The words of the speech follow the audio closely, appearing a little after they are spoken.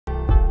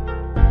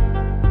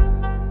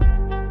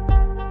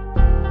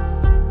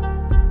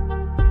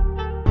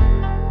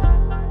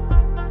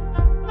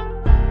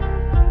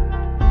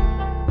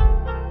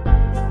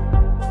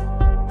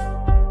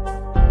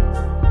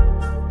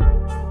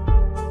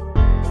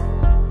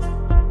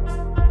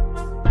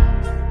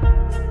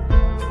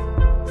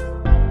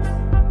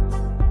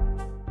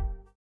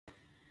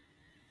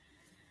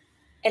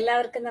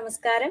എല്ലാവർക്കും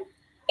നമസ്കാരം.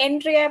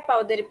 Entry app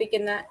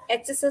അവതരിപ്പിക്കുന്ന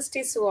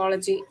HSST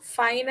സുവോളജി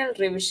ഫൈനൽ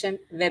റിവിഷൻ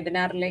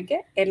വെബിനാറിലേക്ക്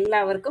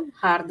എല്ലാവർക്കും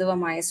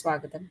ഹാർദവമായ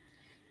സ്വാഗതം.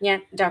 ഞാൻ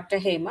ഡോക്ടർ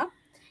ഹേമ.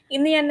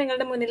 ഇന്ന് ഞാൻ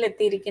നിങ്ങളുടെ മുന്നിൽ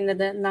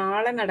എത്തിയിരിക്കുന്നത്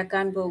നാളെ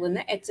നടക്കാൻ പോകുന്ന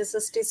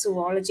HSST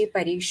സുവോളജി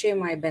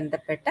പരീക്ഷയുമായി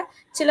ബന്ധപ്പെട്ട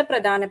ചില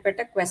പ്രധാനപ്പെട്ട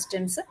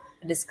ക്വസ്റ്റ്യൻസ്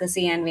ഡിസ്കസ്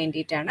ചെയ്യാൻ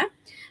വേണ്ടിയിട്ടാണ്.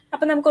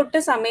 അപ്പോൾ നമുക്ക്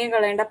ഒട്ടും സമയം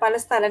കളയേണ്ട. പല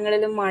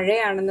സ്ഥലങ്ങളിലും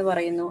മഴയാണെന്ന്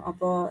പറയുന്നു.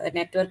 അപ്പോൾ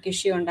നെറ്റ്വർക്ക്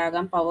ഇഷ്യൂ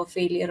ഉണ്ടാകാം, പവർ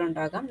ഫെയിലിയർ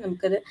ഉണ്ടാകാം.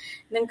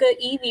 നിങ്ങൾക്ക്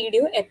ഈ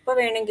വീഡിയോ എപ്പോൾ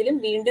വേണമെങ്കിലും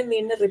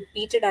വീണ്ടും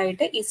റിപ്പീറ്റഡ്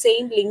ആയിട്ട് ഈ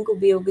സെയിം ലിങ്ക്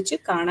ഉപയോഗിച്ച്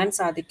കാണാൻ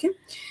സാധിക്കും.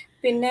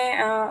 പിന്നെ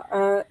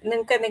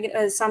നിങ്ങൾക്ക്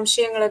എന്തെങ്കിലും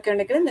സംശയങ്ങളൊക്കെ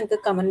ഉണ്ടെങ്കിൽ നിങ്ങൾക്ക്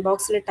കമൻറ്റ്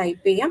ബോക്സിൽ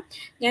ടൈപ്പ് ചെയ്യാം.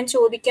 ഞാൻ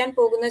ചോദിക്കാൻ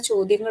പോകുന്ന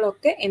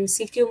ചോദ്യങ്ങളൊക്കെ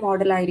MCQ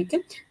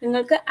മോഡലായിരിക്കും.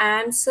 നിങ്ങൾക്ക്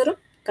ആൻസറും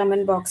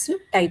കമൻറ്റ് ബോക്സിൽ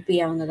ടൈപ്പ്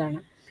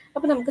ചെയ്യാവുന്നതാണ്.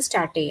 അപ്പോൾ നമുക്ക്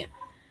സ്റ്റാർട്ട് ചെയ്യാം.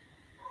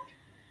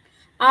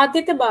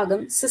 ആദ്യത്തെ ഭാഗം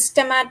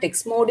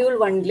സിസ്റ്റമാറ്റിക്സ്, മോഡ്യൂൾ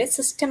 1-ലെ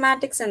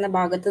സിസ്റ്റമാറ്റിക്സ് എന്ന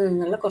ഭാഗത്ത്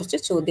നിന്നുള്ള കുറച്ച്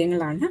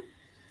ചോദ്യങ്ങളാണ്.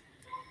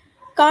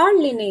 Carl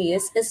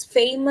Linnaeus is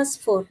famous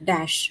for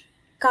dash.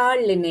 Carl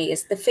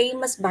Linnaeus, the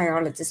famous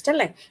biologist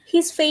അല്ലേ,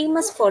 he's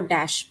famous for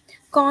dash,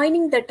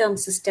 coining the term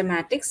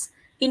systematics,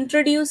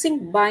 introducing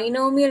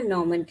binomial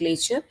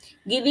nomenclature,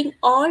 giving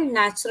all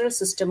natural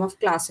system of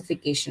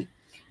classification.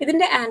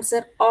 ഇതിന്റെ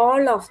answer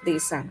all of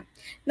these ആണ്.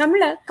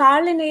 നമ്മൾ Carl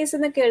Linnaeus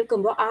എന്ന്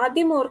കേൾക്കുമ്പോൾ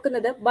ആദ്യം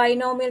ഓർക്കുന്നത്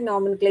binomial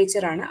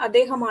nomenclature ആണ്.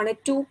 അദ്ദേഹമാണ്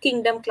 2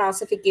 കിങ്ഡം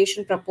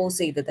ക്ലാസിഫിക്കേഷൻ പ്രപ്പോസ്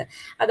ചെയ്തത്.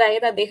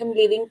 അതായത് അദ്ദേഹം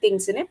ലിവിങ്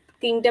തിങ്സിനെ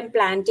കിങ്ഡം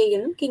പ്ലാന്റ്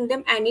എന്നും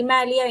കിങ്ഡം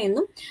അനിമാലിയ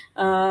എന്നും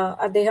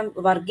അദ്ദേഹം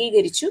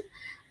വർഗീകരിച്ചു.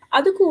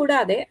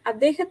 അതുകൂടാതെ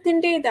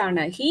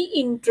അദ്ദേഹത്തിൻ്റെതാണ് he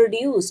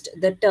introduced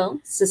the term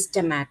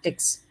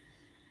systematics.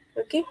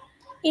 Okay,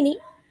 ഇനി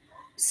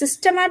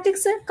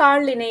സിസ്റ്റമാറ്റിക്സ് കാൾ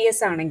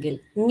ലിനേയസ് ആണെങ്കിൽ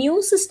ന്യൂ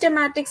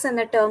സിസ്റ്റമാറ്റിക്സ്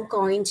എന്ന ടേം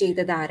കോയിൻ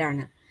ചെയ്തത്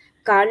ആരാണ്?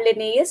 Carl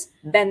Linnaeus,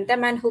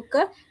 ബെന്തം and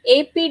Hooker,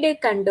 AP de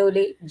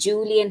കണ്ടോലെ,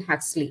 Julian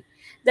Huxley.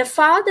 The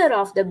father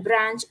of the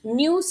branch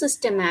New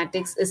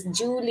Systematics is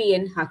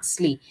Julian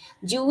Huxley.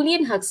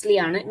 Julian Huxley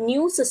ആണ്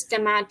new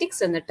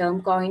systematics എന്ന term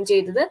coin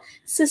ചെയ്തത്.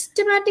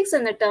 Systematics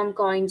എന്ന term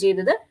coin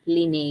ചെയ്തത്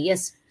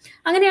Linnaeus.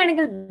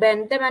 അങ്ങനെയാണെങ്കിൽ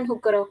ബെന്തം and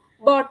ഹുക്കറോ?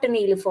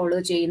 ബോട്ടണിയിൽ follow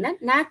ചെയ്യുന്ന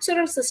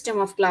natural system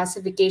of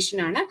classification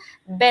ആണ്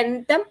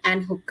ബെന്തം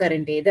and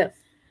ഹുക്കറിൻ്റെത്.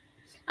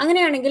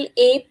 അങ്ങനെയാണെങ്കിൽ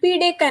AP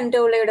ഡെ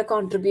കണ്ടോളയുടെ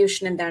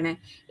contribution എന്താണ്?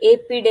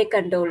 AP de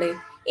കണ്ടോളെ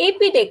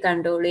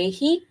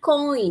he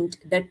coined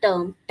the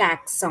term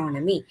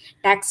taxonomy.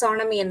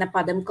 Taxonomy എന്ന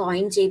പദം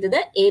കോയിൻ ചെയ്തത്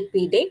AP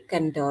de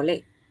കണ്ടോളെ.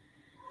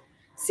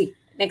 See,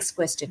 next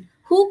question.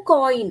 Who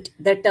coined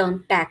the term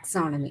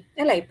taxonomy?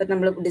 അല്ല, ഇപ്പൊ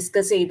നമ്മൾ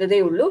ഡിസ്കസ്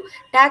ചെയ്തതേ ഉള്ളൂ.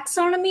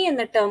 ടാക്സോണമി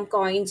എന്ന ടേം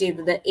കോയിൻ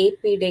ചെയ്തത്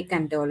AP ഡെ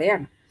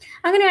കണ്ടോളയാണ്.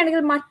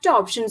 അങ്ങനെയാണെങ്കിൽ മറ്റു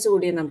ഓപ്ഷൻസ്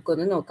കൂടി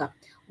നമുക്കൊന്ന് നോക്കാം.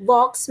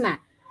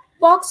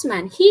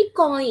 Waxman, he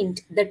coined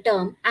the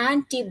term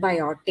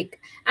antibiotic.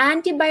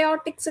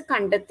 Antibiotics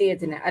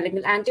കണ്ടെത്തിയതിന്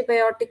അല്ലെങ്കിൽ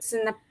ആന്റിബയോട്ടിക്സ്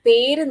എന്ന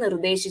പേര്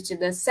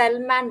നിർദ്ദേശിച്ചത്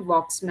സെൽമാൻ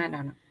വോക്സ്മാൻ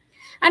ആണ്.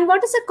 And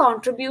what is the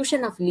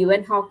contribution of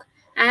Leeuwenhoek?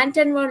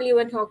 Anton von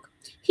Leeuwenhoek.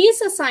 He is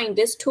a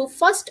scientist who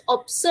first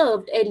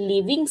observed a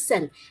living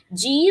cell.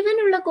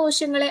 ജീവനുള്ള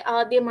കോശങ്ങളെ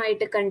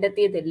ആദ്യമായിട്ട്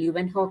കണ്ടെത്തിയത്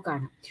ല്യൂവൻഹോക്ക്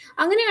ആണ്.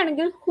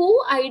 അങ്ങനെയാണെങ്കിൽ who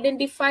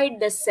identified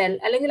the cell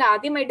അല്ലെങ്കിൽ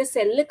ആദ്യമായിട്ട്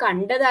സെല്ല്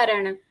കണ്ടത്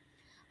ആരാണ്?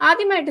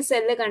 ആദ്യമായിട്ട്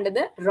സെല്ല് കണ്ടത്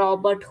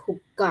റോബർട്ട്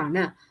ഹുക്ക്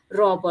ആണ്.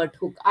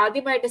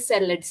 ആദ്യമായിട്ട്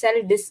cell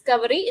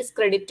discovery is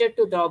credited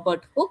to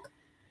Robert hook.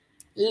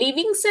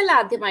 Living cell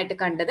ആദ്യമായിട്ട്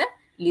കണ്ടത്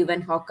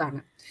ല്യൂവൻഹോക്ക് ആണ്.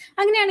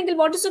 അങ്ങനെയാണെങ്കിൽ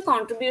what is the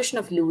contribution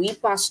of Louis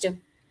pastor?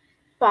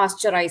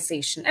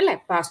 Pasteurisation അല്ലെ,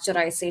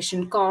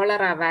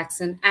 cholera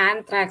vaccine,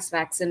 anthrax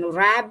vaccine,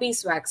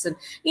 rabies vaccine,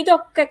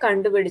 ഇതൊക്കെ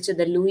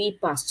കണ്ടുപിടിച്ചത് ലൂയി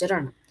പാസ്റ്റർ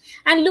ആണ്.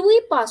 And Louis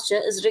Pasteur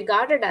is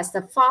regarded as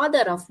the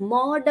father of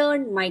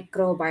modern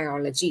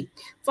microbiology.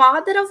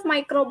 Father of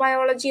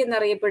microbiology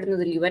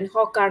എന്നറിയപ്പെടുന്നത്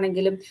ല്യൂവൻഹോക്ക്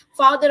ആണെങ്കിലും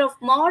father of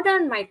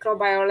modern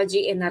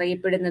microbiology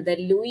എന്നറിയപ്പെടുന്നത്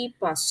Louis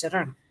pastor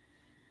ആണ്.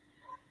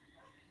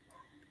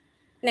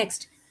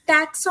 Next,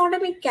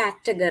 taxonomic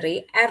category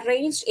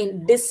arranged in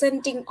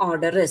descending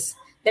order is.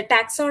 The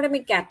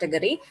taxonomic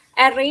category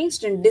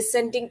arranged in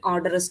descending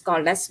order is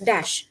called as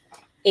dash.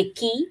 A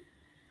key,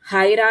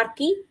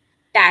 hierarchy,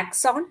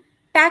 taxon,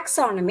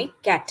 taxonomic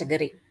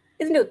category.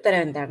 ഇതിന്റെ ഉത്തരം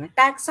എന്താണ്?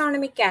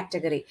 Taxonomic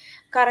category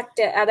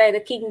correct, അതായത്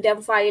kingdom,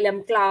 phylum,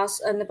 class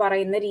എന്ന്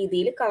പറയുന്ന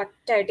രീതിയിൽ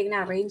correct ആയിട്ട് ഇങ്ങനെ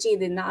arrange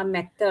ചെയ്തിരുന്ന ആ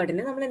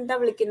മെത്തേഡിനെ നമ്മൾ എന്താ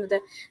വിളിക്കുന്നത്?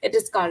 It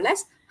is called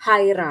as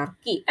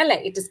hierarchy അല്ലെ,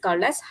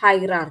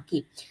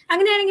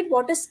 അങ്ങനെയാണെങ്കിൽ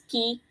what is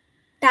key?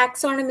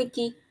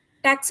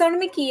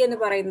 Taxonomic key എന്ന്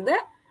പറയുന്നത്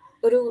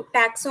ഒരു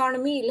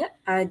ടാക്സോണമിയിൽ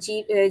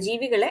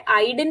ജീവികളെ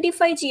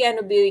ഐഡന്റിഫൈ ചെയ്യാൻ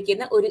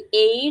ഉപയോഗിക്കുന്ന ഒരു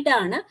എയ്ഡ്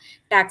ആണ്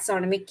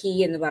ടാക്സോണമിക് കീ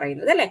എന്ന്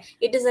പറയുന്നത് അല്ലെ.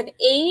 It is an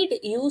aid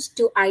used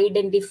to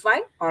identify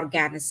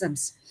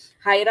organisms.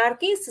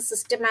 Hierarchy is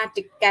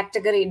systematic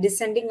category,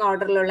 descending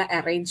ഓർഡറിലുള്ള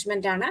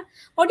arrangement ആണ്.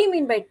 What you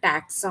mean by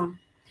taxon?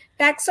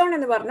 Taxon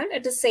എന്ന് പറഞ്ഞാൽ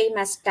it is same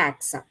as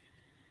taxa.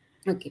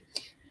 Okay,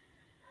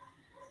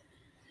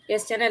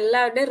 yes, ഞാൻ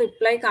എല്ലാവരുടെയും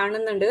റിപ്ലൈ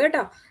കാണുന്നുണ്ട്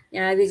കേട്ടോ.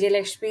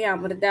 വിജയലക്ഷ്മി,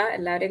 അമൃത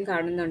എല്ലാവരെയും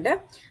കാണുന്നുണ്ട്.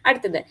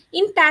 അടുത്തത്,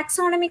 in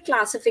taxonomic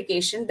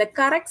classification the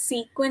correct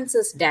sequence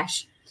is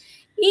dash.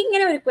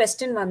 ഇങ്ങനെ ഒരു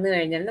ക്വസ്റ്റ്യൻ വന്നു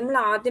കഴിഞ്ഞാൽ നമ്മൾ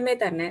ആദ്യമേ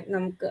തന്നെ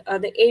നമുക്ക്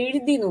അത്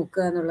എഴുതി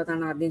നോക്കുക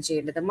എന്നുള്ളതാണ് ആദ്യം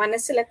ചെയ്യേണ്ടത്.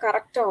 മനസ്സിലെ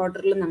കറക്റ്റ്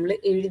ഓർഡറിൽ നമ്മൾ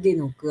എഴുതി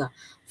നോക്കുക.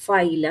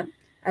 ഫൈലം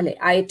അല്ലെ,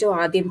 ഏറ്റവും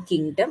ആദ്യം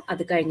കിങ്ഡം,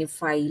 അത് കഴിഞ്ഞ്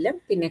ഫൈലം,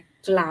 പിന്നെ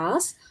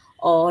class,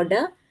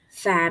 order,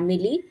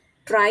 family,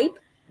 tribe,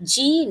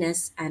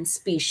 genus and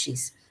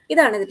species.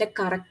 ഇതാണ് ഇതിന്റെ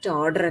കറക്റ്റ്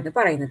ഓർഡർ എന്ന്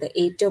പറയുന്നത്.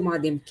 ഏറ്റവും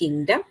ആദ്യം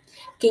കിങ്ഡം,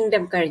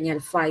 കിങ്ഡം കഴിഞ്ഞാൽ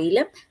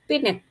ഫൈലം,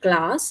 പിന്നെ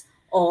class,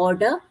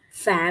 order,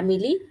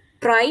 family,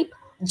 tribe,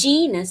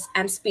 genus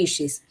and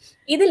species.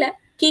 ഇതിൽ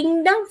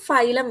കിങ്ഡം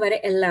ഫൈലം വരെ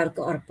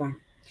എല്ലാവർക്കും ഉറപ്പാണ്.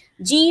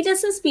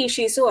 ജീനസ്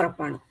സ്പീഷീസും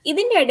ഉറപ്പാണ്.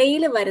 ഇതിൻ്റെ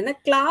ഇടയിൽ വരുന്ന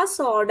ക്ലാസ്,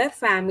 ഓർഡർ,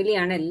 ഫാമിലി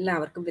ആണ്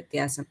എല്ലാവർക്കും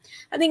വ്യത്യാസം.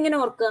 അതിങ്ങനെ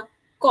ഓർക്കുക,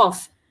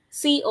 കോഫ്,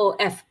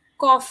 COF,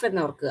 കോഫ്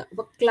എന്ന് ഓർക്കുക.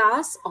 അപ്പൊ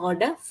class,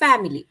 order,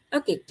 family.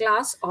 Okay,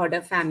 class,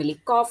 order, family,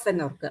 കോഫ്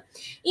എന്ന് ഓർക്കുക.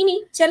 ഇനി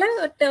ചില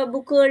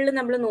ബുക്കുകളിൽ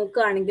നമ്മൾ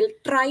നോക്കുകയാണെങ്കിൽ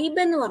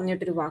ട്രൈബ് എന്ന്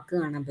പറഞ്ഞിട്ടൊരു വാക്ക്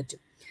കാണാൻ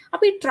പറ്റും.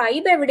 അപ്പൊ ഈ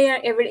ട്രൈബ്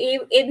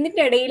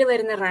എന്തിന്റെ ഇടയിൽ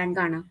വരുന്ന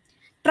റാങ്ക് ആണ്?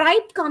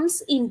 Tribe comes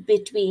in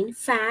between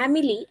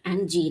family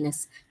and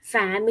genus.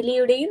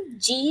 ഫാമിലിയുടെയും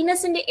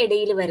ജീനസിന്റെ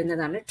ഇടയിൽ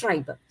വരുന്നതാണ്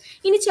ട്രൈബ്.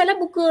 ഇനി ചില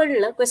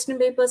ബുക്കുകളിൽ ക്വസ്റ്റ്യൻ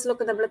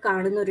പേപ്പേഴ്സിലൊക്കെ നമ്മൾ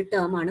കാണുന്ന ഒരു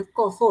ടേം ആണ്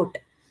കൊഹോട്ട്.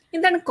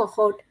 എന്താണ്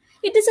cohort?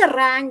 It is A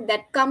rank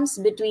that comes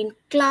between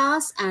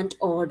class and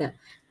order.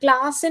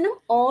 ക്ലാസ്സിനും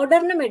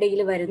ഓർഡറിനും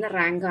ഇടയിൽ വരുന്ന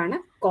റാങ്ക് ആണ്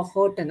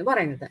കൊഹോട്ട് എന്ന്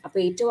പറയുന്നത്. അപ്പൊ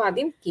ഏറ്റവും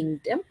ആദ്യം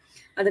കിങ്ഡം,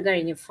 അത്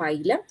കഴിഞ്ഞ്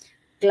phylum,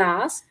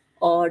 class,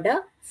 order,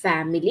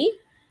 family,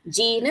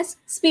 genus,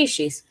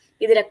 species.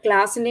 ഇതിലെ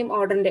ക്ലാസിന്റെയും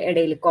ഓർഡറിന്റെ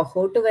ഇടയിൽ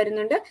കൊഹോട്ട്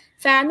വരുന്നുണ്ട്,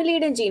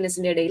 ഫാമിലിയുടെയും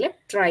ജീനസിന്റെ ഇടയിൽ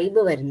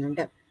ട്രൈബ്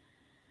വരുന്നുണ്ട്.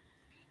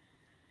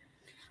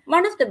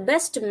 One of the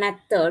best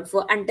method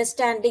for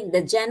understanding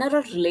the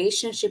general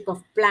relationship of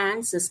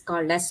plants is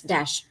called as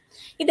dash.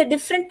 ഇത്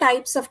ഡിഫറെന്റ്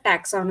ടൈപ്സ് ഓഫ്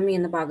ടാക്സോണമി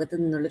എന്ന ഭാഗത്ത്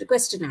നിന്നുള്ളൊരു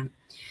ക്വസ്റ്റ്യൻ ആണ്.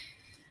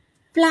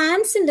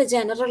 പ്ലാന്റ്സിന്റെ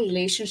ജനറൽ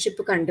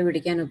റിലേഷൻഷിപ്പ്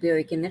കണ്ടുപിടിക്കാൻ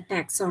ഉപയോഗിക്കുന്ന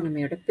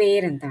ടാക്സോണമിയുടെ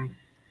പേരെന്താണ്?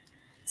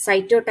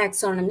 Saito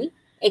taxonomy,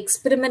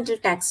 experimental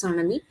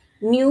taxonomy,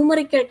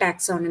 numerical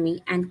taxonomy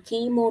and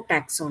chemo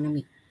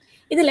taxonomy.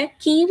 ഇതിലെ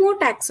chemo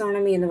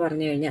taxonomy എന്ന്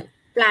പറഞ്ഞു കഴിഞ്ഞാൽ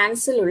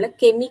പ്ലാന്റ്സിലുള്ള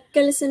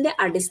കെമിക്കൽസിന്റെ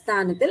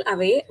അടിസ്ഥാനത്തിൽ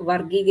അവയെ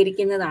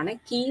വർഗീകരിക്കുന്നതാണ്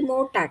കീമോ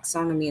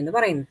ടാക്സോണമി എന്ന്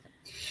പറയുന്നത്.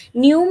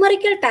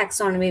 Numerical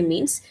taxonomy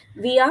means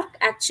we are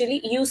actually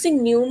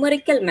using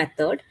numerical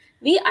method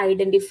we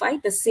identify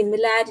the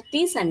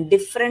similarities and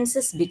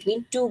differences between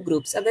two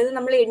groups. അതായത്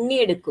നമ്മൾ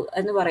എണ്ണിയെടുക്കുക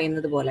എന്ന്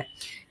പറയുന്നത് പോലെ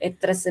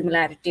എത്ര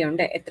സിമിലാരിറ്റി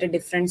ഉണ്ട്, എത്ര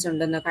ഡിഫറൻസ്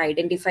ഉണ്ടെന്നൊക്കെ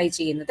ഐഡന്റിഫൈ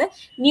ചെയ്യുന്നത്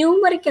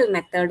ന്യൂമറിക്കൽ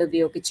മെത്തേഡ്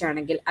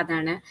ഉപയോഗിച്ചാണെങ്കിൽ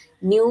അതാണ്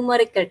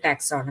ന്യൂമറിക്കൽ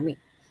ടാക്സോണമി.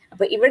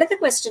 അപ്പൊ ഇവിടുത്തെ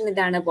ക്വസ്റ്റ്യൻ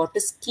ഇതാണ്, വാട്ട്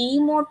ഇസ്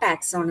കീമോ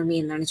ടാക്സോണമി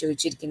എന്നാണ്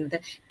ചോദിച്ചിരിക്കുന്നത്.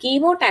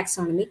 കീമോ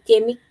ടാക്സോണമി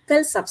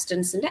കെമിക്കൽ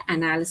സബ്സ്റ്റൻസിന്റെ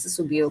അനാലിസിസ്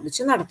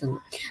ഉപയോഗിച്ച് നടത്തുന്നു.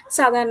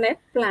 സാധാരണ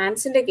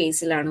പ്ലാന്റ്സിന്റെ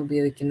കേസിലാണ്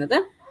ഉപയോഗിക്കുന്നത്.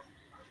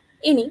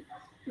 ഇനി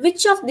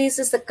which of these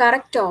is the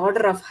correct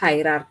order of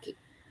hierarchy?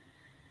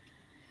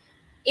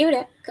 ഇവിടെ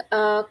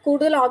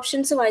കൂടുതൽ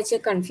ഓപ്ഷൻസ് വായിച്ച്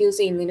കൺഫ്യൂസ്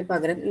ചെയ്യുന്നതിന്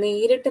പകരം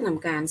നേരിട്ട്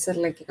നമുക്ക്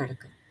ആൻസറിലേക്ക്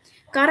കടക്കാം.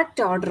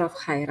 കറക്റ്റ് ഓർഡർ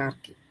ഓഫ്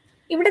ഹൈറാർക്കി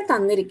ഇവിടെ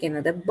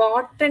തന്നിരിക്കുന്നത്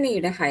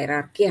ബോട്ടണിയുടെ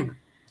ഹൈറാർക്കിയാണ്.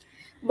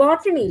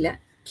 ബോട്ടണിയിൽ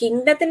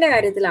കിങ്ഡത്തിന്റെ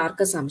കാര്യത്തിൽ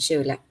ആർക്കും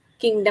സംശയമില്ല.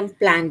 കിങ്ഡം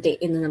പ്ലാന്റ്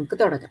എന്ന് നമുക്ക്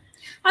തുടങ്ങാം.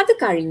 അത്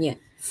കഴിഞ്ഞ്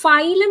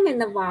ഫൈലം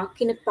എന്ന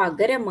വാക്കിന്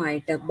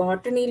പകരമായിട്ട്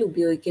ബോട്ടണിയിൽ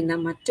ഉപയോഗിക്കുന്ന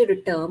മറ്റൊരു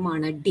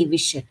ടേമാണ്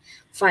ഡിവിഷൻ.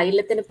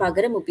 ഫൈലത്തിന്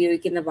പകരം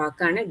ഉപയോഗിക്കുന്ന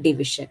വാക്കാണ്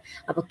ഡിവിഷൻ.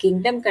 അപ്പൊ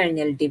കിങ്ഡം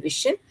കഴിഞ്ഞാൽ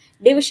ഡിവിഷൻ,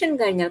 ഡിവിഷൻ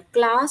കഴിഞ്ഞാൽ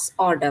class,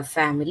 order,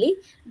 family,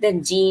 then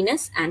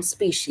genus and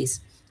species.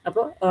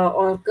 അപ്പോൾ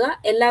ഓർക്കുക,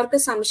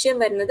 എല്ലാവർക്കും സംശയം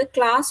വരുന്നത്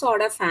ക്ലാസ്,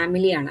 ഓർഡർ,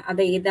 ഫാമിലിയാണ്.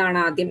 അത് ഏതാണ്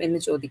ആദ്യം എന്ന്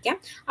ചോദിക്കാം.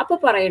 അപ്പൊ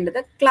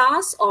പറയേണ്ടത്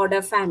ക്ലാസ്,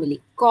 ഓർഡർ, ഫാമിലി,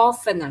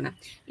 കോഫ് എന്നാണ്.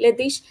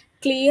 ലതീഷ്,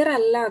 ക്ലിയർ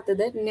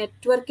അല്ലാത്തത്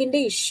നെറ്റ്വർക്കിന്റെ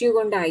ഇഷ്യൂ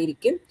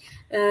കൊണ്ടായിരിക്കും.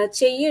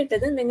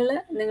 ചെയ്യേണ്ടത്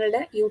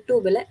നിങ്ങളുടെ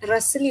യൂട്യൂബിൽ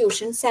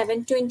റെസല്യൂഷൻ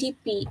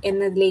 720p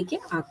എന്നതിലേക്ക്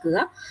ആക്കുക.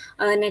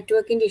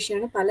 നെറ്റ്വർക്കിന്റെ ഇഷ്യൂ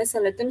ആണ്, പല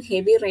സ്ഥലത്തും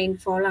ഹെവി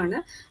റെയിൻഫോൾ ആണ്,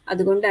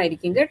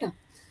 അതുകൊണ്ടായിരിക്കും കേട്ടോ.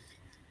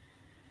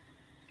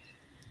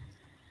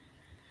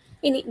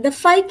 ഇനി the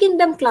 5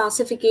 kingdom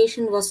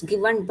classification was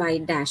given by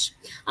dash.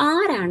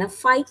 ആരാണ്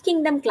 5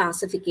 കിങ്ഡം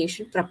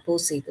ക്ലാസിഫിക്കേഷൻ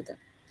പ്രപ്പോസ് ചെയ്തത്?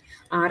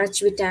 RH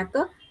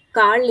Whittaker,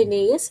 Carl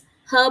Linnaeus,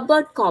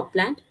 Herbert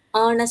Copeland,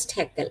 Ernest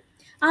Haeckel.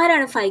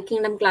 ആരാണ് 5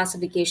 കിങ്ഡം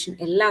ക്ലാസിഫിക്കേഷൻ?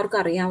 എല്ലാവർക്കും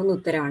അറിയാവുന്ന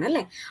ഉത്തരവാണ്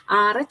അല്ലെ,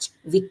 RH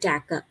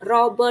വിറ്റാക്കർ.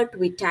 റോബർട്ട്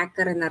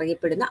വിറ്റാക്കർ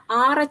എന്നറിയപ്പെടുന്ന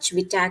RH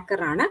വിറ്റാക്കർ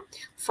ആണ്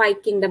 5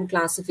 കിങ്ഡം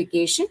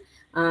ക്ലാസിഫിക്കേഷൻ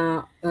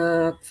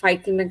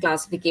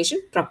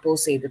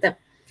പ്രപ്പോസ് ചെയ്തത്.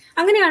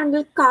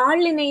 അങ്ങനെയാണെങ്കിൽ കാൾ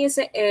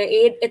ലിനേയസ്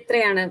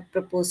എത്രയാണ്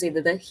പ്രപ്പോസ്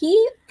ചെയ്തത്? He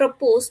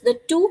propose the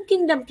 2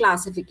 kingdom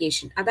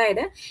classification.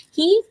 അതായത്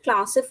he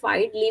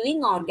classified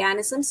living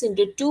organisms in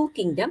to 2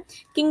 kingdom,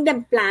 kingdom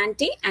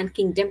plant and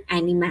kingdom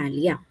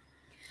Animalia.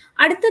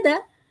 അടുത്തത്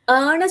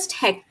ഏർണസ്റ്റ്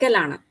ഹെക്കൽ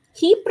ആണ്.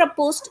 He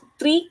proposed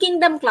 3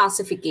 kingdom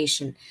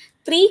classification.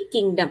 3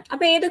 kingdom.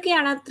 അപ്പൊ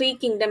ഏതൊക്കെയാണ് 3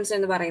 കിങ്ഡംസ്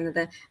എന്ന്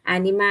പറയുന്നത്?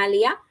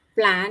 അനിമാലിയ,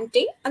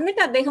 പ്ലാന്റ്,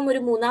 എന്നിട്ട് അദ്ദേഹം ഒരു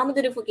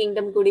മൂന്നാമതൊരു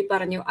കിങ്ഡം കൂടി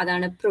പറഞ്ഞു,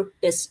 അതാണ്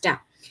പ്രൊട്ടിസ്റ്റ.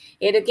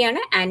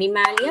 ഏതൊക്കെയാണ്?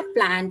 Animalia,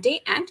 plant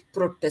and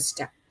Protista.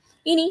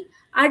 ഇനി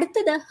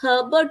അടുത്തത്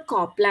ഹെർബർട്ട്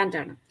കോപ്ലാൻഡ്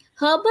ആണ്.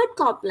 Herbert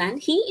Copland,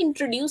 he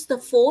introduced the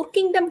four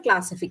kingdom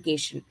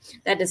classification,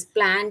 that is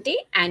Plantae,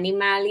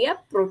 Animalia,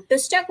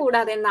 Protista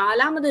കൂടാതെ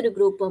നാലാമതൊരു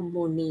ഗ്രൂപ്പ്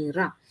മൊണീറ.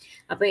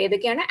 അപ്പോൾ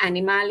ഏതൊക്കെയാണ്?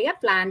 Animalia,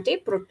 Plantae,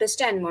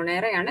 Protista and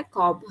മൊണേറയാണ്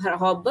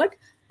Herbert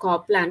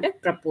Copeland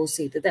propose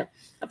ചെയ്തത്.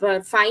 അപ്പോൾ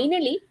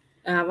ഫൈനലി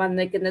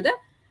വന്നിരിക്കുന്നത്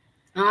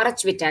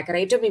RH വിറ്റാക്കർ,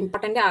 ഏറ്റവും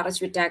ഇമ്പോർട്ടൻ്റ് RH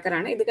വിറ്റാക്കർ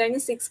ആണ്. ഇത്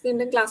കഴിഞ്ഞ് 6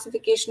 കിങ്ഡം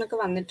ക്ലാസിഫിക്കേഷൻ ഒക്കെ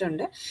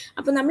വന്നിട്ടുണ്ട്.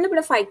 അപ്പോൾ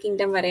നമ്മളിവിടെ 5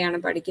 കിങ്ഡം വരെയാണ്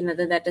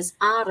പഠിക്കുന്നത്, that is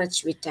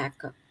RH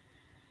Whittaker.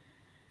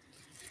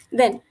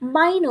 Then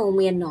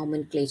binomial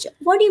nomenclature.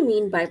 What do you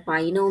mean by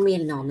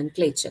binomial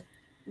nomenclature?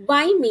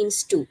 Bi means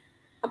two.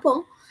 അപ്പോൾ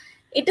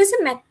it is a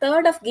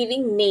method of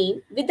giving name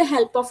with the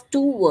help of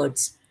two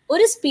words.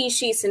 ഒരു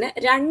സ്പീഷീസിന്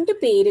രണ്ട്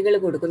പേരുകൾ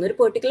കൊടുക്കുന്നു, ഒരു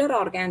particular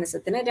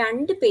ഓർഗാനിസത്തിന്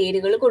രണ്ട്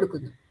പേരുകൾ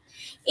കൊടുക്കുന്നു.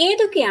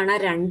 ഏതൊക്കെയാണ് ആ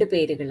രണ്ട്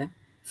പേരുകൾ?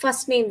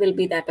 First name will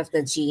be that of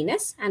the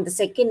genus and the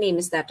second name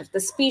is that of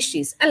the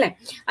species. അല്ലെ,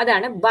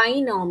 അതാണ്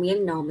binomial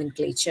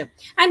nomenclature.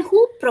 And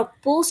who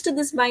proposed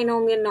this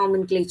binomial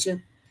nomenclature?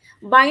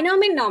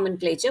 Binomial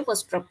nomenclature was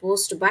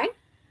proposed by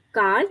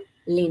Carl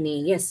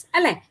Linnaeus.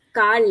 അല്ലെ,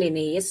 Carl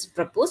Linnaeus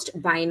proposed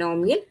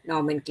binomial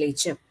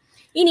nomenclature.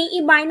 ഇനി ഈ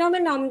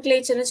binomial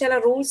നോമൻക്ലേച്ചറിന് ചില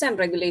rules and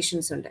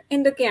regulations ഉണ്ട്.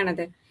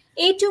 എന്തൊക്കെയാണത്?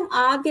 ഏറ്റവും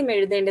ആദ്യം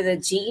എഴുതേണ്ടത്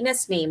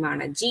ജീനസ് നെയിം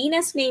ആണ്.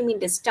 ജീനസ്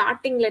നെയിമിന്റെ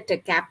സ്റ്റാർട്ടിംഗ് ലെറ്റർ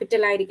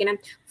ക്യാപിറ്റൽ ആയിരിക്കണം,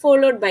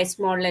 followed by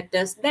small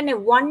letters, then A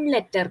 1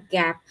 letter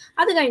gap.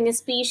 അത് കഴിഞ്ഞ്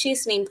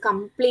സ്പീഷീസ് നെയിം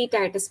കംപ്ലീറ്റ്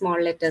ആയിട്ട് സ്മോൾ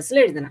ലെറ്റേഴ്സിൽ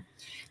എഴുതണം.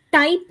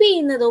 ടൈപ്പ്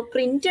ചെയ്യുന്നതോ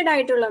പ്രിന്റഡ്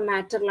ആയിട്ടുള്ള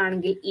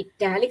മാറ്ററിലാണെങ്കിൽ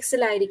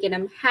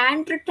ഇറ്റാലിക്സിലായിരിക്കണം,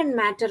 ഹാൻഡ് റിട്ടൺ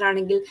മാറ്റർ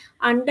ആണെങ്കിൽ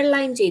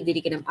അണ്ടർലൈൻ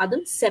ചെയ്തിരിക്കണം,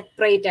 അതും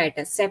സെപ്പറേറ്റ്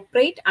ആയിട്ട്,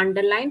 separate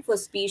underline four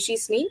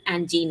species name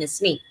and genus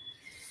name.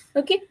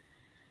 Okay,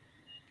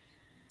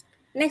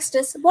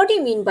 next is what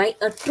you mean by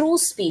A true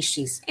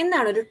species.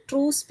 എന്താണ് ഒരു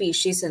ട്രൂ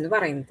സ്പീഷീസ് എന്ന്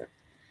പറയുന്നത്?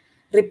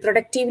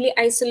 റിപ്രൊഡക്റ്റീവ്ലി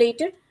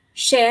isolated,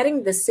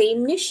 sharing the same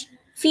നിഷ്,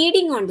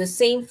 feeding on the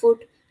same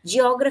food,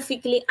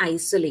 geographically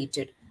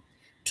isolated.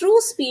 True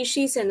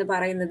species എന്ന്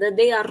പറയുന്നത്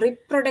they are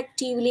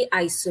reproductively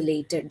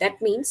isolated. That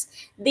means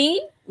they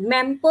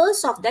members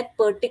of that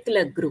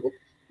particular group,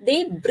 they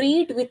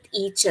breed with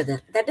each other.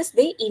 That is,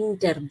 they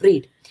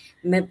interbreed.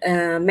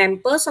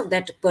 Members of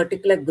that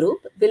particular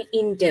group will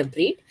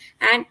interbreed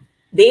and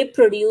they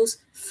produce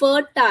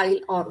fertile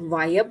or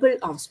viable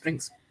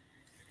offsprings.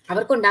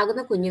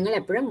 അവർക്കുണ്ടാകുന്ന കുഞ്ഞുങ്ങൾ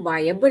എപ്പോഴും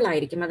viable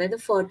ആയിരിക്കും, അതായത്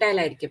fertile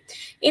ആയിരിക്കും.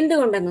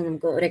 എന്തുകൊണ്ടെന്ന്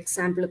നമുക്ക് ഒരു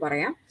example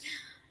പറയാം.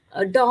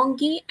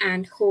 Donkey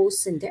and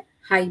ഹോഴ്സിന്റെ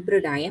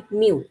ഹൈബ്രിഡായ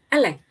mule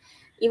അല്ലെ,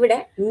 ഇവിടെ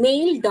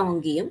മെയിൽ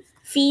ഡോങ്കിയും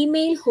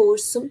ഫീമെയിൽ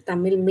ഹോഴ്സും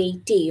തമ്മിൽ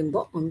മെയ്റ്റ്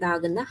ചെയ്യുമ്പോൾ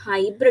ഉണ്ടാകുന്ന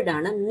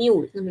ഹൈബ്രിഡാണ്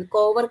മ്യൂൾ. നമ്മൾ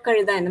കോവർ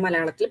കഴുത എന്ന്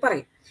മലയാളത്തിൽ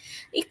പറയും.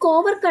 ഈ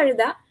കോവർ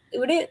കഴുത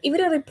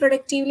ഇവർ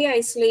റിപ്രൊഡക്റ്റീവ്ലി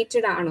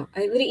ഐസൊലേറ്റഡ് ആണോ?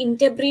 ഇവർ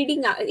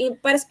ഇന്റർബ്രീഡിങ്,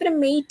 പരസ്പരം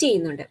മെയ്റ്റ്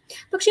ചെയ്യുന്നുണ്ട്.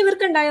 പക്ഷെ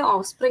ഇവർക്കുണ്ടായ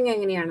ഓഫ്സ്പ്രിങ്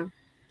എങ്ങനെയാണ്?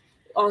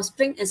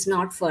 Offspring is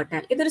not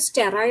fertile. ഇതൊരു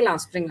സ്റ്റെറൈൽ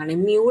ഓഫ്സ്പ്രിങ് ആണ്.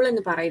 മ്യൂൾ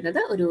എന്ന് പറയുന്നത്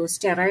ഒരു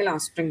സ്റ്റെറൈൽ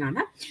ഓഫ്സ്പ്രിങ്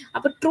ആണ്.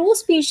 അപ്പൊ ട്രൂ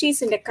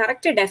സ്പീഷീസിന്റെ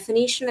കറക്റ്റ്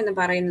ഡെഫിനേഷൻ എന്ന്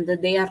പറയുന്നത്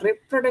they are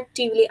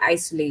റിപ്രൊഡക്റ്റീവ്ലി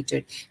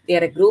isolated. They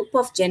are A group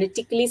of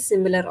genetically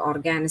similar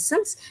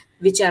organisms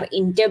which are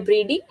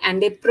ഇന്റർബ്രീഡിങ്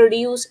and they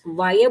produce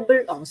viable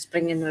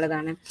offspring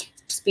എന്നുള്ളതാണ്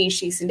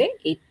സ്പീഷീസിന്റെ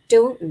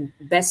ഏറ്റവും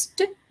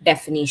best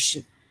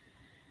definition.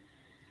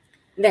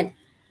 Then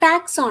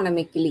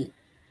ടാക്സോണമിക്കലി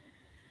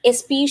a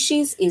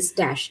species is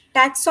dash.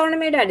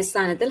 ടാക്സോണമിയുടെ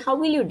അടിസ്ഥാനത്തിൽ how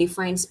will you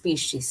define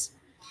species?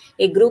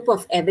 A group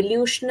of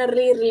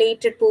evolutionarily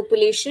related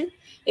population,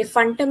 a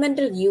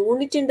fundamental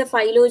unit in the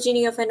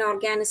phylogeny of an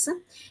organism.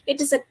 It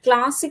is a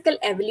classical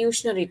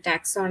evolutionary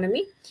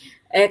taxonomy,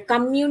 a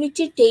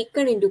community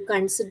taken into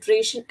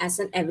consideration as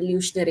an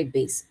evolutionary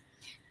base.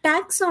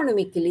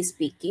 Taxonomically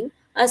speaking,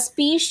 a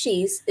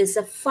species is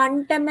a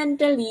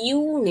fundamental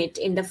unit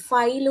in the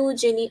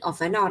phylogeny of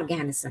an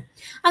organism.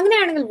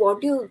 അങ്ങനെയാണെങ്കിൽ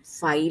what you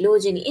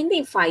phylogeny? എന്താ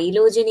ഈ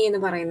phylogeny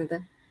എന്ന് പറയുന്നത്?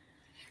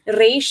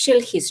 Racial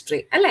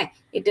history അല്ലെ,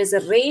 it is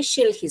A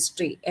racial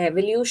history.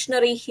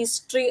 Evolutionary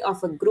history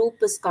of A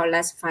group is called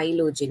as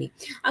phylogeny.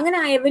 അങ്ങനെ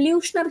ആ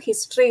evolutionary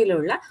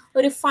ഹിസ്റ്ററിയിലുള്ള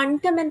ഒരു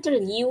fundamental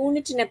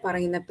യൂണിറ്റിനെ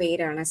പറയുന്ന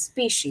പേരാണ്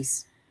സ്പീഷീസ്.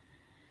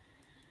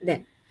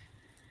 ദെൻ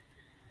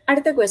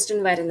അടുത്ത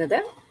ക്വസ്റ്റ്യൻ വരുന്നത്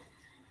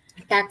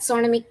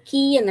taxonomic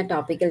key എന്ന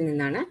ടോപ്പിക്കിൽ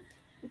നിന്നാണ്.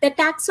 The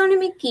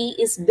taxonomic key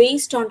is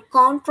based on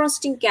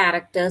contrasting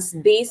characters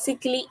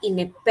basically in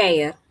a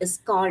pair is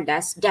called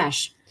as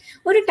dash.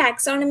 ഒരു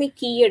ടാക്സോണമിക്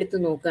കീ എടുത്ത്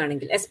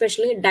നോക്കുകയാണെങ്കിൽ,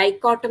 എസ്പെഷ്യലി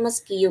ഡൈക്കോട്ടമസ്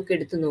കീ ഒക്കെ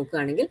എടുത്ത്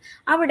നോക്കുകയാണെങ്കിൽ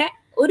അവിടെ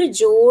ഒരു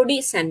ജോഡി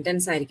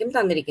സെന്റൻസ് ആയിരിക്കും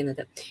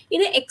തന്നിരിക്കുന്നത്.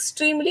 ഇത്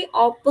എക്സ്ട്രീംലി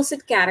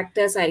ഓപ്പോസിറ്റ്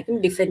ക്യാരക്ടേഴ്സ് ആയിരിക്കും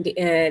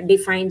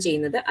ഡിഫൈൻ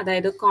ചെയ്യുന്നത്,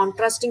 അതായത്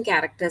കോൺട്രാസ്റ്റിംഗ്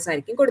ക്യാരക്ടേഴ്സ്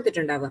ആയിരിക്കും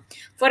കൊടുത്തിട്ടുണ്ടാവുക.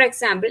 ഫോർ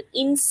എക്സാമ്പിൾ,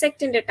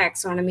 ഇൻസെക്റ്റിന്റെ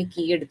ടാക്സോണമിക്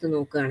കീ എടുത്ത്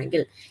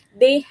നോക്കുകയാണെങ്കിൽ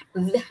ദേ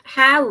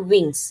ഹാവ്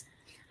വിങ്സ്,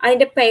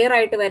 അതിന്റെ പെയർ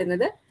ആയിട്ട്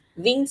വരുന്നത്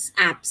വിങ്സ്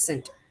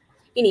ആബ്സെന്റ്.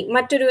 ഇനി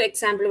മറ്റൊരു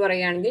എക്സാമ്പിൾ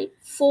പറയുകയാണെങ്കിൽ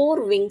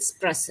 4 വിങ്സ്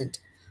പ്രസന്റ്,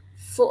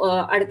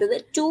 അടുത്തത്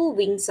 2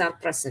 wings are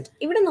present.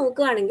 ഇവിടെ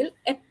നോക്കുകയാണെങ്കിൽ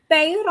a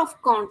pair of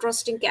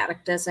contrasting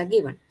characters are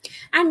given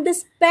and this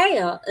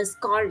pair is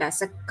called as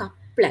a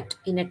couplet.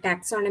 In a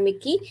taxonomic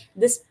key,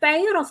 this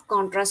pair of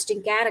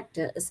contrasting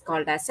character is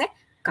called as a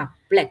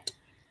couplet.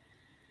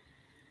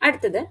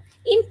 അടുത്തത്,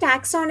 in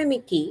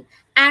taxonomic key,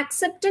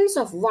 acceptance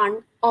of one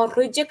or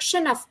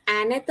rejection of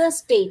another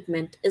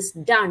statement is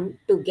done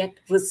to get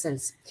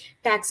results.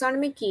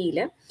 Taxonomy കീയിൽ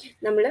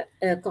നമ്മൾ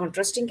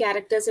contrasting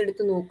characters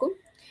എടുത്ത് നോക്കും.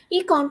 ഈ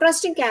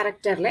contrasting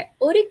ക്യാരക്ടറിലെ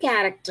ഒരു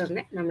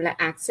ക്യാരക്ടറിനെ നമ്മൾ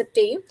accept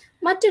ചെയ്യും,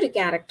 മറ്റൊരു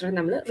ക്യാരക്ടറെ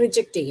നമ്മൾ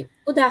റിജക്റ്റ് ചെയ്യും.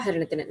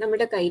 ഉദാഹരണത്തിന്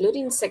നമ്മുടെ കയ്യിൽ ഒരു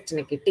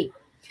ഇൻസെക്റ്റിനെ കിട്ടി.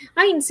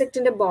 ആ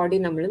ഇൻസെക്റ്റിന്റെ ബോഡി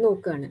നമ്മൾ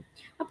നോക്കുകയാണ്.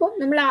 അപ്പോൾ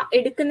നമ്മൾ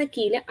എടുക്കുന്ന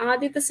കീയിൽ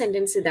ആദ്യത്തെ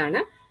സെന്റൻസ് ഇതാണ്,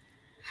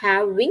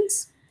 ഹാവ്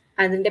വിങ്സ്.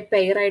 അതിന്റെ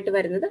പെയറായിട്ട്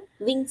വരുന്നത്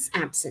വിങ്സ്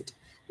ആബ്സെന്റ്.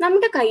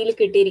 നമ്മുടെ കയ്യിൽ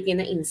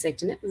കിട്ടിയിരിക്കുന്ന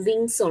ഇൻസെക്റ്റിന്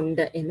വിങ്സ്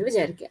ഉണ്ട് എന്ന്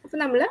വിചാരിക്കുക. അപ്പൊ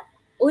നമ്മൾ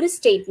ഒരു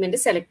സ്റ്റേറ്റ്മെന്റ്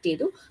സെലക്ട്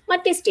ചെയ്തു,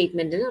 മറ്റേ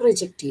സ്റ്റേറ്റ്മെന്റിന്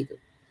റിജക്റ്റ് ചെയ്തു.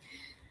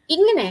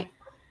 ഇങ്ങനെ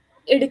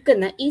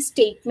എടുക്കുന്ന ഈ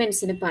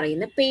സ്റ്റേറ്റ്മെന്റ്സിന്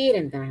പറയുന്ന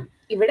പേരെന്താണ്?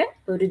 ഇവിടെ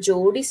ഒരു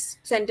ജോഡി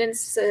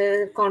സെന്റൻസ്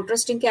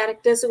കോൺട്രാസ്റ്റിംഗ്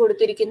ക്യാരക്ടേഴ്സ്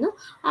കൊടുത്തിരിക്കുന്നു.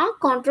 ആ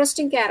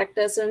കോൺട്രാസ്റ്റിംഗ്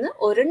ക്യാരക്ടേഴ്സിൽ നിന്ന്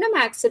ഒരെണ്ണം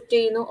ആക്സെപ്റ്റ്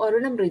ചെയ്യുന്നു,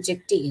 ഒരെണ്ണം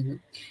റിജക്റ്റ് ചെയ്യുന്നു.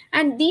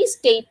 And these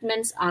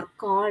statements are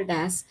called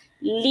as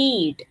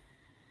lead.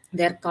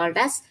 They are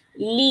called as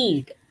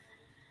lead.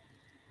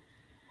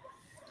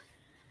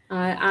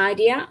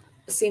 Arya,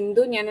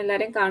 Sindhu, ഞാൻ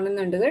എല്ലാവരെയും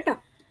കാണുന്നുണ്ട് കേട്ടോ.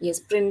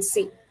 യെസ്,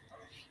 പ്രിൻസി.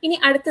 ഇനി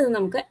അടുത്തത്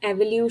നമുക്ക്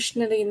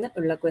എവല്യൂഷണറിയിൽ നിന്ന്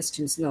ഉള്ള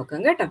ക്വസ്റ്റ്യൻസ്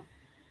നോക്കാം കേട്ടോ.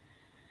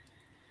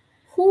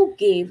 Who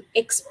gave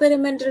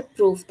experimental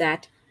proof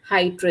that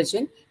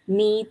hydrogen,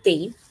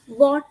 methane,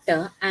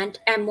 water and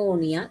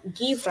ammonia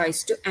give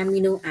rise to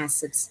amino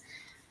acids?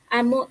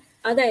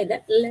 അതായത്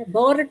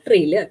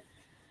ലബോറട്ടറിയിൽ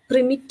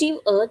പ്രിമിറ്റീവ്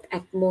എർത്ത്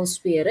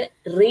അറ്റ്മോസ്ഫിയർ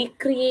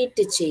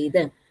റീക്രിയേറ്റ്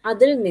ചെയ്ത്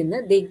അതിൽ നിന്ന്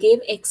they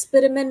gave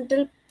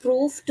experimental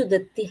proof to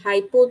the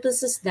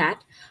hypothesis that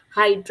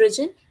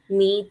hydrogen,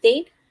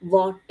 methane,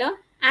 water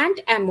and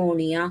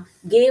ammonia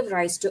gave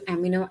rise to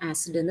amino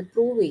acid എന്ന്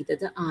prove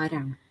ചെയ്തത്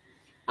ആരാണ്?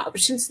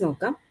 Options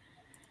നോക്കാം.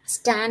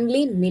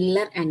 Stanley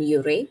Miller and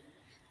യുറേ,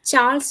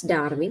 Charles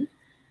Darwin,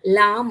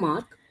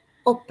 Lamarck,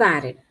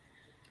 Oparin.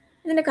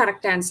 ഇതിന്റെ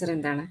correct answer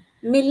എന്താണ്?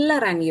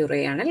 Miller and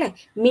യുറേ ആണ് അല്ലേ?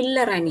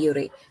 Miller and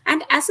യുറേ.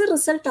 And as A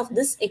result of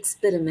this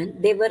experiment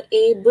they were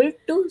able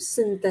to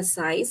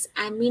synthesise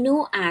amino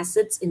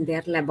acids in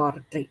there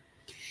laboratory.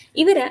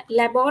 ഇവര്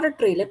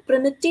ലബോറട്ടറിയിൽ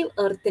primitive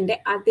എർത്തിന്റെ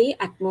അതേ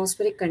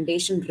atmospheric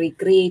condition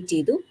recreate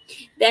ചെയ്തു.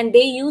 Then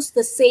they use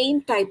the same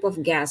type of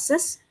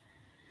gases.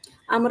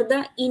 Amrita,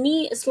 ഇനി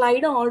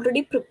slide already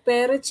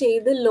prepare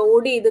ചെയ്ത്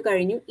load ചെയ്ത്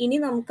കഴിഞ്ഞു. ഇനി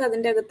നമുക്ക്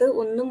അതിൻ്റെ അകത്ത്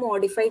ഒന്നും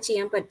മോഡിഫൈ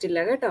ചെയ്യാൻ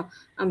പറ്റില്ല കേട്ടോ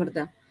അമൃത.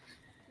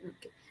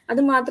 ഓക്കെ,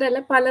 അത്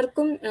മാത്രമല്ല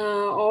പലർക്കും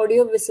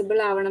ഓഡിയോ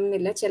വിസിബിൾ ആവണം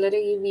എന്നില്ല. ചിലർ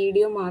ഈ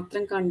വീഡിയോ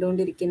മാത്രം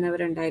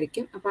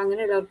കണ്ടുകൊണ്ടിരിക്കുന്നവരുണ്ടായിരിക്കും. അപ്പം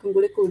അങ്ങനെയുള്ളവർക്കും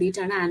കൂടി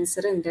കൂടിയിട്ടാണ്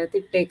ആൻസർ ഇതിൻ്റെ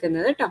അകത്ത്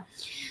ഇട്ടേക്കുന്നത് കേട്ടോ.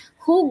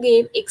 Who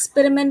gave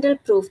experimental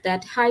proof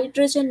that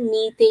hydrogen,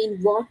 methane,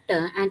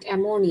 water and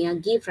ammonia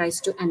give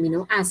rise to amino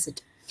acid?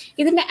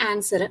 ഇതിൻ്റെ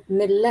ആൻസർ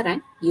മില്ലർ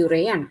ആൻഡ്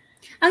യുറേ ആണ്.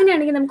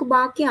 അങ്ങനെയാണെങ്കിൽ നമുക്ക്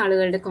ബാക്കി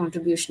ആളുകളുടെ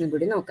കോൺട്രിബ്യൂഷനും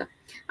കൂടി നോക്കാം.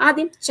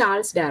 ആദ്യം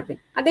ചാൾസ് ഡാർവിൻ.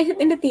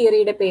 അദ്ദേഹത്തിന്റെ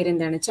തിയറിയുടെ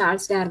പേരെന്താണ്?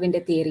 Charles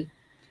ഡാർവിന്റെ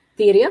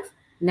theory of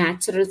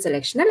natural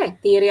selection അല്ലെ?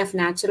 തിയറി ഓഫ്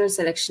നാച്ചുറൽ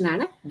സെലക്ഷൻ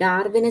ആണ്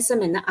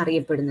ഡാർവിനിസം എന്ന്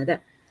അറിയപ്പെടുന്നത്.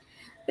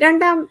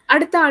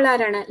 അടുത്ത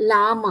ആളാരാണ്?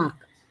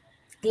 ലാമാർക്ക്.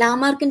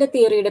 ലാമാർക്കിന്റെ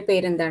തിയറിയുടെ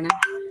പേരെന്താണ്?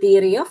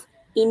 Theory of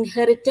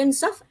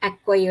inheritance of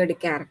acquired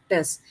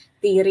characters.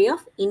 Theory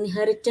of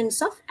inheritance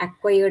of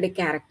acquired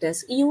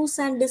characters. Use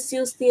and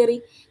disuse theory.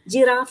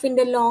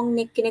 ജിറാഫിന്റെ long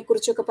നെക്കിനെ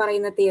കുറിച്ചൊക്കെ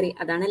പറയുന്ന തിയറി,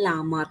 അതാണ്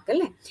ലാമാർക്ക്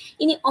അല്ലെ?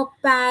 ഇനി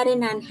Oparin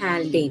and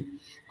Haldane.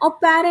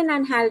 Oparin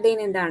and Haldane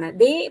എന്താണ്?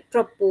 ദേ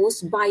propose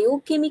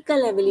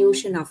biochemical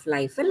evolution of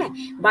life അല്ലെ?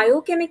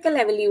 Biochemical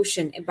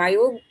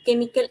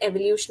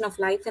evolution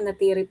of life എന്ന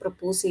theory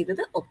propose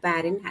ചെയ്തത്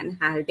Oparin and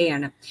Haldane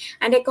ആണ്.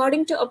 And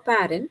according to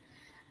Oparin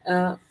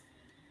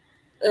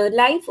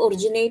life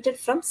originated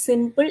from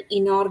simple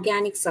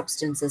inorganic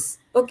substances.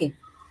 Okay.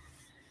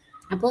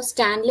 അപ്പോൾ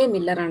Stanley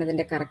Miller ആണ്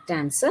ഇതിന്റെ correct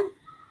answer.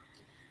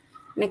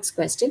 Next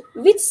question.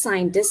 Which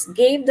scientist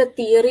gave the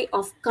theory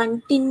of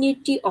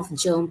continuity of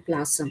germ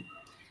plasm?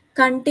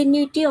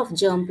 Continuity of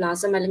germ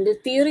plasm അല്ലെങ്കിൽ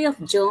theory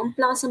of germ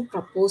plasm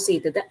propose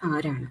ചെയ്തത്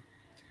ആരാണ്?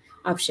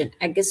 Option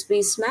August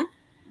Weissman,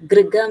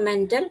 Gregor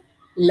Mendel,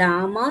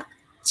 Lamarck,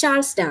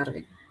 Charles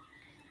Darwin.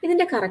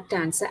 ഇതിന്റെ correct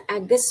answer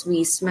August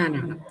Weissman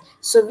ആണ്.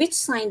 So which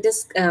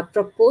scientist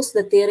propose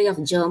the theory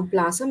of germ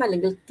plasm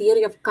അല്ലെങ്കിൽ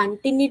theory of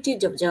continuity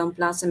of germ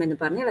plasm എന്ന്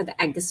പറഞ്ഞാൽ അത്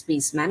August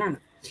Weissman ആണ്.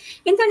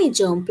 എന്താണ് ഈ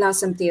germ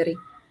plasm theory?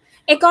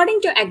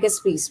 According to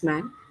August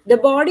Weissman, the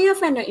body of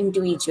an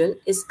individual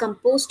is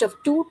composed of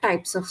two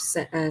types of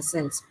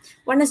cells.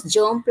 One is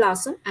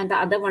germplasm and the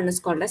other one is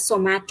called as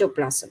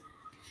somatoplasm.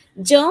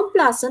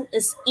 Germplasm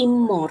is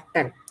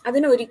immortal.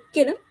 അതിന്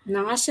ഒരിക്കലും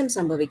നാശം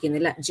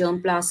സംഭവിക്കുന്നില്ല.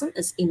 Germplasm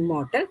is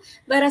immortal,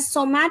 whereas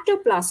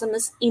somatoplasm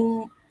is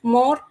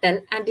immortal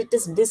and it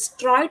is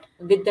destroyed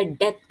with the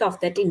death of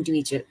that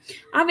individual.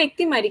 ആ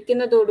വ്യക്തി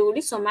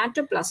മരിക്കുന്നതോടുകൂടി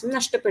സൊമാറ്റോപ്ലാസം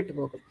നഷ്ടപ്പെട്ടു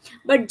പോകും.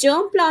 But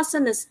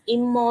germplasm is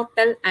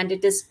immortal and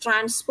it is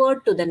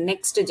transferred to the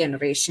next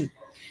generation.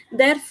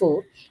 Therefore,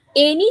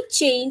 any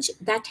change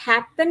that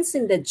happens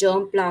in the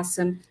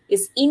germplasm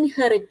is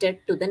inherited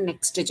to the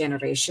next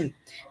generation,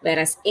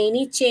 whereas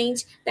any change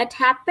that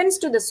happens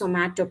to the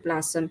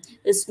somatoplasm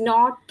is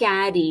not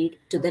carried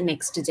to the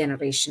next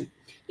generation.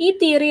 ഈ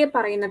തിയറിയെ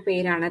പറയുന്ന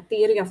പേരാണ്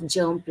theory of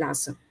germ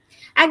plasm.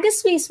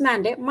 അഗസ്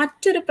വീസ്മാന്റെ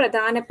മറ്റൊരു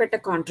പ്രധാനപ്പെട്ട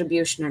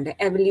contribution ഉണ്ട്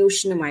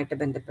എവല്യൂഷനുമായിട്ട്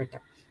ബന്ധപ്പെട്ട്.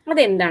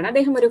 അതെന്താണ്?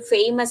 അദ്ദേഹം ഒരു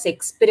ഫേമസ്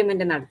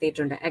എക്സ്പെരിമെന്റ്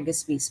നടത്തിയിട്ടുണ്ട്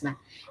അഗസ് വീസ്മാൻ.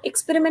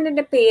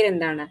 എക്സ്പെരിമെന്റിന്റെ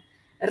പേരെന്താണ്?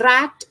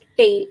 റാറ്റ്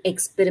ടെയിൽ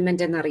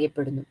എക്സ്പെരിമെന്റ്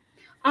എന്നറിയപ്പെടുന്നു.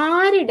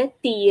 ആരുടെ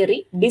തിയറി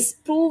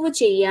ഡിസ്പ്രൂവ്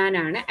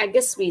ചെയ്യാനാണ്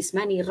അഗസ്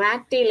വീസ്മാൻ ഈ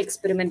റാറ്റ് ടെയിൽ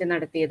എക്സ്പെരിമെന്റ്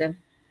നടത്തിയത്?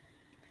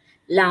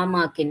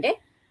 ലാമാർക്കിന്റെ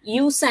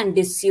യൂസ് ആൻഡ്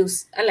ഡിസ്യൂസ്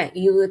അല്ലെ,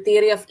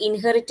 theory of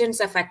inheritance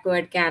of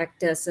acquired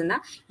characters എന്ന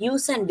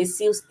യൂസ് ആൻഡ്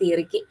ഡിസ്യൂസ്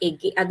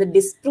തിയറിക്ക് അത്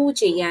ഡിസ്പ്രൂവ്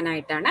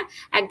ചെയ്യാനായിട്ടാണ്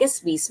അഗസ്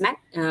വീസ്മാൻ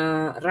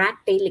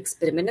റാറ്റ് ടെയിൽ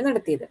എക്സ്പെരിമെന്റ്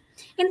നടത്തിയത്.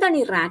 എന്താണ്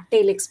ഈ റാറ്റ്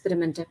ടെയിൽ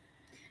എക്സ്പെരിമെന്റ്?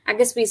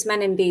 അഗസ്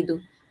വീസ്മാൻ എന്ത് ചെയ്തു?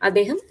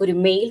 അദ്ദേഹം ഒരു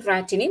മെയിൽ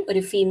റാറ്റിനെയും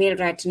ഒരു ഫീമെയിൽ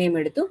റാറ്റിനെയും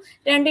എടുത്തു,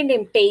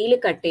 രണ്ടിന്റെയും ടെയിൽ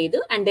കട്ട്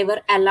ചെയ്തു, and they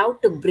were allowed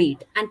to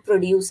breed and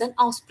produce an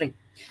offspring.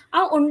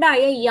 ആ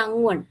ഉണ്ടായ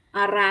യങ് വൺ,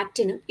 ആ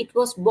റാറ്റിനും it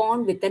was born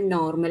with a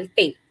normal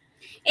tail.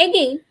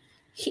 Again,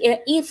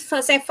 if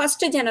say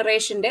first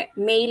generation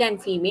male and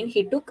female,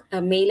 he took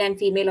a male and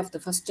female of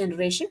the first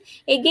generation.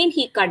 Again,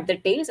 he cut the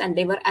tails and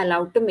they were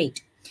allowed to mate.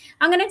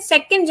 അങ്ങനെ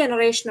second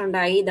generation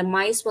ഉണ്ടായി, the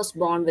mice was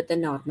born with a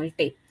normal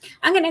tail.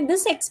 അങ്ങനെ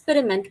this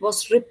experiment was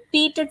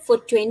repeated for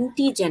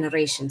 20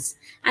 generations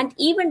and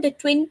even the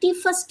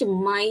 21st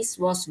mice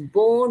was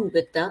born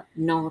with a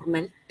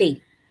normal tail.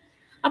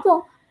 അപ്പോൾ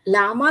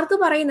Lamarck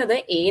പറയുന്നത്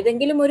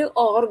ഏതെങ്കിലും ഒരു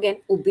organ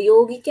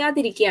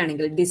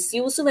ഉപയോഗിക്കാതിരിക്കുകയാണെങ്കിൽ,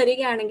 disuse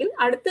വരികയാണെങ്കിൽ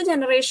അടുത്ത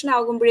generation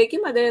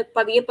ആകുമ്പോഴേക്കും അത്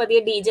പതിയെ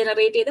പതിയെ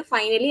ഡീജനറേറ്റ് ചെയ്ത്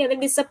ഫൈനലി അത്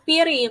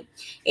ഡിസപ്പിയർ ചെയ്യും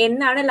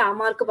എന്നാണ്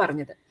ലാമാർക്ക്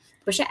പറഞ്ഞത്.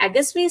 പക്ഷെ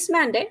അഗസ്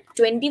വീസ്മാന്റെ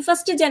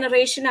 21st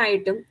ജനറേഷൻ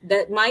ആയിട്ടും the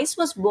mice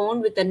was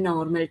born with a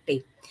normal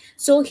tail.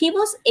 So he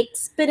was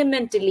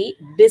experimentally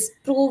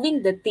disproving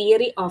the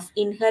theory of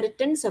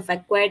inheritance of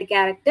acquired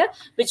character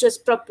which was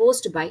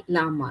proposed by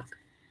Lamarck.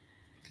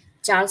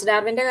 Charles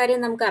ഡാർവിന്റെ കാര്യം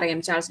നമുക്കറിയാം.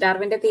 Charles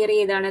ഡാർവിന്റെ theory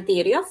ഏതാണ്?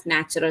 Theory of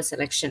natural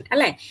selection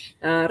അല്ലെ,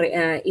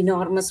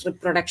 enormous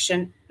reproduction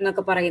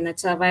എന്നൊക്കെ പറയുന്ന,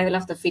 survival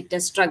of the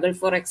fittest, struggle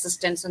for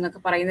existence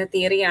എന്നൊക്കെ പറയുന്ന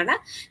തിയറിയാണ്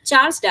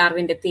Charles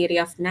ഡാർവിന്റെ theory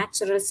of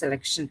natural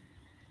selection.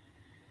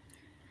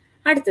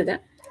 അടുത്തത്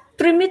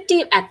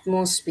primitive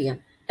atmosphere.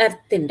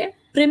 എർത്തിന്റെ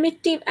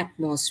primitive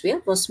atmosphere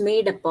was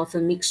made up of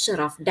A mixture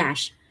of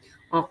dash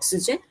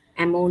oxygen,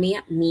 ammonia,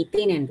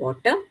 methane and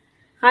water,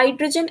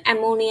 hydrogen,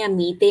 ammonia,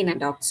 methane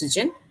and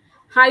oxygen,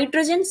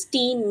 hydrogen,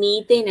 steam,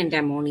 methane and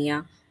ammonia,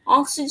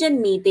 oxygen,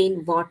 methane,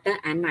 water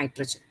and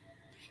nitrogen.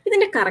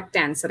 ഇതിന്റെ correct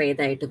answer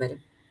ഏതായിട്ട് വരും?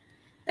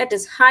 That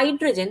is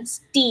hydrogen,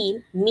 steam,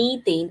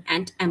 methane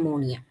and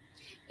ammonia.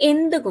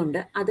 എന്തുകൊണ്ട്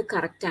അത്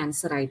correct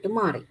answer ആയിട്ട്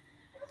മാറി?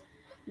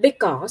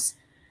 Because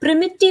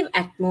primitive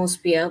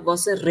atmosphere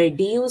was A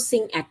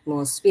reducing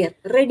atmosphere.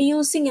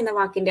 Reducing എന്ന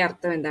വാക്കിന്റെ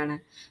അർത്ഥം എന്താണ്?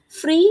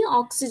 Free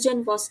oxygen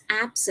was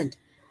absent.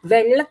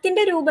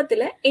 വെള്ളത്തിന്റെ രൂപത്തിൽ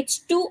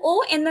H2O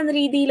എന്ന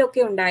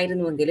രീതിയിലൊക്കെ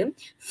ഉണ്ടായിരുന്നുവെങ്കിലും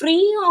free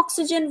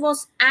oxygen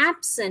was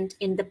absent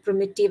in the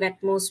primitive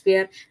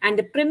atmosphere and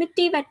the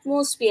primitive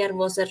atmosphere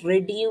was A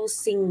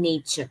reducing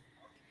nature.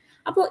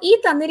 അപ്പോൾ ഈ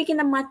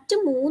തന്നിരിക്കുന്ന മറ്റ്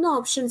 3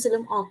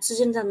 ഓപ്ഷൻസിലും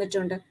ഓക്സിജൻ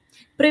തന്നിട്ടുണ്ട്.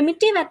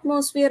 പ്രിമിറ്റീവ്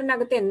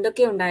അറ്റ്മോസ്ഫിയറിനകത്ത്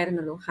എന്തൊക്കെ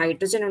ഉണ്ടായിരുന്നുള്ളൂ?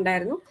 ഹൈഡ്രജൻ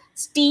ഉണ്ടായിരുന്നു,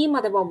 സ്റ്റീം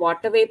അഥവാ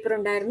വാട്ടർ വേപ്പർ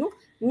ഉണ്ടായിരുന്നു,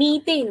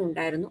 മീത്തേൻ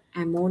ഉണ്ടായിരുന്നു,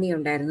 അമോണിയ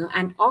ഉണ്ടായിരുന്നു,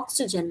 ആൻഡ്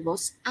ഓക്സിജൻ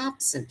വാസ്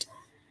ആബ്സെന്റ്.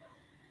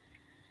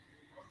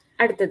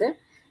 അടുത്തത്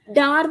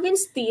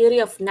Darwin's theory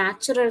of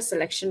natural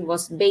selection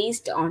was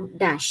based on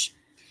dash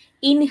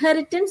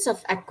inheritance of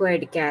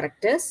acquired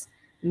characters,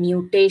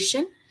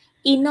 mutation,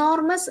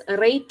 enormous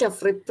rate of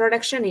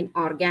reproduction in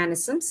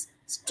organisms,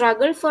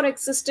 struggle for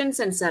existence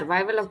and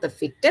survival of the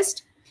fittest,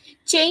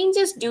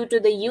 changes due to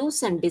the use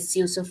and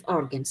disuse of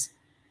organs.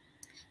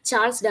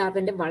 Charles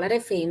ഡാർവിന്റെ വളരെ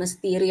famous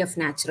theory of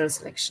natural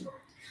selection.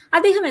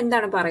 അദ്ദേഹം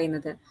എന്താണ്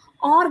പറയുന്നത്?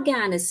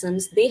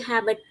 Organisms, they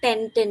have a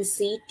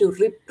tendency to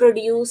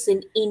reproduce in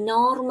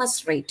enormous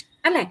rate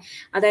അല്ലെ.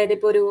 അതായത്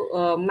ഇപ്പോൾ ഒരു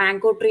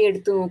mango tree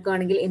എടുത്തു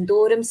നോക്കുകയാണെങ്കിൽ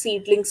എന്തോരം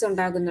സീഡ്ലിങ്സ്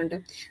ഉണ്ടാകുന്നുണ്ട്,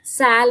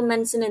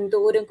 സാൽമൺസിന്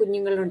എന്തോരം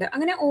കുഞ്ഞുങ്ങളുണ്ട്.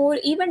 അങ്ങനെ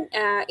ഈവൻ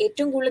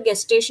ഏറ്റവും കൂടുതൽ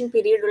ഗസ്റ്റേഷൻ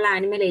പീരീഡ് ഉള്ള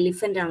ആനിമൽ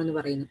എലിഫന്റ് ആണെന്ന്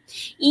പറയുന്നു.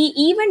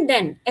 Even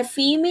then A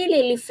female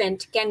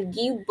elephant can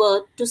give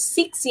birth to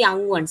 6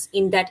 young ones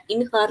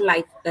in her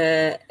life,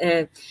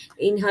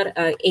 in her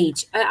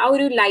age. ആ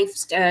ഒരു ലൈഫ്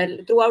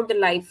ത്രൂ ഔട്ട് ദ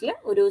ലൈഫിൽ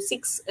ഒരു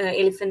 6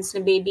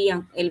 എലിഫന്റ്സിന്, ബേബി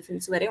യങ്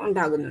എലിഫന്റ്സ് വരെ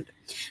ഉണ്ടാകുന്നുണ്ട്.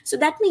 So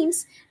that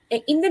means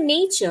in the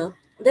nature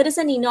there is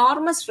an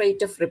enormous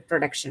rate of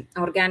reproduction.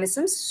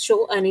 Organisms show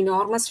an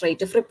enormous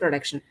rate of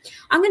reproduction.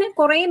 അങ്ങനെ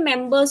കുറേ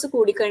members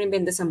കൂടിക്കഴിയുമ്പോൾ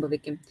എന്ത്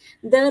സംഭവിക്കും?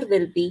 There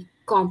will be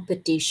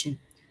competition.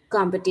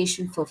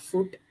 Competition for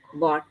food,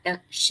 water,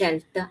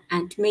 shelter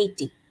and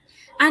mating.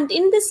 And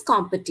in this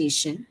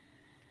competition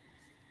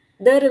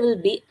there will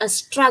be a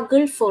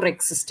struggle for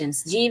existence.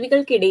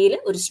 ജീവികൾക്കിടയിൽ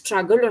ഒരു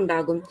struggle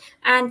ഉണ്ടാകും.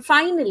 And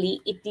finally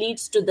it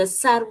leads to the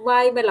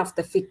survival of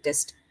the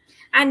fittest.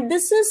 And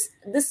this is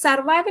the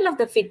survival of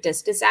the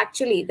fittest is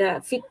actually the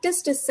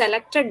fittest is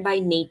selected by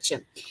nature.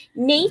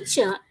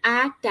 Nature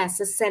acts as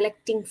a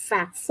selecting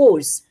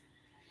force.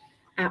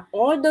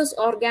 All those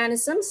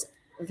organisms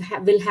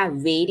will have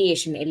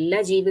variation. എല്ലാ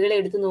ജീവികളെ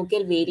എടുത്ത്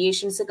നോക്കിയാൽ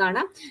variations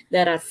കാണാം.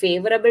 There are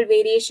favorable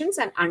variations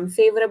and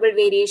unfavorable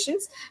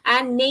variations,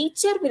 and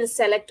nature will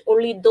select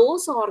only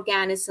those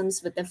organisms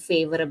with a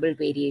favorable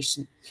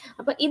variation.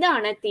 അപ്പോൾ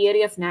ഇതാണ്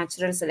theory of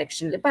natural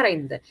സെലക്ഷനിൽ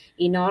പറയുന്നത്.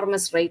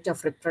 Enormous rate of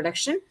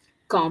reproduction,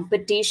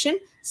 competition,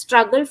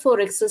 struggle for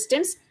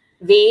existence,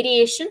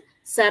 variation,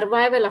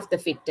 survival of the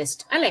fittest.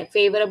 അല്ലെ,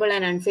 favorable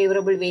and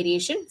unfavorable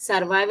variation,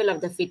 survival of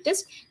the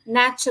fittest,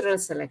 natural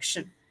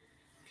selection.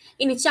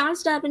 ഇനി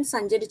Charles Darwin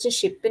സഞ്ചരിച്ച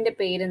ഷിപ്പിന്റെ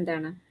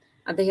പേരെന്താണ്?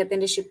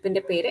 അദ്ദേഹത്തിന്റെ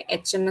ഷിപ്പിന്റെ പേര്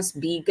HMS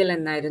ബീഗൽ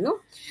എന്നായിരുന്നു.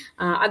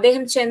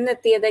 അദ്ദേഹം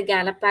ചെന്നെത്തിയത്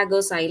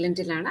ഗാലപ്പാഗോസ്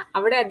ഐലൻഡിലാണ്.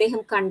 അവിടെ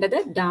അദ്ദേഹം കണ്ടത്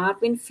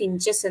ഡാർവിൻ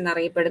ഫിഞ്ചസ്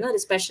എന്നറിയപ്പെടുന്ന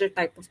ഒരു സ്പെഷ്യൽ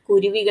ടൈപ്പ് ഓഫ്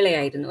കുരുവികളെ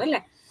ആയിരുന്നു,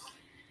 അല്ലെ.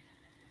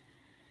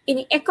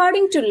 ഇനി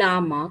according to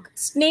Lamarck,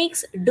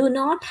 snakes do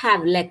not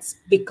have legs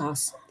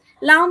because.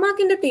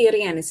 ലാമാർക്കിന്റെ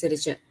theory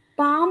അനുസരിച്ച്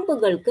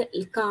പാമ്പുകൾക്ക്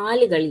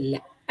കാലുകളില്ല,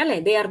 അല്ലെ.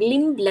 They are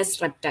ലിംബ്ലെസ്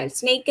reptiles.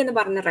 സ്നേക്ക് എന്ന്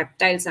പറഞ്ഞ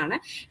റെപ്റ്റൈൽസ് ആണ്.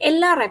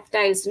 എല്ലാ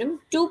റെപ്റ്റൈൽസിനും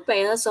 2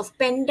 pairs ഓഫ്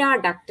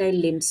പെൻറ്റാഡക്ടൈൽ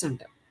ലിംബ്സ്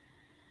ഉണ്ട്.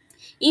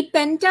 ഈ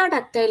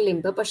പെൻറ്റാഡക്ടൈൽ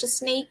ലിംബ് പക്ഷെ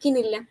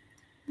സ്നേക്കിനില്ല.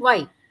 Y?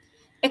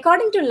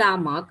 According to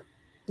Lamarck,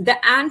 the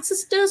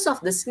ancestors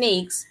of the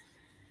snakes,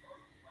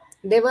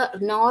 they were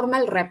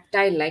normal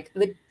reptile like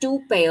with 2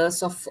 pairs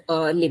of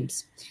limbs.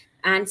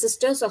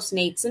 Ancestors of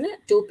snakes ന്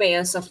 2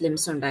 pairs of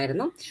limbs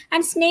ഉണ്ടായിരുന്നു.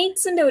 And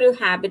സ്നേക്സിന്റെ ഒരു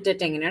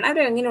ഹാബിറ്ററ്റ് എങ്ങനെയാണ്?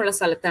 അവർ എങ്ങനെയുള്ള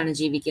സ്ഥലത്താണ്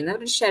ജീവിക്കുന്നത്?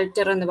 അവരുടെ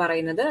ഷെൽട്ടർ എന്ന്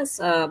പറയുന്നത്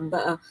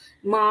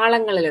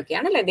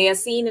മാളങ്ങളിലൊക്കെയാണ്, അല്ലെ. They are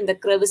seen in the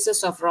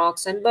ക്രെവിസസ് of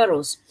rocks and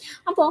Barroz.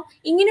 അപ്പോൾ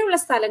ഇങ്ങനെയുള്ള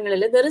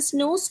സ്ഥലങ്ങളിൽ there is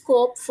no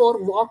scope for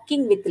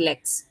walking with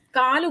legs.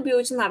 കാൽ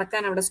ഉപയോഗിച്ച്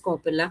നടക്കാൻ അവിടെ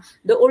സ്കോപ്പില്ല.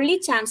 The only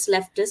chance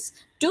left is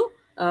to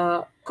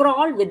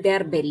crawl with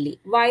their belly.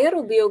 Wire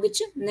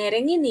ഉപയോഗിച്ച്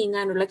നിരങ്ങി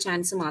നീങ്ങാനുള്ള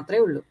ചാൻസ് മാത്രമേ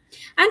ഉള്ളൂ.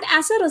 And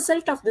as A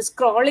result of this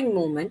crawling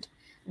movement,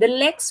 the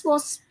legs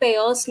was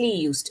സ്പെയർസ്ലി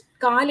used.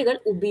 കാലുകൾ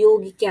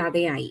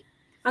ഉപയോഗിക്കാതെയായി.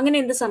 അങ്ങനെ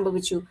എന്ത്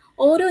സംഭവിച്ചു?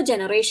 ഓരോ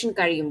ജനറേഷൻ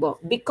കഴിയുമ്പോൾ,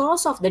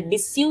 because of the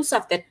disuse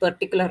of that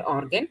particular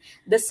organ,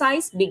 the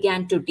size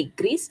began to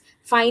decrease,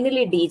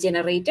 finally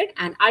degenerated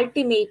and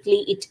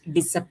ultimately it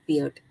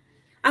disappeared.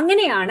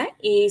 അങ്ങനെയാണ്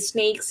ഈ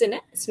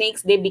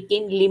snakes ദേ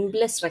became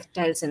ലിംബ്ലെസ്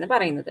reptiles എന്ന്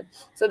പറയുന്നത്.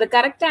 So the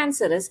correct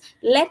answer is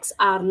legs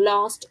are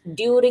lost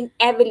during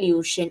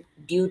evolution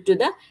due to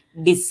the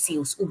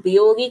disuse.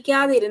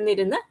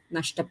 ഉപയോഗിക്കാതിരുന്നിരുന്ന്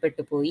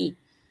നഷ്ടപ്പെട്ടു പോയി.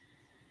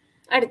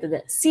 അടുത്തത്,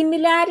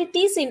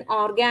 similarities in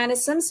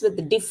organisms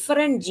with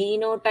different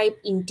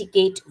genotype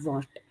indicate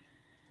what?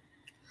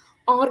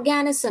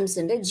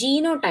 ഓർഗാനിസംസിന്റെ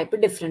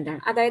genotype different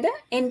ആണ്. അതായത്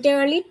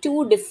entirely 2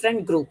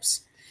 different groups.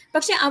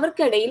 പക്ഷെ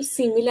അവർക്കിടയിൽ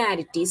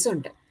സിമിലാരിറ്റീസ്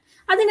ഉണ്ട്.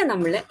 അതിനെ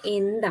നമ്മൾ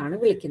എന്താണ്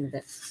വിളിക്കുന്നത്?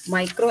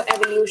 Micro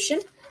evolution,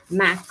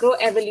 macro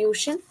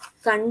evolution,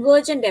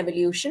 convergent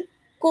evolution,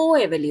 കോ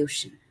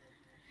എവല്യൂഷൻ.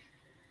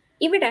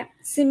 ഇവിടെ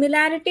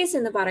സിമിലാരിറ്റീസ്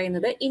എന്ന്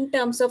പറയുന്നത് ഇൻ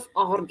ടേംസ് ഓഫ്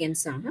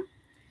ഓർഗൻസ് ആണ്.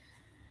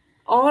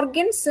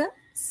 Organs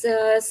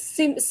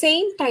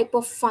same type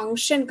of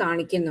function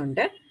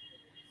കാണിക്കുന്നുണ്ട്.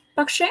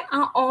 പക്ഷെ ആ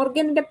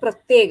ഓർഗനിന്റെ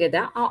പ്രത്യേകത,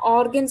 ആ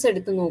ഓർഗൻസ്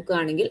എടുത്ത്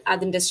നോക്കുകയാണെങ്കിൽ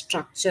അതിന്റെ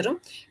സ്ട്രക്ചറും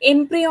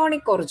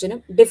എംബ്രിയോണിക് ഒറിജിനും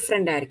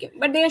ഡിഫറെന്റ് ആയിരിക്കും.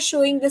 But they are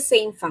showing the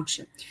same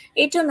function.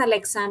 ഏറ്റവും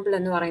നല്ല എക്സാമ്പിൾ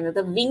എന്ന്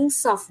പറയുന്നത്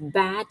wings of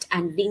bat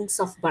and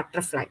wings of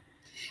butterfly.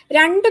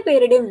 2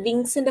 പേരുടെയും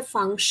വിങ്സിന്റെ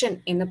ഫങ്ഷൻ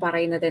എന്ന്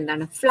പറയുന്നത്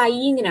എന്താണ്?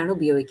 ഫ്ലൈയിങ്ങിനാണ്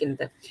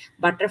ഉപയോഗിക്കുന്നത്.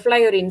 ബട്ടർഫ്ലൈ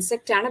ഒരു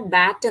ഇൻസെക്റ്റ് ആണ്,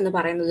 ബാറ്റ് എന്ന്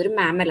പറയുന്നത് ഒരു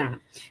മാമലാണ്.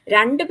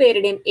 2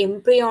 പേരുടെയും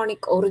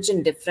എംബ്രിയോണിക് ഒറിജിൻ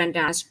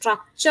ഡിഫറെന്റ് ആണ്.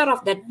 Structure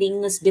of that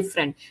wing is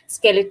different.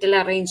 Skeletal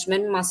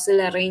arrangement,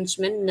 muscle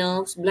arrangement,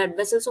 nerves, blood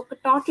vessels ഒക്കെ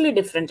ടോട്ടലി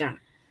ഡിഫറെന്റ് ആണ്.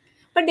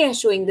 But they are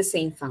showing the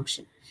same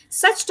function.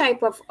 Such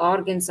type of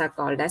organs are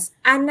called as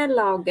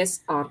analogous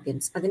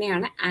organs.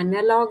 അതിനെയാണ്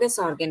analogous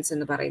organs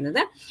എന്ന്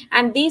പറയുന്നത്.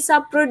 And these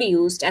are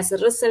produced as a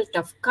result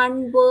of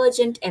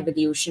convergent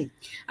evolution.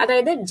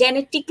 അതായത്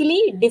genetically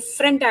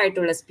different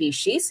ആയിട്ടുള്ള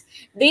species,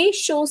 they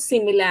show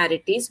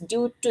similarities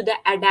due to the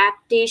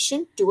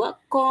adaptation to a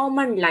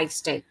common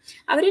lifestyle.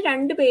 അവർ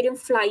 2 പേരും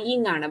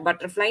flying ആണ്.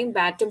 ബട്ടർഫ്ലൈയും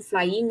ബാറ്റും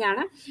flying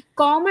ആണ്.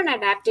 Common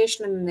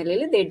adaptation എന്ന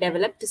നിലയിൽ they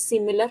developed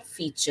similar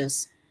features.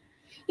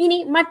 ഇനി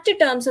മറ്റ്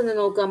ടേംസ് ഒന്ന്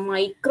നോക്കുക.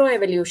 Micro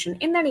evolution.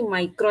 എന്താണ് ഈ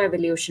micro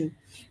evolution?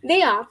 They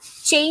are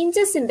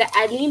changes in the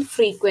അലീൽ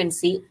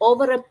frequency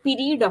over A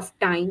period of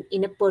time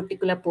in A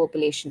particular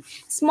population.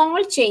 Small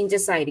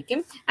changes ആയിരിക്കും.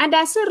 And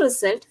as A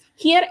result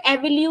here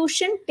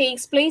evolution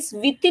takes place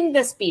within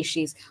the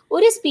species.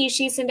 ഒരു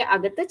സ്പീഷീസിന്റെ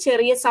അകത്ത്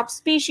ചെറിയ sub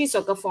species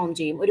ഒക്കെ form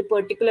ചെയ്യും. ഒരു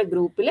particular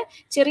ഗ്രൂപ്പിൽ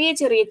ചെറിയ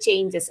ചെറിയ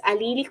ചേഞ്ചസ്,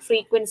 അലീലിക്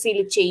ഫ്രീക്വൻസിയിൽ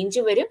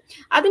ചേഞ്ച് വരും.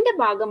 അതിന്റെ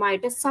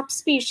ഭാഗമായിട്ട് സബ്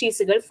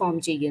സ്പീഷീസുകൾ ഫോം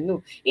ചെയ്യുന്നു.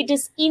 ഇറ്റ്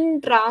ഇസ്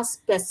ഇൻട്രാ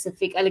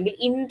സ്പെസിഫിക് അല്ലെങ്കിൽ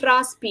ഇൻട്രാ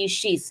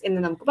സ്പീഷീസ് എന്ന്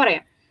നമുക്ക്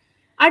പറയാം.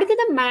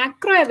 അടുത്തത്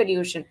മാക്രോ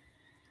എവല്യൂഷൻ.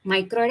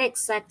 മൈക്രോയുടെ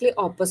എക്സാക്ട്ലി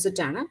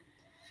ഓപ്പോസിറ്റ് ആണ്.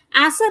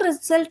 As A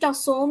result of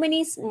so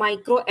many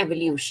micro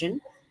evolution,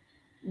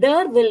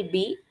 there will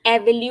be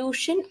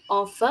evolution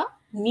of a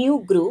new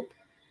group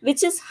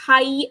which is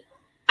high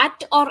at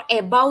or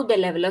above the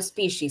level of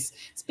species.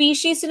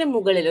 സ്പീഷീസിന്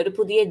മുകളിൽ ഒരു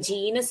പുതിയ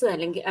genus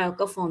അല്ലെങ്കിൽ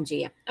ഒക്കെ form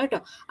ചെയ്യാം കേട്ടോ.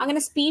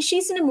 അങ്ങനെ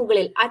സ്പീഷീസിന്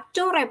മുകളിൽ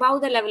at or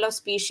above the level of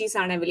species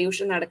ആണ്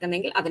എവല്യൂഷൻ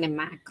നടക്കുന്നെങ്കിൽ അതിനെ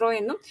മാക്രോ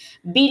എന്നും,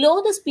 ബിലോ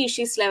ദ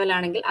സ്പീഷീസ് ലെവൽ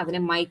ആണെങ്കിൽ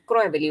അതിനെ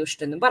മൈക്രോ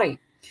എവല്യൂഷൻ എന്നും പറയും.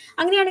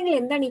 അങ്ങനെയാണെങ്കിൽ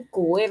എന്താണ് ഈ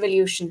കോ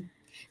evolution?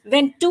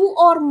 When two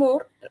or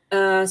more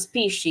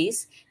species,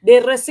 they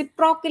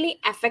reciprocally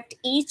affect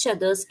each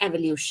other's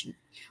evolution.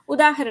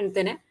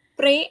 ഉദാഹരണത്തിന്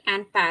പ്രേ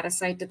ആൻഡ്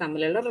പാരസൈറ്റ്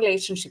തമ്മിലുള്ള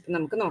റിലേഷൻഷിപ്പ്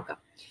നമുക്ക് നോക്കാം.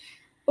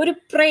 ഒരു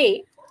പ്രേ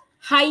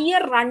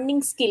ഹയർ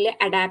റണ്ണിങ് സ്കില്ല്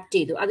അഡാപ്റ്റ്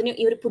ചെയ്തു, അതിന്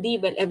ഈ ഒരു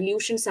പുതിയ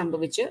എവല്യൂഷൻ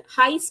സംഭവിച്ച്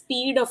high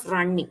speed of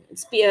running,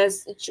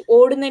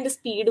 ഓടുന്നതിന്റെ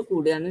speed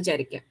കൂടുക എന്ന്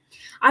വിചാരിക്കുക.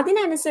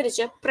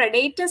 അതിനനുസരിച്ച്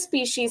പ്രഡേറ്റർ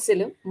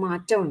സ്പീഷീസിലും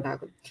മാറ്റം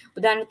ഉണ്ടാകും.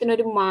 ഉദാഹരണത്തിന്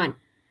ഒരു മാൻ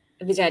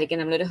വിചാരിക്കുക,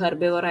 നമ്മളൊരു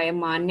ഹെർബിവോർ ആയ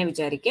മാനിനെ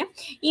വിചാരിക്കുക.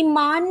 ഈ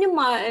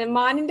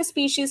മാനിന്റെ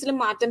സ്പീഷീസിലും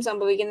മാറ്റം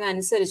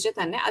സംഭവിക്കുന്നതനുസരിച്ച്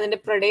തന്നെ അതിന്റെ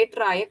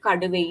പ്രഡേറ്റർ ആയ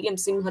കടുവയിലും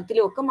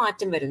സിംഹത്തിലും ഒക്കെ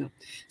മാറ്റം വരുന്നു.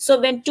 So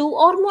when two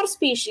or more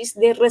species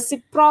they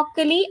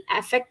റെസിപ്രോക്കലി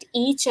affect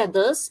each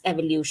others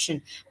evolution,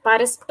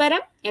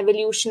 പരസ്പരം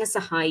എവല്യൂഷനെ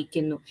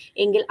സഹായിക്കുന്നു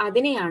എങ്കിൽ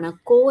അതിനെയാണ്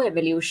കോ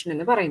എവല്യൂഷൻ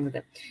എന്ന് പറയുന്നത്.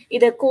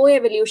 ഇത് കോ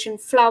എവല്യൂഷൻ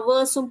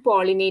ഫ്ലവേഴ്സും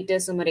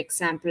പോളിനേറ്റേഴ്സും ഒരു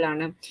എക്സാമ്പിൾ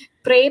ആണ്,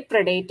 പ്രേ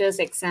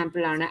പ്രഡേറ്റേഴ്സ്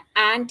എക്സാമ്പിൾ ആണ്,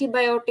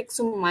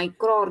 ആന്റിബയോട്ടിക്സും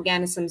മൈക്രോ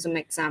ഓർഗാനിസംസും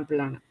എക്സാമ്പിൾ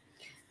ആണ്.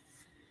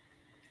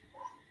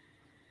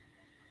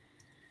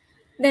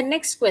 The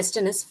next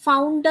question is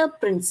founder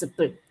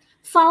principle.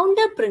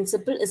 Founder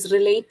principle is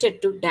related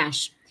to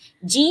dash: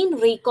 gene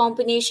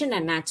recombination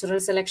and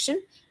natural selection,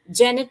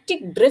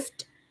 genetic drift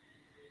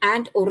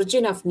and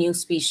origin of new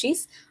species,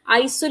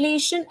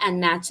 isolation and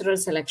natural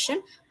selection,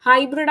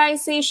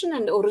 hybridization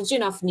and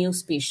origin of new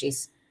species.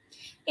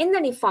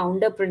 എന്താണ് ഈ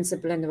founder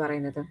principle എന്ന്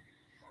പറയുന്നത്?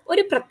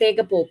 ഒരു പ്രത്യേക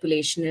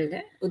പോപ്പുലേഷനിൽ,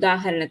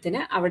 ഉദാഹരണത്തിന്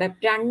അവിടെ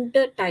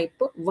 2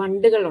 type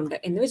വണ്ടുകളുണ്ട്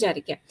എന്ന്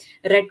വിചാരിക്കാം.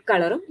 റെഡ്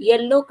കളറും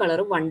യെല്ലോ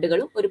കളറും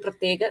വണ്ടുകളും ഒരു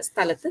പ്രത്യേക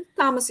സ്ഥലത്ത്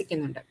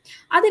താമസിക്കുന്നുണ്ട്.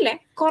 അതിലെ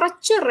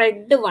കുറച്ച്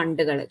റെഡ്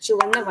വണ്ടുകൾ,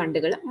 ചുവന്ന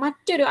വണ്ടുകൾ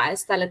മറ്റൊരു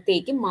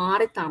സ്ഥലത്തേക്ക്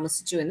മാറി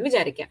താമസിച്ചു എന്ന്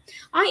വിചാരിക്കാം.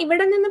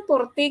 ഇവിടെ നിന്ന്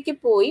പുറത്തേക്ക്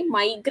പോയി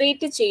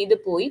മൈഗ്രേറ്റ് ചെയ്തു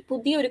പോയി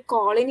പുതിയൊരു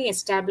കോളനി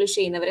എസ്റ്റാബ്ലിഷ്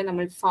ചെയ്യുന്നവരെ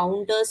നമ്മൾ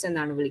ഫൗണ്ടേഴ്സ്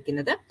എന്നാണ്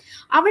വിളിക്കുന്നത്.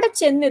 അവിടെ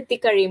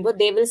ചെന്നെത്തിക്കഴിയുമ്പോൾ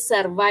they will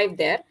survive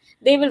there,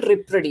 they will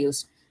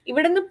reproduce.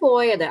 ഇവിടുന്ന്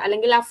പോയത്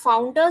അല്ലെങ്കിൽ ആ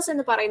ഫൗണ്ടേഴ്സ്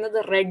എന്ന് പറയുന്നത്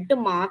റെഡ്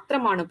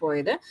മാത്രമാണ്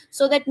പോയത്.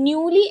 So that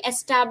newly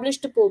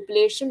established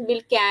population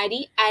will carry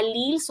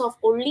alleles of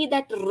only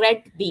that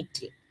red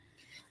ബീറ്റിൽ.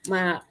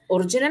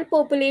 Original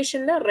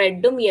പോപ്പുലേഷനിൽ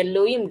റെഡും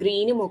യെല്ലോയും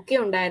ഗ്രീനും ഒക്കെ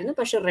ഉണ്ടായിരുന്നു,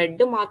 പക്ഷെ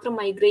റെഡ് മാത്രം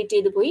മൈഗ്രേറ്റ്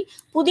ചെയ്തു പോയി.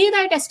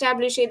 പുതിയതായിട്ട്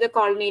എസ്റ്റാബ്ലിഷ് ചെയ്ത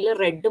കോളനിയിൽ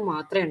റെഡ്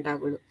മാത്രമേ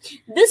ഉണ്ടാകുള്ളൂ.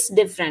 This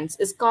difference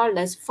is called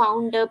as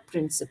founder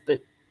principle.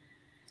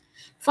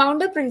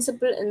 Founder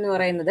principle എന്ന്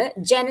പറയുന്നത്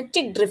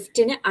ജനറ്റിക്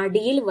ഡ്രിഫ്റ്റിന്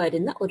അടിയിൽ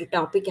വരുന്ന ഒരു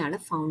ടോപ്പിക്കാണ്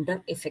ഫൗണ്ടർ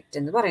ഇഫക്റ്റ്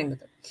എന്ന്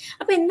പറയുന്നത്.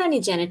 അപ്പൊ എന്താണ്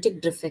ഈ genetic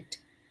drift?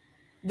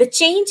 The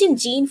change in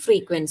gene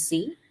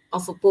frequency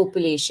of A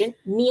population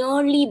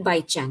nearly by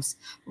chance,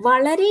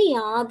 വളരെ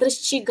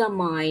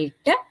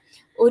യാദൃശ്ചികമായിട്ട്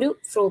ഒരു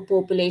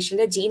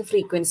പോപ്പുലേഷന്റെ ജീൻ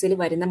ഫ്രീക്വൻസിയിൽ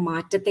വരുന്ന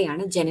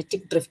മാറ്റത്തെയാണ്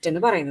ജനറ്റിക് ഡ്രിഫ്റ്റ്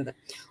എന്ന് പറയുന്നത്.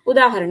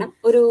 ഉദാഹരണം,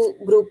 ഒരു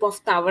ഗ്രൂപ്പ്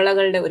ഓഫ്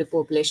തവളകളുടെ ഒരു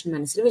പോപ്പുലേഷൻ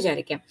മനസ്സിൽ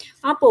വിചാരിക്കാം.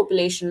 ആ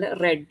പോപ്പുലേഷനിൽ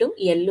റെഡും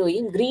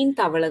യെല്ലോയും ഗ്രീൻ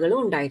തവളകളും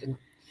ഉണ്ടായിരുന്നു.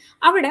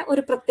 അവിടെ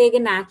ഒരു പ്രത്യേക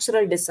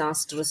നാച്ചുറൽ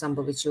ഡിസാസ്റ്റർ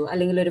സംഭവിച്ചു,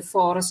 അല്ലെങ്കിൽ ഒരു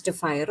ഫോറസ്റ്റ്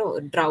ഫയറോ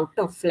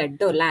ഡ്രൗട്ടോ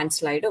ഫ്ലഡോ ലാൻഡ്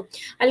സ്ലൈഡോ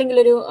അല്ലെങ്കിൽ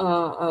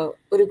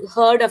ഒരു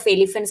ഹേർഡ് ഓഫ്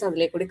എലിഫൻസ്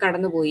അതിലേക്ക് കൂടി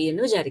കടന്നുപോയി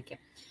എന്ന്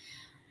വിചാരിക്കാം.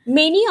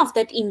 Many of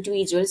that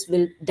individuals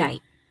will die,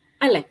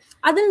 അല്ലെ?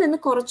 അതിൽ നിന്ന്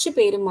കുറച്ച്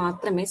പേര്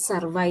മാത്രമേ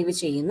സർവൈവ്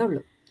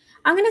ചെയ്യുന്നുള്ളൂ.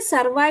 അങ്ങനെ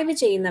സർവൈവ്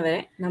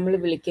ചെയ്യുന്നവരെ നമ്മൾ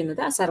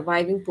വിളിക്കുന്നത്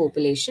സർവൈവിംഗ്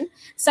പോപ്പുലേഷൻ.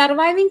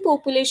 സർവൈവിംഗ്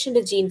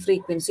പോപ്പുലേഷന്റെ ജീൻ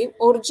ഫ്രീക്വൻസിയും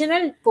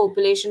ഒറിജിനൽ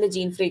പോപ്പുലേഷന്റെ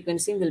ജീൻ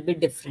ഫ്രീക്വൻസിയും will be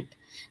different.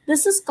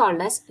 This is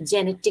called as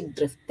genetic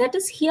drift. That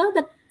is, here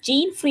the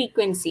gene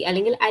frequency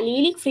അല്ലെങ്കിൽ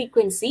allelic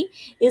frequency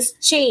is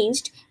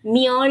changed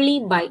merely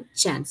by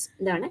chance.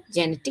 ഇതാണ്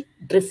genetic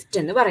drift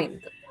എന്ന്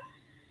പറയുന്നത്.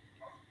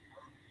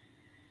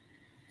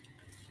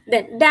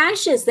 Then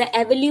dash is the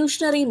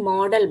evolutionary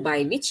model by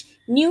which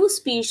new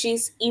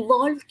species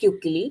evolve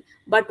quickly,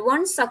 but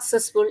once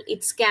successful,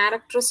 its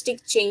characteristic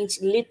change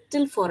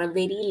little for a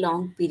very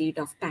long period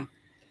of time.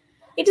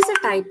 It is a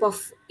type of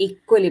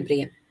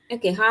equilibrium.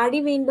 Okay, hardy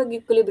Weinberg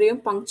equilibrium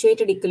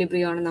punctuated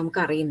equilibrium ആണ് നമുക്ക്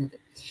അറിയുന്നത്.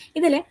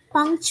 ഇതിലെ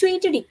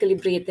punctuated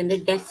ഇക്വിലിബ്രിയത്തിന്റെ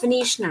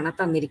definition ആണ്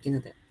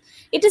തന്നിരിക്കുന്നത്.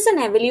 It is N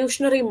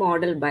evolutionary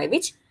model by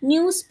which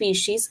new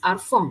species are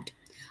formed.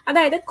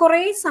 അതായത് കുറെ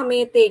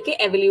സമയത്തേക്ക്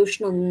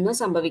evolution ഒന്നും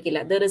സംഭവിക്കില്ല.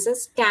 There is A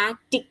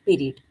static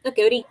period.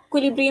 Okay, ഒരു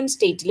ഇക്വിലിബ്രിയം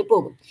സ്റ്റേറ്റിൽ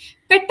പോകും.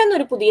 പെട്ടെന്ന്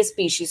ഒരു പുതിയ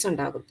സ്പീഷീസ്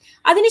ഉണ്ടാകും.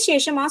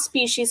 അതിനുശേഷം ആ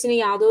സ്പീഷീസിന്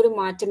യാതൊരു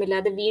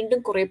മാറ്റമില്ലാതെ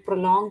വീണ്ടും കുറെ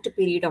പ്രൊലോങ്ഡ്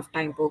പീരീഡ് ഓഫ്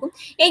ടൈം പോകും.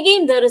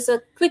 Again there is A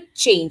quick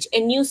change,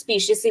 A new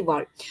species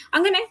evolve.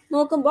 അങ്ങനെ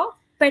നോക്കുമ്പോൾ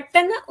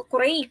പെട്ടെന്ന്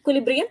കുറെ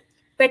ഇക്വിലിബ്രിയം,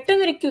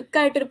 പെട്ടെന്ന് ഒരു ക്വിക്ക്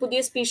ആയിട്ട് ഒരു പുതിയ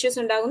സ്പീഷീസ്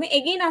ഉണ്ടാകുന്നു.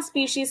 എഗെയിൻ ആ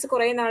സ്പീഷീസ്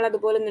കുറെ നാൾ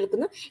അതുപോലെ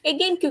നിൽക്കുന്നു.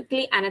 എഗെയിൻ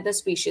ക്വിക്ലി അനദർ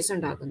സ്പീഷീസ്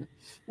ഉണ്ടാകുന്നു.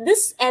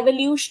 This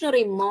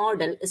evolutionary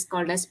model is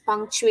called as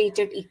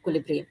punctuated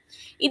equilibrium.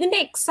 ഇതിന്റെ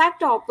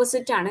എക്സാക്ട്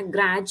ഓപ്പോസിറ്റ് ആണ്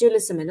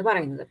ഗ്രാജുവലിസം എന്ന്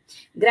പറയുന്നത്.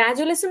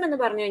 ഗ്രാജുവലിസം എന്ന്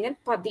പറഞ്ഞു കഴിഞ്ഞാൽ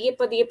പതിയെ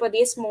പതിയെ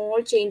പതിയെ സ്മോൾ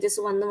ചേഞ്ചസ്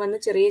വന്ന്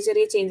ചെറിയ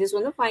ചെറിയ ചേഞ്ചസ്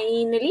വന്ന്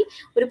ഫൈനലി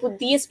ഒരു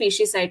പുതിയ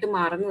സ്പീഷീസ് ആയിട്ട്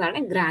മാറുന്നതാണ്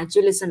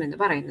ഗ്രാജുവലിസം എന്ന്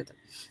പറയുന്നത്.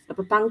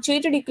 അപ്പൊ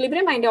പങ്ക്ച്വേറ്റഡ്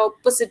ഇക്വിലിബ്രിയം അതിന്റെ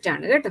ഓപ്പോസിറ്റ്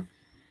ആണ് കേട്ടോ.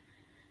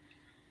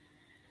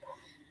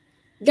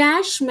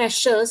 Dash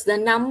measures the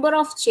number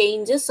of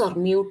changes or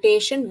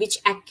mutation which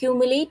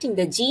accumulate in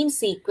the gene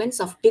sequence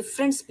of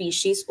different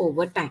species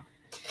over time.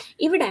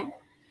 ഇവിടെ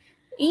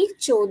ഈ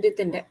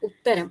ചോദ്യത്തിന്റെ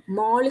ഉത്തരം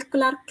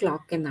മോളിക്കുലാർ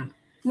ക്ലോക്ക് എന്നാണ്.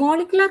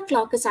 മോളിക്കുലാർ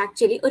ക്ലോക്ക് ഇസ്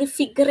ആക്ച്വലി ഒരു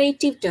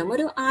ഫിഗറേറ്റീവ് ടേം,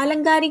 ഒരു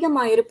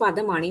ആലങ്കാരികമായ ഒരു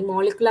പദമാണ് ഈ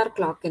മോളിക്കുലാർ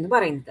ക്ലോക്ക് എന്ന്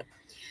പറയുന്നത്.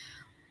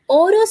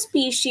 ഓരോ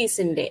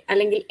സ്പീഷീസിന്റെ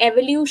അല്ലെങ്കിൽ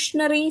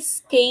എവല്യൂഷണറി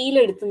സ്കെയിൽ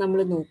എടുത്ത് നമ്മൾ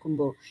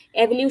നോക്കുമ്പോൾ,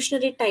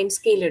 എവല്യൂഷണറി ടൈം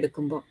സ്കെയിൽ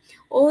എടുക്കുമ്പോൾ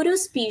ഓരോ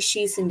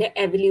സ്പീഷീസിന്റെ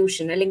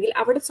എവല്യൂഷൻ അല്ലെങ്കിൽ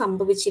അവിടെ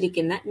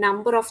സംഭവിച്ചിരിക്കുന്ന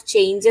number of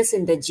changes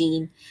in the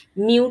gene,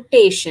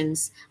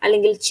 mutations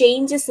അല്ലെങ്കിൽ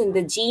ചേഞ്ചസ് ഇൻ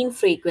ദ ജീൻ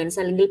ഫ്രീക്വൻസ്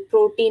അല്ലെങ്കിൽ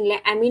പ്രോട്ടീനിലെ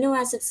അമിനോ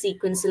ആസിഡ്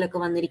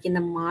സീക്വൻസിലൊക്കെ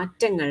വന്നിരിക്കുന്ന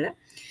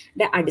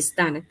മാറ്റങ്ങളുടെ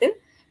അടിസ്ഥാനത്തിൽ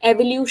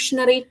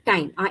എവല്യൂഷണറി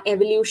ടൈം, ആ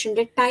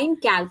എവല്യൂഷന്റെ ടൈം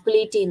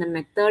കാൽക്കുലേറ്റ് ചെയ്യുന്ന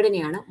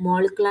മെത്തേഡിനെയാണ്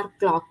മോളിക്കുലാർ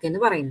ക്ലോക്ക് എന്ന്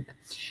പറയുന്നത്.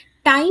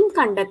 ടൈം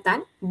കണ്ടെത്താൻ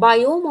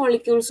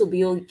ബയോമോളിക്യൂൾസ്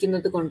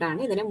ഉപയോഗിക്കുന്നത് കൊണ്ടാണ്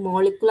ഇതിനെ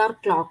മോളിക്കുലാർ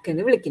ക്ലോക്ക്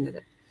എന്ന് വിളിക്കുന്നത്.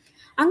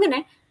 അങ്ങനെ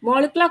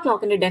മോളിക്കുലാർ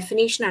ക്ലോക്കിന്റെ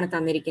ഡെഫിനേഷൻ ആണ്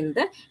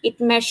തന്നിരിക്കുന്നത്.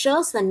 It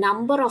measures the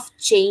number of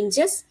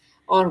changes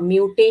or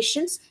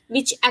mutations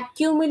which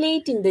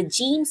accumulate in the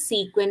gene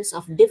sequence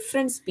of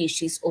different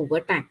species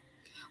over time.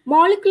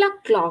 Molecular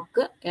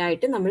clock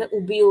ആയിട്ട് നമ്മൾ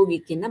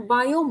ഉപയോഗിക്കുന്ന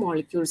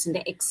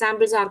ബയോമോളിക്യൂൾസിന്റെ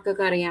എക്സാമ്പിൾസ്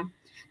ആർക്കൊക്കെ അറിയാം?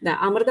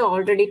 അമൃത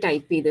ഓൾറെഡി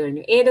ടൈപ്പ് ചെയ്ത്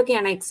കഴിഞ്ഞു.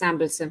 ഏതൊക്കെയാണ്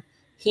examples?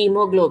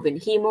 Haemoglobin,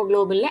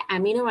 ഹീമോഗ്ലോബിനിലെ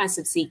amino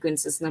acid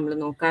sequences നമ്മൾ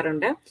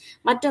നോക്കാറുണ്ട്.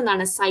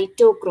 മറ്റൊന്നാണ്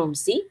സൈറ്റോക്രോം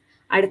സി,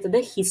 അടുത്തത്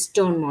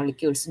ഹിസ്റ്റോൺ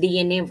മോളിക്യൂൾസ്,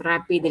 DNA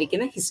റാപ്പ്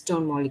ചെയ്തിരിക്കുന്ന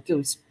ഹിസ്റ്റോൺ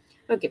മോളിക്യൂൾസ്.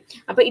 ഓക്കെ,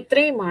 അപ്പൊ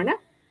ഇത്രയുമാണ്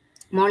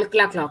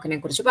മോളിക്കുലാർ ക്ലോക്കിനെ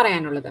കുറിച്ച്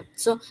പറയാനുള്ളത്.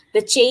 So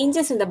the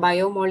changes in the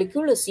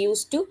biomolecule is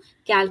used to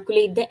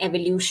calculate the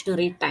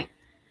evolutionary time.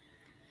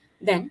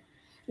 Then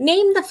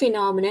name the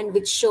phenomenon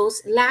which shows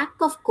lack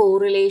of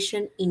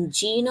correlation in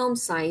genome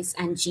size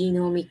and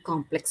genomic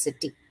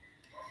complexity.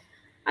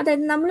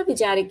 അതായത് നമ്മൾ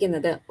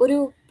വിചാരിക്കുന്നത് ഒരു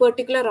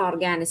particular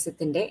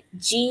ഓർഗാനിസത്തിന്റെ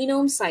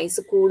genome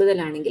size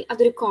കൂടുതലാണെങ്കിൽ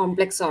അതൊരു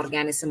complex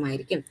organism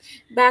ആയിരിക്കും.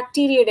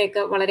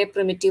 ബാക്ടീരിയയുടെയൊക്കെ വളരെ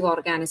primitive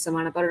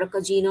ഓർഗാനിസമാണ്, അപ്പോൾ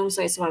അവരുടെയൊക്കെ ജീനോം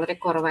സൈസ് വളരെ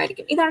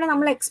കുറവായിരിക്കും. ഇതാണ്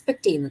നമ്മൾ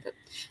എക്സ്പെക്ട് ചെയ്യുന്നത്.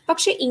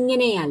 പക്ഷെ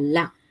ഇങ്ങനെയല്ല.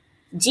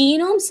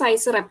 ജീനോം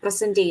സൈസ്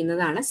റെപ്രസെന്റ്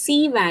ചെയ്യുന്നതാണ് സി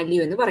വാല്യൂ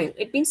എന്ന് പറയും.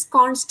 It means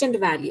constant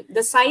value.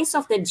 The size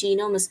of the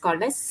genome is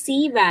called A C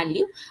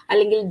value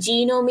അല്ലെങ്കിൽ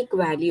ജീനോമിക്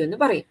വാല്യൂ എന്ന്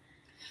പറയും.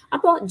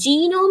 അപ്പോൾ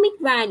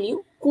ജീനോമിക് വാല്യൂ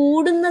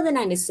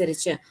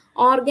കൂടുന്നതിനനുസരിച്ച്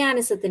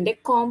ഓർഗാനിസത്തിന്റെ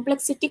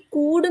കോംപ്ലക്സിറ്റി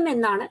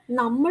കൂടുമെന്നാണ്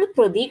നമ്മൾ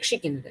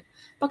പ്രതീക്ഷിക്കുന്നത്.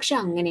 പക്ഷെ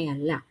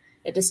അങ്ങനെയല്ല.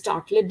 It is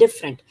totally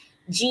different.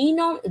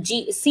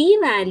 C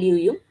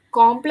വാല്യൂയും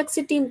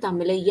കോംപ്ലക്സിറ്റിയും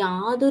തമ്മിൽ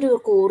യാതൊരു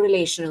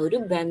കോറിലേഷനോ ഒരു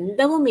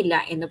ബന്ധവുമില്ല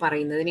എന്ന്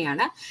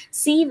പറയുന്നതിനെയാണ്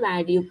സി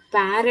വാല്യൂ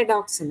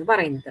പാരഡോക്സ് എന്ന്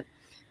പറയുന്നത്.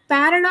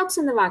 പാരഡോക്സ്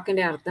എന്ന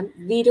വാക്കിന്റെ അർത്ഥം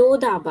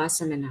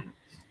വിരോധാഭാസം എന്നാണ്.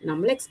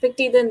 നമ്മൾ എക്സ്പെക്ട്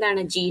ചെയ്തത്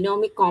എന്താണ്?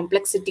 ജീനോമിക്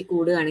കോംപ്ലക്സിറ്റി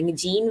കൂടുകയാണെങ്കിൽ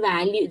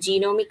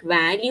ജീനോമിക്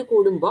വാല്യൂ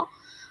കൂടുമ്പോൾ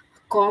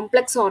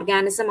കോംപ്ലക്സ്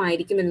ഓർഗാനിസം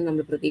ആയിരിക്കുമെന്ന്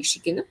നമ്മൾ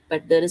പ്രതീക്ഷിക്കുന്നു.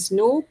 But there is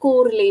no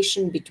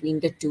correlation between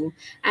the two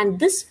and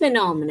this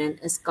phenomenon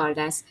is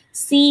called as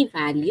C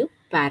value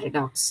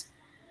paradox.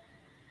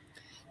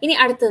 ഇനി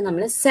അടുത്തത്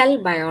നമ്മൾ സെൽ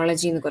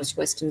ബയോളജി എന്ന് കുറച്ച്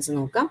ക്വസ്റ്റ്യൻസ്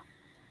നോക്കാം.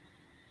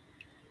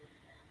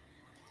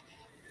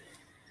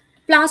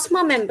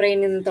 പ്ലാസ്മ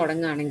മെംബ്രെയിനിൽ നിന്ന്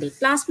തുടങ്ങുകയാണെങ്കിൽ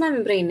പ്ലാസ്മ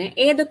മെംബ്രെയിന്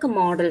ഏതൊക്കെ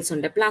മോഡൽസ്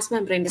ഉണ്ട്? പ്ലാസ്മ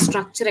മെംബ്രെയിൻ്റെ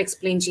സ്ട്രക്ചർ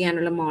എക്സ്പ്ലെയിൻ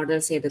ചെയ്യാനുള്ള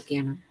മോഡൽസ്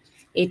ഏതൊക്കെയാണ്?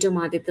 ഏറ്റവും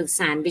ആദ്യത്തത്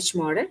sandwich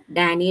model,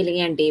 Daniel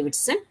and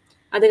Davidson.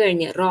 അത്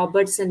കഴിഞ്ഞ്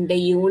റോബർട്ട്സന്റെ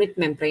യൂണിറ്റ്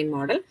മെംബ്രെയിൻ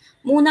മോഡൽ.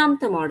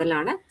 മൂന്നാമത്തെ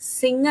മോഡലാണ്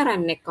singer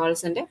and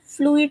നെക്കോൾസന്റെ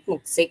fluid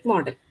mosaic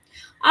model.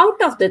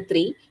 Out of the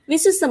three,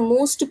 which is the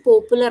most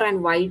popular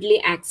and widely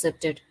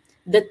accepted?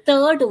 The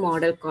third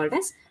model called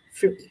as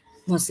fluid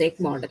mosaic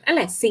model.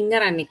 അല്ലെ,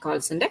 singer and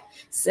നിക്കോൾസന്റെ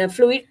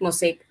fluid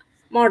mosaic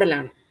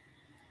മോഡലാണ്.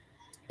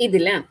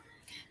 ഇതില്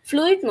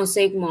fluid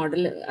mosaic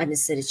model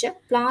അനുസരിച്ച്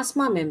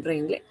plasma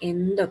മെംബ്രെയിനിൽ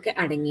എന്തൊക്കെ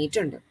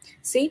അടങ്ങിയിട്ടുണ്ട്?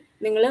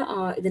 നിങ്ങൾ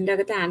ഇതിൻ്റെ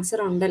അകത്ത് answer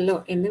ഉണ്ടല്ലോ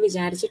എന്ന്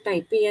വിചാരിച്ച്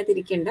ടൈപ്പ്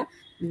ചെയ്യാതിരിക്കേണ്ട.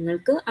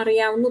 നിങ്ങൾക്ക്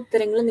അറിയാവുന്ന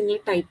ഉത്തരങ്ങൾ നിങ്ങൾ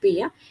ടൈപ്പ്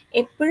ചെയ്യുക.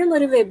 എപ്പോഴും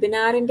ഒരു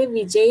വെബിനാറിന്റെ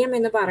വിജയം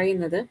എന്ന്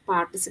പറയുന്നത്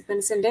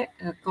പാർട്ടിസിപ്പൻസിന്റെ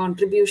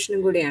കോൺട്രിബ്യൂഷനും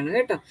കൂടിയാണ്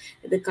കേട്ടോ.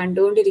 ഇത്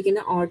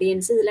കണ്ടുകൊണ്ടിരിക്കുന്ന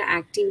ഓഡിയൻസ് ഇതിൽ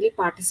ആക്റ്റീവ്ലി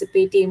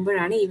പാർട്ടിസിപ്പേറ്റ്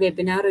ചെയ്യുമ്പോഴാണ് ഈ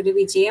വെബിനാർ ഒരു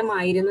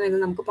വിജയമായിരുന്നു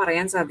എന്ന് നമുക്ക്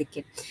പറയാൻ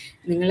സാധിക്കും.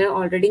 നിങ്ങൾ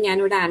ഓൾറെഡി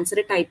ഞാനിവിടെ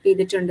ആൻസർ ടൈപ്പ്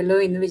ചെയ്തിട്ടുണ്ടല്ലോ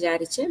എന്ന്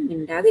വിചാരിച്ച്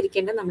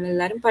മിണ്ടാതിരിക്കേണ്ട.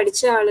 നമ്മളെല്ലാവരും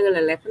പഠിച്ച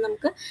ആളുകളല്ലേ, അപ്പം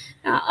നമുക്ക്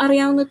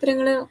അറിയാവുന്ന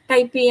ഉത്തരങ്ങൾ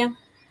ടൈപ്പ് ചെയ്യാം.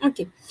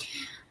 ഓക്കെ,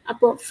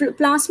 അപ്പോൾ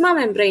പ്ലാസ്മ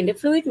മെംബ്രെയിൻ്റെ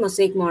ഫ്ലൂയിഡ്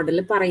മൊസൈക്ക് മോഡൽ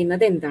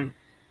പറയുന്നത് എന്താണ്?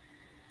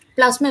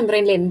 പ്ലാസ്മ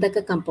മെംബ്രെയിനിൽ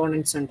എന്തൊക്കെ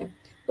കമ്പോണൻസ് ഉണ്ട്?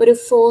 ഒരു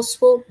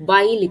ഫോസ്ഫോ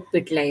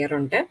ബൈലിപ്പിഡ് ലെയർ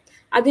ഉണ്ട്,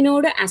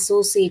 അതിനോട്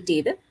അസോസിയേറ്റ്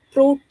ചെയ്ത്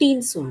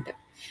പ്രോട്ടീൻസ് ഉണ്ട്.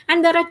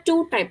 And there are two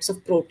types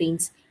of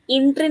proteins,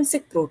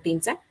 intrinsic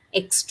proteins and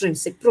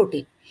extrinsic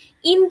protein.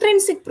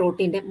 Intrinsic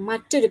പ്രോട്ടീൻ്റെ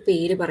മറ്റൊരു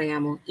പേര്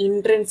പറയാമോ?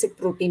 ഇൻട്രിൻസിക്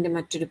പ്രോട്ടീൻ്റെ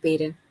മറ്റൊരു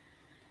പേര്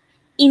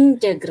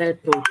ഇന്റഗ്രൽ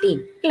പ്രോട്ടീൻ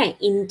അല്ലെ?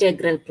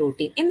 Integral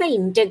protein. എന്താ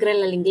ഇന്റഗ്രൽ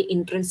അല്ലെങ്കിൽ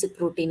ഇൻട്രിൻസിക്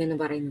പ്രോട്ടീൻ എന്ന്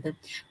പറയുന്നത്?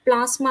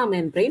 Plasma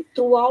membrane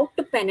through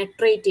out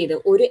penetrate ചെയ്ത്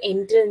ഒരു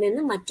എൻഡിൽ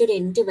നിന്ന് മറ്റൊരു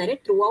എൻഡ് വരെ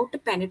ത്രൂ ഔട്ട്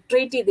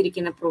പെനട്രേറ്റ്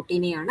ചെയ്തിരിക്കുന്ന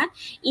പ്രോട്ടീനെയാണ്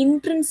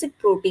ഇൻട്രിൻസിക്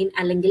പ്രോട്ടീൻ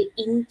അല്ലെങ്കിൽ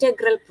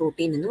ഇന്റഗ്രൽ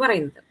പ്രോട്ടീൻ എന്ന്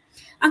പറയുന്നത്.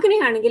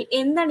 അങ്ങനെയാണെങ്കിൽ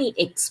എന്താണ് ഈ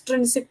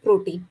extrinsic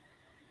protein?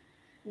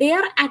 They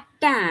are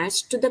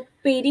attached to the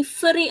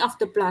periphery of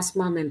the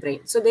plasma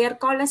membrane. So they are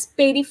called as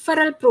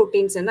peripheral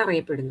proteins എന്ന്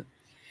അറിയപ്പെടുന്നു.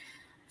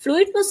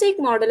 ഫ്ലൂയിഡ്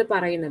മൊസൈക്ക് മോഡൽ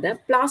പറയുന്നത്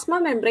plasma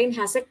membrane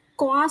has A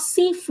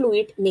quasi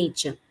fluid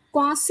nature.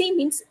 Quasi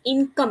means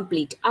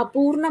incomplete,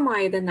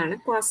 അപൂർണമായതെന്നാണ്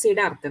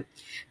ക്വാസിയുടെ അർത്ഥം.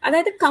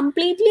 അതായത്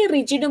completely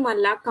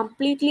റിജിഡുമല്ല,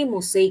 completely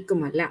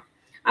മൊസൈക്കുമല്ല.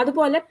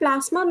 അതുപോലെ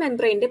plasma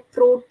മെംബ്രെയിൻ്റെ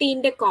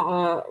പ്രോട്ടീൻ്റെ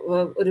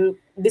ഒരു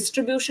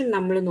distribution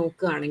നമ്മൾ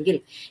നോക്കുകയാണെങ്കിൽ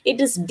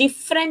it is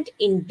different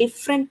in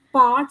different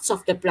parts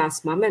of the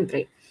plasma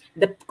membrane.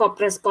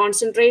 The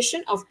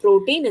concentration of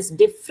protein is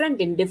different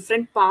in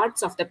different parts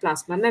of the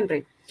plasma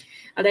membrane.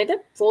 അതായത്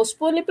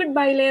phospholipid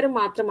bilayer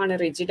മാത്രമാണ്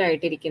rigid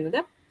ആയിട്ടിരിക്കുന്നത്,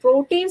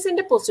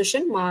 പ്രോട്ടീൻസിന്റെ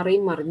position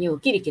മാറിയും മറിഞ്ഞും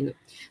ഒക്കെ ഇരിക്കുന്നു.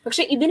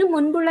 പക്ഷെ ഇതിനു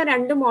മുൻപുള്ള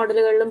 2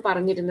 മോഡലുകളിലും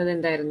പറഞ്ഞിരുന്നത്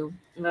എന്തായിരുന്നു?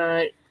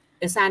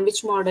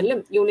 സാൻഡ്വിച്ച് മോഡലും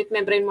യൂണിറ്റ്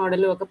മെംബ്രെയിൻ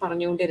മോഡലും ഒക്കെ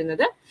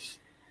പറഞ്ഞുകൊണ്ടിരുന്നത്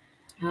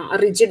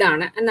റിജിഡ്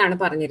ആണ് എന്നാണ്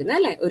പറഞ്ഞിരുന്നത്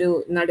അല്ലെ. ഒരു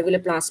നടുവിൽ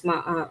പ്ലാസ്മ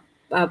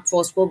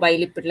ഫോസ്ഫോ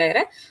ബൈലിപ്പിഡ് ലെയർ,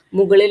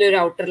 മുകളിൽ ഒരു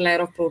ഔട്ടർ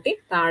ലെയർ ഓഫ് പ്രോട്ടീൻ,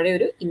 താഴെ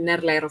ഒരു ഇന്നർ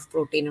ലെയർ ഓഫ്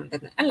പ്രോട്ടീൻ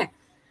ഉണ്ടെന്ന് അല്ലെ.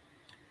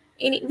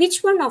 ഇനി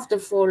which one of the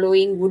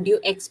following would you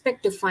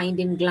expect to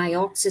find in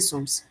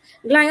ഗ്ലയോക്സിസോംസ്?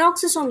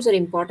 ഗ്ലയോക്സിസോംസ് ഒരു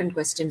ഇമ്പോർട്ടൻറ്റ്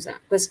ക്വസ്റ്റ്യൻ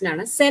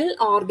ആണ്. സെൽ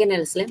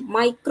ഓർഗനൽസിലെ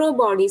മൈക്രോ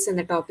ബോഡീസ്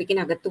എന്ന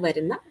ടോപ്പിക്കിനകത്ത്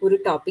വരുന്ന ഒരു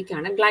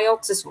ടോപ്പിക്കാണ്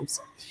ഗ്ലയോക്സിസോംസ്.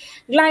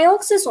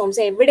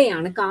 ഗ്ലയോക്സിസോംസ്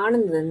എവിടെയാണ്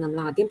കാണുന്നതെന്ന്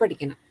നമ്മൾ ആദ്യം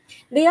പഠിക്കണം.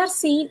 They are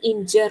seen in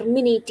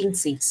germinating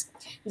seeds.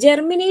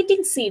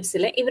 Germinating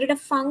സീഡ്സിൽ ഇവരുടെ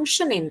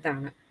ഫങ്ഷൻ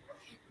എന്താണ്?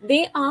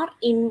 They are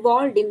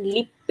involved in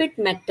lipid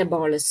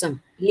metabolism.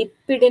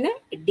 ലിപ്പിഡിനെ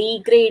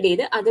degrade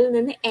ചെയ്ത് അതിൽ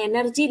നിന്ന്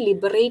എനർജി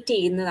ലിബറേറ്റ്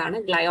ചെയ്യുന്നതാണ്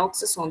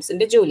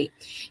ഗ്ലയോക്സിസോംസിന്റെ ജോലി.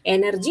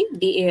 എനർജി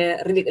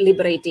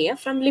ലിബറേറ്റ്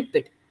ചെയ്യുക ഫ്രം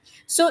ലിപ്പിഡ്.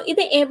 സോ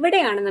ഇത്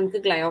എവിടെയാണ്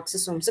നമുക്ക്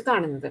ഗ്ലയോക്സിസോംസ്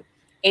കാണുന്നത്?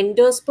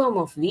 Endosperm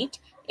of wheat,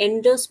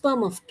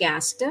 endosperm of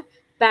castor,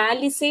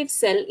 palisade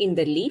cell in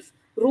the leaf,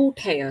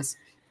 root hairs.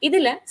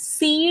 ഇതിൽ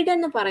സീഡ്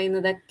എന്ന്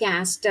പറയുന്നത്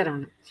കാസ്റ്റർ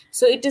ആണ്.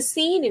 So it is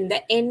scene in the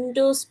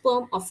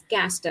endosperm of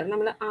castor.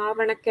 നമ്മൾ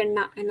ആവണക്കെണ്ണ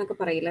എന്നൊക്കെ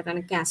പറയില്ല,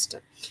 അതാണ് castor.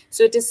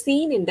 So it is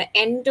scene in the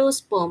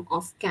endosperm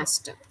of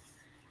castor.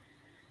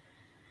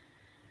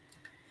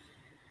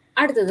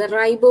 അടുത്തത്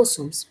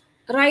ribosomes.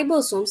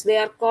 Ribosomes they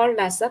are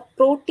called as A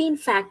protein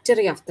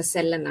factory of the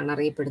cell എന്നാണ്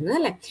അറിയപ്പെടുന്നത്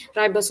അല്ലെ.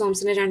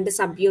 റൈബോസോംസിന് 2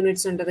 sub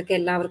units ഉണ്ട്, അതൊക്കെ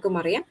എല്ലാവർക്കും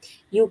അറിയാം.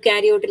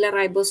 യൂകാരിയോട്ടിലെ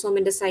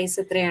റൈബോസോമിന്റെ സൈസ്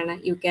എത്രയാണ്?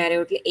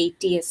 യൂകാരിയോട്ടിൽ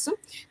 80S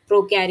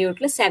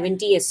പ്രോകാരിയോട്ടിൽ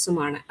 70S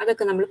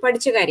അതൊക്കെ നമ്മൾ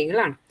പഠിച്ച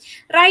കാര്യങ്ങളാണ്.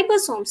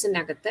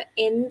 റൈബോസോംസിനകത്ത്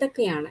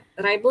എന്തൊക്കെയാണ്?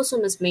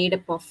 Ribosome is made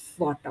up of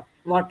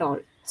what all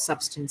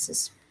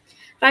substances?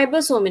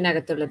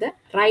 റൈബോസോമിനകത്തുള്ളത്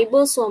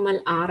ribosomal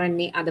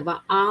RNA അഥവാ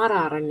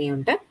rRNA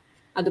ഉണ്ട്,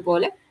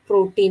 അതുപോലെ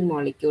പ്രോട്ടീൻ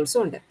മോളിക്യൂൾസും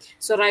ഉണ്ട്.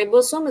 So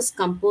ribosome is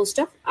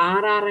composed of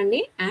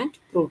rRNA and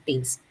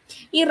proteins.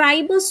 ഈ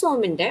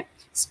റൈബോസോമിന്റെ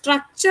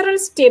സ്ട്രക്ചറൽ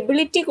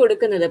സ്റ്റെബിലിറ്റി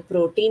കൊടുക്കുന്നത്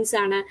പ്രോട്ടീൻസ്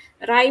ആണ്.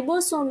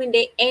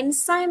 റൈബോസോമിന്റെ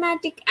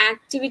എൻസൈമാറ്റിക്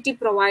ആക്ടിവിറ്റി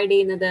പ്രൊവൈഡ്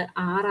ചെയ്യുന്നത്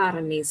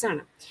rRNAs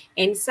ആണ്.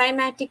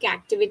 Enzymatic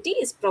activity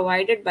is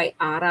provided by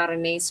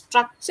rRNA.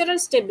 Structural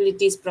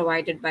stability is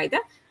provided by the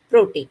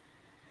protein.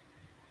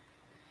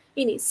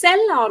 ഇനി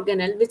cell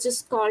organelle which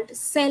is called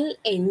cell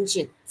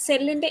engine.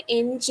 സെല്ലിന്റെ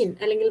engine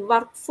അല്ലെങ്കിൽ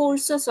work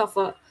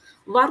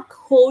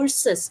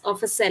horses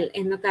of A cell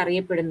എന്നൊക്കെ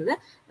അറിയപ്പെടുന്നത്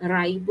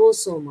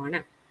ribosome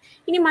ആണ്.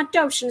 ഇനി മറ്റു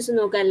ഓപ്ഷൻസ്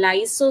നോക്കുക.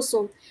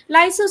 ലൈസോസോം.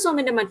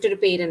 ലൈസോസോമിന്റെ മറ്റൊരു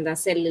പേരെന്താ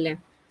സെല്ലിലെ?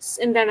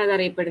 എന്താണ് അത്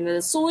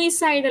അറിയപ്പെടുന്നത്?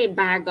 Suicidal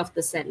bag of the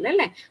cell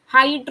അല്ലെ.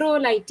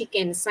 ഹൈഡ്രോലൈറ്റിക്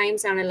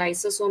എൻസൈംസ് ആണ്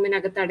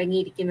ലൈസോസോമിനകത്ത്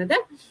അടങ്ങിയിരിക്കുന്നത്.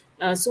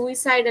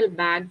 സൂയിസൈഡൽ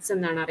ബാഗ്സ്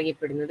എന്നാണ്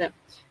അറിയപ്പെടുന്നത്.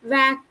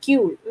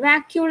 വാക്യൂൾ.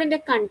 വാക്യൂളിന്റെ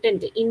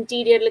കണ്ടന്റ്,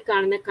 ഇന്റീരിയറിൽ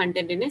കാണുന്ന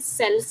കണ്ടന്റിനെ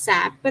സെൽ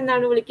സാപ്പ്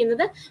എന്നാണ്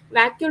വിളിക്കുന്നത്.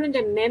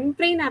 വാക്യൂളിന്റെ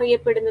മെംബ്രെയിൻ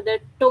അറിയപ്പെടുന്നത്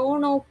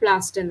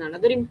ടോണോപ്ലാസ്റ്റ് എന്നാണ്.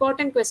 അതൊരു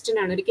ഇമ്പോർട്ടന്റ് ക്വസ്റ്റ്യൻ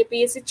ആണ്, ഒരിക്കൽ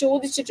PSC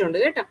ചോദിച്ചിട്ടുണ്ട്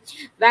കേട്ടോ.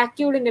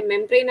 വാക്യൂളിന്റെ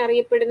മെംബ്രെയിൻ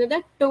അറിയപ്പെടുന്നത്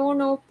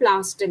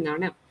ടോണോപ്ലാസ്റ്റ്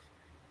എന്നാണ്.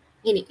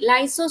 ഇനി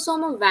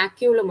ലൈസോസോമും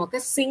വാക്യൂളും ഒക്കെ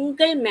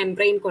സിംഗിൾ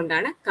മെംബ്രെയിൻ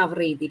കൊണ്ടാണ് കവർ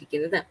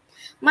ചെയ്തിരിക്കുന്നത്.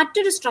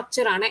 മറ്റൊരു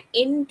സ്ട്രക്ചറാണ്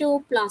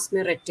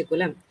എൻഡോപ്ലാസ്മിക്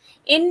റെറ്റിക്കുലം.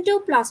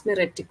 എൻഡോപ്ലാസ്മിക്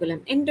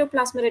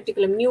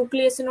റെറ്റിക്കുലം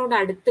ന്യൂക്ലിയസിനോട്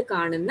അടുത്ത്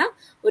കാണുന്ന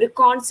ഒരു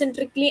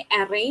concentrically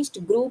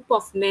arranged group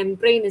of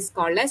membrane is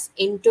called as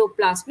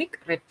endoplasmic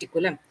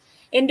reticulum.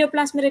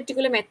 Endoplasmic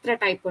reticulum എത്ര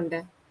ടൈപ്പ് ഉണ്ട്?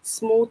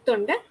 സ്മൂത്ത്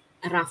ഉണ്ട്,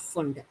 റഫ്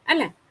ഉണ്ട്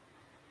അല്ലെ.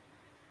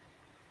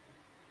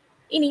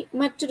 ഇനി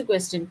മറ്റൊരു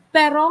ക്വസ്റ്റ്യൻ,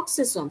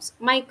 പെറോക്സിസോംസ്.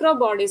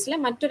 മൈക്രോബോഡീസിലെ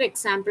മറ്റൊരു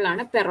എക്സാമ്പിൾ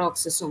ആണ്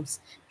പെറോക്സിസോംസ്.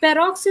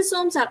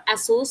 പെറോക്സിസോംസ് are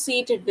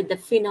associated with the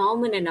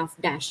phenomenon of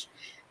dash.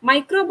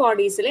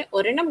 മൈക്രോബോഡീസിലെ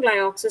ഒരെണ്ണം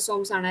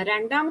ഗ്ലയോക്സിസോംസ് ആണ്,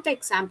 രണ്ടാമത്തെ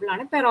എക്സാമ്പിൾ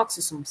ആണ്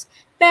പെറോക്സിസോംസ്.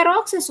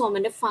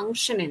 പെറോക്സിസോമിന്റെ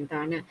ഫംഗ്ഷൻ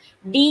എന്താണ്?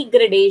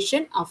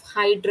 Degradation of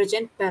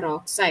hydrogen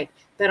peroxide.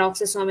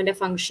 പെറോക്സിസോമിന്റെ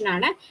function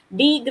ആണ്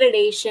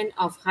ഡീഗ്രഡേഷൻ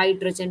ഓഫ്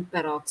ഹൈഡ്രജൻ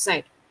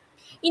പെറോക്സൈഡ്.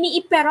 ഇനി ഈ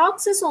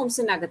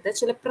പെറോക്സിസോംസിനകത്ത്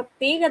ചില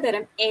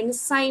പ്രത്യേകതരം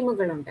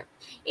എൻസൈമുകളുണ്ട്.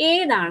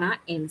 ഏതാണ്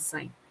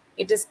enzyme?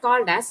 It is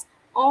called as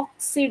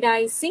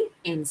oxidising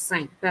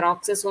enzyme.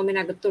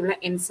 പെറോക്സിസോമിനകത്തുള്ള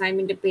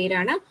എൻസൈമിന്റെ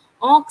പേരാണ്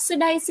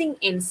ഓക്സിഡൈസിങ്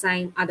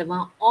എൻസൈം അഥവാ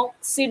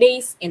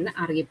ഓക്സിഡേസ് എന്ന്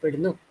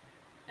അറിയപ്പെടുന്നു.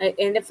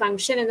 ഇതിന്റെ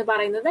ഫംഗ്ഷൻ എന്ന്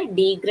പറയുന്നത്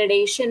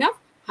degradation of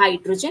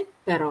hydrogen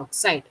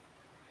peroxide.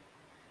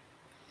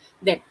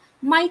 Then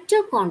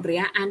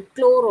mitochondria and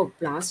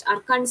chloroplast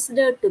are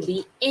considered to be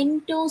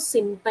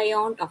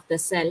endosymbiont of the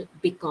cell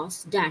because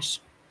dash.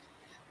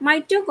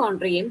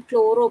 മൈറ്റോകോൺട്രിയയും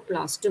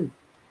ക്ലോറോപ്ലാസ്റ്റും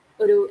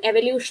ഒരു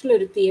എവല്യൂഷണൽ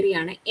ഒരു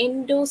തിയറിയാണ്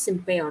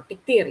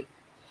endosymbiotic theory.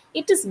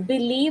 It is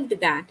believed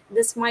that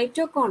this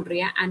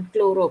mitochondria and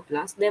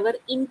chloroplast, they were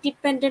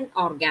independent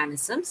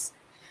organisms,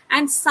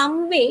 and some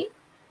way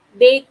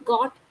they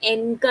got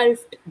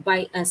engulfed by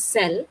a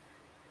cell,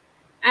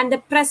 and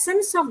the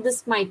presence of this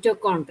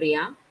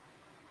mitochondria,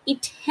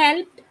 it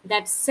helped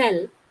that cell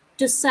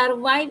to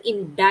survive in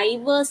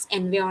diverse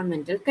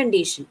environmental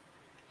conditions.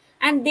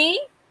 And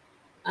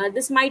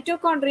this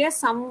mitochondria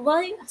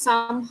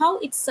somehow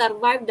it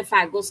survived the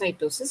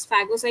phagocytosis.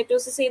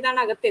 Phagocytosis ഏതാണ്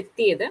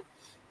അകത്തെത്തിയത്,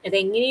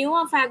 അതെങ്ങനെയോ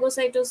ആ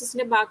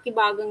ഫാഗോസൈറ്റോസിന്റെ ബാക്കി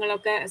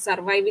ഭാഗങ്ങളൊക്കെ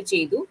survive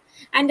ചെയ്തു.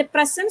 And the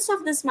presence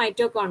of this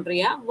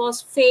mitochondria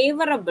was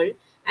favourable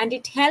and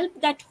it help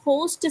that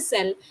host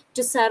cell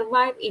to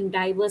survive in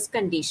diverse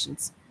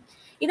conditions.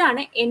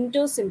 ഇതാണ്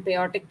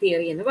endosymbiotic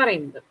theory എന്ന്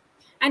പറയുന്നത്.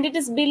 And it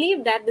is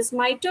believed that this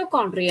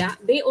mitochondria,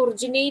 they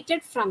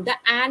originated from the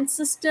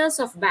ancestors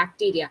of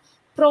bacteria.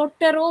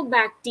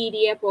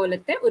 പ്രോട്ടറോബാക്ടീരിയ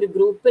പോലത്തെ ഒരു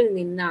ഗ്രൂപ്പിൽ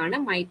നിന്നാണ്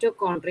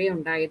mitochondria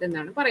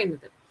ഉണ്ടായതെന്നാണ്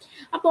പറയുന്നത്.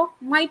 അപ്പോൾ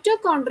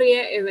mitochondria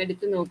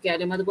എടുത്തു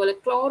നോക്കിയാലും അതുപോലെ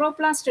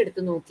ക്ലോറോപ്ലാസ്റ്റ്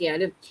എടുത്തു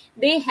നോക്കിയാലും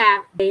they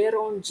have their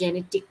own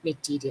genetic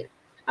material.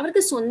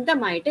 അവർക്ക്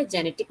സ്വന്തമായിട്ട്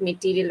ജെനറ്റിക്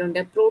മെറ്റീരിയൽ ഉണ്ട്,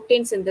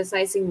 പ്രോട്ടീൻ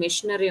സിന്തസൈസിങ്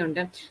മെഷീനറി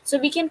ഉണ്ട്.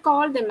 So we can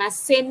call them as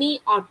semi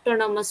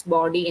autonomous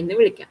body എന്ന്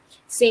വിളിക്കാം.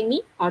 Semi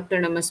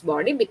autonomous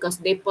body because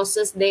they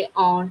possess their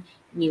own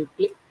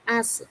nucleic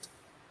acid.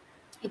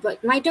 ഇപ്പോൾ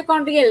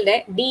മൈറ്റോകോൺട്രിയയുടെ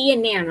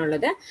DNA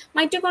ആണുള്ളത്.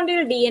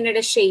 Mitochondrial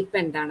DNA shape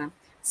എന്താണ്?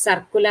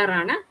 Circular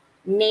ആണ്.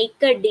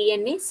 Naked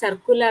DNA,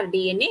 circular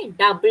DNA,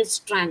 double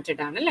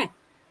stranded ആണ് അല്ലേ?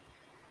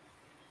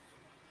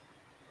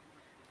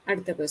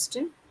 അടുത്ത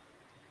question.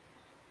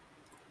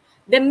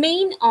 The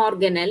main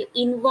organelle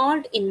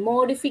involved in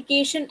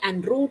modification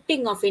and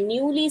routing of a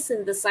newly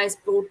synthesized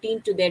protein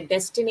to their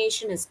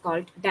destination is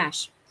called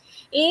dash.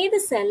 ഏത്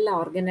cell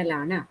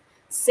ഓർഗനലാണ്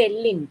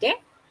സെല്ലിൻ്റെ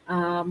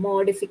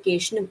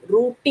മോഡിഫിക്കേഷനും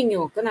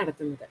റൂട്ടിങ്ങും ഒക്കെ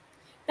നടത്തുന്നത്?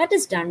 That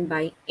is done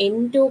by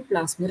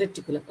endoplasmic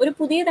reticulum. ഒരു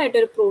പുതിയതായിട്ട്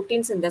ഒരു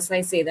പ്രോട്ടീൻ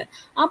സിന്തസൈസ് ചെയ്ത്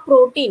ആ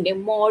പ്രോട്ടീൻ്റെ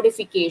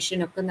മോഡിഫിക്കേഷൻ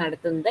ഒക്കെ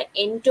നടത്തുന്നത്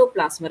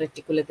എൻഡോപ്ലാസ്മിക്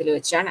റെറ്റിക്കുലത്തിൽ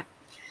വെച്ചാണ്.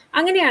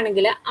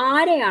 അങ്ങനെയാണെങ്കിൽ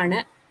ആരെയാണ്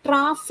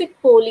traffic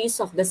police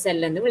of the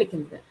cell എന്ന്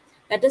വിളിക്കുന്നത്?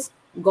 That is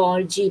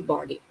Golgi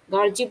body.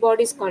 Golgi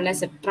body is called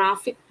as a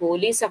traffic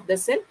police of the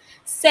cell.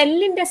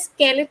 സെല്ലിന്റെ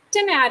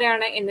സ്കെലറ്റൻ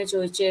ആരാണ് എന്ന്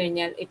ചോദിച്ചു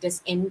കഴിഞ്ഞാൽ ഇറ്റ് ഇസ്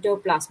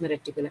എൻഡോപ്ലാസ്മിക്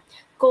റെറ്റിക്കുലം.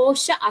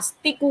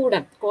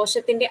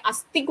 കോശത്തിന്റെ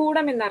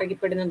അസ്ഥികൂടം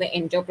എന്നറിയപ്പെടുന്നത്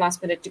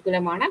endoplasmic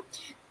റെറ്റിക്കുലമാണ്.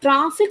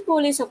 Traffic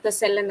police of the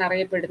cell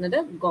എന്നറിയപ്പെടുന്നത്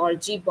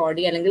ഗോൾജി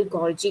ബോഡി അല്ലെങ്കിൽ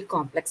ഗോൾജി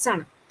കോംപ്ലക്സ്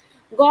ആണ്.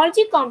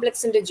 ഗോൾജി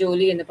കോംപ്ലക്സിന്റെ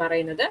ജോലി എന്ന്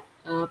പറയുന്നത്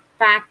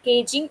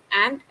packaging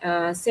and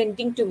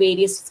sending to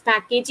various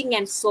packaging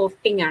and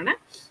sorting ആണ്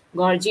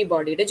ഗോൾജി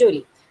ബോഡിയുടെ ജോലി.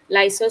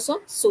 ലൈസോസോം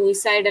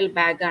സൂയിസൈഡൽ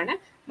ബാഗ് ആണ്.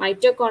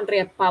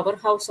 Mitochondria power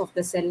house of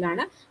the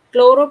സെല്ലാണ്.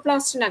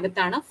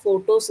 ക്ലോറോപ്ലാസ്റ്റിനകത്താണ്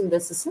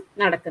photosynthesis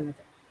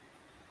നടക്കുന്നത്.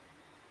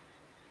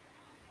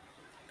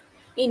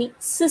 ഇനി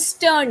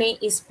സിസ്റ്റേണെ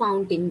ഇസ്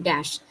ഫൗണ്ട് ഇൻ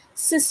ഡാഷ്.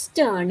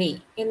 സിസ്റ്റേണെ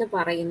എന്ന്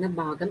പറയുന്ന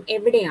ഭാഗം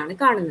എവിടെയാണ്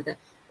കാണുന്നത്?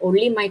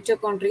 Only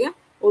mitochondria,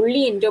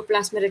 only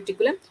endoplasmic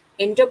reticulum,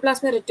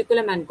 endoplasmic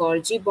reticulum and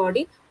Golgi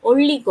body,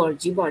 only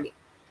Golgi body.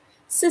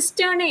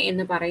 സിസ്റ്റേണെ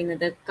എന്ന്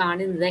പറയുന്നത്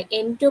കാണുന്നത്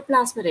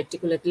endoplasmic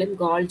റെറ്റിക്കുലത്തിലും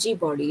Golgi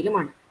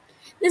ബോഡിയിലുമാണ്.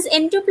 This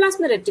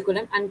endoplasmic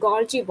reticulum and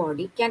Golgi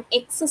body can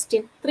exist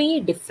in 3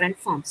 different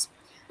forms.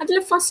 അതിൽ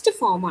ഫസ്റ്റ്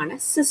ഫോമാണ്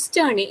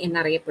സിസ്റ്റേണെ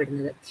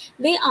എന്നറിയപ്പെടുന്നത്.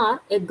 They are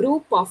A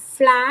group of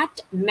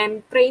flat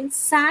membrane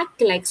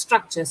sac like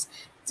structures.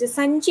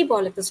 സഞ്ചി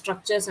പോലത്തെ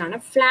structures ആണ്,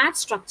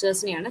 flat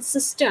സ്ട്രക്ചേഴ്സിനെയാണ്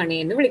സിസ്റ്റേണെ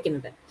എന്ന്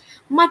വിളിക്കുന്നത്.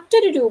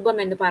 മറ്റൊരു രൂപം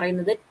എന്ന്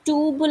പറയുന്നത്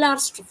ട്യൂബുലാർ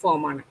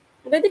ഫോമാണ്,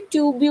 അതായത്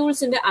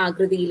ട്യൂബ്യൂൾസിന്റെ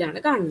ആകൃതിയിലാണ്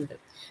കാണുന്നത്.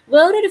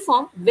 വേറൊരു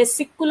ഫോം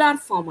വെസിക്കുലാർ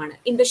ഫോം ആണ്,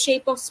 in the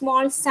shape of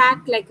small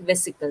sac like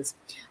vesicles.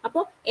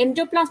 അപ്പോൾ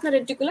endoplasmic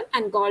reticulum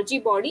and Golgi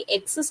body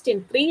exist in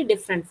 3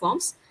 different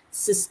forms: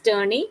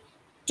 സിസ്റ്റേണെ,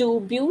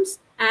 tubules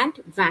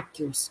and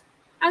vacuoles.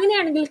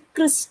 അങ്ങനെയാണെങ്കിൽ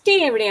ക്രിസ്റ്റേ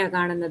എവിടെയാണ്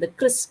കാണുന്നത്?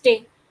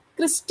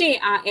 ക്രിസ്റ്റേ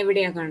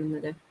എവിടെയാണ്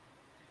കാണുന്നത്?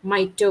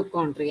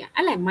 മൈറ്റോകോൺട്രിയ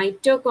അല്ലെ?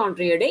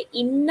 മൈറ്റോകോൺട്രിയയുടെ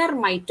ഇന്നർ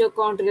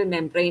മൈറ്റോകോൺട്രിയൽ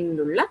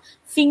മെംബ്രെയിനിലുള്ള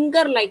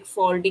ഫിംഗർ ലൈക്ക്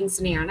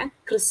ഫോൾഡിങ്സിനെയാണ്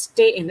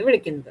ക്രിസ്റ്റേ എന്ന്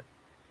വിളിക്കുന്നത്.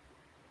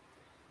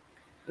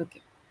 ഓക്കെ,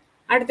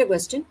 അടുത്ത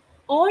question.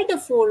 All the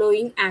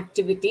following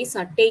activities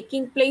are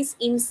taking place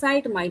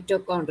inside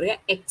mitochondria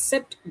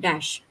except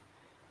dash.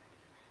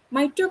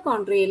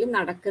 മൈറ്റോകോൺട്രിയയിൽ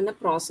നടക്കുന്ന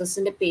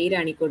പ്രോസസ്സിന്റെ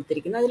പേരാണ് ഈ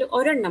കൊടുത്തിരിക്കുന്നത്. അതിൽ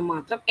ഒരെണ്ണം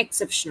മാത്രം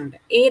എക്സെപ്ഷൻ ഉണ്ട്.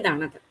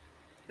 ഏതാണത്?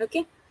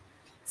 Okay,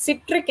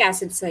 citric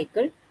acid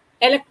cycle,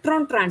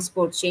 electron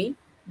transport chain,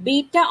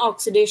 beta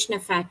oxidation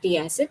of fatty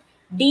acid,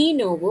 D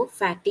novo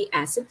fatty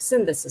acid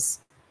synthesis.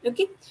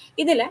 Okay,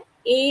 ഇതിൽ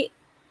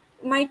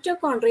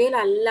മൈറ്റോകോൺട്രിയയിൽ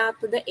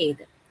അല്ലാത്തത്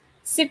ഏത്?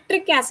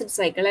 സിട്രിക് ആസിഡ്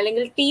സൈക്കിൾ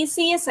അല്ലെങ്കിൽ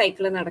TCA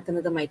സൈക്കിൾ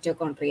നടക്കുന്നത്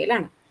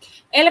മൈറ്റോകോൺട്രിയയിലാണ്.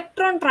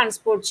 ഇലക്ട്രോൺ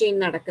ട്രാൻസ്പോർട്ട് ചെയിൻ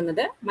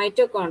നടക്കുന്നത്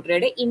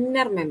മൈറ്റോകോൺട്രിയയുടെ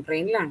inner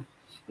മെംബ്രെയിനിലാണ്.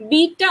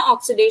 Beta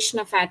oxidation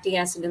of fatty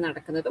acid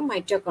നടക്കുന്നത്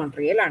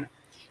മൈറ്റോകോൺട്രിയയിലാണ്.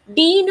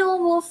 D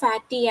novo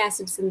fatty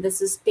acid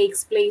synthesis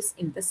takes place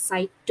in the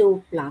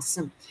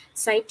cytoplasm.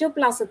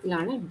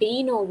 സൈറ്റോപ്ലാസത്തിലാണ് D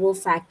novo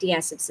fatty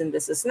acid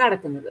synthesis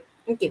നടക്കുന്നത്.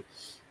 Okay,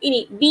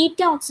 ഇനി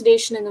beta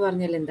oxidation എന്ന്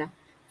പറഞ്ഞാൽ എന്താ?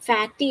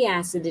 Fatty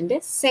ആസിഡിന്റെ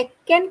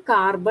second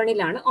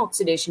കാർബണിലാണ്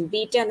oxidation.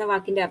 Beta എന്ന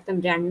വാക്കിന്റെ അർത്ഥം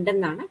 2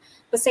 എന്നാണ്.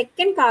 അപ്പൊ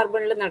സെക്കൻഡ്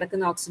കാർബണിൽ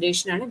നടക്കുന്ന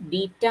ഓക്സിഡേഷൻ ആണ്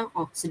beta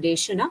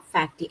oxidation of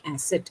fatty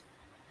acid.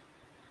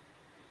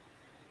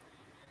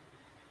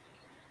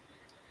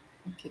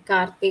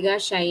 Karthika,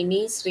 Shiny,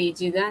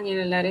 Sreejitha, ഞാൻ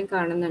എല്ലാവരെയും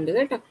കാണുന്നുണ്ട്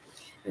കേട്ടോ.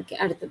 ഓക്കെ,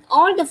 അടുത്തത്.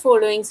 All the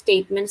following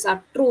statements are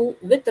true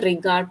with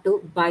regard to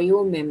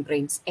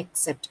ബയോമെംബ്രെയിൻസ്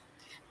except.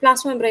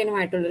 Plasma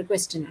മെംബ്രെയിനുമായിട്ടുള്ളൊരു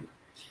question ആണ്.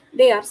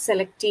 They are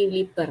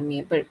selectively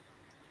permeable.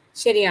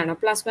 ശരിയാണോ?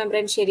 പ്ലാസ്മ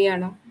മെംബ്രെയിൻ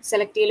ശരിയാണോ?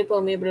 സെലക്റ്റീവ്ലി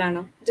പെർമിയബിൾ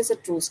ആണോ? It is A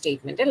true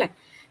statement അല്ലേ?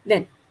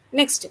 Then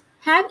next,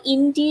 have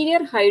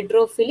interior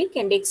hydrophilic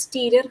and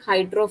exterior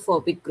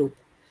hydrophobic group.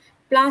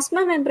 Plasma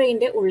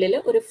മെംബ്രെയിൻ്റെ ഉള്ളിൽ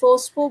ഒരു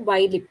phospho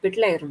by lipid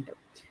layer ഉണ്ട്.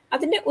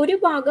 അതിന്റെ ഒരു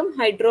ഭാഗം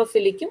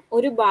ഹൈഡ്രോഫിലിക്കും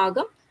ഒരു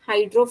ഭാഗം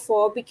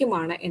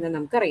ഹൈഡ്രോഫോബിക്കുമാണ് എന്ന്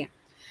നമുക്കറിയാം.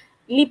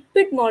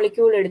 ലിപ്പിഡ്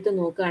മോളിക്യൂൾ എടുത്ത്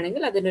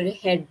നോക്കുകയാണെങ്കിൽ അതിനൊരു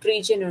ഹെഡ്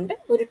റീജിയൻ ഉണ്ട്,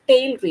 ഒരു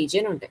ടെയിൽ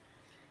റീജിയൻ ഉണ്ട്.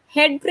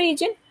 ഹെഡ്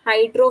റീജിയൻ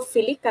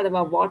ഹൈഡ്രോഫിലിക്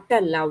അഥവാ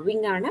വാട്ടർ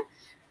ലവിങ് ആണ്.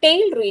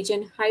 ടെയിൽ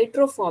റീജിയൻ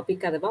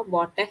ഹൈഡ്രോഫോബിക് അഥവാ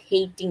വാട്ടർ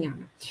ഹേറ്റിംഗ്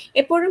ആണ്.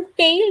 എപ്പോഴും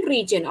tail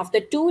region of the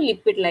 2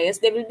 lipid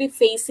layers they will be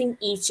phasing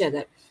each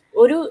other.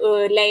 ഒരു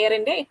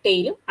ലെയറിന്റെ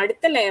ടെയിലും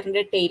അടുത്ത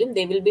ലെയറിന്റെ ടെയിലും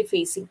they will be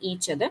phasing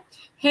each other.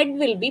 Head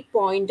will be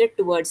pointed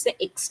towards the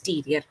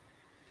exterior.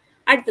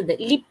 അടുത്തത്,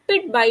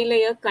 lipid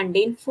bilayer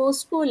contain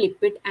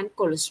phospholipid and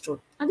cholesterol.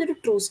 അതൊരു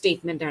true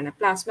statement ആണ്.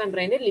 Plasma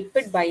മെംബ്രെയിന്റെ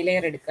lipid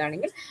bilayer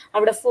എടുക്കുകയാണെങ്കിൽ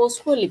അവിടെ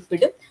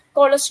ഫോസ്ഫോലിപ്പിഡും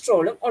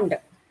കൊളസ്ട്രോളും ഉണ്ട്.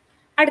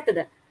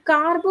 അടുത്തത്,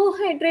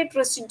 carbohydrate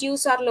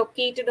residues are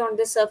located on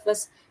the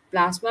surface.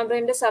 Plasma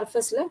മെംബ്രെയിന്റെ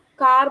സർഫസിൽ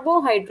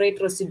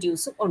carbohydrate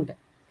റെസിഡ്യൂസും ഉണ്ട്.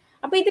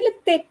 അപ്പൊ ഇതിൽ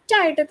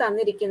തെറ്റായിട്ട്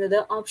തന്നിരിക്കുന്നത്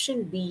ഓപ്ഷൻ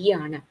ബി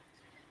ആണ്.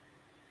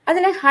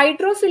 അതിൽ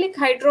ഹൈഡ്രോഫിലിക്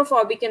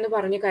ഹൈഡ്രോഫോബിക് എന്ന്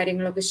പറഞ്ഞ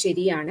കാര്യങ്ങളൊക്കെ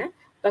ശരിയാണ്.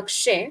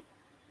 പക്ഷേ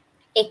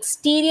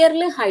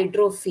എക്സ്റ്റീരിയറിൽ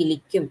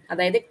ഹൈഡ്രോഫിലിക്കും,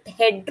 അതായത്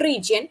head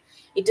region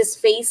it is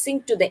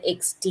facing to the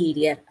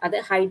exterior. അത്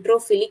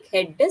hydrophilic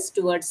head is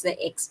towards the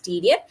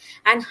exterior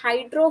and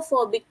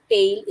hydrophobic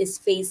tail is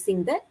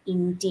facing the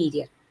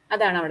interior.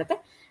 അതാണ് അവിടുത്തെ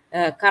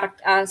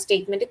കറക്റ്റ്. ആ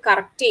സ്റ്റേറ്റ്മെന്റ്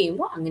കറക്റ്റ്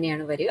ചെയ്യുമ്പോൾ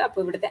അങ്ങനെയാണ് വരിക.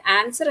 അപ്പോൾ ഇവിടുത്തെ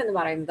ആൻസർ എന്ന്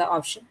പറയുന്നത്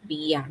ഓപ്ഷൻ ബി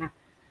ആണ്.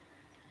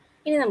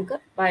 ഇനി നമുക്ക്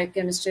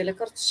ബയോകെമിസ്ട്രിയിലെ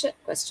കുറച്ച്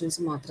ക്വസ്റ്റ്യൻസ്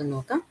മാത്രം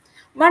നോക്കാം.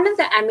 One of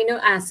the amino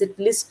acid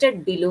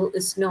listed below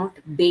is not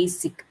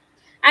basic.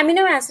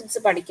 Amino acids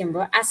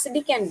പഠിക്കുമ്പോൾ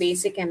acidic and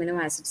basic amino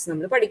acids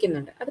നമ്മൾ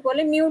പഠിക്കുന്നുണ്ട്.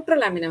 അതുപോലെ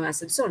ന്യൂട്രൽ അമിനോ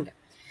ആസിഡ്സും ഉണ്ട്.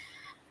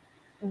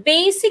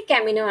 ബേസിക്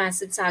അമിനോ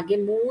ആസിഡ്സ് ആകെ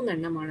 3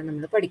 എണ്ണമാണ്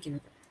നമ്മൾ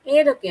പഠിക്കുന്നത്.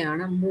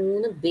 ഏതൊക്കെയാണ്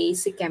 3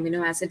 ബേസിക്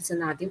അമിനോ ആസിഡ്സ്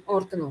എന്ന് ആദ്യം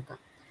ഓർത്ത്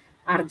നോക്കാം.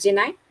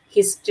 Arginine,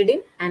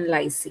 histidine and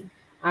lysine.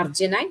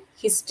 Arginine,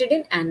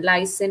 histidine and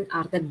lysine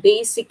are the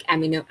basic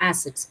amino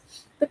acids.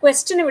 ഇപ്പൊ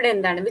ക്വസ്റ്റ്യൻ ഇവിടെ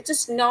എന്താണ്? വിച്ച്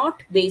ഇസ്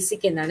നോട്ട്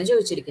ബേസിക് എന്നാണ്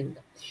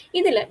ചോദിച്ചിരിക്കുന്നത്.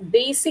 ഇതിൽ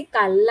ബേസിക്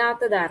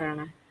അല്ലാത്തത്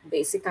ആരാണ്?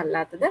 ബേസിക്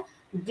അല്ലാത്തത്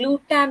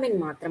ഗ്ലൂട്ടാമിൻ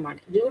മാത്രമാണ്.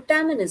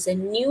 Glutamine is A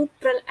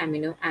neutral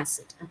amino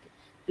acid. Okay,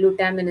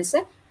 glutamine is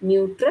A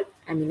neutral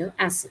amino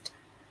acid.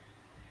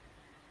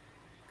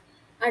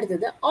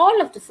 അടുത്തത്, all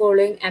of the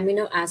following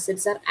amino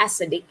acids R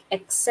acidic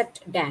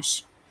except dash.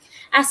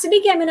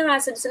 Acidic amino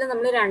ആസിഡ്സിൽ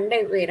നമ്മൾ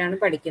 2 പേരാണ്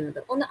പഠിക്കുന്നത്.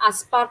 ഒന്ന്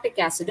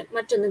അസ്പാർട്ടിക് ആസിഡും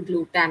മറ്റൊന്ന്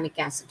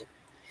ഗ്ലൂട്ടാമിക് ആസിഡും.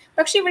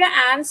 പക്ഷെ ഇവിടെ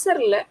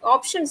ആൻസറിൽ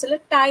ഓപ്ഷൻസിൽ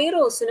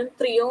ടൈറോസിനും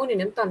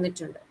ത്രിയോനിനും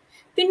തന്നിട്ടുണ്ട്.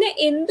 പിന്നെ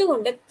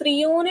എന്തുകൊണ്ട്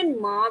ത്രിയോനിൻ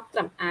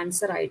മാത്രം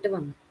ആൻസർ ആയിട്ട്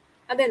വന്നു?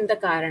 അതെന്താ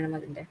കാരണം?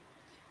 അതിന്റെ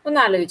ഒന്ന്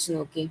ആലോചിച്ച്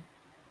നോക്കി.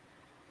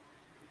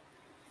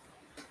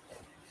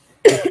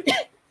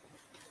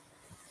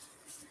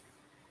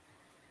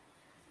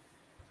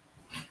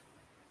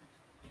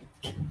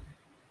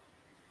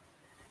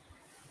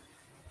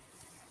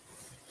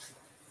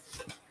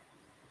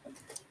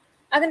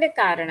 അതിന്റെ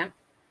കാരണം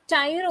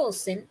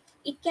tyrosine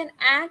it can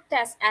act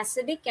as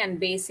acidic and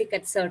basic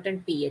at certain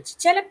pH.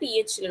 ചില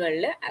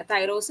pHകളിൽ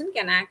tyrosine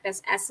can act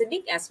as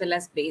acidic as well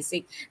as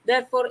basic.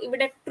 Therefore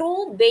ഇവിടെ ട്രൂ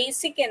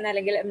ബേസിക്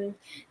എന്നല്ലെങ്കിൽ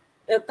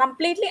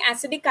കംപ്ലീറ്റ്ലി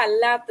അസിഡിക്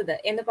അല്ലാത്തത്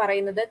എന്ന്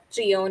പറയുന്നത്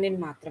ട്രിയോനിൻ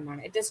മാത്രമാണ്.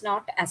 It is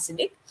not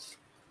acidic.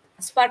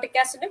 Aspartic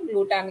ആസിഡും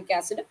ഗ്ലൂട്ടാമിക്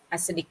ആസിഡും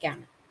acidic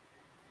ആണ്.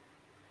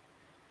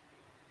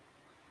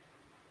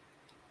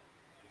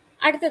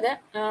 അടുത്തത്,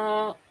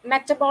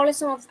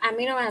 മെറ്റബോളിസം ഓഫ്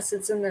അമിനോ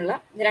ആസിഡ്സ് എന്നുള്ള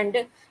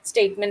 2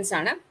 സ്റ്റേറ്റ്മെന്റ്സ്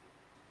ആണ്.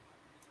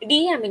 ഡി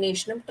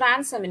അമിനേഷനും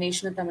ട്രാൻസ്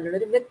അമിനേഷനും തമ്മിലുള്ള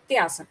ഒരു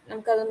വ്യത്യാസം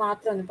നമുക്കത്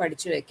മാത്രം ഒന്ന്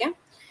പഠിച്ചു വെക്കാം.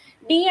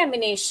 ഡി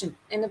അമിനേഷൻ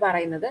എന്ന്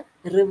പറയുന്നത്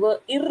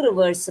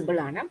ഇറിവേഴ്സിബിൾ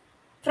ആണ്.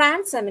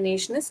 Trans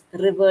amination is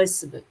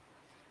reversible.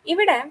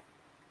 ഇവിടെ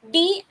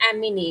ഡി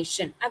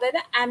അമിനേഷൻ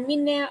അതായത്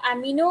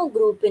അമിനോ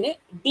ഗ്രൂപ്പിന്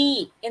ഡി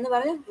എന്ന്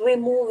പറഞ്ഞ്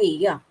റിമൂവ്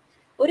ചെയ്യുക.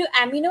 ഒരു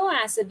അമിനോ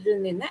ആസിഡിൽ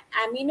നിന്ന്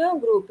അമിനോ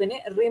ഗ്രൂപ്പിനെ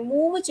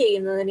റിമൂവ്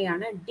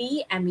ചെയ്യുന്നതിനെയാണ് ഡി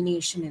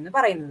അമിനേഷൻ എന്ന്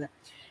പറയുന്നത്.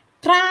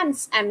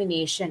 ട്രാൻസ്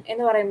അമിനേഷൻ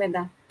എന്ന് പറയുമ്പോൾ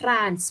എന്താ?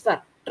 ട്രാൻസ്ഫർ.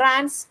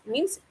 Trans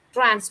means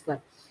transfer.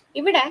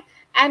 ഇവിടെ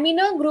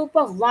amino group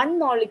of 1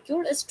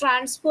 molecule is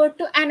transferred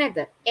to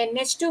another.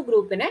 NH2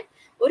 ഗ്രൂപ്പിനെ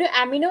ഒരു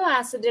അമിനോ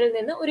ആസിഡിൽ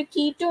നിന്ന് ഒരു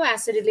കീറ്റോ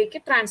ആസിഡിലേക്ക്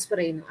ട്രാൻസ്ഫർ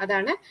ചെയ്യുന്നു.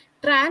 അതാണ്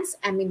ട്രാൻസ്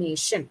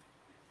അമിനേഷൻ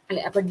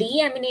അല്ലെ. അപ്പൊ ഡി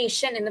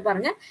അമിനേഷൻ എന്ന്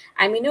പറഞ്ഞാൽ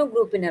അമിനോ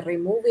ഗ്രൂപ്പിനെ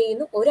റിമൂവ്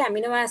ചെയ്യുന്നു. ഒരു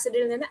അമിനോ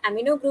ആസിഡിൽ നിന്ന്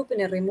അമിനോ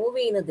ഗ്രൂപ്പിനെ റിമൂവ്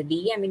ചെയ്യുന്നത്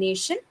ഡി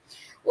അമിനേഷൻ.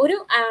 ഒരു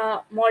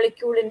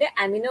മോളിക്യൂളിന്റെ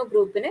അമിനോ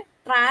ഗ്രൂപ്പിനെ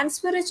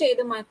ട്രാൻസ്ഫർ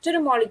ചെയ്ത്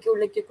മറ്റൊരു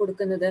മോളിക്യൂളിലേക്ക്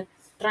കൊടുക്കുന്നത്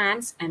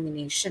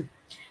transamination.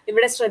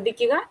 ഇവിടെ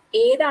ശ്രദ്ധിക്കുക,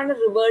 ഏതാണ്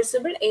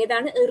റിവേഴ്സിബിൾ,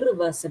 ഏതാണ്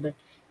irreversible.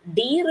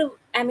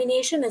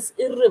 Deamination is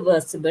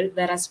irreversible,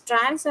 whereas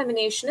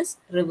transamination is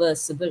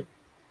reversible.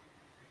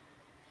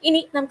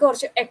 ഇനി നമുക്ക്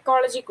കുറച്ച്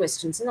എക്കോളജി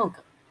ക്വസ്റ്റ്യൻസ്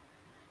നോക്കാം.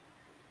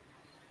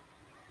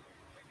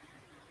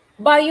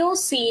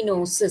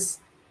 Biocenosis.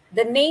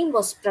 The name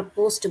was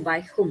proposed by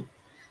whom?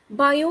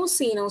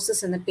 Biocenosis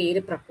എന്ന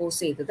പേര് പ്രപ്പോസ്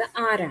ചെയ്തത്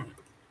ആരാണ്?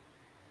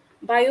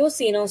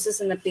 ബയോസീനോസിസ്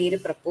എന്ന പേര്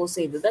പ്രപ്പോസ്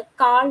ചെയ്തത്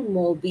കാൾ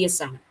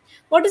മോബിയസ് ആണ്.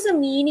 What is the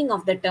meaning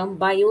of the term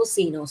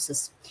biocenosis?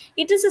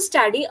 It is a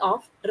study of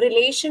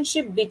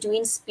relationship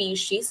between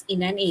species in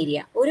an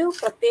area. ഒരു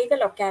പ്രത്യേക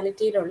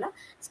ലൊക്കാലിറ്റിയിലുള്ള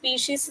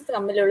സ്പീഷീസ്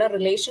തമ്മിലുള്ള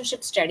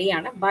റിലേഷൻഷിപ്പ്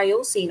സ്റ്റഡിയാണ്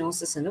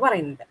ബയോസീനോസിസ് എന്ന്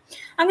പറയുന്നത്.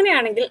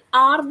 അങ്ങനെയാണെങ്കിൽ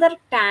ആർതർ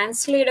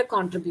ടാൻസ്ലിയുടെ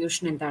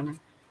കോൺട്രിബ്യൂഷൻ എന്താണ്?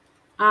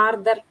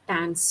 Arthur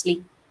Tansley,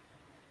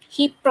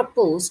 he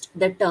proposed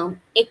the term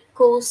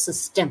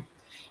ecosystem.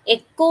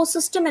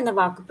 Ecosystem എന്ന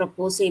വാക്ക്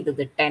propose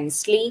ചെയ്തത്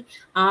ടെൻസ്ലി,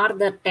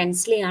 Arthur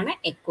ടെൻസ്ലി ആണ്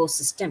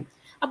എക്കോസിസ്റ്റം.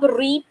 അപ്പൊ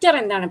റീറ്റർ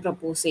എന്താണ്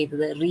പ്രപ്പോസ്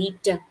ചെയ്തത്?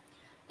 റീറ്റർ,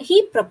 he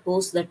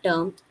proposed the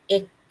term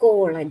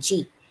ecology.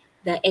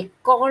 The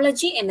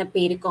ecology എന്ന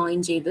പേര് കോയിൻ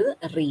ചെയ്തത്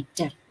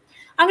റീറ്റർ.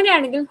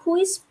 അങ്ങനെയാണെങ്കിൽ who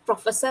is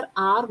professor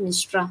R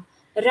Mishra?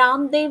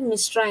 Ramdev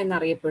Mishra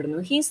എന്നറിയപ്പെടുന്നു.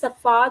 He is the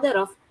father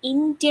of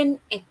Indian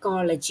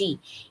ecology.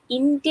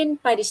 Indian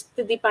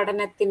പരിസ്ഥിതി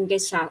പഠനത്തിന്റെ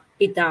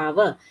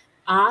പിതാവ്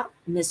R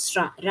Mishra,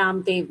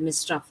 Ramdev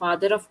Mishra,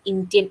 father of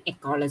Indian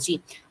ecology.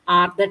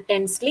 Arthur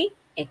ടെൻസ്ലി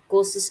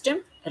ecosystem,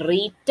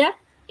 റീറ്റർ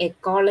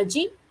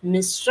ecology,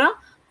 Mishra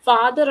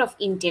father of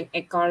Indian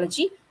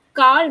ecology,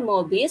 call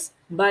Mobius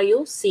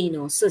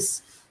ബയോസീനോസിസ്.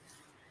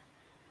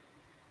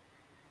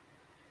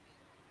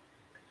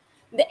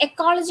 The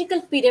ecological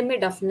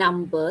pyramid of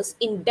numbers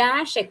in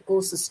dash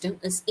ecosystem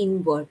is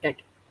inverted.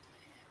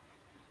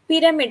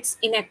 Pyramids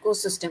in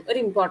ecosystem ഒരു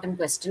important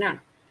question ആണ്.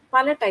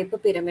 പല type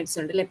pyramids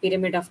ഉണ്ട് അല്ലെ?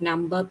 Pyramid of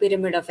number,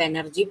 pyramid of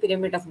energy,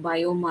 pyramid of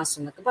biomass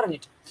എന്നൊക്കെ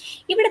പറഞ്ഞിട്ട്.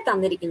 ഇവിടെ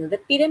തന്നിരിക്കുന്നത്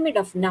pyramid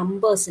of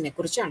നമ്പേഴ്സിനെ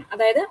കുറിച്ചാണ്.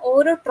 അതായത്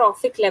ഓരോ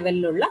ട്രോഫിക്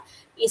ലെവലിലുള്ള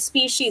ഈ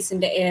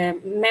സ്പീഷീസിന്റെ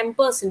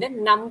മെമ്പേഴ്സിന്റെ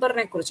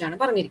നമ്പറിനെ കുറിച്ചാണ്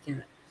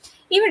പറഞ്ഞിരിക്കുന്നത്.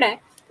 ഇവിടെ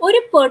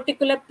ഒരു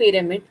പെർട്ടിക്കുലർ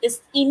പിരമിഡ്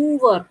ഇസ്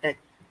ഇൻവേർട്ടഡ്.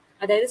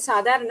 അതായത്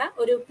സാധാരണ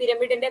ഒരു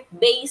പിരമിഡിന്റെ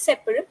ബേസ്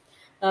എപ്പോഴും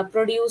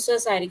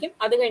പ്രൊഡ്യൂസേഴ്സ് ആയിരിക്കും,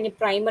 അത് കഴിഞ്ഞ്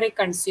പ്രൈമറി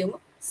കൺസ്യൂമർ,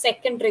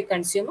 സെക്കൻഡറി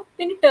കൺസ്യൂമർ,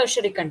 പിന്നെ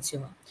ടേർഷറി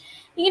കൺസ്യൂമർ.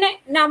 ഇങ്ങനെ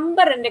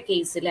നമ്പറിന്റെ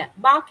കേസിൽ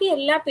ബാക്കി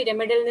എല്ലാ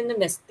പിരമിഡിൽ നിന്നും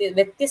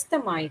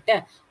വ്യത്യസ്തമായിട്ട്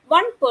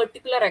one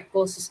particular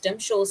ecosystem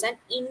shows an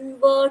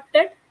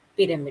inverted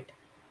pyramid.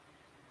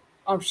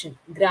 Option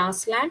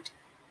grassland,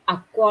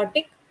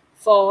 aquatic,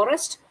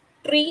 forest,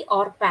 tree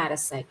or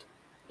parasite.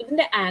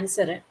 ഇതിന്റെ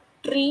answer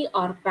tree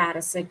or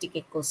parasitic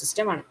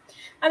ecosystem ആണ്.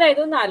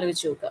 അതായത് ഒന്ന്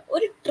ആലോചിച്ച് നോക്കുക,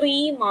 ഒരു ട്രീ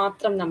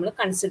മാത്രം നമ്മൾ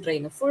കൺസിഡർ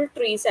ചെയ്യുന്നു, ഫുൾ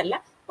ട്രീസ് അല്ല,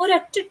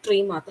 ഒരൊറ്റ ട്രീ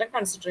മാത്രം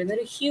കൺസിഡർ ചെയ്യുന്ന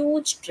ഒരു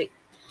ഹ്യൂജ് ട്രീ.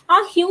 ആ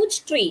ഹ്യൂജ്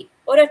ട്രീ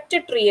ഒരൊറ്റ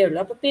ട്രീയേ ഉള്ളൂ.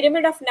 അപ്പൊ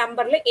പിരമിഡ് ഓഫ്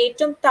നമ്പറിൽ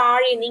ഏറ്റവും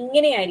താഴെ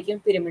ഇങ്ങനെയായിരിക്കും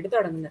പിരമിഡ്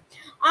തുടങ്ങുന്നത്.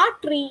 ആ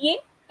ട്രീയെ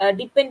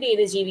ഡിപ്പെൻഡ്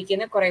ചെയ്ത്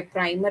ജീവിക്കുന്ന കുറെ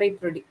പ്രൈമറി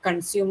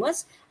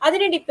കൺസ്യൂമേഴ്സ്,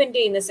 അതിനെ ഡിപ്പെൻഡ്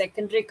ചെയ്യുന്ന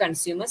സെക്കൻഡറി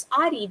കൺസ്യൂമേഴ്സ്,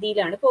 ആ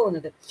രീതിയിലാണ്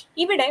പോകുന്നത്.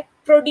 ഇവിടെ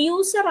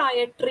പ്രൊഡ്യൂസർ ആയ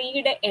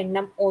ട്രീയുടെ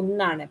എണ്ണം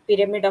 1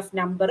 പിരമിഡ് ഓഫ്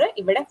നമ്പർ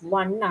ഇവിടെ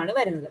 1 ആണ്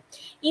വരുന്നത്.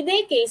 ഇതേ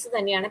കേസ്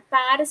തന്നെയാണ്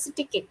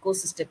പാരസിറ്റിക്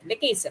എക്കോസിസ്റ്റത്തിന്റെ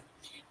കേസ്.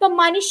 ഇപ്പൊ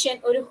മനുഷ്യൻ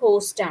ഒരു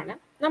ഹോസ്റ്റ് ആണ്.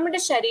 നമ്മുടെ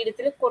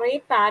ശരീരത്തിൽ കുറെ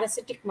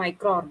പാരസിറ്റിക്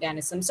മൈക്രോ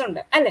ഓർഗാനിസംസ്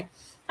ഉണ്ട് അല്ലെ?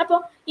 അപ്പൊ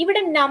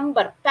ഇവിടെ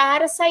നമ്പർ,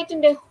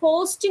 പാരസൈറ്റിന്റെ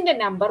ഹോസ്റ്റിന്റെ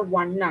നമ്പർ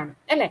 1 ആണ്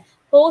അല്ലെ?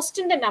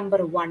 ഹോസ്റ്റിന്റെ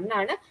നമ്പർ 1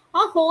 ആണ്.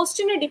 ആ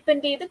ഹോസ്റ്റിനെ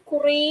ഡിപ്പെൻഡ് ചെയ്ത്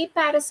കുറെ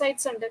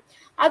പാരസൈറ്റ്സ് ഉണ്ട്.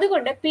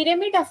 അതുകൊണ്ട്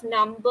പിരമിഡ് ഓഫ്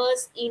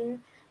നമ്പേഴ്സ് ഇൻ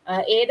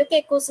ഏതൊക്കെ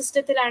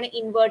എക്കോസിസ്റ്റത്തിലാണ്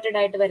ഇൻവേർട്ടഡ്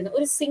ആയിട്ട് വരുന്നത്?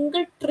 ഒരു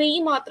സിംഗിൾ ട്രീ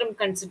മാത്രം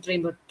കൺസിഡർ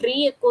ചെയ്യുമ്പോൾ tree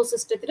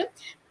എക്കോസിസ്റ്റത്തിലും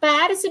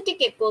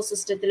parasitic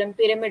എക്കോസിസ്റ്റത്തിലും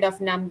pyramid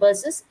of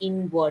numbers is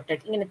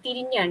inverted. ഇങ്ങനെ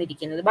തിരിഞ്ഞാണ്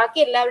ഇരിക്കുന്നത്. ബാക്കി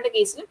എല്ലാവരുടെ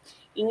കേസിലും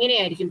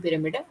ഇങ്ങനെയായിരിക്കും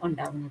പിരമിഡ്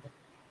ഉണ്ടാവുന്നത്.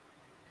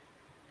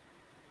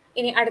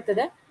 ഇനി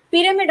അടുത്തത്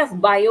പിരമിഡ് ഓഫ്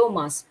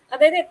ബയോമാസ്.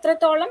 അതായത്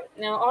എത്രത്തോളം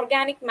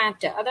ഓർഗാനിക്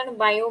മാറ്റർ, അതാണ്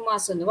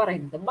ബയോമാസ് എന്ന്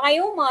പറയുന്നത്.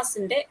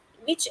 ബയോമാസിന്റെ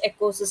which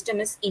ecosystem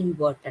is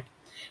inverted?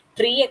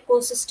 Tree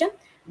ecosystem,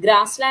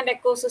 grassland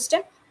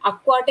ecosystem,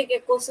 aquatic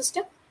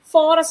ecosystem,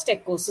 forest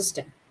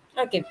ecosystem.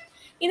 Okay,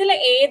 ഇതിൽ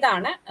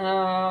ഏതാണ്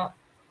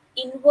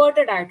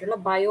ഇൻവേർട്ടഡ് ആയിട്ടുള്ള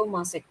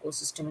ബയോമാസ്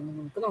എക്കോസിസ്റ്റം എന്ന്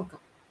നമുക്ക്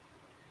നോക്കാം.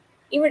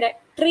 ഇവിടെ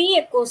ട്രീ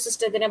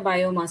എക്കോസിസ്റ്റത്തിന്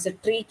ബയോമാസ്,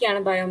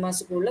 ട്രീക്കാണ്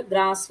ബയോമാസ് കൂടുതൽ.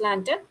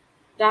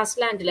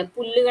 ഗ്രാസ്ലാൻഡില്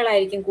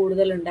പുല്ലുകളായിരിക്കും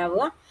കൂടുതൽ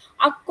ഉണ്ടാവുക.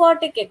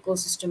 അക്വാട്ടിക്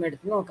എക്കോസിസ്റ്റം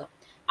എടുത്ത് നോക്കാം.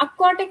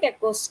 അക്വാട്ടിക്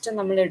എക്കോസിസ്റ്റം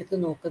നമ്മൾ എടുത്ത്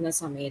നോക്കുന്ന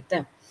സമയത്ത്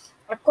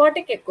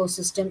aquatic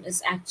ecosystem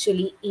is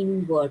actually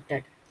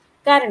inverted.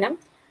 കാരണം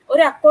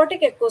ഒരു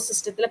അക്വാട്ടിക്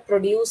എക്കോസിസ്റ്റത്തിലെ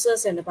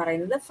പ്രൊഡ്യൂസേഴ്സ് എന്ന്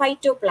പറയുന്നത്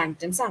ഫൈറ്റോ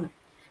പ്ലാങ്ക്ടൻസ് ആണ്.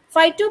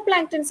 ഫൈറ്റോ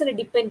പ്ലാങ്ക്ടൻസിനെ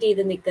ഡിപ്പെൻഡ്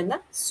ചെയ്ത് നിൽക്കുന്ന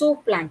സൂ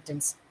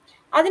പ്ലാങ്ക്ടൻസ്,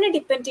 അതിനെ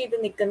ഡിപ്പെൻഡ് ചെയ്ത്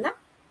നിൽക്കുന്ന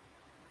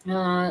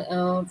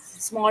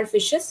സ്മോൾ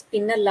ഫിഷസ്,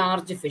 പിന്നെ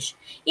ലാർജ് ഫിഷ്.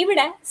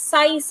 ഇവിടെ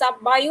സൈസ്, ആ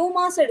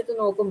ബയോമാസ് എടുത്ത്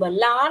നോക്കുമ്പോൾ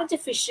ലാർജ്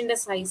ഫിഷിന്റെ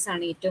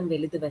സൈസാണ് ഏറ്റവും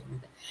വലുത്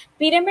വരുന്നത്.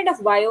 Pyramid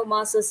of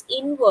biomass is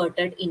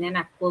inverted in an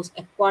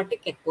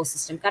aquatic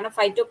ecosystem. കാരണം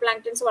ഫൈറ്റോ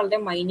പ്ലാങ്ക്ടൻസ് വളരെ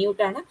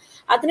മൈന്യൂട്ട് ആണ്.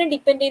 അതിനെ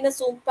ഡിപ്പെൻഡ് ചെയ്യുന്ന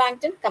സൂം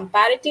പ്ലാങ്ക്ടൺ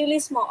കമ്പാരിറ്റീവ്ലി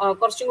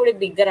കുറച്ചും കൂടി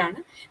ബിഗർ ആണ്.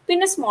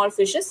 പിന്നെ സ്മോൾ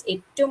ഫിഷസ്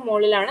ഏറ്റവും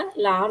മുകളിലാണ്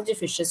ലാർജ്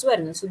ഫിഷസ്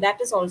വരുന്നത്. So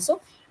that is also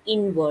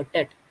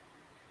inverted.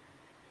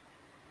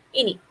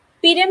 ഇനി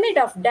pyramid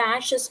of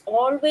dash is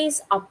always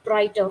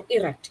upright or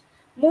erect.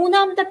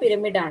 മൂന്നാമത്തെ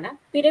പിരമിഡാണ്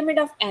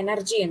പിരമിഡ് ഓഫ്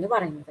എനർജി എന്ന്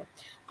പറയുന്നത്.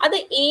 അത്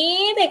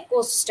ഏത്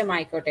എക്കോസിസ്റ്റം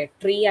ആയിക്കോട്ടെ,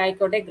 ട്രീ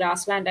ആയിക്കോട്ടെ,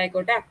 ഗ്രാസ് ലാൻഡ്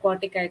ആയിക്കോട്ടെ,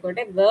 അക്വാട്ടിക്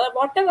ആയിക്കോട്ടെ,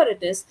 what ever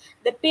it is,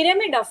 the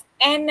pyramid of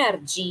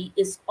energy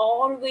is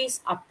always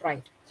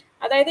upright.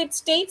 അതായത് ഇറ്റ്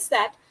സ്റ്റേറ്റ്സ്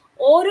ദാറ്റ്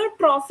ഓരോ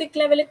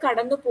ട്രോഫിക് ലെവൽ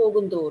കടന്നു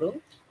പോകും തോറും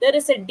there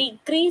is A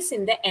decrease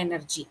in the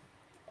energy.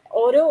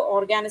 ഓരോ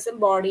ഓർഗാനിസം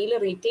ബോഡിയിൽ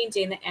റീറ്റെയിൻ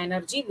ചെയ്യുന്ന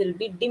energy will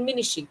be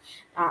diminishing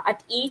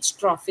at each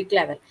trophic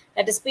level.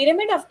 That is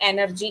pyramid of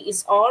energy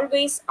is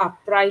always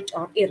upright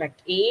or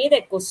erect, ഏത്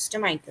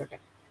ecosystem ആയിക്കോട്ടെ.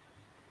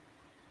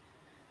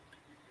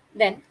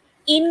 Then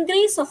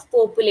increase of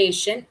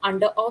population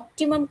under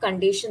optimum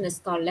condition is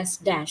called as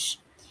dash.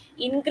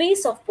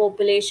 Increase of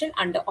population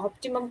under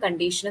optimum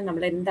condition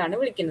നമ്മൾ എന്താണ്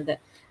വിളിക്കുന്നത്?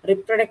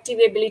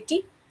 Reproductive ability,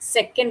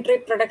 secondary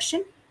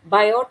production,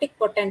 biotic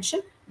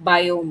potential,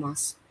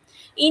 biomass.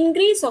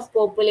 Increase of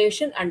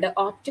population under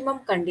optimum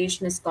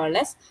condition is called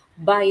as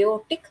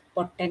biotic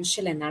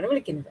potential എന്നാണ്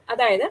വിളിക്കുന്നത്.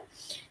 അതായത്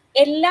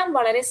എല്ലാം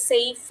വളരെ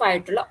safe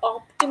ആയിട്ടുള്ള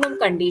optimum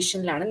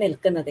കണ്ടീഷനിലാണ്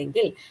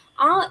നിൽക്കുന്നതെങ്കിൽ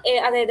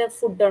അതായത്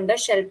ഫുഡ് ഉണ്ട്,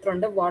 ഷെൽട്ടർ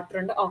ഉണ്ട്, വാട്ടർ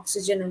ഉണ്ട്,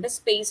 ഓക്സിജൻ ഉണ്ട്,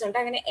 സ്പേസ് ഉണ്ട്,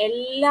 അങ്ങനെ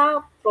എല്ലാ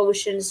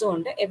പ്രൊവിഷൻസും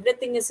ഉണ്ട്,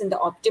 everything is in the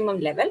optimum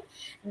level.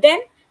 Then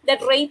the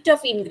rate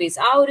of increase,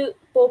 ആ ഒരു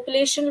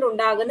പോപ്പുലേഷനിൽ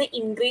ഉണ്ടാകുന്ന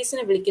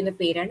ഇൻക്രീസിനെ വിളിക്കുന്ന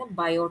പേരാണ്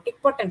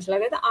ബയോട്ടിക് പൊട്ടൻഷ്യൽ.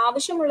 അതായത്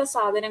ആവശ്യമുള്ള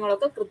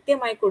സാധനങ്ങളൊക്കെ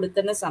കൃത്യമായി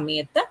കൊടുക്കുന്ന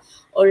സമയത്ത്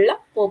ഉള്ള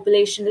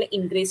പോപ്പുലേഷനിലെ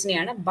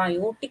ഇൻക്രീസിനെയാണ്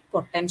ബയോട്ടിക്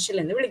പൊട്ടൻഷ്യൽ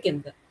എന്ന്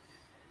വിളിക്കുന്നത്.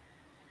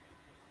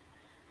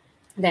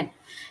 Then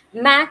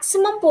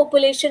maximum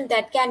population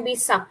that can be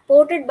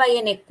supported by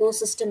an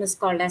ecosystem is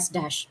called as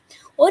dash.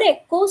 ഒരു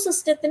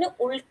എക്കോസിസ്റ്റത്തിന്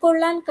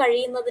ഉൾക്കൊള്ളാൻ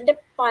കഴിയുന്നതിന്റെ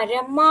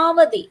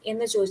പരമാവധി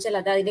എന്ന് ചോദിച്ചാൽ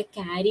അത് അതിന്റെ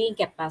ക്യാരിയിങ്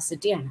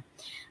കപ്പാസിറ്റിയാണ്.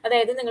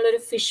 അതായത് നിങ്ങളൊരു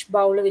ഫിഷ്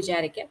ബൗൾ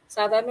വിചാരിക്കുക.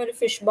 സാധാരണ ഒരു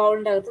ഫിഷ്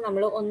ബൗളിന്റെ അകത്ത്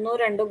നമ്മൾ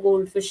 1-2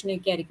 ഗോൾഡ്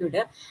ഫിഷിനെയൊക്കെ ആയിരിക്കും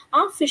ഇടുക.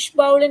 ആ ഫിഷ്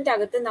ബൗളിന്റെ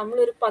അകത്ത് നമ്മൾ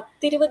ഒരു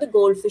 10-20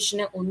 ഗോൾഡ്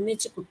ഫിഷിനെ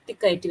ഒന്നിച്ച്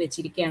കുത്തിക്കയറ്റി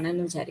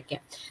വെച്ചിരിക്കുകയാണെന്ന്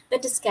വിചാരിക്കാം.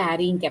 That is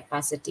carrying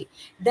capacity.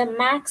 The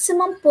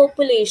maximum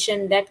population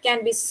that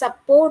can be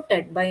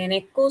supported by an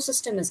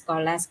ecosystem is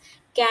called as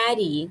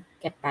carrying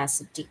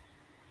capacity.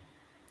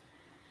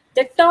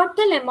 The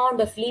total amount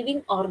of living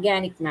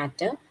organic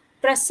matter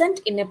present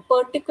in a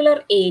particular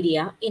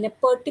area in a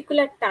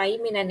particular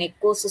time in an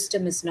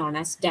ecosystem is known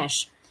as dash.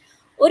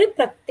 ഒരു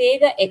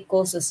പ്രത്യേക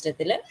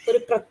എക്കോസിസ്റ്റത്തിൽ, ഒരു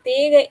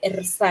പ്രത്യേക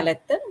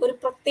സ്ഥലത്ത്, ഒരു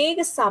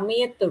പ്രത്യേക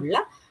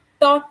സമയത്തുള്ള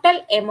total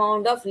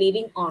amount of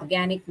living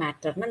organic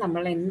മാറ്ററിന്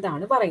നമ്മൾ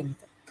എന്താണ്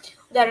പറയുന്നത്?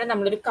 ഉദാഹരണം,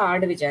 നമ്മളൊരു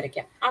കാട്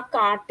വിചാരിക്കാം. ആ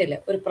കാട്ടിൽ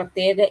ഒരു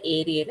പ്രത്യേക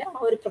ഏരിയയിൽ ആ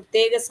ഒരു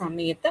പ്രത്യേക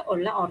സമയത്ത്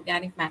ഉള്ള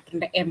organic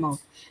മാറ്ററിന്റെ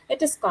amount,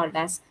 it is called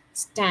as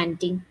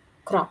standing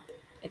crop.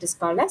 It is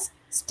called as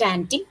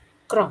standing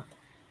crop.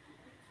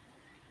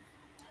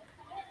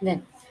 Then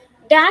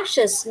dash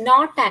is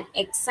not an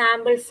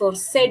example for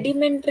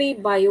sedimentary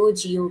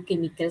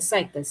biogeochemical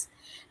cycles.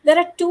 There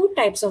are two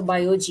types of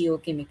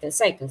biogeochemical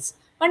cycles.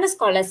 One is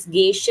called as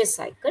gaseous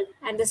cycle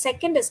and the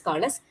second is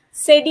called as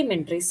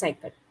sedimentary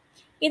cycle.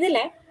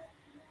 ഇതിലെ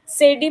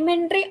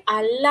sedimentary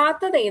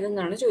അല്ലാത്തത്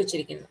ഏതെന്നാണ്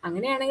ചോദിച്ചിരിക്കുന്നത്.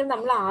 അങ്ങനെയാണെങ്കിൽ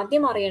നമ്മൾ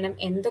ആദ്യം അറിയണം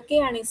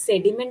എന്തൊക്കെയാണ് ഈ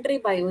sedimentary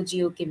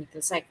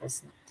biogeochemical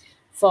cycles.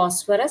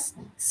 Phosphorus,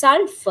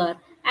 sulfur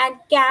and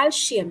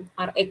calcium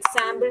are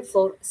example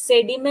for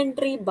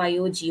sedimentary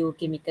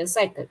biogeochemical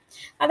cycle.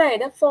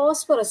 അതായത്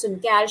ഫോസ്ഫറസും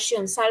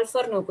കാൽഷ്യം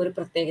സൾഫറിനും ഒക്കെ ഒരു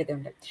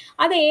പ്രത്യേകതയുണ്ട്.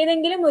 അത്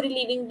ഏതെങ്കിലും ഒരു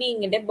ലിവിങ്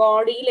ബീയിങ്ങിന്റെ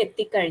ബോഡിയിൽ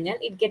എത്തിക്കഴിഞ്ഞാൽ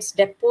it gets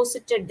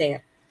deposited there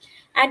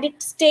and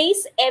it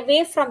stays away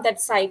from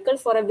that cycle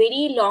four A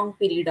very long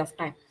period of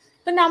time.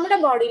 ഇപ്പം നമ്മുടെ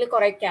ബോഡിയിൽ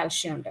കുറെ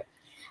കാൽഷ്യം ഉണ്ട്.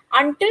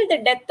 Until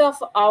the death of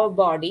our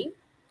body,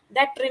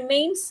 that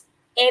remains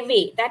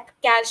away, that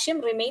calcium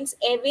remains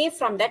away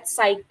from that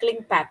cycling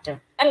pattern.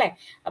 അല്ലേ?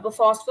 അപ്പോൾ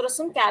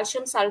ഫോസ്ഫറസും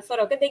calcium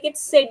സൾഫറും ഒക്കെ they get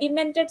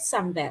sedimented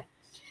somewhere.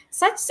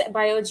 Such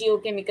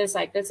biogeochemical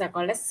cycles are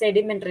called as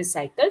sedimentary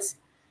cycles.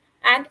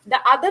 And the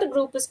other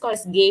group is called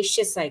as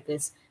gaseous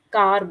cycles.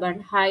 Carbon,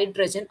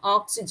 hydrogen,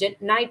 oxygen,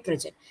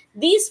 nitrogen.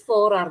 These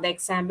four are the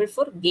example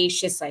for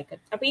gaseous cycle.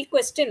 അപ്പോൾ ഈ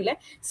ക്വസ്റ്റ്യനിൽ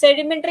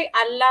sedimentary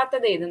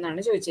അല്ലാത്തത്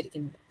ഏതെന്നാണ്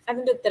ചോദിച്ചിരിക്കുന്നത്.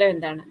 അതിന്റെ ഉത്തരം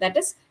എന്താണ്?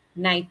 That is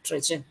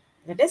nitrogen.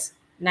 That is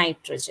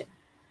nitrogen.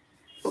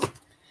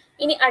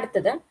 ഇനി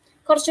അടുത്തത്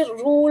കുറച്ച്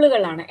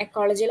റൂളുകളാണ്.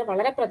 എക്കോളജിയിലെ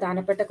വളരെ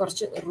പ്രധാനപ്പെട്ട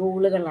കുറച്ച്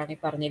റൂളുകളാണ് ഈ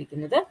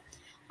പറഞ്ഞിരിക്കുന്നത്.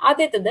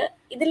 ആദ്യത്തത്,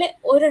 ഇതിൽ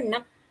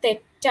ഒരെണ്ണം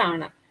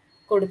തെറ്റാണ്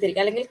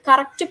കൊടുത്തിരിക്കുക, അല്ലെങ്കിൽ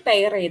കറക്റ്റ്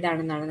പെയർ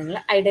ഏതാണെന്നാണ് നിങ്ങൾ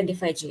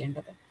ഐഡന്റിഫൈ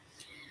ചെയ്യേണ്ടത്.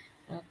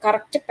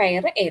 കറക്റ്റ്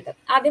പെയർ ഏത്?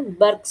 ആദ്യം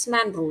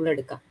ബർഗ്സ്മാൻ റൂൾ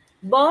എടുക്കാം.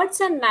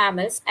 Birds and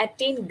mammals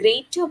attain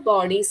greater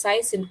body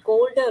size in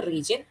colder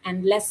region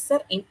and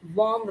lesser in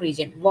warm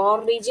region. War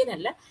region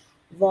അല്ല,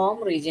 വാം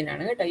റീജിയൻ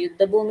ആണ് കേട്ടോ,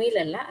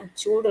 യുദ്ധഭൂമിയിലല്ല,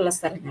 ചൂടുള്ള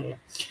സ്ഥലങ്ങളിൽ.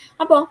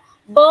 അപ്പോൾ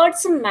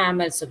ബേർഡ്സും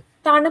മാമൽസും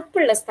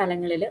തണുപ്പുള്ള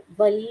സ്ഥലങ്ങളിൽ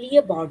വലിയ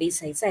ബോഡി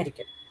സൈസ്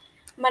ആയിരിക്കും.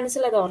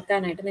 മനസ്സിലത്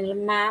ഓർക്കാനായിട്ട് നിങ്ങൾ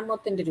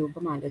മാമോത്തിന്റെ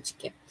രൂപം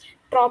ആലോചിക്കുക.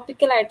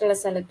 ട്രോപ്പിക്കൽ ആയിട്ടുള്ള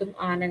സ്ഥലത്തും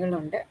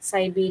ആനകളുണ്ട്,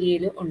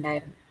 സൈബീരിയയിലും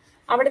ഉണ്ടായിരുന്നു.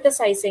 അവിടുത്തെ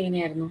സൈസ്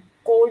എങ്ങനെയായിരുന്നു?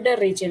 കോൾഡർ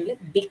റീജിയനിൽ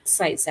ബിഗ്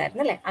സൈസ്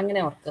ആയിരുന്നു അല്ലെ? അങ്ങനെ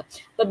ഓർക്കുക.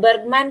 അപ്പൊ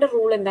ബെർഗ്മാന്റെ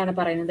റൂൾ എന്താണ്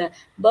പറയുന്നത്?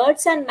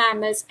 Birds and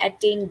mammals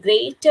attain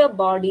greater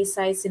body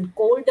size in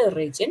colder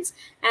regions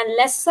and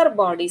lesser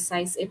body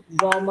size in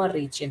warmer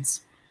regions.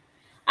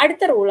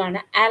 അടുത്ത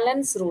റൂളാണ്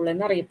അലൻസ് റൂൾ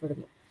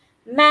എന്നറിയപ്പെടുന്നു.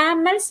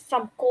 Mammals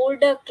from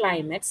colder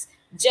climates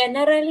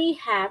generally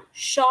have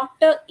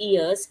shorter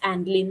ears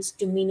and limbs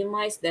to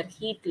minimize their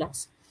heat loss.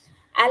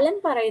 Allen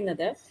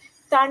പറയുന്നത്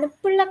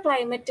തണുപ്പുള്ള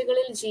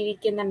ക്ലൈമറ്റുകളിൽ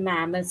ജീവിക്കുന്ന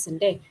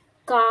മാമൽസിന്റെ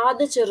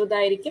കാത്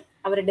ചെറുതായിരിക്കും,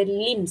 അവരുടെ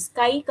limbs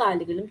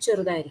കൈകാലുകളും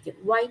ചെറുതായിരിക്കും.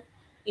 Y?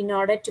 In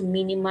order to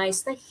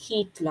minimise the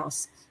heat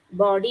loss.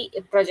 Body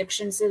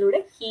പ്രൊജക്ഷൻസിലൂടെ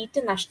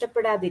heat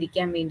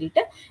നഷ്ടപ്പെടാതിരിക്കാൻ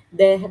വേണ്ടിയിട്ട്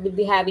they will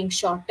be having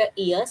shorter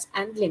ears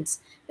and limbs.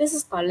 This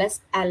is called as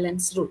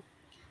Allen's rule.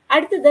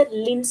 അടുത്തത്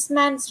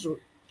ലിൻസ്മാൻസ് rule.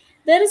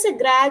 There is A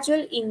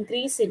gradual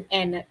increase in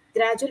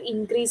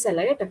increase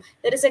അല്ല കേട്ടോ,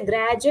 there is A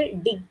gradual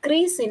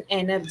decrease in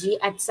energy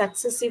at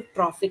successive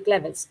trophic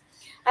levels.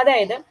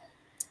 അതായത്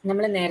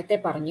നമ്മൾ നേരത്തെ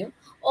പറഞ്ഞു,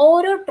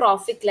 ഓരോ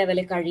trophic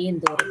level കഴിയും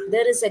തോറും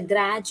there is A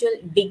gradual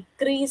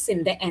decrease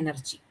in the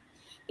energy.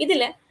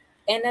 ഇതിൽ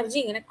എനർജി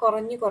ഇങ്ങനെ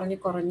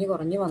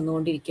കുറഞ്ഞു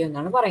വന്നുകൊണ്ടിരിക്കും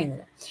എന്നാണ്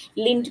പറയുന്നത്.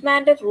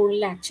 ലിൻഡ്മാന്റെ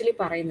റൂളിൽ ആക്ച്വലി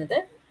പറയുന്നത്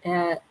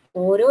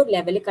ഓരോ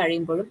ലെവൽ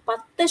കഴിയുമ്പോഴും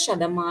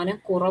 10%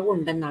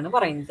 കുറവുണ്ടെന്നാണ്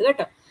പറയുന്നത്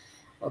കേട്ടോ.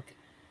 ഓക്കെ,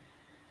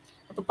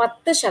 അപ്പൊ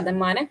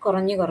 10%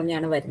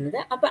 കുറഞ്ഞാണ് വരുന്നത്.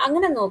 അപ്പൊ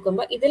അങ്ങനെ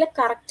നോക്കുമ്പോൾ ഇതിൽ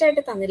കറക്റ്റ്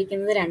ആയിട്ട്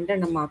തന്നിരിക്കുന്നത് 2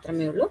 എണ്ണം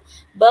മാത്രമേ ഉള്ളൂ.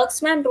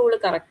 ബർഗ്സ്മാൻ റൂള്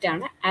കറക്റ്റ്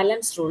ആണ്,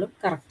 അലൻസ് റൂളും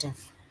കറക്റ്റ് ആണ്.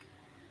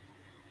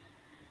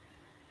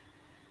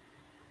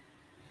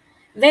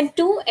 When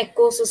two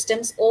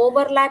ecosystems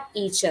overlap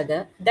each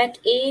other, that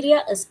area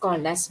is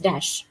called as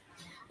dash.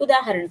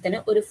 ഉദാഹരണത്തിന്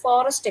ഒരു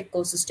ഫോറസ്റ്റ്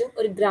എക്കോസിസ്റ്റം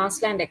ഒരു ഗ്രാസ്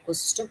ലാൻഡ്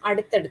എക്കോസിസ്റ്റം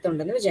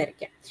അടുത്തടുത്തുണ്ടെന്ന്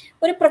വിചാരിക്കാം.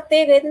 ഒരു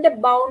പ്രത്യേക ഇതിന്റെ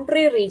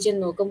ബൗണ്ടറി റീജിയൻ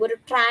നോക്കുമ്പോൾ ഒരു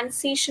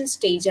ട്രാൻസിഷൻ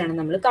സ്റ്റേജ് ആണ്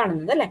നമ്മൾ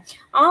കാണുന്നത് അല്ലെ?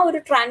 ആ ഒരു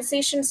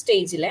ട്രാൻസിഷൻ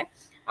സ്റ്റേജിലെ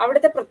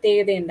അവിടുത്തെ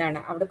പ്രത്യേകത എന്താണ്?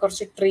 അവിടെ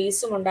കുറച്ച്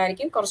ട്രീസും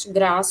ഉണ്ടായിരിക്കും, കുറച്ച്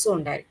ഗ്രാസും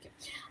ഉണ്ടായിരിക്കും.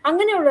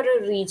 അങ്ങനെയുള്ളൊരു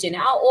റീജിയന്,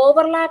 ആ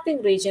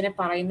ഓവർലാപ്പിംഗ് റീജിയനെ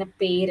പറയുന്ന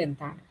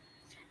പേരെന്താണ്?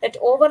 That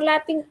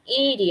overlapping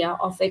area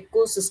of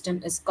ecosystem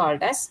is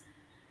called as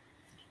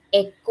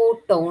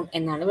ecotone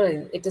എന്നാണ്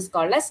പറയുന്നത്. It is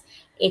called as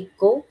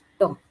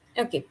ecotone.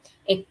 Okay,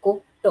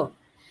 ecotone.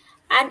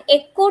 And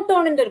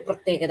എക്കോട്ടോണിന്റെ ഒരു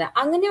പ്രത്യേകത,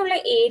 അങ്ങനെയുള്ള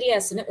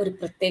ഏരിയാസിന് ഒരു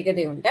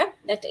പ്രത്യേകതയുണ്ട്.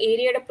 ദാറ്റ്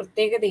ഏരിയയുടെ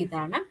പ്രത്യേകത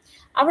ഇതാണ്,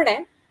 അവിടെ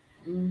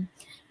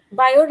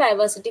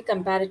ബയോഡൈവേഴ്സിറ്റി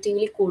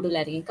കമ്പാരിറ്റീവ്ലി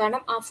കൂടുതലായിരിക്കും.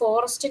 കാരണം ആ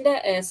ഫോറസ്റ്റിന്റെ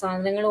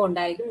സാധനങ്ങളും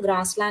ഉണ്ടായിരിക്കും,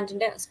 ഗ്രാസ്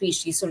ലാൻഡിന്റെ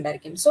സ്പീഷീസ്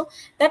ഉണ്ടായിരിക്കും. So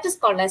that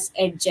is called as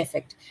edge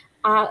effect.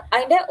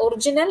 അതിന്റെ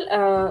ഒറിജിനൽ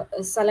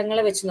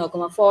സ്ഥലങ്ങളെ വെച്ച്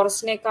നോക്കുമ്പോൾ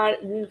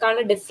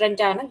ഫോറസ്റ്റിനേക്കാളും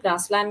ഡിഫറെന്റ് ആണ്,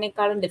 ഗ്രാസ്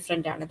ലാൻഡിനേക്കാളും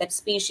ഡിഫറെന്റ് ആണ്. That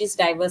species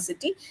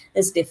diversity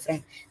is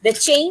different. The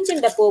change in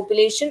the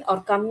population or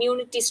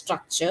community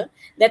structure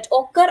that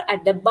occur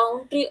at the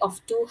boundary of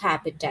two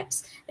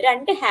habitats.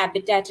 2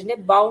 ഹാബിറ്റാറ്റിന്റെ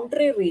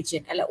boundary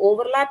region അല്ല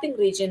overlapping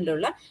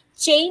റീജിയനിലുള്ള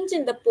change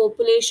in the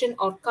population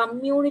or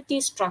community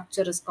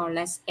structure is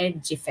called as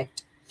edge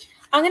effect.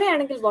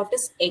 അങ്ങനെയാണെങ്കിൽ what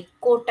is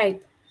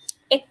എക്കോടൈപ്പ്?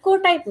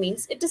 Ecotype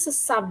means it is a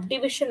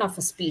subdivision of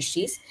a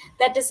species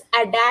that is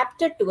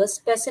adapted to a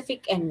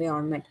specific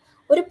environment.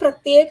 ഒരു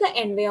പ്രത്യേക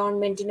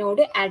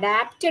എൻവയോൺമെന്റിനോട്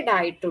adapted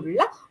ആയിട്ടുള്ള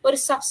ഒരു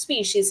sub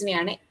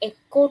സ്പീഷീസിനെയാണ്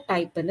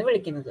എക്കോടൈപ്പ് എന്ന്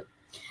വിളിക്കുന്നത്.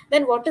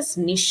 Then what is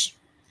niche?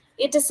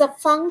 It is a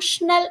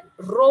functional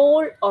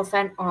role of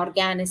an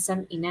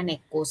organism in an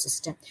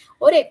ecosystem.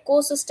 ഒരു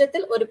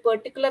എക്കോസിസ്റ്റത്തിൽ ഒരു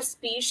particular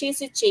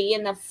species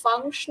ചെയ്യുന്ന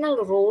functional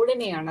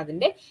റോളിനെയാണ്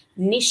അതിന്റെ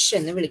നിഷ്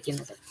എന്ന്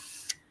വിളിക്കുന്നത്.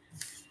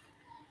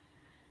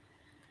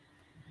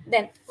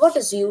 Then, what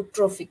is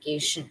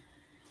eutrophication?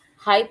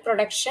 High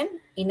production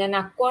in an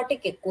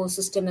aquatic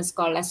ecosystem is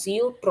called as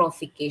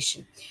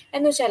eutrophication.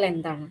 എന്ന് വെച്ചാൽ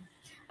എന്താണ്?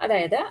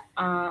 അതായത്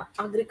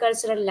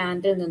അഗ്രികൾച്ചറൽ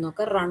ലാൻഡിൽ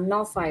നിന്നൊക്കെ റൺ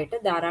ഓഫ് ആയിട്ട്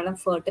ധാരാളം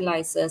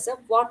fertilisers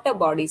water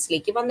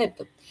ബോഡീസിലേക്ക്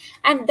വന്നെത്തും.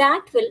 And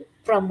that will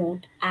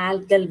promote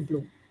algal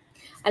Bloom.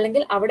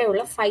 അല്ലെങ്കിൽ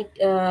അവിടെയുള്ള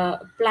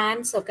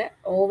പ്ലാന്റ്സ് ഒക്കെ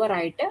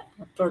ഓവറായിട്ട്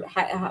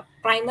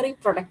പ്രൈമറി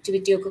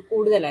പ്രൊഡക്ടിവിറ്റി ഒക്കെ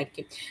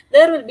കൂടുതലായിരിക്കും.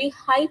 There will be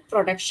high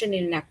production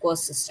in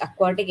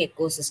aquatic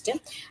ecosystem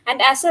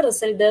and as A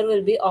result there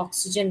will be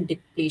oxygen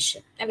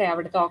depletion അല്ലെ?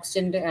 അവിടുത്തെ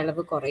ഓക്സിജന്റെ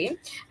അളവ് കുറയും.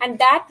 And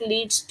that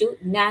leads to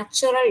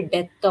natural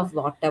death of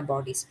water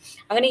bodies.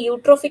 അങ്ങനെ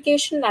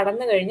യൂട്രോഫിക്കേഷൻ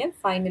നടന്നു കഴിഞ്ഞാൽ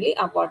ഫൈനലി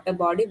ആ വാട്ടർ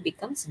ബോഡി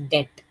ബിക്കംസ്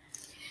ഡെഡ്.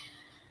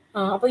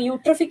 അപ്പോൾ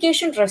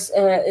eutrophication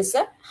is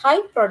A high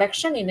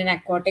production in N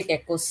aquatic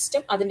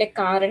ecosystem. അതിന്റെ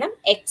കാരണം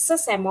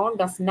excess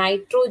amount of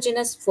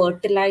nitrogenase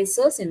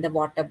fertilisers in the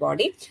water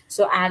body.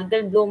 So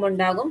algal Bloom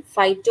ഉണ്ടാകും,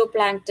 phyto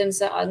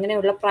planktons,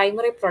 അങ്ങനെയുള്ള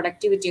primary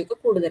productivity ഒക്കെ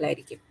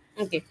കൂടുതലായിരിക്കും.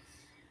 Okay,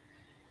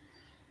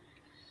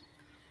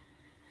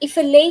 if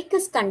a lake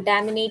is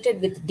contaminated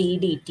with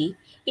DDT,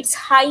 its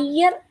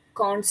higher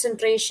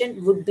concentration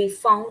would be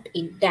found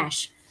in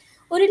dash.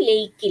 ഒരു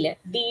ലേക്കിൽ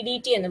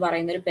DDT എന്ന്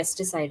പറയുന്ന ഒരു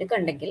pesticide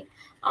കണ്ടെങ്കിൽ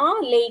ആ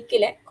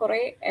ലേക്കിലെ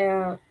കുറെ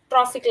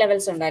ട്രോഫിക്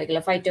ലെവൽസ്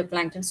ഉണ്ടായിരിക്കില്ല. ഫൈറ്റോ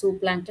പ്ലാങ്ക്ടൺ, സൂ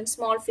plankton,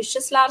 small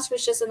fishes, large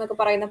fishes എന്നൊക്കെ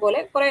പറയുന്ന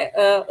പോലെ കുറെ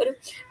ഒരു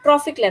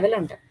ട്രോഫിക് ലെവൽ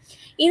ഉണ്ട്.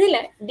 ഇതിൽ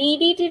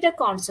DDTയുടെ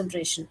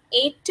കോൺസെൻട്രേഷൻ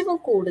ഏറ്റവും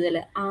കൂടുതൽ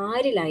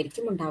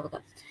ആരിലായിരിക്കും ഉണ്ടാവുക?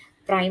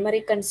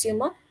 Primary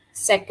consumer,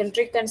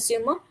 secondary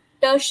consumer,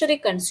 tertiary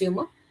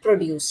consumer,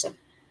 producer.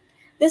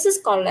 This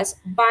is called as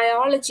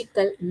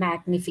biological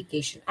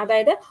magnification.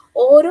 അതായത്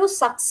ഓരോ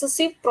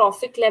സക്സസീവ്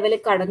ട്രോഫിക് ലെവൽ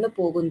കടന്നു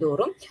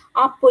പോകുന്തോറും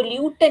ആ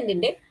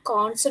പൊല്യൂട്ടന്റിന്റെ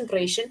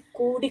കോൺസെൻട്രേഷൻ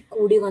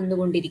കൂടി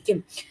വന്നുകൊണ്ടിരിക്കും.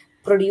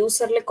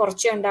 പ്രൊഡ്യൂസറിൽ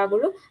കുറച്ചേ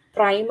ഉണ്ടാകുള്ളൂ.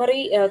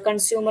 പ്രൈമറി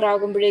കൺസ്യൂമർ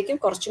ആകുമ്പോഴേക്കും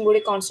കുറച്ചും കൂടി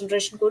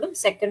കോൺസെൻട്രേഷൻ കൂടും.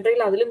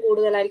 സെക്കൻഡറിയിൽ അതിലും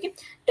കൂടുതലായിരിക്കും.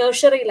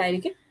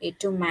 ടെർഷ്യറിയിലായിരിക്കും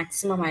ഏറ്റവും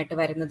മാക്സിമം ആയിട്ട്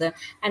വരുന്നത്.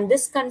 And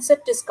this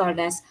concept is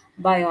called as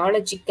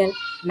biological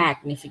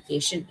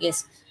magnification.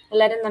 Yes,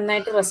 എല്ലാവരും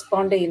നന്നായിട്ട്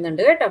റെസ്പോണ്ട്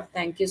ചെയ്യുന്നുണ്ട് കേട്ടോ.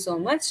 Thank you so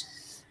much.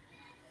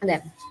 അതെ,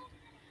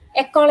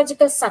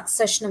 ecological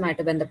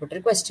സക്സഷനുമായിട്ട്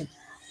ബന്ധപ്പെട്ടൊരു question.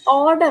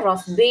 Order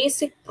of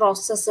basic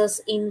processes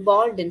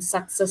involve in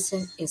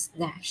succession is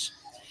dash.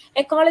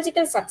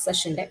 Ecological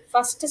സക്സഷന്റെ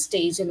first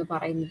stage എന്ന്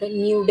പറയുന്നത്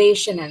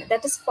ന്യൂഡേഷൻ ആണ്.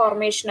 That is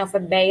formation of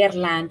A bear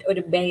land,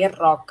 ഒരു bear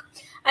rock.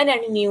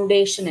 അതിനാണ്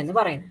ന്യൂഡേഷൻ എന്ന്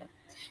പറയുന്നത്.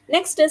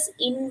 Next is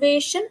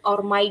invasion or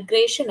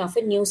migration of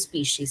A new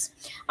species.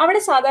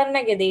 അവിടെ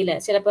സാധാരണഗതിയിൽ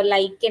ചിലപ്പോൾ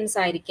ലൈക്കൻസ്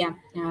ആയിരിക്കാം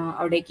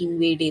അവിടേക്ക്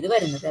ഇൻവേഡ് ചെയ്ത്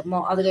വരുന്നത്.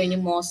 അത് കഴിഞ്ഞ്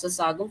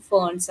മോസസ് ആകും,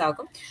 ഫേൺസ്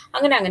ആകും,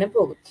 അങ്ങനെ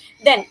പോകും.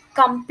 Then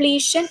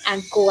completion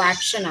and co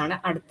action ആണ്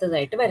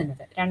അടുത്തതായിട്ട്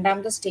വരുന്നത്.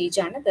 രണ്ടാമത്തെ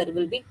സ്റ്റേജ് ആണ് there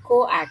will be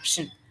co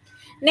action.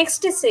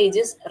 Next stage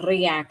is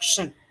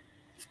reaction.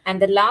 And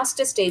the last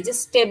stage is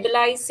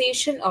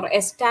stabilization or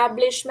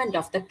establishment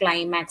of the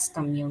climax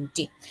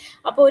community.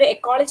 അപ്പോൾ ഒരു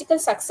എക്കോളജിക്കൽ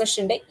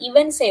സക്സഷന്റെ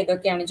ഇവന്റ്സ്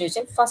ഏതൊക്കെയാണെന്ന്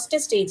ചോദിച്ചാൽ ഫസ്റ്റ്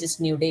സ്റ്റേജ് ഇസ്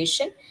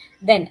ന്യൂഡേഷൻ.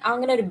 ദെൻ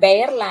അങ്ങനെ ഒരു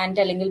ബെയർ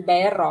ലാൻഡ് അല്ലെങ്കിൽ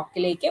ബെയർ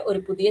റോക്കിലേക്ക് ഒരു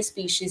പുതിയ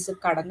സ്പീഷീസ്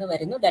കടന്നു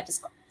വരുന്നു. That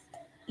is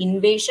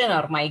invasion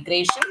or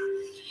migration.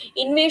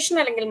 Invasion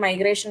അല്ലെങ്കിൽ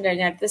മൈഗ്രേഷൻ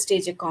കഴിഞ്ഞ അടുത്ത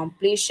സ്റ്റേജ്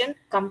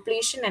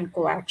കംപ്ലീഷൻ ആൻഡ്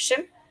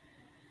കോആക്ഷൻ.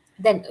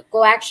 ദെൻ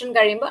കോആക്ഷൻ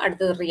കഴിയുമ്പോൾ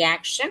അടുത്തത്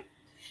reaction.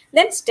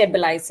 Then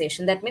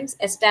stabilization, that means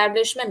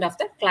establishment of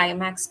the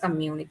climax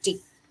community.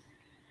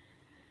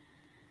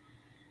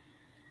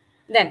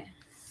 Then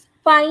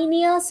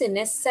pioneers in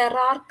a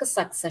serarch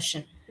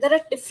succession. There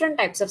are different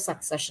types of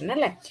succession,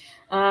 alle.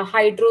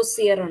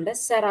 Hydroseer ഉണ്ട്,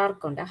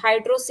 സെറാർക്ക് ഉണ്ട്.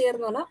 ഹൈഡ്രോസിയർ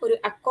എന്ന് പറഞ്ഞാൽ ഒരു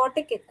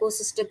അക്വാട്ടിക്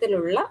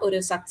എക്കോസിസ്റ്റത്തിലുള്ള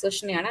ഒരു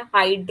സക്സഷനെയാണ്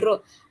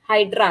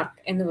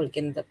ഹൈഡ്രാർക്ക് എന്ന്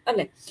വിളിക്കുന്നത്,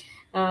 അല്ലെ.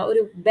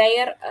 ഒരു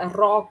ബെയർ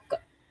റോക്ക്,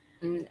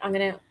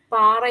 അങ്ങനെ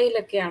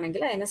പാറയിലൊക്കെ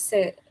ആണെങ്കിൽ അതിനെ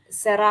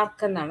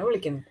സെറാർക്ക് എന്നാണ്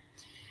വിളിക്കുന്നത്.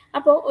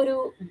 അപ്പോൾ ഒരു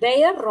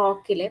ബെയർ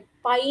റോക്കിലെ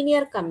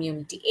പൈനിയർ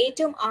കമ്മ്യൂണിറ്റി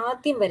ഏറ്റവും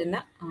ആദ്യം വരുന്ന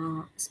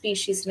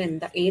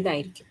സ്പീഷീസിന്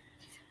ഏതായിരിക്കും?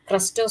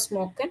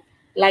 ക്രസ്റ്റോസ്മോക്കൻ,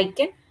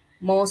 ലൈക്കൻ,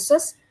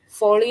 മോസസ്,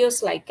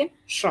 ഫോളിയോസ് ലൈക്കൻ,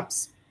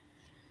 ഷ്രബ്സ്.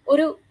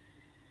 ഒരു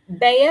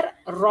ബെയർ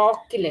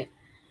റോക്കിലെ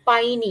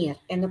പൈനിയർ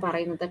എന്ന്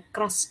പറയുന്നത്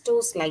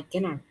ക്രസ്റ്റോസ്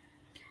ലൈക്കൻ ആണ്.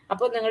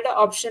 അപ്പോൾ നിങ്ങളുടെ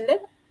ഓപ്ഷനിൽ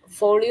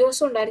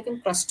ഫോളിയോസ് ഉണ്ടായിരിക്കും,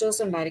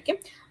 ക്രസ്റ്റോസ് ഉണ്ടായിരിക്കും.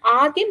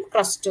 ആദ്യം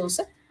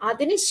ക്രസ്റ്റോസ്,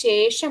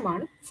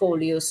 അതിനുശേഷമാണ്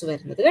ഫോളിയോസ്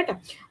വരുന്നത് കേട്ടോ.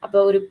 അപ്പോൾ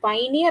ഒരു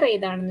പൈനിയർ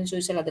ഏതാണെന്ന്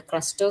ചോദിച്ചാൽ അത്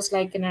ക്രസ്റ്റോസ്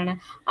ലൈക്കൻ ആണ്.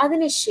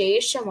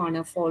 അതിനുശേഷമാണ്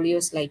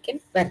ഫോളിയോസ് ലൈക്കൻ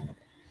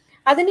വരുന്നത്.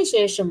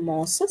 അതിനുശേഷം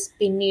മോസസ്,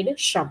 പിന്നീട്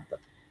shrub.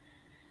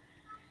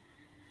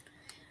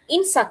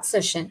 In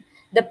succession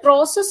the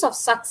process of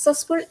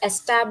successful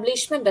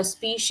establishment of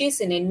species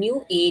in a new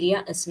area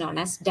is known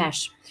as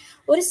dash.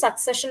 ഒരു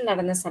സക്സഷൻ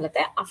നടന്ന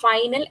സ്ഥലത്തെ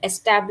ഫൈനൽ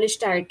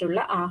എസ്റ്റാബ്ലിഷ്ഡ് ആയിട്ടുള്ള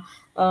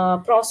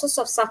പ്രോസസ്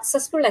ഓഫ്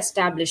സക്സസ്ഫുൾ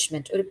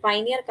എസ്റ്റാബ്ലിഷ്മെന്റ്, ഒരു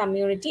പൈനിയർ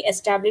കമ്മ്യൂണിറ്റി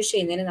എസ്റ്റാബ്ലിഷ്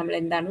ചെയ്യുന്നതിന് നമ്മൾ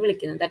എന്താണ്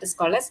വിളിക്കുന്നത്? That is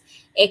called as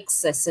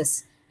excesses.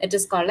 It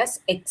is called as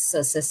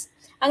excesses.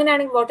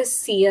 അങ്ങനെയാണെങ്കിൽ what is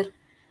സിയർ?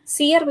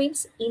 സിയർ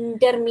means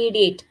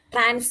intermediate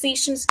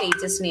transition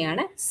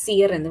സ്റ്റേജസിനെയാണ്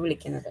സിയർ എന്ന്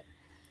വിളിക്കുന്നത്.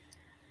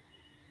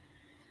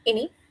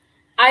 ഇനി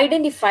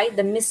identify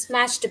the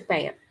mismatched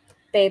pair.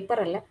 Paper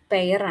അല്ല,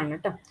 പെയർ ആണ്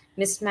കേട്ടോ.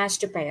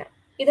 Mismatched pair.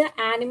 ഇത്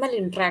ആനിമൽ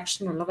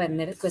ഇന്ററാക്ഷനുള്ള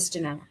വരുന്നൊരു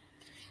ക്വസ്റ്റ്യൻ ആണ്.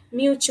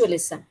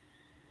 Mutualism,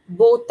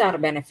 both are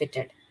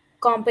benefited.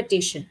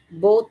 Competition,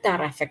 both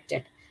are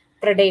affected.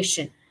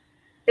 Predation,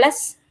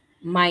 plus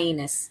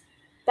minus.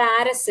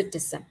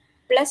 Parasitism,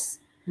 plus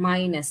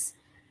minus.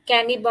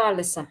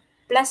 Cannibalism,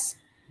 plus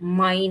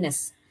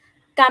minus.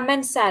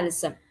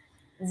 Commensalism,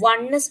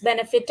 one is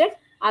benefited,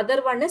 other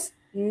one is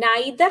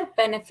neither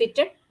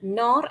benefited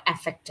nor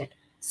affected.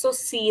 So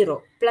 0,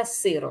 plus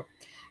 0.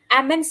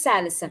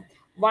 Amensalism,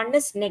 one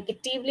is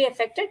negatively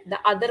affected, the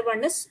other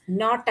one is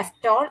not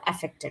at all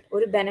affected.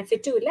 ഒരു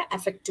ബെനിഫിറ്റും ഇല്ല,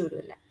 അഫക്റ്റും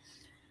ഇല്ല.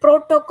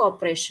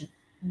 Proto-cooperation,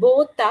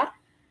 both are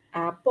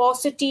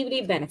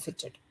positively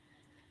benefited.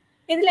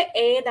 ഇതിൽ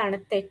ഏതാണ്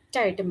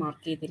തെറ്റായിട്ട്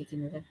mark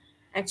ചെയ്തിരിക്കുന്നത്?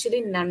 Actually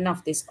none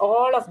of this,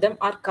 all of them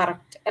are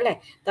correct അല്ലെ.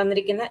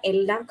 തന്നിരിക്കുന്ന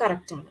എല്ലാം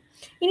കറക്റ്റ് ആണ്.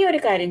 ഇനി ഒരു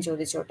കാര്യം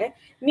ചോദിച്ചോട്ടെ,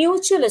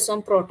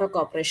 മ്യൂച്വലിസവും പ്രോട്ടോ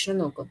കോപ്പറേഷനും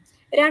നോക്കും.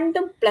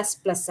 രണ്ടും പ്ലസ്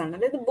പ്ലസ് ആണ്,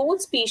 അതായത്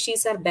ബോത്ത്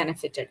സ്പീഷീസ് ആർ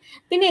ബെനിഫിറ്റഡ്.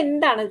 പിന്നെ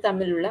എന്താണ്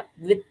തമ്മിലുള്ള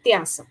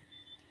വ്യത്യാസം?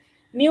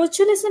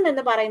 മ്യൂച്വലിസം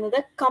എന്ന് പറയുന്നത്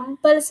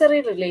കമ്പൽസറി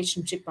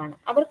റിലേഷൻഷിപ്പ് ആണ്.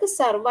 അവർക്ക്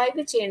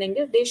സർവൈവ്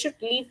ചെയ്യണമെങ്കിൽ they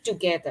should leave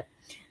together.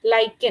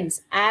 Lichens,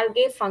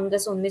 algae,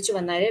 fungus ഒന്നിച്ചു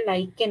വന്നാലേ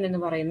ലൈക്കൻ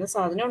എന്ന് പറയുന്ന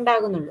സാധനം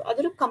ഉണ്ടാകുന്നുള്ളൂ.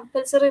 അതൊരു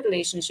കമ്പൽസറി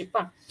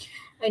റിലേഷൻഷിപ്പാണ്.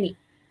 ഇനി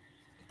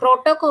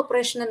പ്രോട്ടോ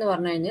കോപ്പറേഷൻ എന്ന്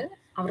പറഞ്ഞു കഴിഞ്ഞാൽ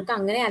അവർക്ക്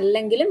അങ്ങനെ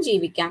അല്ലെങ്കിലും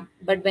ജീവിക്കാം.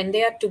 But when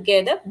they are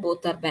together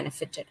both are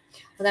benefited.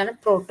 അതാണ്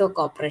പ്രോട്ടോ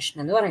കോപ്പറേഷൻ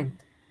എന്ന്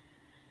പറയുന്നത്.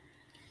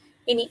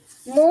 ഇനി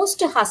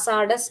most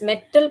hazardous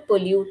metal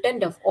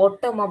pollutant of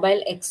automobile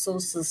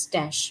exhaust is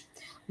dash.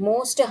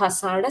 Most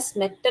hazardous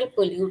metal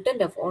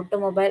pollutant of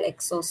automobile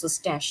exhaust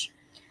is dash.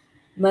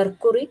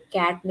 Mercury,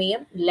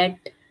 cadmium,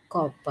 lead,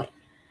 copper.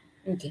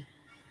 Okay,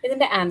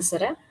 ഇതിൻ്റെ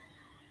answer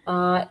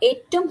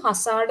ഏറ്റവും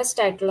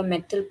ഹസാർഡസ്റ്റ് ആയിട്ടുള്ള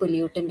metal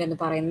pollutant എന്ന്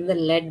പറയുന്നത്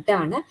lead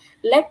ആണ്.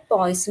 Lead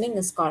poisoning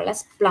is called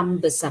as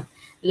plumbism.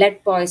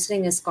 Lead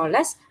poisoning is called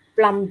as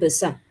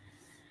plumbism.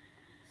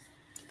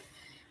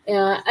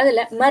 അതിൽ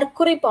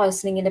mercury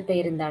പോയ്സണിങ്ങിൻ്റെ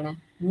പേരെന്താണ്?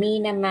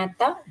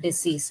 മീനമാത്ത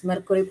disease.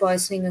 Mercury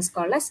poisoning is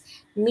called as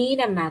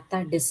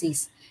മീനമാത്ത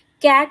disease.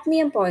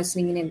 Cadmium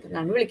പോയ്സണിങ്ങിനെ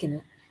എന്താണ്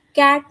വിളിക്കുന്നത്?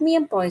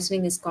 Cadmium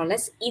poisoning is called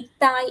as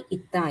ഇത്തായ്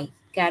ഇത്തായ്.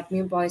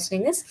 Cadmium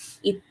poisoning is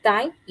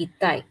ഇത്തായ്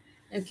ഇത്തായ്.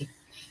 Okay,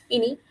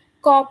 ഇനി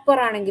copper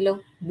ആണെങ്കിലോ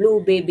blue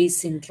baby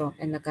syndrome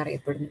എന്നൊക്കെ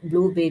അറിയപ്പെടുന്നു.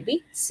 Blue baby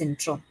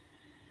syndrome.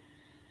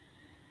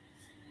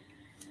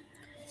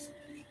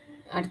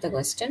 അടുത്ത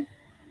question.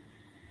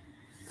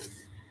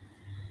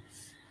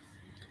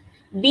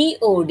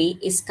 BOD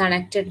is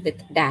connected with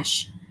dash.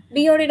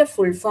 BODയുടെ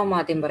full form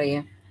ആദ്യം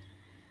പറയാം.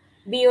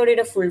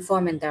 BODയുടെ full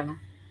form എന്താണ്?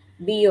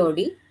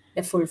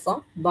 BODയുടെ full form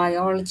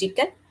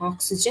biological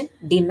oxygen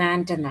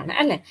demand എന്നാണ്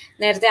അല്ലേ?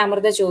 നേരത്തെ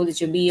അമൃത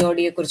ചോദിച്ചു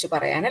BODയെ കുറിച്ച്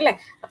പറയാനല്ലേ?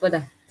 അപ്പോൾ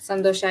ഇതാ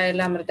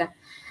സന്തോഷമായല്ലോ അമൃത.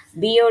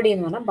 BOD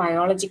എന്ന് പറഞ്ഞാൽ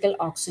ബയോളജിക്കൽ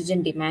ഓക്സിജൻ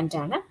ഡിമാൻഡ്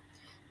ആണ്.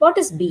 What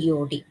is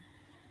BOD?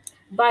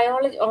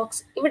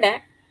 ഇവിടെ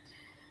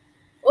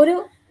ഒരു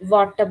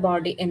വാട്ടർ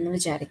ബോഡി എന്ന്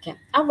വിചാരിക്കാം.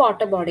 ആ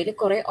വാട്ടർ ബോഡിയിൽ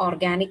കുറേ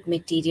ഓർഗാനിക്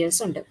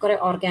മെറ്റീരിയൽസ് ഉണ്ട്, കുറേ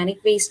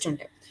ഓർഗാനിക് വേസ്റ്റ്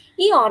ഉണ്ട്.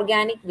 ഈ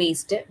ഓർഗാനിക്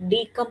വേസ്റ്റ്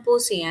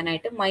ഡീകമ്പോസ്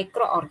ചെയ്യാനായിട്ട്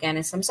മൈക്രോ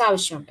ഓർഗാനിസംസ്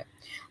ആവശ്യമുണ്ട്.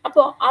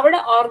 അപ്പോൾ അവിടെ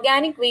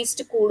ഓർഗാനിക്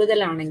വേസ്റ്റ്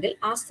കൂടുതലാണെങ്കിൽ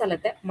ആ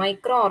സ്ഥലത്ത്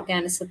മൈക്രോ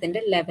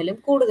ഓർഗാനിസത്തിന്റെ ലെവലും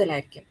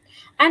കൂടുതലായിരിക്കും.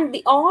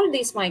 And all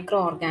these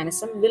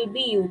microorganisms will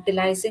be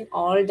utilizing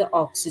all the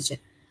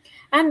oxygen.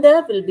 And there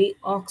will be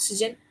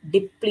oxygen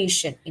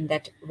depletion in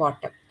that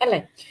water.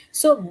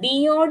 So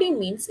BOD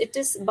means it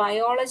is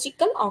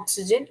biological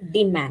oxygen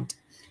demand.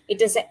 It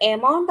is the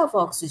amount of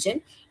oxygen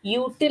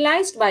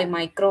utilized by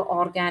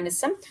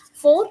microorganism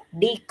for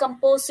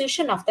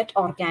decomposition of that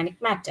organic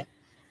matter.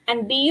 And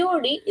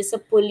BOD is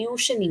a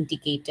pollution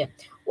indicator.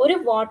 ഒരു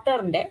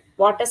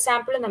water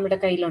sample നമ്മുടെ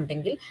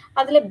കയ്യിലുണ്ടെങ്കിൽ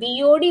അതിൽ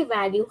BOD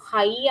value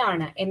high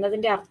ആണ്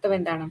എന്നതിൻ്റെ അർത്ഥം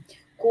എന്താണ്?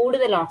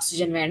 കൂടുതൽ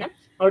oxygen വേണം,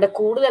 അവിടെ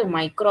കൂടുതൽ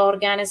മൈക്രോ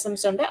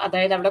ഓർഗാനിസംസ് ഉണ്ട്,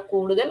 അതായത് അവിടെ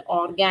കൂടുതൽ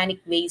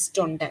ഓർഗാനിക്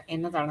വേസ്റ്റ് ഉണ്ട്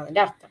എന്നതാണ്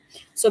അതിൻ്റെ അർത്ഥം.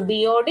 So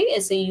BOD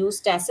is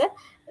used as a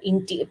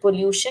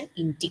pollution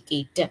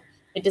indicator.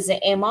 It is the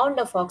amount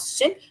of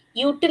oxygen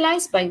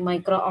utilized by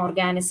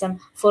microorganism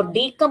for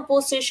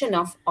decomposition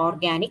of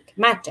organic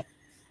matter.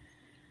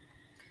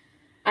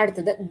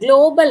 അടുത്തത്,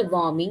 global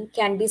warming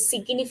can be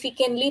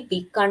significantly B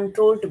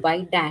controlled by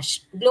dash.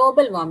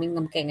 Global warming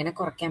നമുക്ക് എങ്ങനെ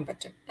കുറയ്ക്കാൻ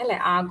പറ്റും അല്ലെ?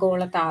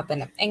 ആഗോള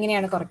താപനം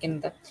എങ്ങനെയാണ്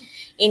കുറയ്ക്കുന്നത്?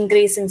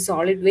 Increasing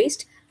solid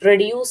waste,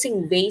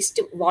 reducing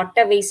waste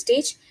water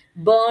wastage,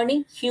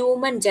 burning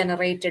human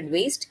generated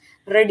waste,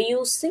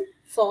 reducing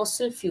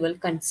fossil fuel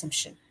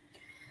consumption.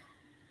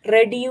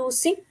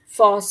 Reducing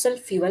fossil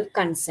fuel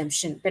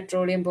consumption,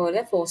 petroleum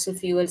പോലെ ഫോസിൽ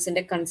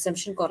ഫ്യൂവൽസിന്റെ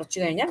കൺസംഷൻ കുറച്ചു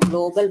കഴിഞ്ഞാൽ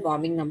ഗ്ലോബൽ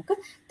വാർമിംഗ് നമുക്ക്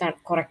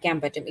കുറയ്ക്കാൻ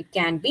പറ്റും. It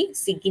can be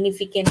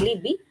significantly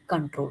B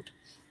controlled.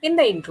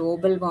 എന്താ ഈ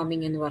ഗ്ലോബൽ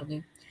വാർമിംഗ് എന്ന് പറഞ്ഞു?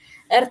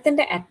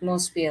 എർത്തിൻ്റെ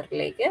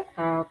അറ്റ്മോസ്ഫിയറിലേക്ക്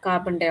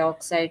കാർബൺ ഡൈ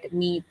ഓക്സൈഡ്,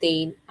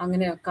 മീതെയിൻ,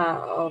 അങ്ങനെ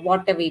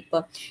വാട്ടർ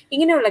വേപ്പർ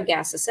ഇങ്ങനെയുള്ള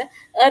ഗ്യാസസ്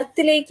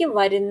എർത്തിലേക്ക്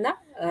വരുന്ന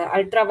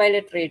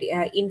അൾട്രാവയലറ്റ്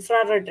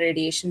ഇൻഫ്രാറെഡ്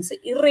റേഡിയേഷൻസ്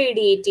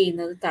ഇറേഡിയേറ്റ്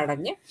ചെയ്യുന്നത്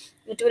തടഞ്ഞ്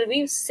it will be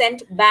sent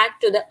back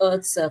to the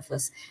earth's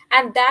surface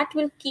and that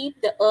will keep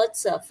the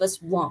earth's surface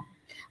warm.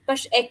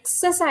 പക്ഷെ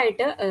എക്സസ്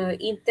ആയിട്ട്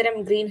ഇത്തരം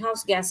ഗ്രീൻ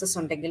ഹൗസ് ഗ്യാസസ്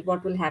ഉണ്ടെങ്കിൽ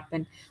what will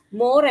happen?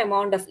 More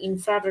amount of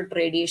infrared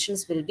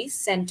radiations will be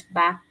sent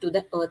back to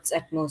the earth's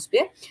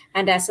atmosphere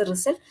and as a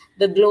result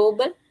the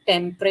global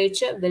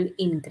temperature will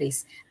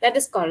increase. That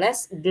is called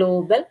as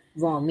global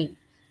warming.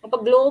 അപ്പോൾ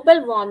global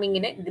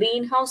വാർമിങ്ങിന്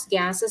green house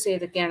gases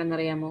ഏതൊക്കെയാണെന്ന്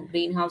അറിയാമോ?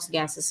 Green house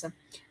gases,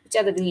 which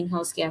are the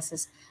greenhouse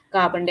gases?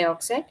 Carbon dye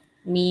oxide,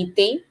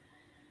 methane.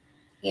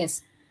 Yes,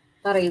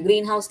 പറയൂ,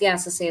 green house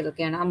gases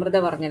ഏതൊക്കെയാണ്? അമൃത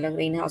പറഞ്ഞല്ലോ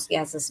green house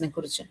ഗ്യാസസിനെ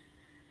കുറിച്ച്.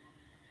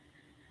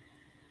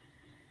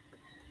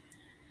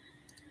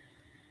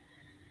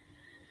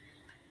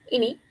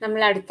 ഇനി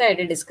നമ്മൾ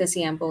അടുത്തായിട്ട് ഡിസ്കസ്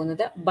ചെയ്യാൻ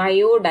പോകുന്നത്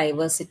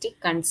ബയോഡൈവേഴ്സിറ്റി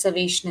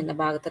കൺസർവേഷൻ എന്ന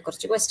ഭാഗത്തെ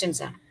കുറച്ച്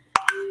ക്വസ്റ്റ്യൻസ് ആണ്.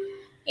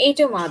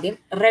 ഏറ്റവും ആദ്യം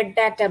റെഡ്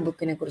ഡാറ്റ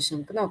ബുക്കിനെ കുറിച്ച്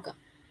നമുക്ക് നോക്കാം.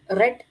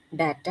 Red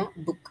data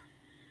book.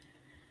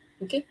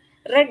 Okay,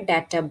 red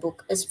data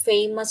book is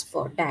famous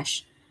for dash.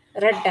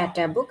 Red data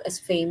book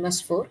is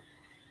famous for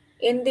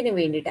എന്തിനു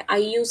വേണ്ടിയിട്ട്?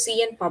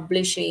 IUCN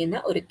പബ്ലിഷ്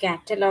ചെയ്യുന്ന ഒരു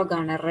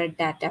കാറ്റലോഗാണ് red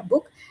data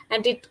book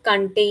and it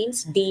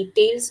contains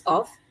details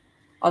of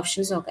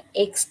options നോക്കാം.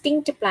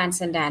 Extinct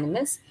plants and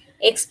animals,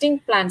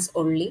 extinct plants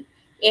only,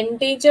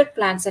 endangered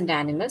plants and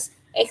animals,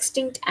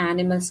 extinct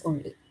animals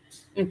only.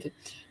 Okay,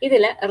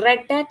 ഇതിൽ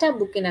red data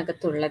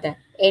ബുക്കിനകത്തുള്ളത്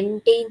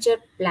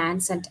endangered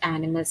plants and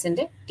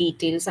ആനിമൽസിന്റെ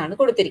details ആണ്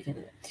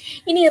കൊടുത്തിരിക്കുന്നത്.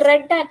 ഇനി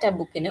red data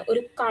ബുക്കിന്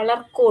ഒരു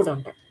colour code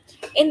ഉണ്ട്.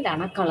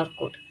 എന്താണ് colour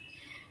code?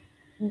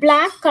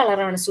 Black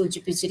കളറാണ്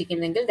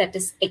സൂചിപ്പിച്ചിരിക്കുന്നതെങ്കിൽ ദാറ്റ്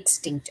ഇസ്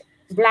എക്സ്റ്റിങ്ക്റ്റ്.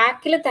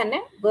 ബ്ലാക്കിൽ തന്നെ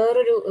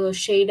വേറൊരു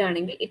ഷെയ്ഡ്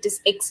ആണെങ്കിൽ it is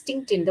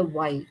extinct in the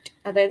wild.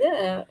 അതായത്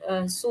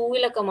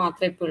സൂവിലൊക്കെ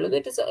മാത്രമേ ഇപ്പോൾ ഉള്ളൂ.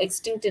 It is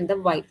extinct in the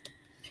wild.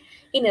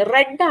 ഇനി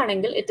റെഡ്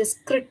ആണെങ്കിൽ it is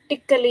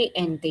critically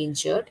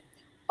endangered.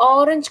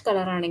 Orange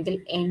colour ആണെങ്കിൽ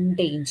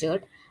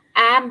എൻഡേഞ്ചേർഡ്.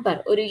 ആംബർ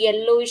ഒരു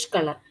യെല്ലോയിഷ്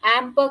കളർ,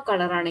 ആംബർ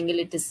കളർ ആണെങ്കിൽ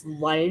ഇറ്റ് ഇസ്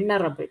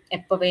വൾണറബിൾ.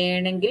 എപ്പോൾ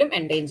വേണമെങ്കിലും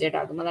എൻഡേഞ്ചേർഡ്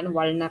ആകും, അതാണ്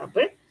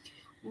vulnerable.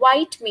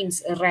 White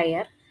means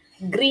rare.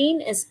 Green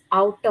is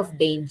out of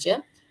danger.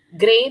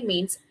 Grey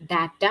means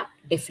data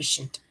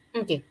deficient.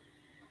 Okay,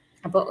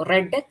 അപ്പോൾ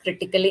red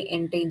critically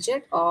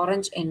endangered,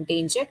 orange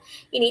endangered.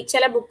 ഇനി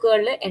ചില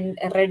ബുക്കുകളിൽ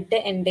റെഡ്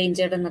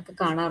എൻഡേഞ്ചേർഡ് എന്നൊക്കെ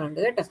കാണാറുണ്ട്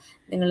കേട്ടോ.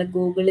 നിങ്ങൾ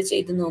ഗൂഗിൾ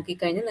ചെയ്ത്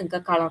നോക്കിക്കഴിഞ്ഞാൽ നിങ്ങൾക്ക്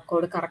കളർ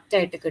കോഡ് കറക്റ്റ്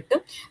ആയിട്ട്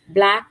കിട്ടും.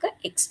 ബ്ലാക്ക്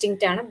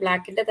എക്സ്റ്റിങ്ക്റ്റ് ആണ്.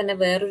 ബ്ലാക്കിൻ്റെ തന്നെ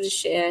വേറൊരു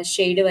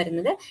ഷെയ്ഡ്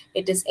വരുന്നത്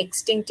it is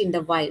extinct in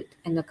the wild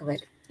എന്നൊക്കെ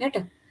വരും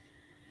കേട്ടോ.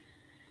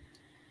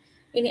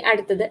 ഇനി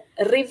അടുത്തത്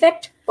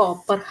rivet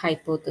popper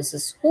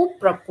hypothesis. Who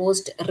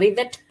proposed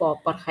rivet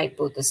popper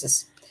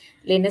hypothesis?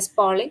 Linus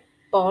polling,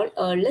 Paul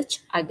എർലിച്ച്,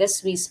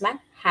 August Weissman,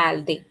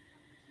 Haldane.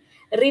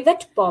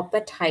 Rivet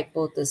poppet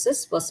hypothesis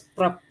was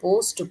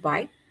proposed by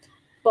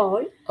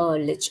Paul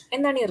Ehrlich.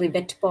 എന്താണ് ഈ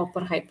റിവറ്റ്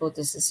പോപ്പർ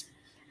ഹൈപ്പോത്തസിസ്?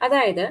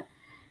 അതായത്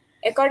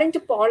according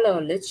to Paul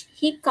Ehrlich,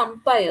 he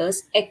compares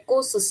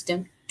ecosystem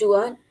to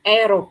an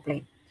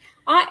aeroplane.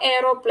 ആ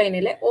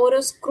എയറോപ്ലെയിനിലെ ഓരോ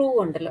screw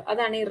ഉണ്ടല്ലോ,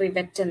 അതാണ് ഈ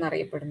rivet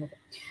എന്നറിയപ്പെടുന്നത്.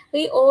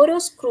 ഈ ഓരോ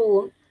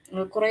സ്ക്രൂവും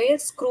കുറേ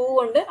സ്ക്രൂ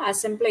കൊണ്ട്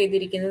അസംബിൾ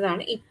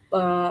ചെയ്തിരിക്കുന്നതാണ് ഈ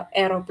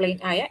എയറോപ്ലെയിൻ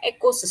ആയ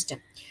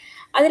എക്കോസിസ്റ്റം.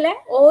 അതിലെ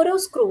ഓരോ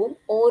സ്ക്രൂവും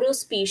ഓരോ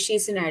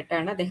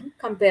സ്പീഷീസിനായിട്ടാണ് അദ്ദേഹം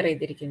കമ്പയർ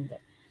ചെയ്തിരിക്കുന്നത്.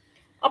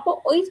 അപ്പോൾ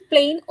ഈ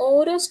പ്ലെയിൻ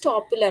ഓരോ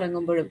സ്റ്റോപ്പിൽ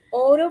ഇറങ്ങുമ്പോഴും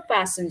ഓരോ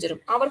പാസഞ്ചറും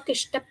അവർക്ക്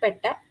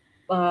ഇഷ്ടപ്പെട്ട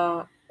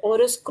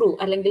ഓരോ സ്ക്രൂ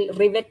അല്ലെങ്കിൽ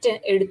റിവറ്റ്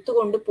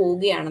എടുത്തുകൊണ്ട്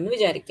പോവുകയാണെന്ന്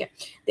വിചാരിക്കുക.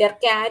 They are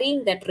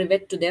carrying that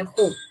rivet to their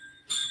home.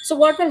 So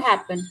what will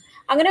happen?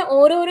 അങ്ങനെ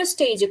ഓരോരോ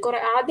സ്റ്റേജ്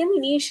ആദ്യം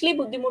initially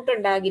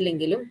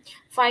ബുദ്ധിമുട്ടുണ്ടാകില്ലെങ്കിലും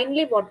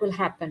finally what will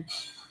happen?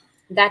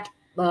 That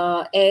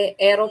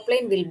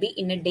aeroplane will be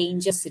in a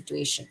dangerous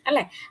situation.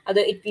 അല്ലെ, അത്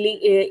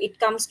it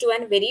comes to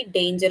an very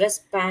dangerous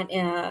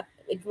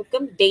it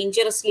become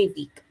dangerously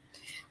weak.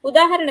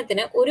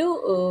 ഉദാഹരണത്തിന് ഒരു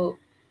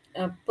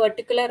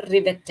particular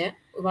rivet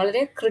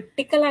വളരെ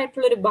critical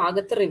ആയിട്ടുള്ള ഒരു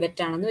ഭാഗത്ത്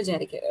റിവറ്റ് ആണെന്ന്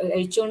വിചാരിക്കുക.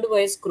 അഴിച്ചുകൊണ്ട്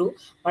പോയ സ്ക്രൂ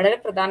വളരെ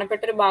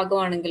പ്രധാനപ്പെട്ട ഒരു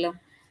ഭാഗമാണെങ്കിലോ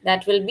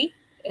that will be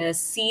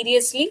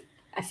seriously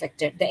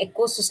affected. The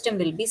ecosystem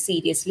will be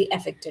seriously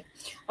affected.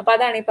 അപ്പോൾ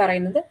അതാണ് ഈ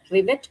പറയുന്നത്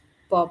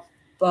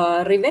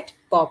rivet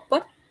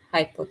popper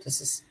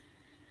hypothesis.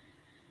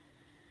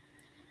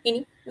 In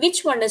which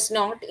one is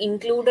not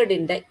included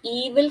in the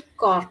evil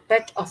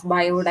quartet of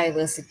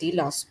biodiversity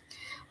laws?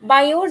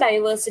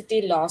 Biodiversity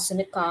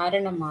ലോസിന്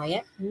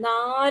കാരണമായ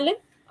 4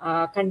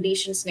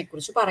 കണ്ടീഷൻസിനെ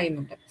കുറിച്ച്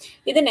പറയുന്നുണ്ട്.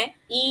 ഇതിനെ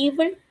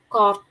ഈവിൾ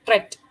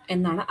ക്വാർട്ടറ്റ്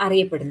എന്നാണ്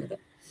അറിയപ്പെടുന്നത്.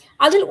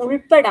 അതിൽ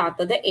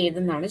ഉൾപ്പെടാത്തത്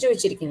ഏതെന്നാണ്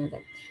ചോദിച്ചിരിക്കുന്നത്.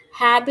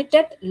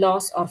 Habitat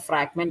loss or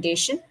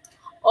fragmentation,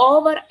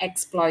 over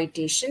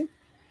exploitation,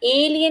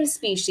 alien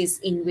species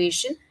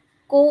invasion,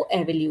 co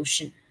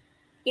evolution.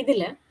 ഇതിൽ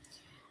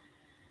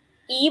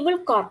ഈവിൾ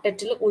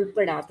ക്വാർട്ടറ്റിൽ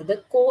ഉൾപ്പെടാത്തത്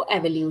കോ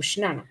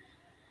evolution ആണ്.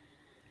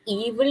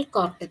 ഈവിൾ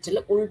ക്വാർട്ടറ്റിൽ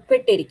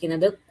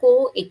ഉൾപ്പെട്ടിരിക്കുന്നത് കോ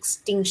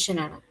എക്സ്റ്റിങ്ഷൻ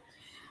ആണ്.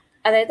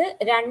 അതായത്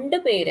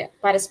 2 പേര്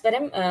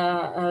പരസ്പരം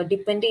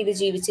ഡിപ്പെൻഡ് ചെയ്ത്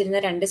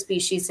ജീവിച്ചിരുന്ന 2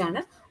 സ്പീഷീസ്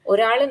ആണ്.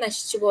 ഒരാൾ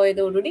നശിച്ചു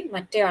പോയതോടുകൂടി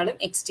മറ്റേ ആളും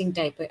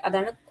എക്സ്റ്റിങ്ക്റ്റ് ആയിപ്പോയി.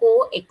 അതാണ് കോ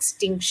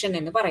എക്സ്റ്റിങ്ഷൻ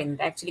എന്ന്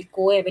പറയുന്നത്. ആക്ച്വലി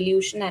കോ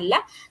എവല്യൂഷൻ അല്ല,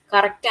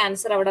 കറക്റ്റ്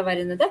ആൻസർ അവിടെ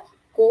വരുന്നത്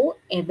കോ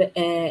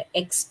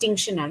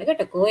എക്സ്റ്റിങ്ഷൻ ആണ്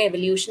കേട്ടോ. കോ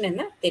എവല്യൂഷൻ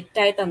എന്ന്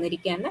തെറ്റായി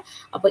തന്നിരിക്കുകയാണ്.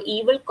 അപ്പോൾ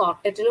ഈവിൾ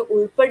ക്വാർട്ടറ്റിൽ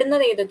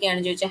ഉൾപ്പെടുന്നത്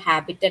ഏതൊക്കെയാണെന്ന് ചോദിച്ചാൽ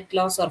ഹാബിറ്ററ്റ്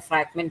ലോസ് ഓർ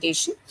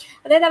ഫ്രാഗ്മെന്റേഷൻ,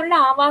 അതായത് അവരുടെ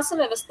ആവാസ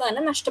വ്യവസ്ഥ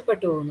തന്നെ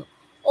നഷ്ടപ്പെട്ടു പോകുന്നു.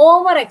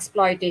 ഓവർ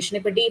എക്സ്പ്ലോയിറ്റേഷൻ,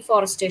 ഇപ്പൊ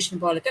ഡീഫോറസ്റ്റേഷൻ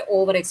പോലത്തെ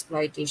over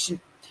exploitation,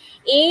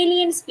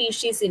 alien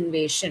species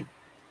invasion,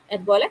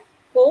 അതുപോലെ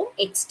കോ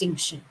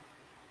extinction.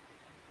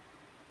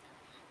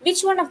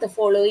 Which one of the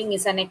following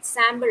is an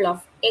example of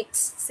ex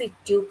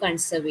situ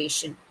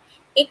conservation?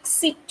 Ex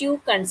situ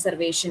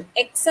conservation,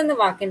 ex എന്ന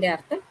വാക്കിന്റെ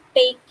അർത്ഥം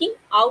taking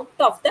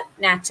out of the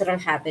natural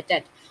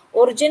habitat,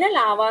 original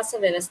ആവാസ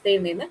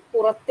വ്യവസ്ഥയിൽ നിന്ന്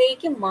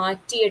പുറത്തേക്ക്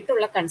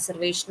മാറ്റിയിട്ടുള്ള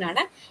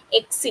കൺസർവേഷനാണ്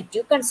എക്സ്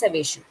സിറ്റു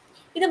കൺസർവേഷൻ.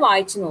 ഇത്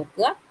വായിച്ചു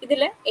നോക്കുക.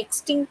 ഇതിൽ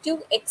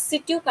എക്സ്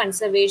സിറ്റു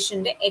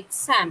കൺസർവേഷന്റെ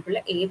എക്സാമ്പിൾ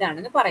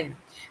ഏതാണെന്ന് പറയണം.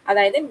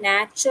 അതായത്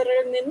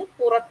നാച്ചുറലിൽ നിന്ന്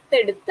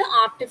പുറത്തെടുത്ത്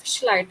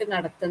ആർട്ടിഫിഷ്യൽ ആയിട്ട്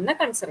നടത്തുന്ന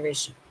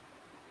കൺസർവേഷൻ.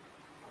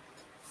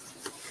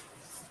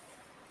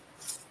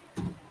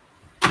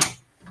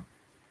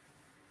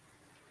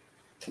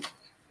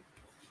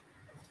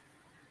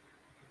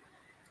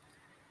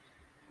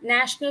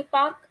 നാഷണൽ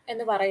പാർക്ക്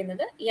എന്ന്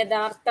പറയുന്നത്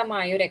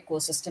യഥാർത്ഥമായ ഒരു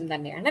എക്കോസിസ്റ്റം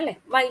തന്നെയാണ് അല്ലെ.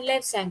 വൈൽഡ്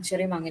ലൈഫ്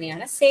സാങ്ച്വറിയും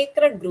അങ്ങനെയാണ്,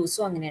 സേക്രഡ്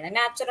ഗ്രൂസും അങ്ങനെയാണ്,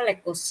 നാച്ചുറൽ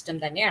എക്കോസിസ്റ്റം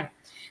തന്നെയാണ്.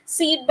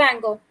 സീഡ്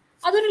ബാങ്കോ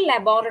അതൊരു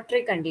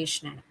ലബോറട്ടറി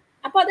കണ്ടീഷനാണ്.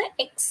 അപ്പൊ അത്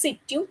എക്സ്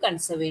സിറ്റു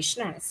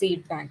കൺസർവേഷൻ ആണ്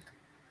സീഡ് ബാങ്ക്.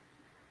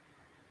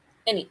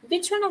 ഇനി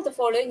which one of the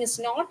following is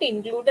not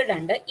included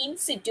under in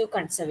situ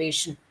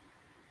conservation?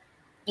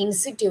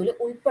 ഇൻസിറ്റ്യൂവിൽ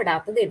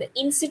ഉൾപ്പെടാത്തത് ഏത്?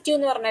 ഇൻസിറ്റ്യൂ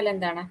എന്ന് പറഞ്ഞാൽ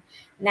എന്താണ്?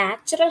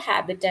 നാച്ചുറൽ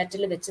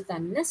ഹാബിറ്റാറ്റിൽ വെച്ച്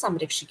തന്നെ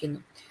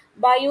സംരക്ഷിക്കുന്നു.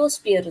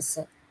 ബയോസ്ഫിയർ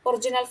റിസർവ്,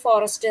 ഒറിജിനൽ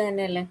ഫോറസ്റ്റ്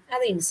തന്നെയല്ലേ,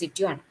 അത്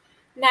ഇൻസിറ്റ്യൂ ആണ്.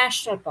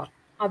 നാഷണൽ പാർക്ക്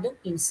അതും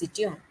ഇൻ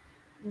സിറ്റു ആണ്.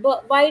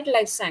 വൈൽഡ്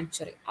ലൈഫ്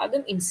സാങ്ച്വറി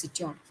അതും ഇൻ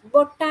സിറ്റു ആണ്.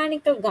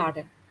 ബൊട്ടാണിക്കൽ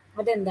ഗാർഡൻ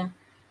അതെന്താ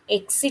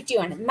എക്സിറ്റു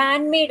ആണ്,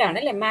 മാൻമെയ്ഡ് ആണ്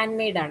അല്ലെ,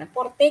 മാൻമെയ്ഡ് ആണ്,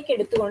 പുറത്തേക്ക്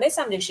എടുത്തുകൊണ്ട്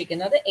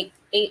സംരക്ഷിക്കുന്നത്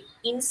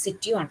ഇൻ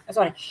സിറ്റു ആണ്,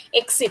 സോറി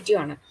എക്സിറ്റു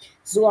ആണ്.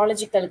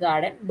 Zoological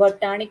garden,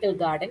 botanical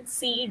garden,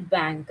 seed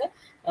bank,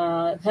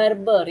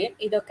 herbarium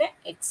ഇതൊക്കെ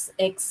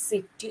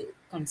എക്സിറ്റു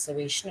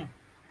കൺസർവേഷൻ ആണ്.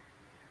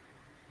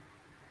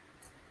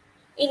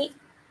 ഇനി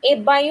A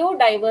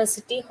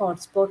biodiversity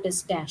hotspot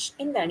is dash.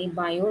 എന്താണ് ഈ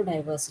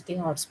ബയോഡൈവേഴ്സിറ്റി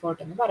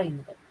ഹോട്ട്സ്പോട്ട് എന്ന്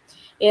പറയുന്നത്?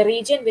 A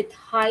region with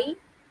high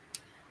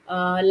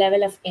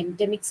level of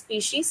endemic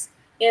species,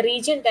 a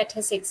region that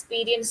has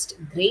experienced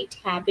great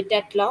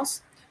habitat loss,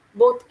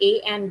 both A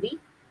and B,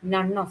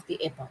 none of the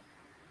above.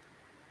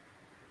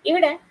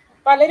 ഇവിടെ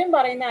പലരും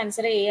പറയുന്ന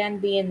answer A and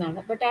B എന്നാണ്.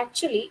 But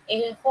actually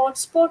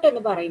hotspot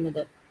എന്ന്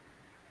പറയുന്നത്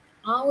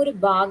ആ ഒരു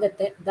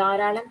ഭാഗത്ത്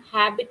ധാരാളം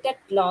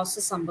ഹാബിറ്ററ്റ്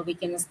ലോസ്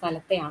സംഭവിക്കുന്ന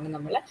സ്ഥലത്തെയാണ്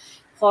നമ്മൾ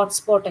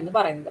ഹോട്ട്സ്പോട്ട് എന്ന്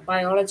പറയുന്നത്.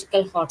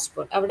 ബയോളജിക്കൽ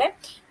ഹോട്ട്സ്പോട്ട്, അവിടെ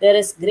there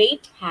is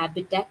great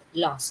habitat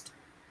lost.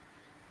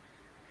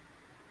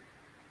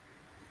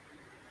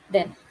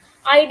 Then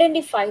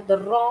identify the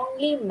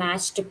wrongly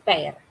matched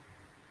pair.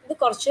 ഇത്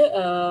കുറച്ച്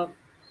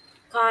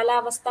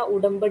കാലാവസ്ഥ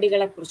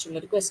ഉടമ്പടികളെ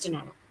കുറിച്ചുള്ളൊരു ക്വസ്റ്റ്യൻ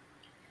ആണ്.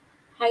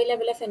 High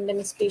level of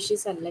endemic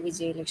species അല്ല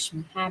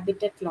വിജയലക്ഷ്മി,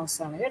 ഹാബിറ്ററ്റ് ലോസ്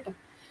ആണ് കേട്ടോ.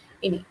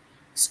 ഇനി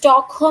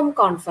Stockholm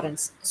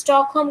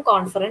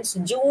conference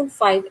June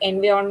 5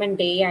 environment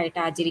day ആയിട്ട്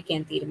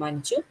ആചരിക്കാൻ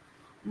തീരുമാനിച്ചു.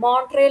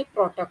 മോൺട്രിയൽ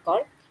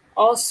പ്രോട്ടോകോൾ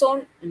ഓസോൺ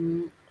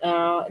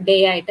ഡേ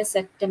ആയിട്ട്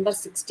സെപ്റ്റംബർ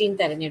 16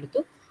 തെരഞ്ഞെടുത്തു.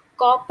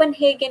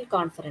 കോപ്പൻഹേഗൻ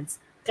കോൺഫറൻസ്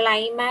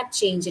ക്ലൈമാറ്റ്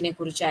ചേഞ്ചിനെ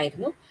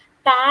കുറിച്ചായിരുന്നു.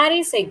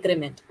 Paris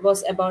agreement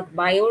was about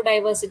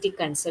biodiversity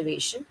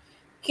conservation.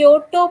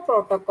 Kyoto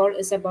protocol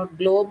is about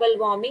global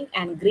warming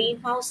and green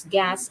house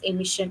gas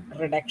emission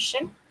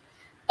reduction.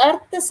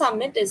 Earth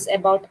summit is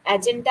about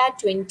agenda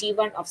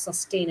 21 of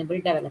sustainable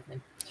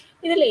development.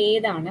 ഇതിൽ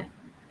ഏതാണ്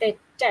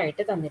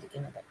തെറ്റായിട്ട്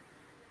തന്നിരിക്കുന്നത്?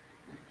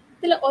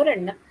 ഇതിൽ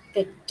ഒരെണ്ണം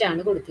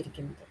തെറ്റാണ്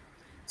കൊടുത്തിരിക്കുന്നത്.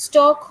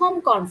 സ്റ്റോക്ക്ഹോം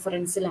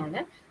കോൺഫറൻസിലാണ്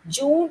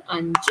ജൂൺ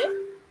 5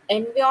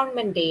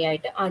 എൻവയോൺമെന്റ് ഡേ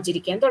ആയിട്ട്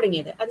ആചരിക്കാൻ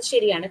തുടങ്ങിയത്. അത്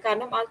ശരിയാണ്,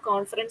 കാരണം ആ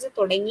കോൺഫറൻസ്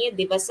തുടങ്ങിയ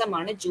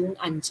ദിവസമാണ് ജൂൺ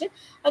 5.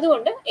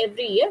 അതുകൊണ്ട്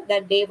every year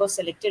that day was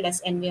selected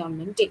as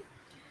environment day.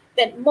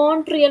 Then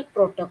Montreal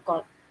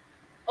protocol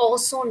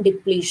ozone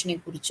ഡിപ്ലീഷനെ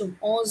കുറിച്ചും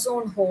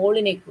ഓസോൺ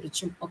ഹോളിനെ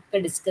കുറിച്ചും ഒക്കെ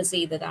ഡിസ്കസ്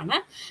ചെയ്തതാണ്.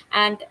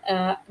 And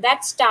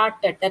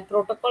that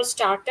protocol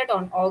started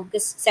on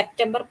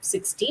September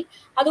 16.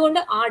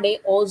 അതുകൊണ്ട് ആ ഡേ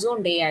ഓസോൺ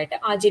ഡേ ആയിട്ട്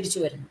ആചരിച്ചു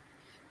വരുന്നു.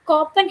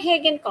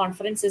 Copenhagen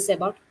conference is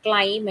about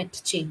climate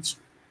change.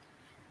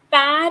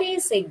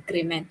 Paris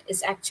agreement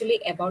is actually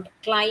about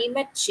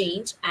climate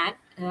change and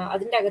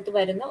അതിൻ്റെ അകത്ത്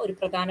വരുന്ന ഒരു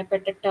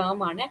പ്രധാനപ്പെട്ട ടേം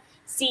ആണ്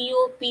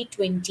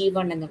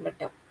COP21 എന്നുള്ള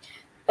term.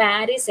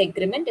 Paris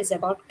agreement is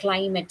about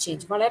climate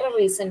change, വളരെ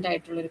റീസെന്റ്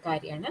ആയിട്ടുള്ള ഒരു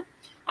കാര്യമാണ്.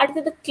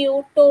 അടുത്തത്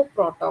Kyoto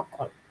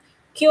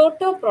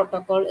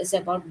protocol is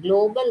about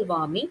global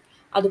warming,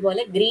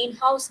 അതുപോലെ ഗ്രീൻ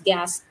ഹൗസ്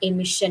ഗ്യാസ്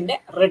എമിഷന്റെ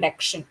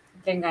റിഡക്ഷൻ.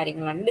 ഇത്രയും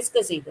കാര്യങ്ങളാണ്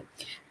ഡിസ്കസ് ചെയ്തത്.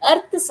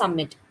 എർത്ത്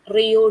സമ്മിറ്റ്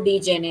റിയോ ഡി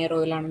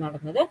ജനീറോയിലാണ്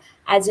നടന്നത്.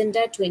 അജണ്ട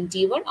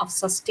 21 ഓഫ്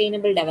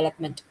സസ്റ്റൈനബിൾ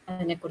ഡെവലപ്മെന്റ്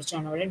അതിനെ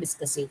കുറിച്ചാണ് അവിടെ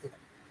ഡിസ്കസ് ചെയ്തത്.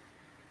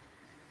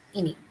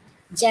 ഇനി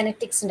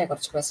ജനറ്റിക്സിന്റെ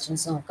കുറച്ച്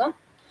ക്വസ്റ്റ്യൻസ് നോക്കാം.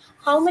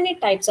 How many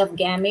types of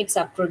gametes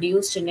are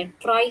produced in A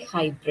try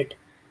hybrid?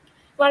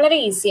 വളരെ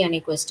ഈസിയാണ്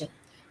ഈ ക്വസ്റ്റ്യൻ.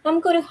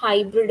 നമുക്കൊരു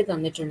ഹൈബ്രിഡ്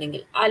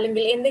തന്നിട്ടുണ്ടെങ്കിൽ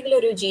അല്ലെങ്കിൽ എന്തെങ്കിലും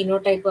ഒരു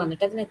ജീനോടൈപ്പ്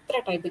വന്നിട്ട് അതിന് എത്ര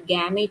ടൈപ്പ്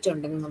ഗാമേറ്റ്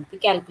ഉണ്ടെന്ന് നമുക്ക്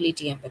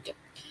കാൽക്കുലേറ്റ് ചെയ്യാൻ പറ്റും.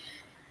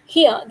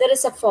 Here there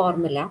is A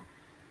formula.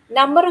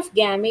 Number of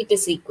gamete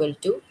is equal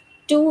to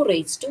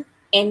 2n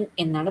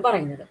എന്നാണ്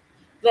പറയുന്നത്.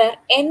 where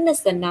n is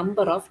the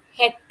number of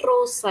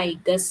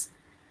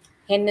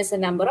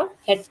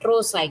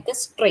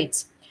heterozygous traits.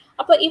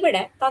 അപ്പോൾ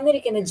ഇവിടെ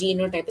തന്നിരിക്കുന്ന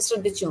ജീനോടൈപ്പ്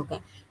ശ്രദ്ധിച്ചു നോക്കുക.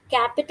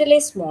 Capital A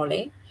small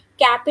A,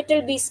 capital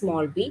B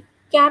small B,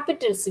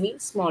 capital C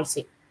small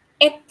C.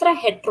 എത്ര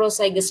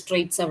heterozygous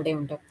traits അവിടെ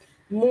ഉണ്ട്?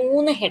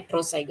 3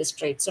 ഹെട്രോസൈഗസ്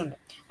ട്രേറ്റ്സ് ഉണ്ട്.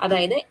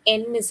 അതായത്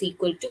n is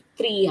equal to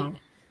 3 ആണ്.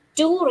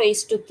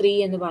 2⁻³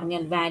 എന്ന്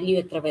പറഞ്ഞാൽ വാല്യൂ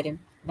എത്ര വരും?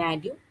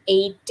 വാല്യൂ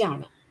 8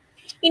 ആണ്.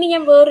 ഇനി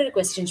ഞാൻ വേറൊരു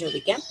ക്വസ്റ്റ്യൻ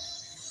ചോദിക്കാം.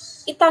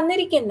 ഈ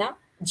തന്നിരിക്കുന്ന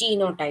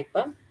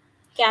genotype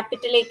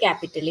capital A,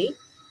 capital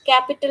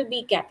B,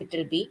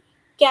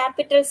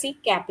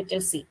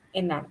 capital C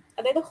എന്നാണ്.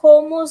 അതായത്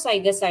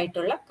ഹോമോസൈഗസ്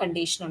ആയിട്ടുള്ള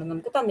കണ്ടീഷനാണ്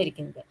നമുക്ക്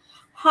തന്നിരിക്കുന്നത്.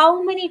 How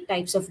many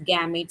types of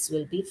gametes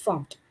will be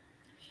formed?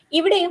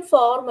 ഇവിടെയും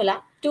ഫോർമുല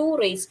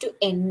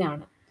 2⁻n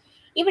ആണ്.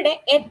 ഇവിടെ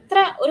എത്ര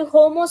ഒരു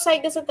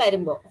ഹോമോസൈഗസ്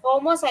തരുമ്പോൾ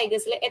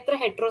ഹോമോസൈഗസിൽ എത്ര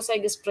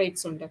ഹെട്രോസൈഗസ്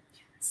ട്രേറ്റ്സ് ഉണ്ട്?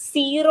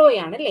 0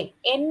 ആണ് അല്ലേ?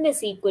 n is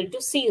equal to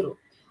 0.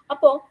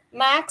 അപ്പോൾ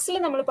മാത്സിൽ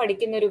നമ്മൾ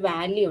പഠിക്കുന്ന ഒരു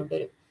വാല്യൂ ഉണ്ട്,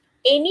 ഒരു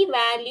any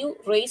value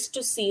raised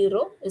to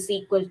 0 is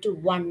equal to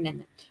 1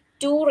 എന്ന്.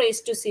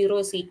 2⁻0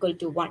 is equal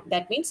to 1.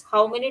 That means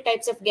how many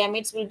types of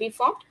gametes will be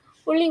formed?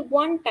 Only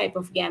one type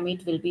of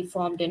gamete will be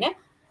formed in a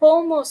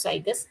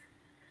homozygous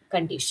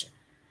condition.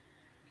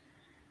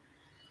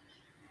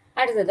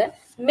 അടുത്തത്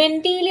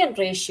Mendelian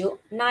ratio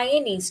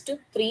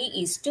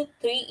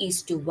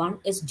 9:3:3:1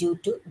 is due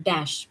to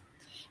dash.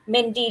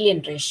 Mendelian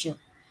ratio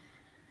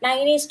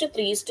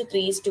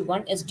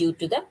 9:3:3:1 is due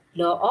to the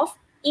law of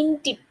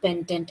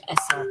independent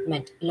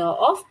assortment. Law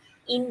of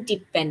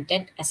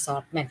independent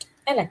assortment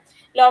അല്ലെ.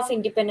 Law of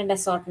independent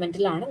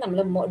അസോർട്ട്മെന്റിലാണ് നമ്മൾ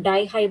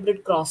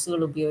dihybrid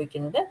ക്രോസുകൾ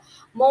ഉപയോഗിക്കുന്നത്.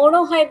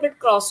 Monohybrid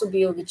cross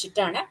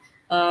ഉപയോഗിച്ചിട്ടാണ്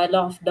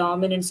law of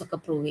dominance ഒക്കെ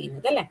prove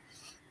ചെയ്യുന്നത് അല്ലെ.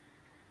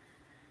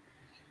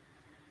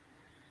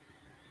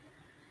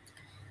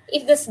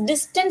 If the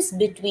distance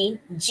between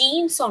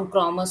genes on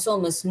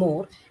chromosome is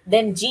more,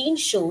 then gene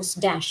shows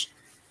dash.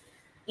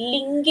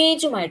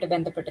 ലിങ്കേജുമായിട്ട്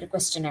ബന്ധപ്പെട്ടൊരു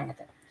question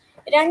ആണിത്.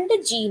 രണ്ട്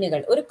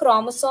ജീനുകൾ ഒരു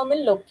ക്രോമസോമിൽ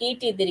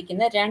ലൊക്കേറ്റ്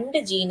ചെയ്തിരിക്കുന്ന രണ്ട്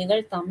ജീനുകൾ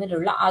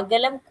തമ്മിലുള്ള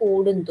അകലം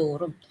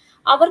കൂടുന്തോറും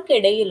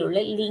അവർക്കിടയിലുള്ള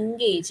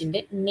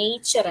ലിങ്കേജിന്റെ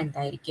നേച്ചർ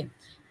എന്തായിരിക്കും?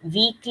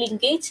 Week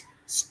linkage,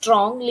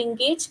 strong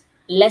linkage,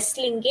 less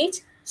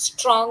linkage,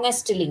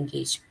 strongest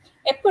linkage.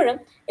 എപ്പോഴും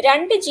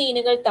രണ്ട്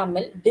ജീനുകൾ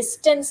തമ്മിൽ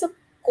ഡിസ്റ്റൻസ്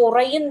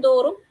കുറയും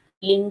തോറും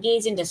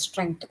ലിങ്കേജിന്റെ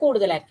സ്ട്രെങ്ത്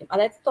കൂടുതലായിരിക്കും.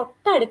 അതായത്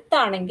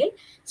തൊട്ടടുത്താണെങ്കിൽ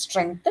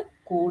സ്ട്രെങ്ത്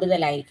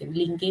കൂടുതലായിരിക്കും,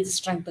 ലിങ്കേജ്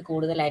സ്ട്രെങ്ത്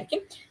കൂടുതലായിരിക്കും.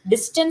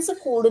 ഡിസ്റ്റൻസ്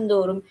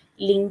കൂടുന്തോറും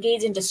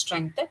ലിങ്കേജിന്റെ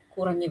സ്ട്രെങ്ത്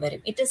കുറഞ്ഞു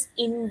വരും. It is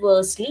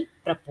inversely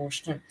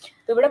proportional.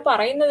 ഇവിടെ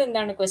പറയുന്നത്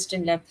എന്താണ്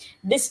ക്വസ്റ്റ്യനില്?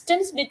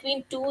 Distance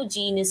between two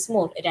gene is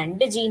more.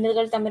 രണ്ട്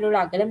ജീനുകൾ തമ്മിലുള്ള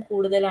അകലം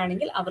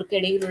കൂടുതലാണെങ്കിൽ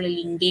അവർക്കിടയിലുള്ള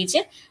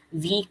ലിങ്കേജ്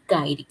വീക്ക്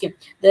ആയിരിക്കും.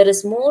 There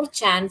is more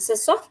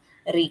chances of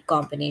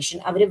recombination.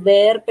 അവർ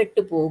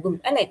വേർപെട്ടു പോകും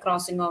അല്ലെ.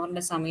 ക്രോസിംഗ്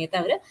ഓവറിന്റെ സമയത്ത്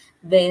അവർ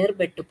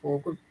വേർപെട്ടു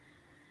പോകും.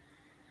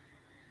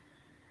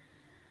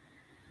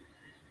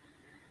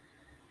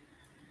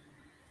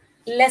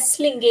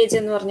 ലെസ് ലിങ്കേജ്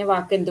എന്ന് പറഞ്ഞ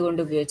വാക്ക് എന്തുകൊണ്ട്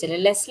ഉപയോഗിച്ചില്ല?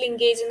 ലെസ്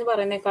ലിങ്കേജ് എന്ന്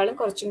പറയുന്നേക്കാളും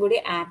കുറച്ചും കൂടി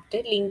ആപ്റ്റ്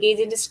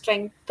ലിങ്കേജിന്റെ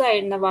സ്ട്രെങ്ത്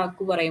ആയിരുന്ന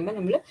വാക്ക് പറയുമ്പോൾ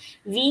നമ്മൾ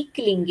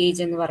വീക്ക്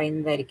ലിങ്കേജ് എന്ന്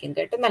പറയുന്നതായിരിക്കും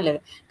കേട്ടോ നല്ലത്.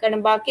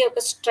 കാരണം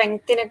ബാക്കിയൊക്കെ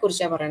സ്ട്രെങ്ത്തിനെ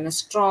കുറിച്ചാണ് പറയുന്നത്.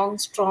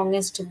 സ്ട്രോങ്,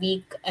 സ്ട്രോങ്ങസ്റ്റ്,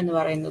 വീക്ക് എന്ന്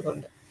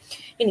പറയുന്നതുകൊണ്ട്.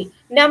 ഇനി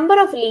number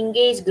of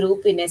linkage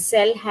group in A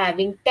cell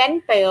having 10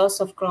 pairs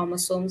of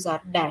chromosomes R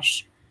dash.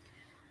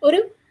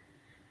 ഒരു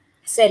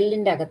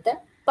സെല്ലിന്റെ അകത്ത്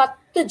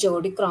 10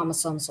 ജോഡി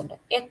ക്രോമസോംസ് ഉണ്ട്.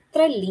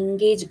 എത്ര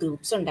ലിങ്കേജ്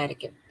ഗ്രൂപ്പ്സ്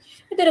ഉണ്ടായിരിക്കും?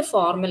 ഇതൊരു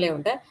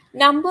ഫോർമുലയുണ്ട്.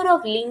 Number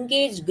of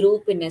linkage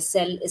group in A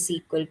cell is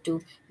equal to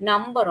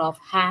number of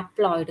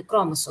haploid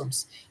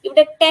chromosomes.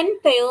 ഇവിടെ 10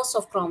 pairs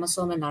ഓഫ്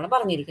ക്രോമസോം എന്നാണ്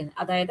പറഞ്ഞിരിക്കുന്നത്.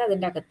 അതായത്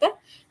അതിൻ്റെ അകത്ത്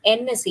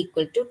n is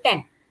equal to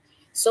 10.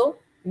 So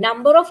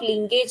number of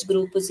linkage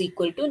group is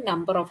equal to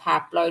number of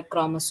haploid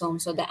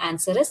chromosomes. So the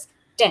answer is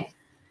 10.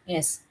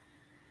 Yes.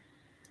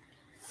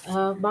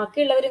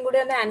 ബാക്കിയുള്ളവരും കൂടി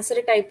ഒന്ന് answer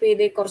type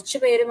ചെയ്തേ. കുറച്ച്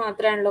പേര്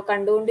മാത്രമാണല്ലോ,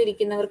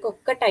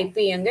 കണ്ടുകൊണ്ടിരിക്കുന്നവർക്കൊക്കെ ടൈപ്പ്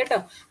ചെയ്യാം കേട്ടോ.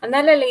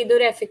 എന്നാലല്ലേ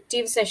ഇതൊരു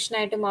എഫക്റ്റീവ് സെഷൻ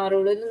ആയിട്ട്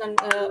മാറുള്ളൂ. ഇത്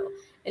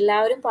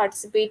എല്ലാവരും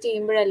പാർട്ടിസിപ്പേറ്റ്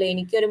ചെയ്യുമ്പോഴല്ലേ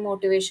എനിക്കൊരു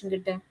മോട്ടിവേഷൻ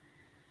കിട്ടുക.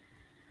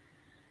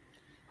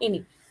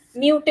 ഇനി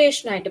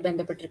മ്യൂട്ടേഷനായിട്ട്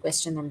ബന്ധപ്പെട്ടൊരു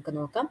ക്വസ്റ്റ്യൻ നമുക്ക്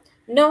നോക്കാം.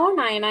 Non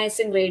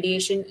ionising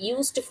radiation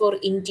used for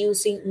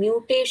inducing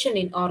mutation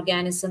in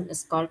organism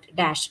is called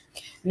dash.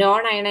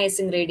 Non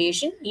ionising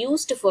radiation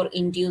used for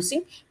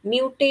inducing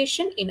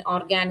mutation in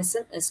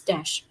organism is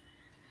dash.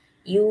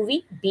 UV,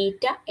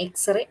 beta,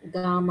 x-ray,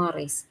 gamma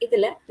rays.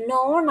 ഇതിൽ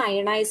non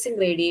ionising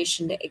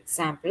റേഡിയേഷന്റെ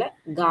example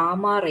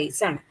gamma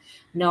rays ആണ്.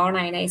 Non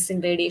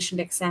ionising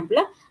റേഡിയേഷന്റെ example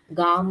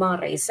gamma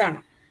rays ആണ്.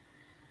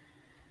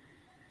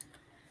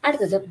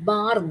 അടുത്തത്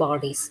bar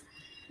bodies.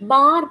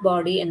 Bar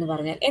body എന്ന്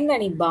പറഞ്ഞാൽ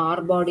എന്താണ്? ഈ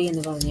ബാർ ബോഡി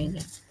എന്ന് പറഞ്ഞു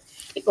കഴിഞ്ഞാൽ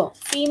ഇപ്പോൾ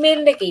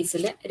ഫീമെയിലിന്റെ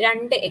കേസിൽ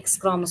 2 X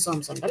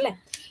ക്രോമസോംസ് ഉണ്ട് അല്ലേ.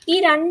 ഈ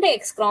 2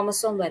 X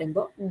ക്രോമസോം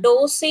വരുമ്പോൾ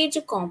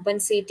ഡോസേജ്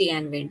കോമ്പൻസേറ്റ്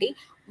ചെയ്യാൻ വേണ്ടി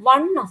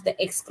one of the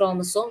X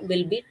chromosome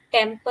will be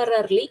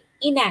temporarily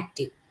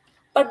inactive.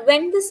 But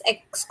when this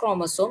X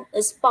chromosome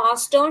is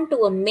passed on to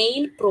a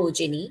male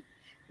progeny,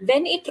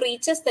 when it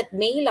reaches that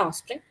male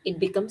offspring, it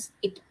becomes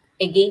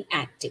again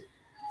active.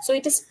 So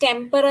it is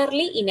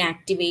temporarily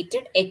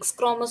inactivated X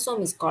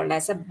chromosome is called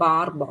as a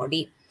bar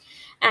body.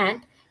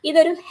 And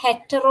ഇതൊരു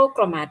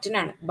ഹെറ്ററോക്രൊമാറ്റിൻ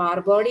ആണ്. Bar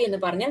body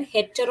എന്ന് പറഞ്ഞാൽ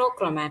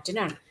ഹെറ്ററോക്രൊമാറ്റിൻ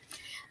ആണ്.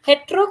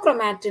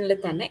 ഹെറ്ററോക്രൊമാറ്റിനിൽ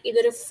തന്നെ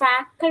ഇതൊരു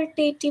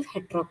facultative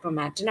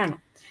ഹെറ്ററോക്രൊമാറ്റിൻ ആണ്.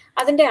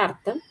 അതിൻ്റെ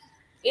അർത്ഥം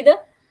ഇത്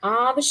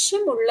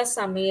ആവശ്യമുള്ള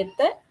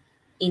സമയത്ത്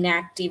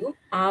ഇനാക്റ്റീവും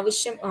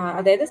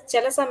അതായത്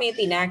ചില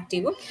സമയത്ത്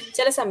ഇനാക്റ്റീവും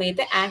ചില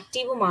സമയത്ത്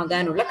ആക്റ്റീവും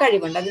ആകാനുള്ള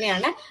കഴിവുണ്ട്.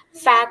 അതിനെയാണ്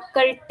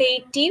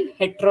ഫാക്കൾട്ടേറ്റീവ്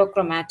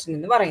ഹെറ്ററോക്രൊമാറ്റിൻ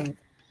എന്ന് പറയുന്നത്.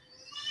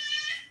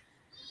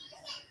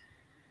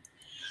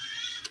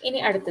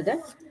 ഇനി അടുത്തത്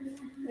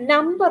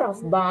number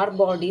of bar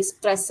bodies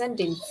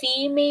present in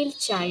female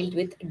Child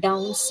with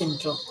down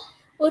syndrome.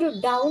 ഒരു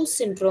ഡൗൺ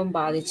സിൻഡ്രോം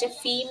ബാധിച്ച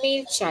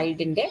ഫീമെയിൽ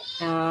ചൈൽഡിന്റെ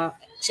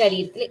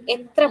ശരീരത്തിൽ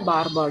എത്ര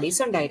ബാർ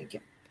ബോഡീസ്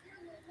ഉണ്ടായിരിക്കും?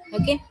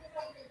 ഓക്കെ,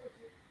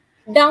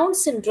 ഡൗൺ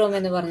സിൻഡ്രോം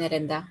എന്ന് പറഞ്ഞാൽ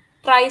എന്താ?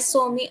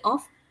 ട്രൈസോമി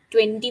ഓഫ്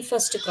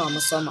 21st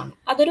ക്രോമസോം ആണ്.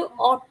 അതൊരു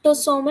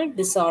ഓട്ടോസോമൽ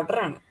ഡിസോർഡർ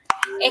ആണ്.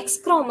 എക്സ്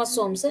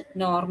ക്രോമസോംസ്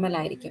നോർമൽ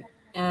ആയിരിക്കും.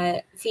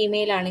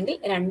 ഫീമെയിൽ ആണെങ്കിൽ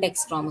 2 X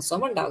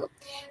ക്രോമസോം ഉണ്ടാകും.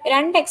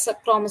 2 X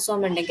ക്രോമസോം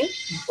ഉണ്ടെങ്കിൽ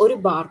ഒരു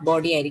ബാർ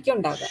ബോഡി ആയിരിക്കും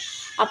ഉണ്ടാകുക.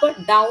 അപ്പോൾ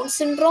ഡൗൺ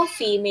സിൻഡ്രോം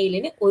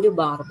ഫീമെയിലിന് ഒരു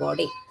ബാർ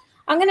ബോഡി.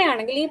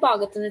 അങ്ങനെയാണെങ്കിൽ ഈ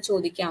ഭാഗത്ത് നിന്ന്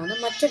ചോദിക്കാവുന്ന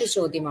മറ്റൊരു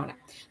ചോദ്യമാണ്,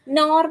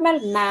 നോർമൽ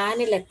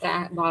മാനിൽ എത്ര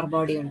ബാർ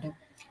ബോഡി ഉണ്ട്?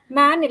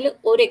 മാനിൽ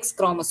ഒരു X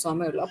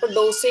ക്രോമസോമേ ഉള്ളൂ. അപ്പോൾ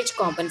ഡോസേജ്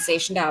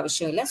കോമ്പൻസേഷന്റെ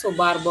ആവശ്യമില്ല. So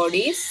bar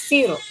body is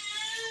 0.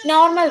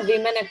 Normal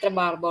women എത്ര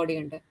ബാർ ബോഡി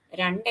ഉണ്ട്?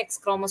 2 X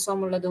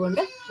ക്രോമസോം ഉള്ളത്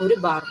കൊണ്ട് ഒരു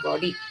bar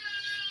body.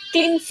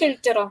 Kiln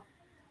ഫിൽറ്ററോ?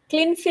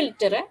 Kiln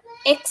filter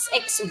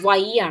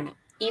XXY ആണ്.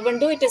 Even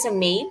though it is A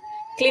mail,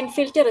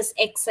 ക്ലിൻഫിൽറ്റർ is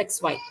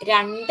XXY.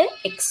 2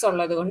 X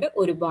ഉള്ളത് കൊണ്ട്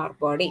ഒരു ബാർ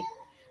ബോഡി.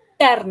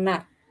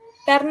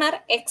 ടെർണർ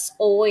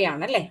XO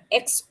ആണ് അല്ലേ?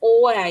 XO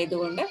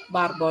ആയതുകൊണ്ട്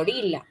ബാർ ബോഡി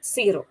ഇല്ല,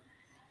 0.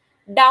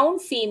 ഡൗൺ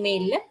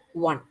ഫീമെയിലില്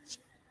 1.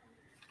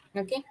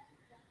 ഓക്കെ,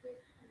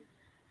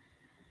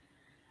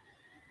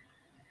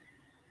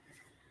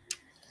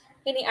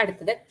 ഇനി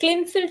അടുത്തത്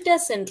ക്ലിൻഫിൽറ്റർ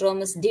syndrome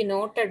is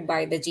denoted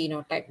by the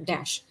genotype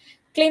dash.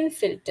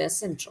 ക്ലിൻഫിൽറ്റർ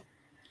syndrome.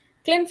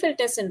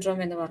 ക്ലിൻഫിൽറ്റർ syndrome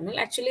എന്ന് പറഞ്ഞാൽ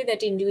actually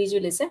that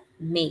individual is A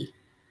mail.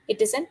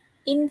 It is an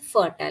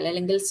infertile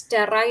അല്ലെങ്കിൽ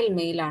സ്റ്റെറൈൽ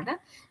മെയിൽ ആണ്.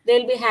 They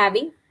will be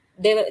having,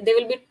 they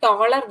will be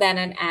taller than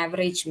an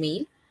average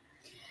male.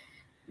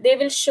 They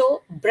will show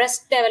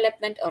breast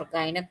development or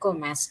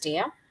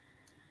gynecomastia,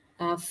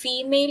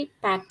 female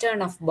pattern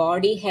of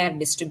body hair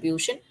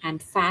distribution and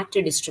fat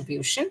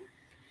distribution.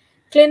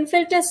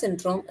 Klinefelter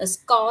syndrome is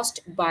caused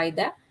by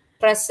the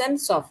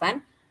presence of an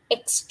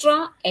extra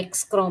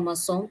X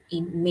chromosome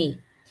in male.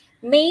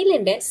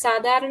 മെയിലിൻ്റെ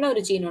സാധാരണ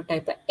ഒരു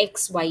genotype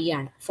XY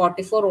ആണ്,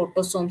 44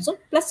 ഓട്ടോസോംസും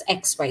plus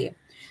XY.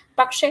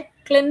 പക്ഷെ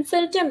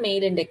ക്ലിൻഫിൽറ്റർ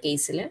മെയിലിൻ്റെ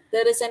കേസിൽ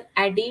there is an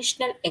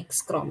additional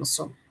X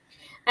chromosome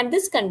and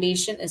this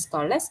condition is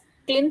called as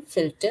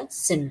ക്ലിൻഫിൽറ്റർ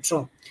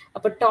syndrome.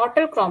 അപ്പോൾ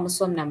total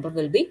chromosome number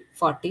will be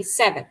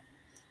 47.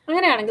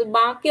 അങ്ങനെയാണെങ്കിൽ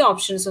ബാക്കി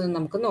options ഒന്ന്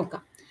നമുക്ക്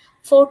നോക്കാം.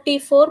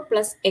 44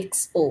 പ്ലസ്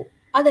XO,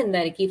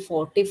 അതെന്തായിരിക്കും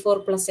 44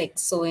 പ്ലസ്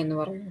XO എന്ന്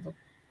പറയുന്നത്?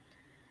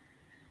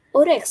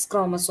 ഒരു X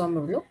ക്രോമസോമേ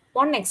ഉള്ളൂ,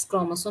 1 X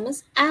ക്രോമസോം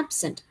ഇസ്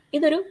ആബ്സെന്റ്.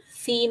 ഇതൊരു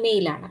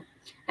ഫീമെയിൽ ആണ്.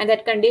 And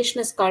that condition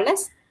is called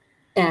as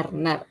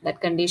turner.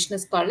 That condition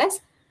is called as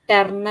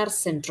turner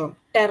syndrome.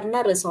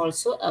 Turner is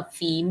also A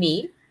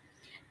female.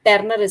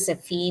 Turner is A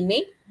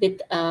female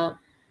with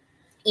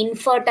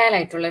infertile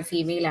ആയിട്ടുള്ള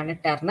female ആണ്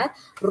turner.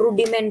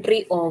 Rudimentary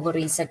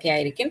ovaries ഒക്കെ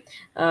ആയിരിക്കും,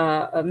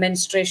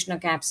 menstruation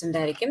ഒക്കെ absent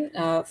ആയിരിക്കും.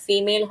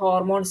 Female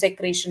hormone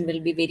secretion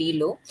will be very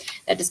low.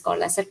 That is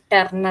called as A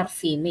turner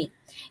female.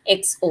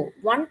 XO,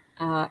 1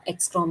 X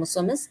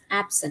chromosome is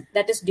absent.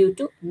 That is due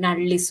to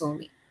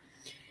nullisomy.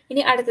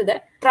 ഇനി അടുത്തത്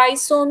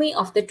trisomy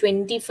of the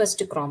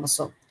 21st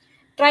chromosome.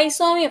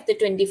 Trisomy of the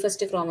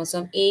 21st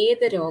chromosome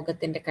ഏത്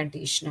രോഗത്തിന്റെ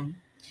കണ്ടീഷനാണ്?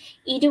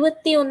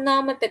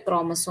 21ാമത്തെ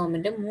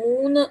ക്രോമസോമിന്റെ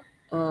 3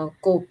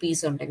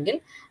 copies ഉണ്ടെങ്കിൽ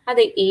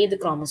അത് ഏത്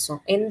chromosome,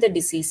 എന്ത്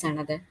disease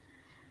ആണത്?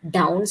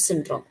 ഡൗൺ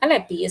സിൻഡ്രോം അല്ലെ?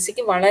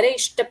 PSCക്ക് വളരെ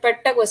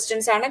ഇഷ്ടപ്പെട്ട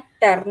ക്വസ്റ്റ്യൻസ് ആണ്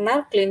ടെർണർ,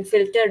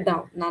 ക്ലിൻഫിൽറ്റർ,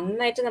 ഡൗൺ.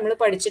 നന്നായിട്ട് നമ്മൾ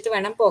പഠിച്ചിട്ട്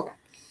വേണം പോകാൻ.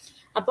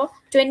 അപ്പോൾ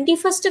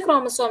 21st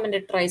ക്രോമസോമിന്റെ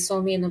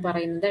ട്രൈസോമി എന്ന്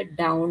പറയുന്നത്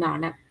ഡൗൺ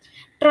ആണ്.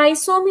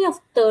 ട്രൈസോമി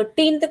ഓഫ്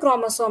 13th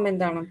ക്രോമസോം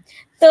എന്താണ്?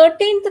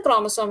 13th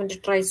ക്രോമസോമിന്റെ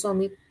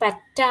ട്രൈസോമി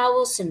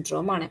പറ്റാവോ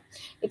സിൻഡ്രോം ആണ്.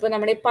 ഇപ്പൊ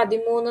നമ്മുടെ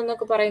 13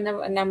 എന്നൊക്കെ പറയുന്ന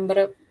നമ്പർ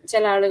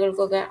ചില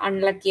ആളുകൾക്കൊക്കെ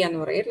അൺലക്കിയാന്ന്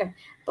പറയും അല്ലേ?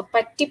 അപ്പൊ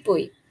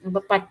പറ്റിപ്പോയി.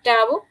 അപ്പൊ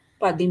പറ്റാവോ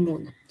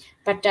 13.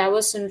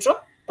 പറ്റാവോ സിൻഡ്രോം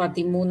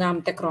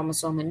 13ാമത്തെ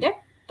ക്രോമസോമിന്റെ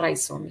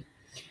ട്രൈസോമി.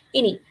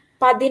 ഇനി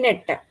 18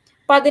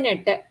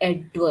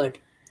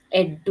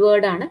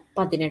 എഡ്വേർഡ് ആണ്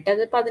 18.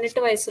 അത്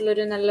 18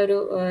 വയസ്സുള്ളൊരു നല്ലൊരു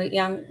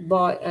യങ്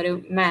ബോയ്, ഒരു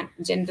മാൻ,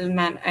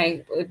 ജെന്റിൽമാൻ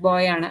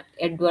ബോയ് ആണ്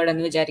എഡ്വേർഡ്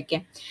എന്ന്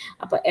വിചാരിക്കാം.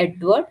 അപ്പൊ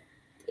എഡ്വേർഡ്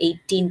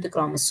 18th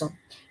ക്രോമസോം.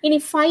 ഇനി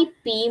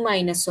 5p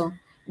മൈനസോ,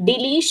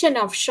 deletion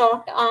of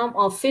short arm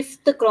of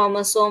 5th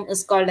chromosome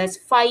is called as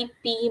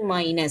 5p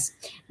minus.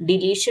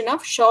 Deletion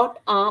of short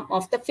arm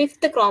of the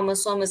 5th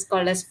chromosome is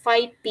called as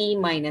 5p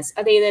minus.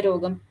 അത് ഏത്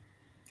രോഗം?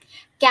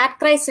 കാറ്റ്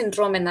cry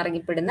syndrome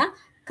എന്നറിയപ്പെടുന്ന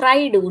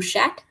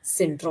ക്രൈഡൂഷാറ്റ്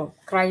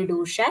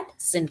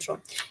syndrome.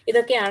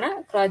 ഇതൊക്കെയാണ്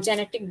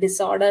genetic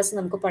disorders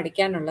നമുക്ക്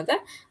പഠിക്കാനുള്ളത്.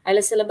 അതിൽ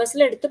സിലബസിൽ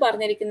എടുത്തു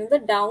പറഞ്ഞിരിക്കുന്നത്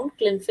ഡൗൺ,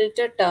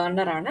 ക്ലിൻഫിൽറ്റർ,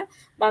 ടെർണർ ആണ്.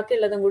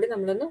 ബാക്കിയുള്ളതും കൂടി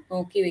നമ്മളൊന്ന്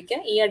നോക്കി വെക്കുക.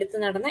 ഈ അടുത്ത്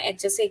നടന്ന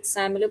HSC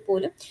എക്സാമിൽ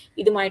പോലും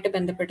ഇതുമായിട്ട്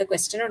ബന്ധപ്പെട്ട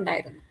ക്വസ്റ്റ്യൻ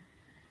ഉണ്ടായിരുന്നു.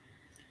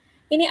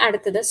 ഇനി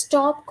അടുത്തത്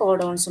സ്റ്റോപ്പ്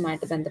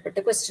കോഡോൺസുമായിട്ട് ബന്ധപ്പെട്ട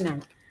ക്വസ്റ്റ്യൻ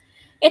ആണ്.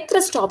 എത്ര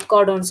സ്റ്റോപ്പ്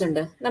കോഡോൺസ്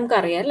ഉണ്ട്?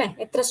 നമുക്കറിയാം അല്ലേ?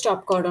 എത്ര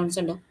സ്റ്റോപ്പ് കോഡോൺസ്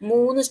ഉണ്ട്?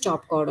 3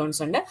 സ്റ്റോപ്പ്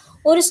കോഡോൺസ് ഉണ്ട്,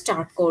 ഒരു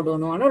സ്റ്റാർട്ട്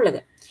കോഡോണും ആണ്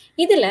ഉള്ളത്.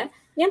 ഇതിൽ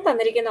ഞാൻ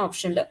തന്നിരിക്കുന്ന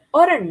ഓപ്ഷനിൽ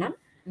ഒരെണ്ണം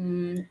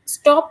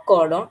സ്റ്റോപ്പ്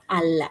കോഡോൺ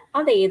അല്ല.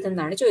 അത്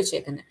ഏതെന്നാണ്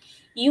ചോദിച്ചേക്കുന്നത്.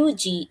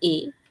 UGA,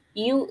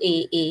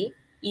 UAA,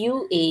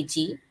 UAG,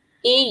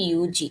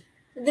 AUG.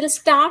 ഇതിൽ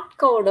സ്റ്റോപ്പ്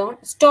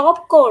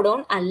കോഡോൺ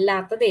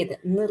അല്ലാത്തത് ഏത്?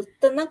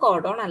 നിർത്തുന്ന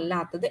കോഡോൺ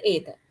അല്ലാത്തത്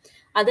ഏത്?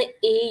 അത്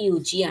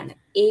AUG ആണ്.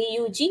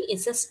 AUG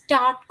is A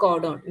start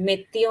codon.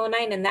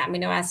 മെത്തിയോനൈൻ എന്ന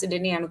അമിനോ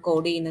ആസിഡിനെയാണ്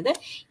കോഡ് ചെയ്യുന്നത്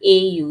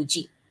AUG.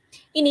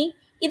 ഇനി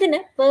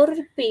ഇതിന്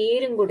വേറൊരു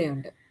പേരും കൂടെ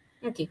ഉണ്ട്.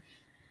 Okay,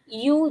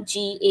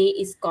 UGA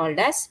is called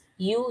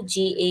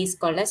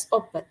as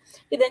open.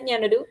 ഇത്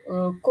ഞാനൊരു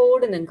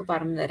കോഡ് നിങ്ങൾക്ക്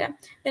പറഞ്ഞു തരാം.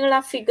 നിങ്ങൾ ആ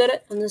ഫിഗർ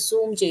ഒന്ന്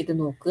സൂം ചെയ്ത്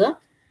നോക്കുക.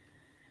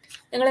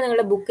 നിങ്ങൾ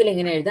നിങ്ങളുടെ ബുക്കിൽ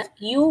എങ്ങനെ എഴുതുക?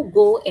 യു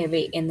ഗോ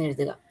എവേ എന്ന്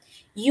എഴുതുക.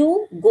 യു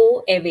ഗോ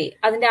എവേ,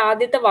 അതിന്റെ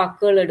ആദ്യത്തെ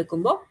വാക്കുകൾ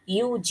എടുക്കുമ്പോൾ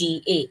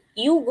UGA,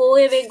 you go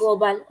away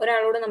Gopal.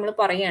 ഒരാളോട് നമ്മൾ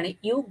പറയാണ്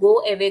യു ഗോ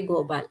എവേ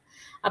ഗോപാൽ.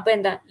 അപ്പൊ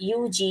എന്താ?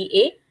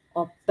 UGA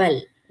opal.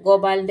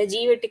 ഗോപാലിന്റെ G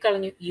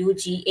വെട്ടിക്കളഞ്ഞു.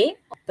 UGA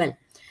opal.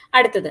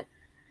 അടുത്തത്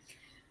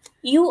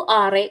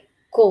URA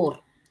കോർ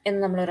എന്ന്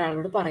നമ്മൾ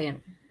ഒരാളോട്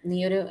പറയണം. നീ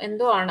ഒരു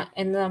എന്തോ ആണ്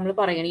എന്ന് നമ്മൾ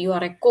പറയണം.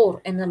 URA കോർ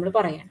എന്ന് നമ്മൾ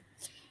പറയണം.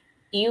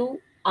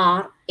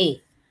 URA,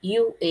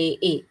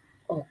 UAA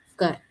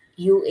occur.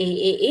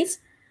 UAA is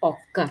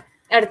occur.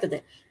 അടുത്തത്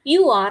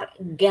യു ആർ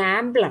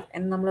ഗാംബ്ലർ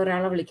എന്ന് നമ്മൾ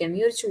ഒരാളെ വിളിക്കണം.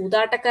 ഈ ഒരു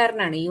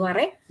ചൂതാട്ടക്കാരനാണ്, യു ആർ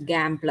എ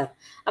ഗാംബ്ലർ.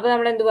 അപ്പൊ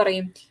നമ്മൾ എന്ത്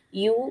പറയും?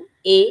 യു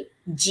എ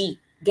ജി,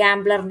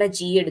 ഗാംബ്ലറിന്റെ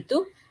ജി എടുത്തു,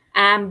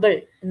 ആംബിൾ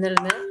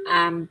എന്നുള്ളത്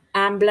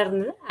ആംബ്ലർ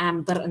എന്ന്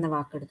ആംബർ എന്ന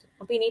വാക്കെടുത്തു.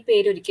 അപ്പൊ ഇനി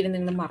പേര് ഒരിക്കലും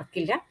നിങ്ങൾ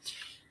മറക്കില്ല.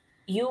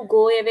 യു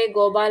ഗോ എവേ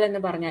ഗോപാൽ എന്ന്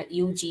പറഞ്ഞാൽ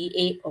U G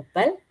A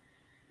opal,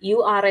 you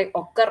are A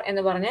occur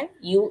എന്ന് പറഞ്ഞാൽ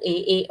U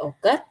A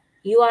occur,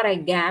 you are A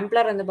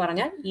gambler എന്ന്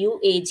പറഞ്ഞാൽ U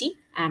A G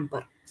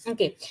amber.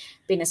 Okay,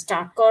 പിന്നെ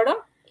സ്റ്റാർട്ട് കോഡോ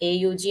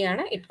AUG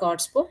ആണ്, ഇറ്റ്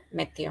കോഡ്സ് ഫോർ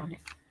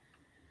മെത്തിയോണിൻ.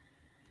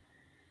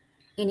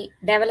 ഇനി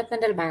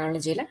ഡെവലപ്മെന്റൽ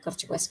ബയോളജിയിലെ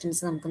കുറച്ച്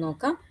ക്വസ്റ്റ്യൻസ് നമുക്ക്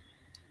നോക്കാം.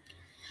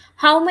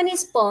 How many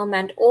sperm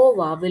and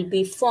ova will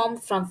be formed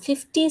from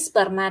 50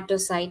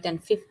 spermatocyte and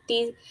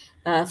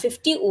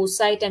 50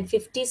 oocyte and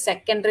 50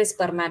 secondary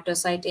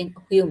spermatocyte in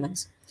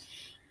humans?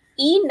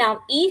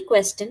 ഈ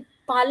question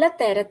പല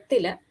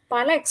തരത്തില്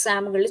പല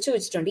എക്സാമുകളിൽ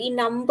ചോദിച്ചിട്ടുണ്ട്. ഈ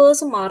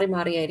നമ്പേഴ്സ് മാറി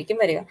മാറിയായിരിക്കും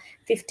വരിക.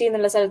 50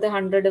 എന്നുള്ള സ്ഥലത്ത്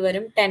 100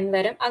 വരും, 10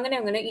 വരും,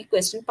 അങ്ങനെ ഈ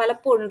ക്വസ്റ്റ്യൻ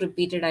പലപ്പോഴും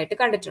റിപ്പീറ്റഡ് ആയിട്ട്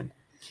കണ്ടിട്ടുണ്ട്.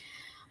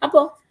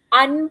 അപ്പോൾ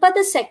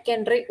 50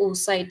 സെക്കൻഡറി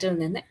ഊസൈറ്റിൽ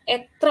നിന്ന്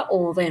എത്ര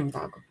ഓവ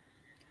ഉണ്ടാകും?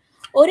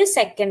 ഒരു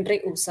സെക്കൻഡറി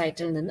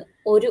ഊസൈറ്റിൽ നിന്ന്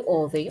ഒരു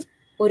ഓവയും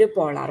ഒരു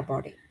പോളാർ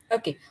ബോഡിയും.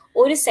 ഓക്കെ,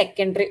 ഒരു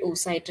സെക്കൻഡറി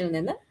ഊസൈറ്റിൽ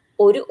നിന്ന്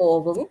ഒരു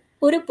ഓവവും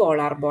ഒരു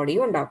പോളാർ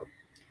ബോഡിയും ഉണ്ടാകും.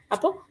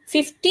 അപ്പോൾ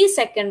 50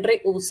 സെക്കൻഡറി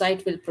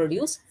ഊസൈറ്റ് വിൽ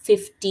പ്രൊഡ്യൂസ്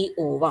 50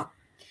 ഓവ.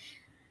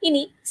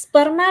 ഇനി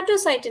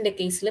സ്പെർമാറ്റോസൈറ്റിന്റെ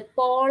കേസിൽ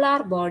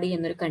പോളാർ ബോഡി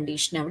എന്നൊരു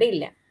കണ്ടീഷൻ അവിടെ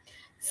ഇല്ല.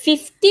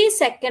 50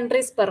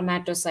 സെക്കൻഡറി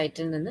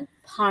സ്പെർമാറ്റോസൈറ്റിൽ നിന്ന്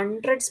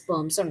 100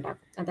 സ്പേംസ്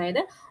ഉണ്ടാകും.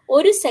 അതായത്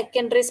ഒരു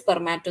സെക്കൻഡറി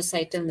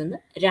സ്പെർമാറ്റോസൈറ്റിൽ നിന്ന്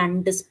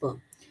 2 സ്പേം,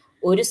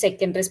 ഒരു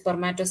സെക്കൻഡറി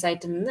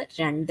സ്പെർമാറ്റോസൈറ്റിൽ നിന്ന്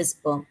 2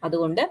 സ്പേം.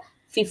 അതുകൊണ്ട്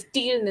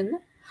 50യിൽ നിന്ന്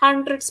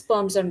 100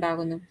 സ്പേംസ്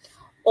ഉണ്ടാകുന്നു.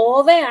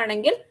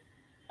 ഓവയാണെങ്കിൽ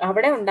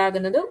അവിടെ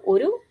ഉണ്ടാകുന്നത്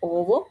ഒരു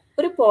ഓവോ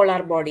ഒരു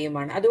പോളാർ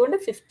ബോഡിയുമാണ്. അതുകൊണ്ട്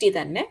 50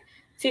 തന്നെ.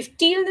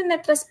 50യിൽ നിന്ന്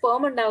എത്ര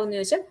സ്പേം ഉണ്ടാവും എന്ന്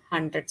ചോദിച്ചാൽ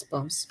 100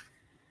 സ്പേംസ്.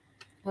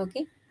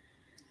 ഓക്കെ,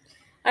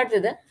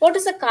 അടുത്തത് what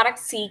is the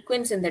correct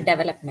sequence in the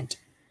development?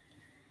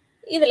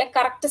 ഇതിലെ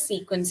കറക്റ്റ്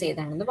സീക്വൻസ്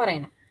ഏതാണെന്ന്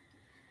പറയണം.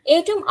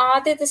 ഏറ്റവും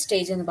ആദ്യത്തെ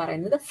സ്റ്റേജ് എന്ന്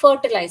പറയുന്നത്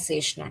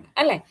ഫെർട്ടിലൈസേഷൻ ആണ്,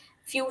 അല്ലെ?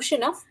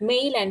 Fusion of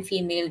male and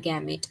female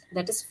gamete,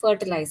 that is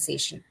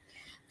fertilisation.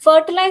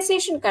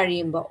 Fertilisation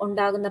കഴിയുമ്പോൾ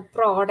ഉണ്ടാകുന്ന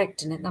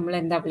പ്രോഡക്റ്റിന് നമ്മൾ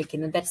എന്താ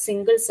വിളിക്കുന്നത്? That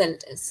single cell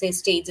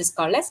stage is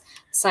called as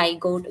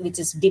zygote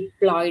which is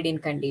diploid in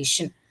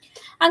condition.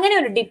 അങ്ങനെ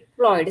ഒരു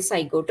ഡിപ്ലോയിഡ്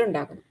സൈഗോട്ട്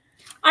ഉണ്ടാകുന്നു.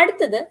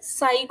 അടുത്തത്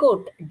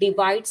സൈഗോട്ട്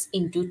ഡിവൈഡ്സ്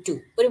ഇൻടു 2,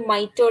 ഒരു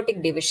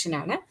മൈറ്റോട്ടിക് ഡിവിഷൻ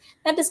ആണ്.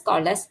 That is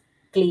called as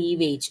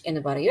cleavage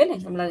എന്ന് പറയും, അല്ലെ?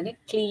 നമ്മൾ അതിനെ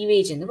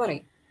ക്ലീവേജ് എന്ന്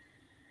പറയും.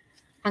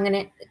 അങ്ങനെ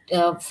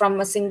from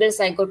A single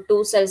zygote 2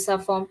 cells R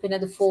form, പിന്നെ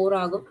അത് 4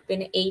 ആകും,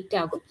 പിന്നെ 8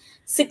 ആകും,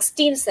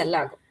 16 സെൽ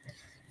ആകും.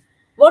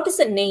 What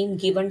is A name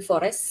given for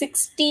A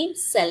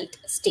 16-celled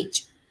stage?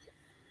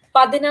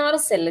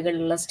 16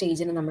 സെല്ലുകളുള്ള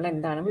സ്റ്റേജിന് നമ്മൾ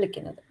എന്താണ്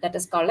വിളിക്കുന്നത്? That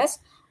is called as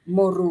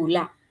മൊറൂല.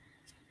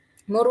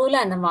 മൊറൂല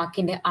എന്ന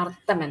വാക്കിന്റെ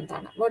അർത്ഥം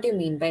എന്താണ്? What you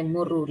mean by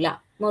മൊറൂല?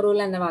 മൊറൂല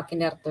എന്ന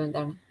വാക്കിന്റെ അർത്ഥം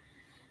എന്താണ്?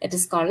 It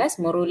is called as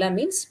മൊറൂല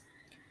means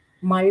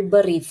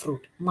mulberry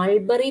fruit.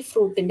 Mulberry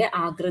ഫ്രൂട്ടിന്റെ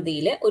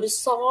ആകൃതിയിൽ ഒരു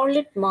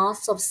സോളിഡ്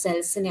മാസ് ഓഫ്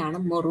സെൽസിനെയാണ്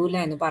മൊറൂല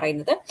എന്ന്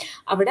പറയുന്നത്.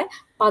 അവിടെ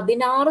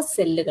 16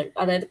 സെല്ലുകൾ,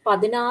 അതായത്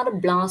 16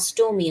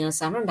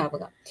 ബ്ലാസ്റ്റോമിയേഴ്സ് ആണ്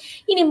ഉണ്ടാവുക.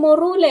 ഇനി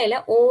മൊറൂലയിലെ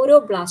ഓരോ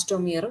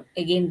ബ്ലാസ്റ്റോമിയറും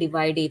അഗെയിൻ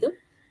ഡിവൈഡ് ചെയ്തു.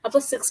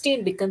 അപ്പോൾ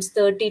 16 becomes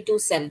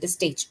 32-celled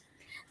stage.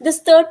 This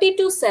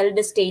 32-celled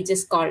stage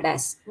is called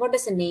as, what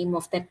is the name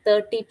of that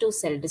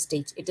 32-celled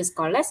stage? It is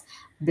called as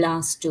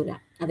blastula.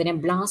 അതിനെ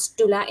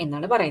ബ്ലാസ്റ്റുല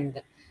എന്നാണ്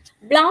പറയുന്നത്.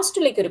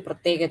 ബ്ലാസ്റ്റുലയ്ക്ക് ഒരു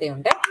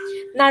പ്രത്യേകതയുണ്ട്.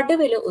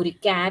 നടുവിൽ ഒരു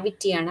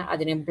ക്യാവിറ്റിയാണ്,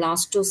 അതിനെ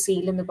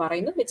ബ്ലാസ്റ്റോസീൽ എന്ന്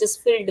പറയുന്നു, which is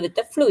filled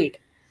with a fluid.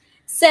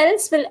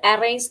 Cells will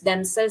arrange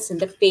themselves in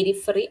the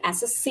periphery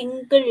as A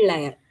single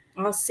layer.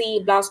 ആ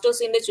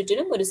ബ്ലാസ്റ്റോസീലിന്റെ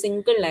ചുറ്റിനും ഒരു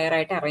സിംഗിൾ ലെയർ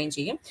ആയിട്ട് അറേഞ്ച്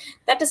ചെയ്യും.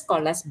 That is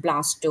called as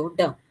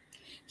ബ്ലാസ്റ്റോഡെർം.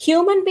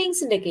 Human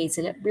ബീങ്സിന്റെ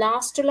കേസിൽ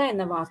ബ്ലാസ്റ്റുല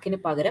എന്ന വാക്കിന്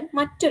പകരം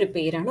മറ്റൊരു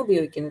പേരാണ്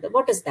ഉപയോഗിക്കുന്നത്.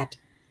 What is that?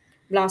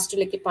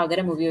 ബ്ലാസ്റ്റുലയ്ക്ക്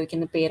പകരം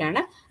ഉപയോഗിക്കുന്ന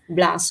പേരാണ്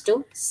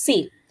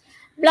ബ്ലാസ്റ്റോസീൽ.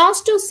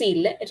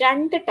 ബ്ലാസ്റ്റോസീലിൽ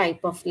 2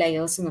 ടൈപ്പ് ഓഫ്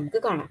ലെയേഴ്സ് നമുക്ക്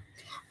കാണാം.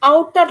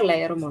 ഔട്ടർ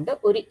ലെയറും ഉണ്ട്,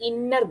 ഒരു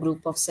ഇന്നർ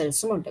ഗ്രൂപ്പ് ഓഫ്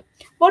സെൽസും ഉണ്ട്.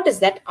 What is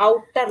that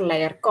outer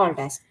layer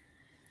called as?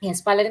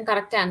 Yes, പലരും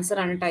കറക്റ്റ് ആൻസർ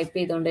ആണ് ടൈപ്പ്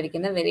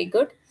ചെയ്തുകൊണ്ടിരിക്കുന്നത്. Very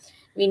good.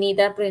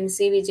 വിനീത,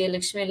 പ്രിൻസി,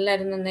 വിജയലക്ഷ്മി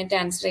എല്ലാവരും നന്നായിട്ട്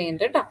ആൻസർ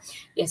ചെയ്യുന്നുണ്ട് കേട്ടോ.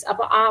 യെസ്,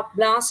 അപ്പോൾ ആ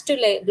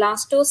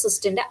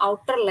ബ്ലാസ്റ്റോസിസ്റ്റിന്റെ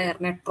ഔട്ടർ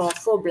ലെയറിനെ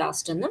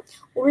ട്രോഫോബ്ലാസ്റ്റ് എന്നും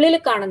ഉള്ളിൽ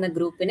കാണുന്ന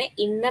ഗ്രൂപ്പിനെ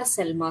ഇന്നർ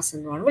സെൽമാസ്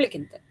എന്നുമാണ്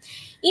വിളിക്കുന്നത്.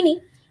 ഇനി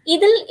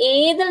ഇതിൽ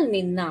ഏതിൽ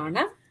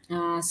നിന്നാണ്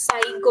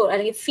സൈഗോ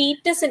അല്ലെങ്കിൽ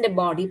ഫീറ്റസിന്റെ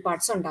ബോഡി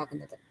പാർട്സ്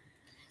ഉണ്ടാകുന്നത്?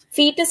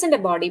 ഫീറ്റസിന്റെ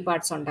ബോഡി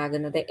പാർട്സ്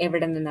ഉണ്ടാകുന്നത്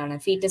എവിടെ നിന്നാണ്?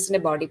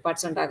 ഫീറ്റസിന്റെ ബോഡി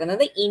പാർട്സ്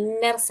ഉണ്ടാകുന്നത്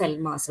ഇന്നർ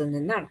സെൽമാസിൽ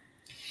നിന്നാണ്.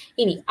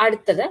 ഇനി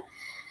അടുത്തത്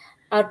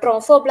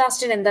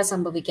ട്രോഫോബ്ലാസ്റ്റിന് എന്താ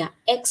സംഭവിക്കുക?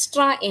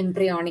 എക്സ്ട്രാ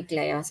എംബ്രിയോണിക്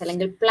ലെയേഴ്സ്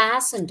അല്ലെങ്കിൽ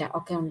പ്ലാസന്റ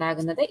ഒക്കെ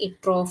ഉണ്ടാകുന്നത് ഈ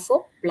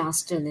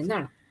ട്രോഫോബ്ലാസ്റ്റിൽ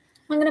നിന്നാണ്.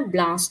 അങ്ങനെ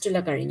ബ്ലാസ്റ്റുല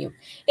കഴിഞ്ഞു.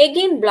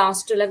 എഗെയിൻ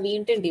ബ്ലാസ്റ്റുല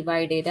വീണ്ടും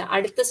ഡിവൈഡ് ചെയ്ത്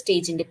അടുത്ത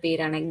സ്റ്റേജിന്റെ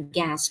പേരാണ്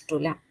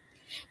ഗാസ്ട്രുല.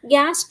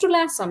 ഗാസ്ട്രുല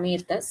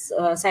സമയത്ത്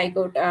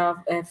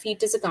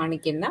ഫീറ്റസ്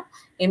കാണിക്കുന്ന,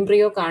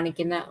 എംബ്രിയോ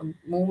കാണിക്കുന്ന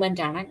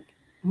മൂവ്മെന്റ് ആണ്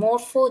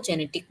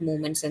മോർഫോജെനറ്റിക്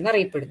മൂവ്മെന്റ്സ്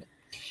എന്നറിയപ്പെടുന്നു.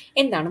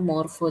 എന്താണ്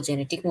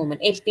മോർഫോജനറ്റിക്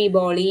മൂവ്മെന്റ്?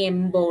 എപ്പിബോളി,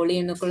 എംബോളി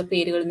എന്നൊക്കെയുള്ള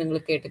പേരുകൾ നിങ്ങൾ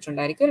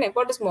കേട്ടിട്ടുണ്ടായിരിക്കും അല്ലേ?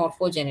 What is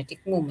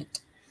morphogenetic movement?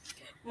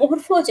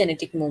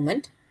 Morphogenetic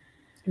movement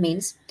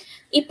means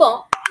ഇപ്പോൾ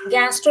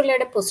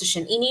ഗ്യാസ്ട്രുലയുടെ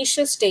പൊസിഷൻ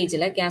ഇനീഷ്യൽ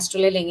സ്റ്റേജിൽ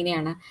ഗ്യാസ്ട്രുലയിൽ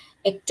എങ്ങനെയാണ്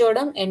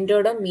എക്ടോഡം,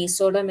 എൻഡോഡം,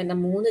 മീസോഡം എന്ന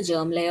 3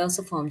 ജേം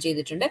ലെയേഴ്സ് ഫോം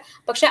ചെയ്തിട്ടുണ്ട്.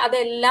 പക്ഷെ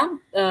അതെല്ലാം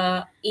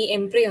ഈ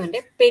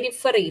എംബ്രിയോന്റെ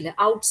പെരിഫറിയിൽ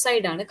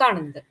ഔട്ട്സൈഡ് ആണ്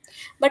കാണുന്നത്.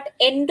 ബട്ട്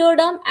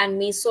എൻഡോഡം ആൻഡ്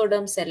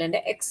മീസോഡം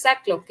സെല്ലിന്റെ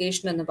എക്സാക്ട്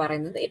ലൊക്കേഷൻ എന്ന്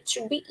പറയുന്നത് it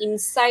should be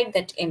inside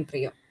that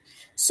embryo.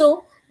 So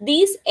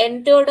these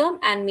endoderm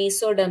and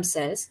mesoderm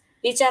cells,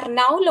 which are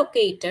now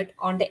located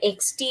on the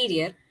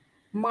exterior,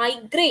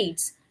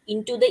 migrates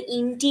into the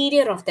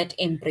interior of that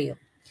embryo.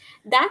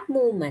 That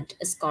movement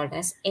is called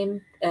as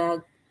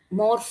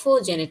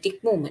morphogenetic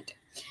movement.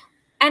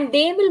 And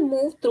they will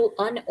move through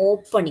an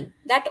opening.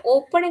 That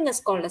opening is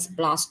called as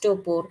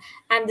blastopore.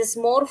 And this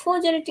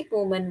morphogenetic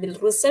movement will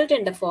result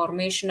in the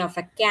formation of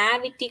a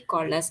cavity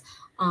called as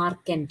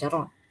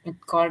archenteron.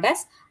 It's called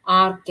as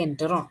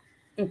archenteron.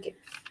 Okay.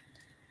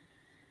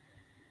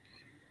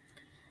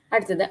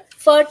 അടുത്തത്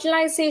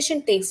fertilisation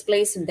takes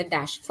place in the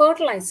dash.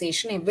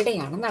 Fertilisation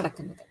എവിടെയാണ്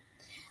നടക്കുന്നത്?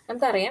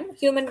 നമുക്കറിയാം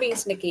human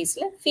ബീങ്സിന്റെ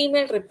കേസിൽ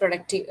female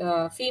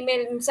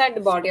female inside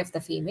the body of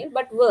the female,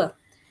 but where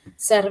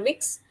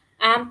cervix,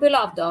 ആംപുല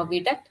of the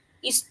ഓവിഡക്ട്,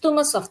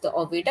 isthmus of the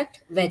ഓവിഡക്ട്,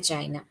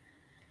 vagina.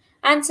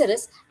 Answer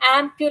is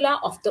ആംപുല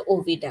of the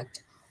ഓവിഡക്ട്.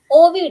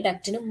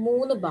 ഓവിഡക്റ്റിന്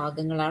 3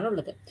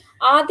 ഭാഗങ്ങളാണുള്ളത്.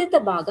 ആദ്യത്തെ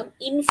ഭാഗം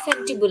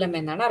ഇൻഫെന്റിബുലം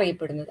എന്നാണ്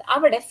അറിയപ്പെടുന്നത്.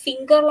 അവിടെ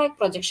ഫിംഗർ ലൈക്ക്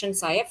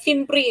പ്രൊജക്ഷൻസ് ആയ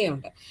ഫിംബ്രിയ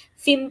ഉണ്ട്.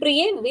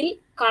 Fimbria will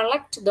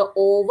collect the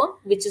ovum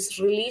which is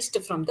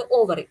released from the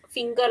ovary.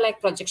 Finger like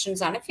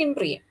projections ആണ്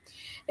fimbria.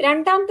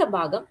 രണ്ടാമത്തെ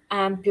ഭാഗം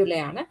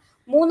ആംപ്യുലയാണ്.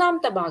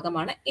 മൂന്നാമത്തെ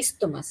ഭാഗമാണ്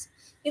ഇസ്തുമസ്.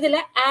 ഇതിൽ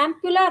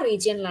ആംപ്യുല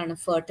റീജിയനിലാണ്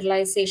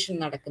ഫെർട്ടിലൈസേഷൻ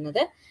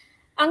നടക്കുന്നത്.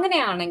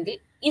 അങ്ങനെയാണെങ്കിൽ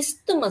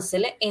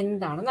ഇസ്തുമസിൽ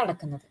എന്താണ്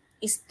നടക്കുന്നത്?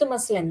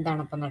 ഇസ്തുമസിൽ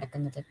എന്താണ് അപ്പം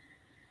നടക്കുന്നത്?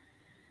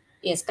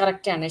 യെസ്,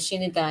 കറക്റ്റ് ആണ്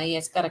ഷിനിത.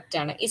 യെസ്, കറക്റ്റ്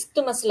ആണ്.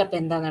 ഇസ്തുമസിൽ അപ്പം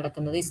എന്താ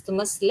നടക്കുന്നത്?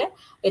 ഇസ്തുമസിൽ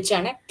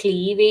വെച്ചാണ്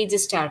ക്ലീവേജ്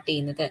സ്റ്റാർട്ട്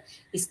ചെയ്യുന്നത്.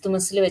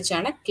 ഇസ്തുമസിൽ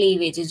വെച്ചാണ്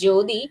ക്ലീവേജ്.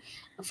 ജ്യോതി,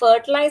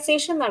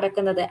 ഫെർട്ടിലൈസേഷൻ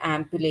നടക്കുന്നത്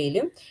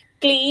ആംപുലയിലും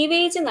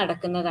ക്ലീവേജ്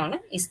നടക്കുന്നതാണ്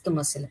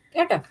ഇസ്തുമസിലും.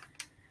 കേട്ടോ.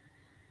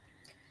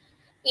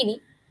 ഇനി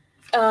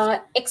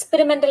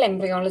എക്സ്പെരിമെന്റൽ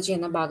എംബ്രിയോളജി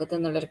എന്ന ഭാഗത്ത്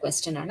നിന്നുള്ളൊരു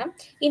ക്വസ്റ്റ്യൻ ആണ്.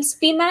 In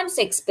സ്പിമാൻസ്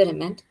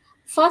experiment,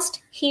 first,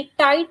 he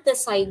tied the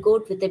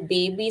zygote with a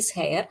baby's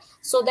hair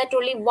so that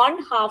only one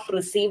half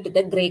received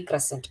the gray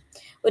crescent.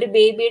 ഒരു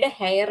ബേബിയുടെ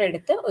ഹെയർ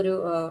എടുത്ത് ഒരു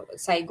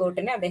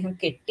സൈഗോട്ടിനെ അദ്ദേഹം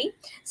കെട്ടി.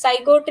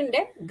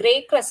 സൈഗോട്ടിന്റെ ഗ്രേ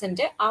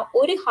ക്രസന്റ് ആ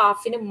ഒരു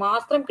ഹാഫിന്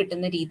മാത്രം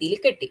കിട്ടുന്ന രീതിയിൽ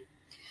കെട്ടി.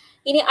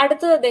 ഇനി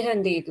അടുത്തത് അദ്ദേഹം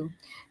എന്ത് ചെയ്തു?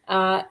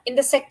 In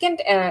the second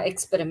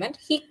experiment,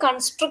 he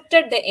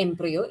constructed the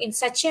embryo in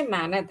such a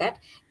manner that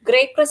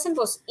gray crescent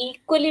was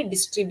equally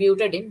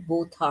distributed in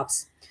both halves.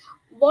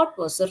 What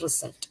was the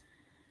result?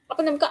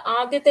 അപ്പൊ നമുക്ക്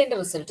ആദ്യത്തെ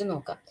റിസൾട്ട്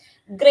നോക്കാം.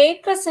 ഗ്രേ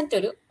ക്രസന്റ്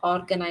ഒരു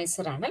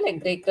ഓർഗനൈസർ ആണ് അല്ലെ.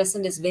 Grey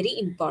crescent is very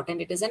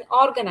important. It is an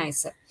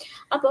organiser.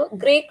 അപ്പോൾ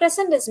grey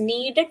crescent is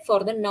needed for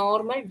the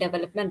normal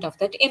development of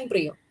that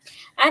embryo.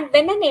 And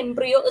when N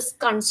embryo is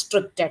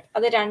constructed,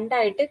 അത്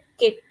രണ്ടായിട്ട്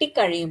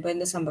കെട്ടിക്കഴിയുമ്പോൾ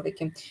എന്ത്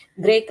സംഭവിക്കും?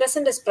 Grey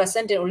crescent is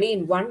present only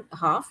in one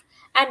half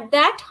and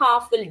that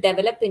half will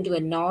develop into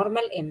a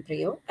normal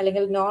embryo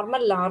അല്ലെങ്കിൽ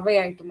normal larvae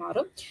ആയിട്ട്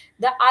മാറും.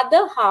 The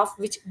other half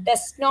which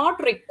does not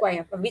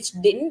require, which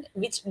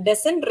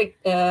doesn't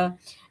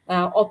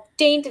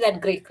obtain that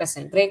gray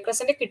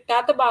crescent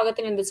കിട്ടാത്ത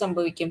ഭാഗത്തിന് എന്ത്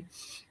സംഭവിക്കും?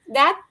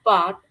 That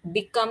part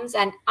becomes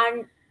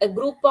a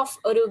group of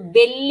ഒരു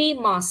belly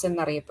mass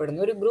എന്നറിയപ്പെടുന്നു.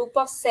 ഒരു ഗ്രൂപ്പ്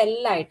ഓഫ്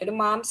സെല്ലായിട്ട്, ഒരു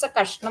മാംസ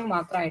കഷ്ണം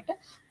മാത്രമായിട്ട്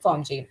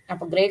ഫോം ചെയ്യും.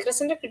 അപ്പൊ ഗ്രേ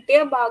ക്രസന്റ്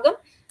കിട്ടിയ ഭാഗം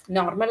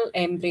നോർമൽ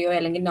എംബ്രിയോ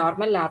അല്ലെങ്കിൽ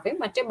നോർമൽ ലാർവയും,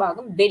 മറ്റേ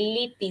ഭാഗം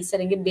ബെല്ലി പീസ്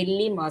അല്ലെങ്കിൽ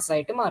ബെല്ലി മാസ്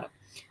ആയിട്ട് മാറും.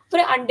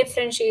 ഒരു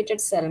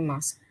അൺഡിഫറൻഷിയേറ്റഡ് സെൽ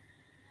മാസ്.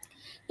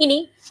 ഇനി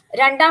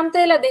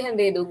രണ്ടാമത്തേതിൽ അദ്ദേഹം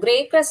എന്ത് ചെയ്തു? ഗ്രേ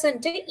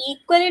ക്രസന്റ്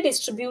ഈക്വലി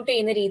ഡിസ്ട്രിബ്യൂട്ട്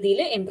ചെയ്യുന്ന രീതിയിൽ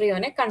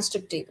എംബ്രിയോനെ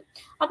കൺസ്ട്രക്ട് ചെയ്തു.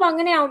 അപ്പൊ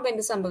അങ്ങനെ ആവുമ്പോൾ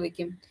എന്ത്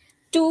സംഭവിക്കും?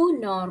 2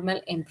 normal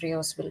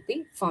embryos will be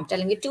formed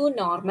അല്ലെങ്കിൽ 2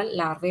 normal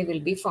larvae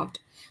will be formed.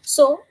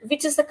 So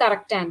which is the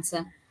correct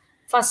answer?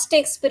 First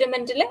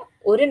എക്സ്പെരിമെന്റിൽ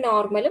ഒരു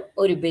നോർമലും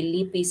ഒരു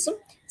ബെല്ലി പീസും,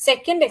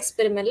 സെക്കൻഡ്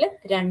എക്സ്പെരിമെന്റിൽ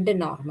 2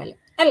 നോർമലും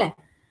അല്ലേ?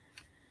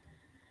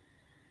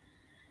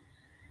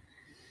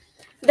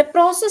 The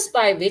process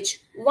by which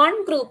one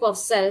group of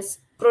cells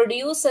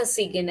produce a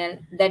signal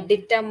that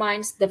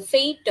determines the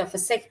fate of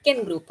a second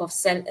group of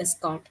cell is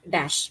called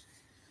dash.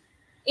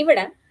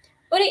 ഇവിടെ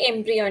ഒരു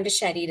എംബ്രിയോന്റെ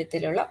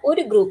ശരീരത്തിലുള്ള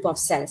ഒരു group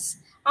of cells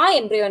ആ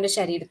എംബ്രിയോന്റെ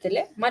ശരീരത്തിൽ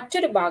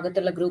മറ്റൊരു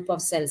ഭാഗത്തുള്ള ഗ്രൂപ്പ്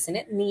ഓഫ്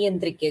സെൽസിനെ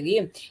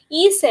നിയന്ത്രിക്കുകയും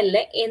ഈ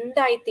സെല്ല്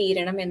എന്തായി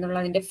തീരണം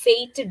എന്നുള്ളതിന്റെ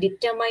ഫേറ്റ്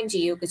ഡിറ്റർമൈൻ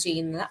ചെയ്യുകയൊക്കെ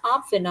ചെയ്യുന്നത് ആ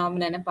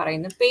ഫിനോമിനനെ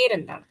പറയുന്ന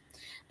പേരെന്താണ്?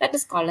 That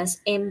is called as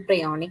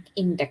embryonic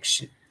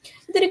induction.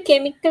 ഇതൊരു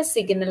കെമിക്കൽ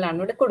സിഗ്നൽ ആണ്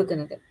ഇവിടെ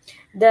കൊടുക്കുന്നത്.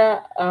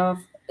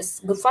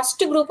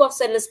 First group of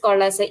cell is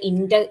called as A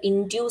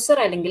inducer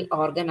അല്ലെങ്കിൽ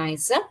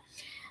organiser,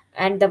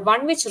 and the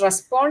one which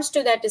responds to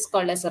that is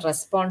called as a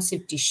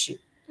responsive tissue.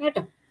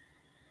 കേട്ടോ.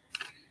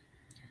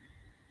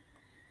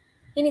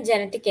 ഇനി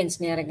genetic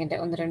എഞ്ചിനീയറിംഗിന്റെ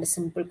 1-2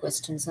 simple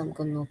questions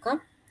നമുക്കൊന്ന് നോക്കാം.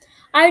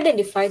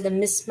 Identify the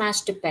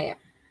mismatched pair.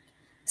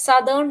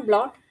 Southern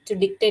bloat to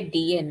dictate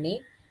DNA,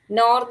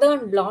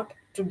 northern bloat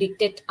to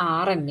detect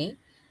RNA,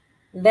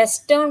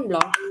 Western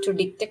blot to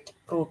detect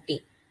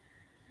protein.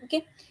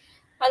 Okay.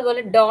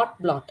 അതുപോലെ dot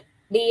bloat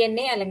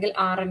DNA അല്ലെങ്കിൽ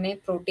RNA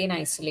protein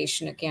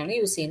isolation ഒക്കെയാണ്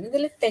use ചെയ്യുന്നത്.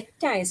 ഇതിൽ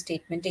തെറ്റായ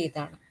സ്റ്റേറ്റ്മെന്റ്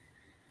ഏതാണ്?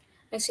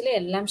 ആക്ച്വലി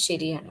എല്ലാം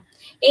ശരിയാണ്.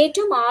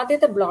 ഏറ്റവും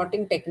ആദ്യത്തെ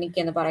ബ്ലോട്ടിംഗ് ടെക്നിക്ക്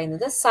എന്ന്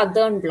പറയുന്നത്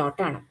സദേൺ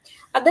ബ്ലോട്ട് ആണ്.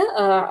 അത്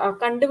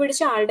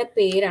കണ്ടുപിടിച്ച ആളുടെ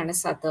പേരാണ്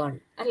സദേൺ,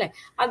 അല്ലെ?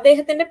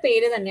 അദ്ദേഹത്തിന്റെ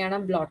പേര് തന്നെയാണ്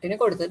ബ്ലോട്ടിന്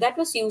കൊടുത്തത്.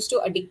 That was use to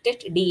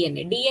detect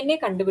DNA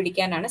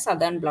കണ്ടുപിടിക്കാനാണ്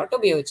southern bloat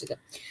ഉപയോഗിച്ചത്.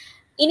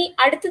 ഇനി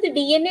അടുത്തത്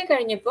DNA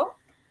കഴിഞ്ഞപ്പോൾ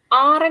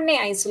RNA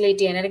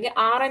ഐസൊലേറ്റ് ചെയ്യാൻ അല്ലെങ്കിൽ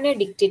RNA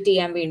ഡിക്റ്റേറ്റ്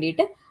ചെയ്യാൻ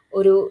വേണ്ടിയിട്ട്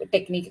ഒരു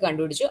ടെക്നിക്ക്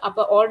കണ്ടുപിടിച്ചു.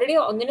 അപ്പൊ ഓൾറെഡി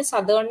ഒന്നിന്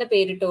സദേൺ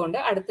പേരിട്ടുകൊണ്ട്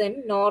അടുത്തതിന്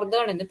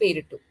നോർത്തേൺ എന്ന്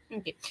പേരിട്ടു.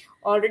 ഓക്കെ,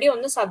 ഓൾറെഡി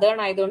ഒന്ന് സദേൺ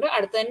ആയതുകൊണ്ട്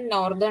അടുത്തതിന്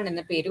നോർത്തേൺ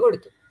എന്ന പേര്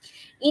കൊടുത്തു.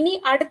 ഇനി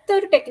അടുത്ത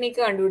ഒരു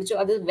ടെക്നിക്ക് കണ്ടുപിടിച്ചു,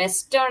 അത്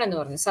വെസ്റ്റേൺ എന്ന്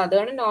പറഞ്ഞു.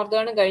 സദേണും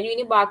നോർത്തേണും കഴിഞ്ഞു,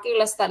 ഇനി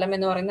ബാക്കിയുള്ള സ്ഥലം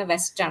എന്ന് പറയുന്നത്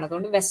വെസ്റ്റ് ആണ്.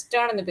 അതുകൊണ്ട്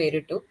വെസ്റ്റേൺ എന്ന്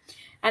പേരിട്ടു.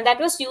 And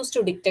that was use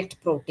to detect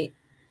protein.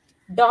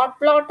 Dot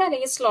bloat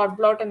അല്ലെങ്കിൽ സ്ലോട്ട്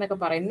ബ്ലോട്ട് എന്നൊക്കെ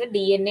പറയുന്നത്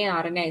DNA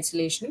RNA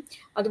ഐസൊലേഷനും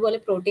അതുപോലെ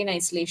പ്രോട്ടീൻ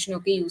ഐസൊലേഷനും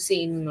ഒക്കെ യൂസ്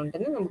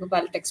ചെയ്യുന്നുണ്ടെന്ന് നമുക്ക്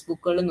പല ടെക്സ്റ്റ്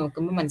ബുക്കുകളും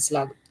നോക്കുമ്പോൾ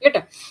മനസ്സിലാകും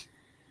കേട്ടോ.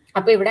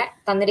 അപ്പൊ ഇവിടെ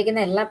തന്നിരിക്കുന്ന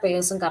എല്ലാ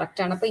പേഴ്സും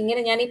കറക്റ്റ് ആണ്. അപ്പൊ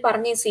ഇങ്ങനെ ഞാൻ ഈ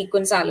പറഞ്ഞ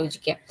സീക്വൻസ്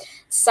ആലോചിക്കാം.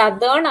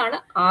 സദേൺ ആണ്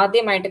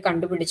ആദ്യമായിട്ട്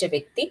കണ്ടുപിടിച്ച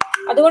വ്യക്തി,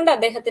 അതുകൊണ്ട്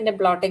അദ്ദേഹത്തിന്റെ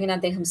ബ്ലോട്ടിങ്ങിന്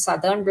അദ്ദേഹം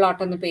സദേൺ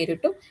ബ്ലോട്ട് എന്ന്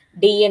പേരിട്ടു,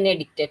 DNA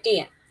ഡിക്റ്റേറ്റ്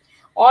ചെയ്യാൻ.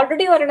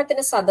 ഓൾറെഡി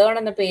ഒരെണ്ണത്തിന് സദേൺ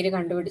എന്ന പേര്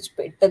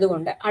ഇട്ടത്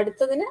കൊണ്ട്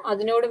അടുത്തതിന്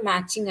അതിനോട്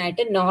മാച്ചിങ്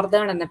ആയിട്ട്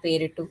നോർത്തേൺ എന്ന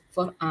പേരിട്ടു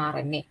ഫോർ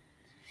RNA.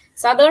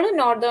 സദേണും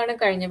നോർത്തേണും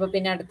കഴിഞ്ഞപ്പോൾ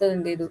പിന്നെ അടുത്തത്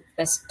എന്ത് ചെയ്തു?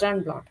 Western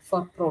bloat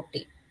four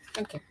protein.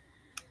 Okay.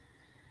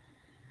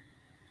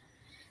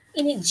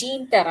 ഇനി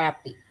gene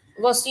therapy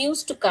was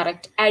used to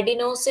correct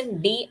adenosine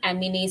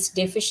deaminase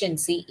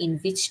deficiency in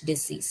which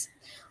disease?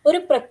 ഒരു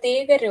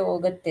പ്രത്യേക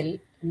രോഗത്തിൽ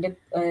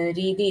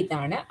രീതി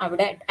ഇതാണ്.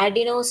 അവിടെ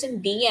അഡിനോസിൻ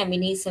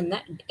ഡീഅമിനേസ് എന്ന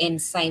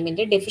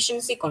എൻസൈമിന്റെ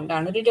ഡെഫിഷ്യൻസി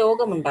കൊണ്ടാണ് ഒരു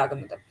രോഗം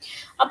ഉണ്ടാകുന്നത്.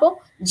 അപ്പോൾ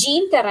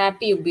ജീൻ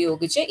തെറാപ്പി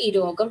ഉപയോഗിച്ച് ഈ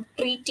രോഗം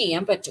ട്രീറ്റ്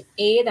ചെയ്യാൻ പറ്റും.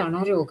 ഏതാണ്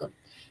ആ രോഗം?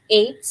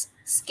 AIDS,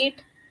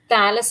 skid,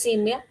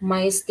 thalassaemia,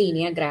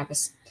 myasthenia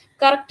gravis.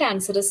 Correct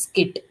answer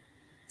skid.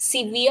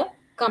 Severe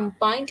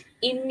combined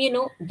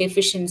immuno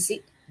deficiency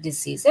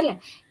disease, അല്ലെ?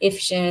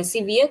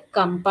 Severe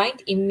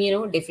combined immuno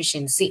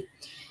deficiency.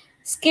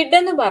 Skid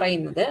എന്ന്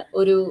പറയുന്നത്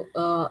ഒരു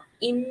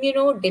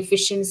ഇമ്മ്യൂണോ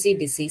ഡെഫിഷ്യൻസി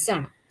ഡിസീസ്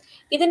ആണ്.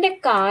 ഇതിന്റെ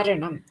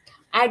കാരണം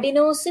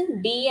അഡിനോസിൻ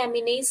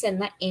ഡീഅമിനേസ്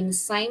എന്ന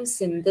എൻസൈം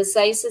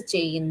സിന്തസൈസ്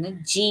ചെയ്യുന്ന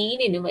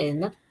ജീനിന്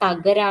വരുന്ന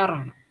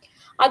തകരാറാണ്.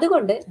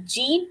 അതുകൊണ്ട്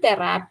ജീൻ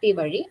തെറാപ്പി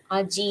വഴി ആ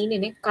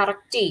ജീനിനെ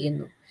കറക്റ്റ്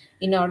ചെയ്യുന്നു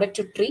in order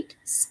to treat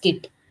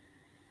SCID.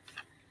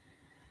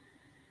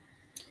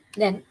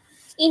 Then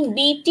in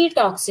BT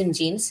toxin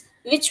genes,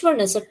 which one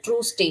is a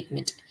true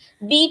statement?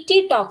 BT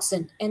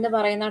toxin എന്ന്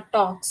പറയുന്ന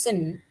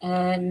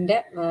ടോക്സിൻ്റെ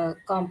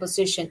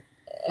കോമ്പോസിഷൻ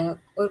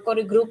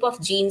ഒരു ഗ്രൂപ്പ്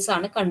ഓഫ് ജീൻസ്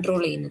ആണ്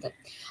കൺട്രോൾ ചെയ്യുന്നത്.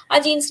 ആ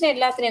ജീൻസിനെ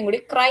എല്ലാത്തിനെയും കൂടി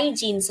ക്രൈ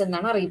ജീൻസ്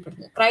എന്നാണ്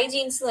അറിയപ്പെടുന്നത്. ക്രൈ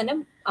ജീൻസ് തന്നെ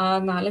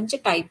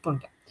 4-5 ടൈപ്പ്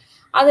ഉണ്ട്.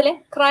 അതിൽ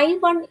ക്രൈ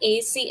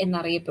 1AC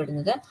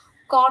എന്നറിയപ്പെടുന്നത്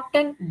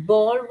കോട്ടൺ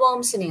ബോൾ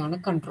വേംസിനെയാണ്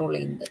കൺട്രോൾ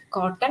ചെയ്യുന്നത്.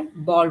 കോട്ടൺ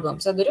ബോൾ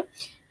വേംസ് അതൊരു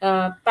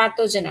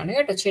പാത്തോജൻ ആണ്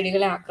കേട്ടോ,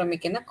 ചെടികളെ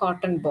ആക്രമിക്കുന്ന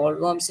കോട്ടൺ ബോൾ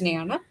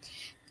വേംസിനെയാണ്.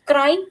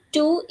 ക്രൈ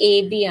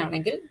 2AB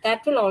ആണെങ്കിൽ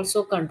that will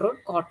also control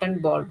cotton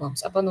ball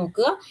worms. അപ്പൊ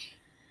നോക്കുക,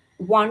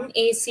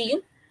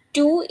 1AC-യും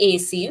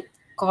 2AC-യും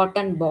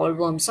കോട്ടൺ ബോൾ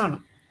വേംസ് ആണ്.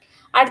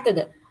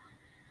 അടുത്തത്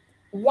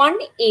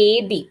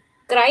 1AB,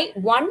 ക്രൈ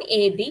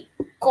 1AB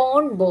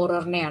കോൺ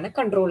ബോററിനെയാണ്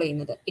കൺട്രോൾ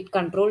ചെയ്യുന്നത്. It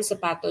controls A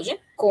pathogen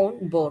cone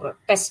borer,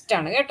 pest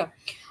ആണ് കേട്ടോ.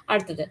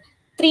 അടുത്തത്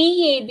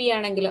 3AB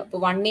ആണെങ്കിലോ, ഇപ്പൊ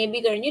 1AB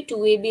കഴിഞ്ഞു,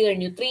 2AB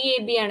കഴിഞ്ഞു,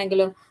 3AB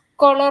ആണെങ്കിലോ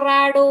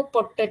Colorado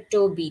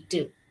potato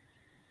ബീറ്റിൽ.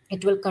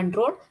 It will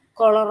control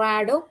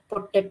Colorado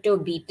potato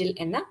ബീറ്റിൽ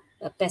എന്ന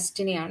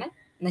പെസ്റ്റിനെയാണ്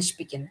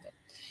നശിപ്പിക്കുന്നത്.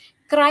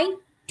 Cry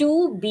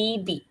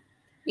 2BB,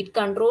 it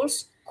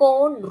controls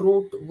cone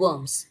root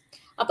worms.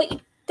 അപ്പൊ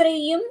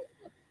ഇത്രയും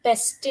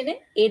പെസ്റ്റിന്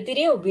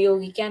എതിരെ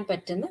ഉപയോഗിക്കാൻ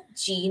പറ്റുന്ന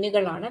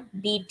ജീനുകളാണ്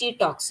BT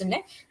ടോക്സിനെ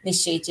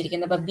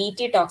നിശ്ചയിച്ചിരിക്കുന്നത്. അപ്പൊ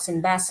BT toxin,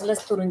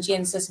 bacillus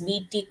thuringiensis,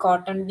 BT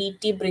cotton,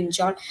 BT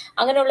brinjal,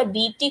 അങ്ങനെയുള്ള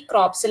BT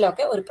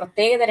ക്രോപ്സിലൊക്കെ ഒരു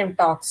പ്രത്യേകതരം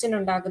ടോക്സിൻ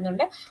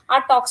ഉണ്ടാകുന്നുണ്ട്. ആ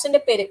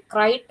ടോക്സിന്റെ പേര്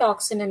ക്രൈ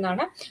ടോക്സിൻ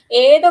എന്നാണ്.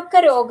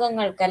 ഏതൊക്കെ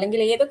രോഗങ്ങൾക്ക്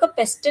അല്ലെങ്കിൽ ഏതൊക്കെ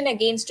പെസ്റ്റിന്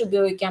അഗെയിൻസ്റ്റ്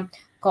ഉപയോഗിക്കാം?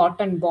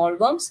 കോട്ടൺ ബോൾ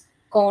വേംസ്,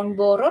 കോൺ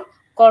ബോറർ,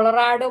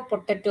 കൊളറാഡോ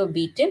പൊട്ടറ്റോ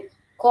ബീറ്റിൽ,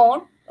 കോൺ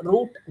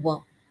റൂട്ട്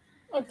വേം.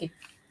 ഓക്കെ.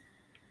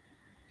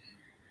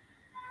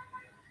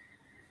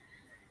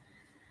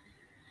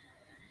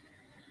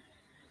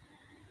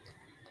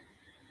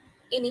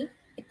 ഇനി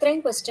ഇത്രയും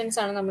ക്വസ്റ്റ്യൻസ്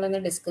ആണ് നമ്മളിന്ന്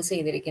ഡിസ്കസ്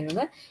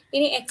ചെയ്തിരിക്കുന്നത്.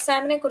 ഇനി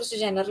എക്സാമിനെ കുറിച്ച്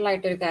ജനറൽ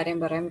ആയിട്ടൊരു കാര്യം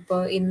പറയാം.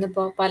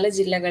 ഇന്നിപ്പോൾ പല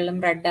ജില്ലകളിലും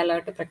റെഡ്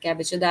അലേർട്ട്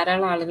പ്രഖ്യാപിച്ചു.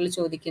 ധാരാളം ആളുകൾ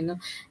ചോദിക്കുന്നു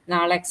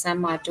നാളെ എക്സാം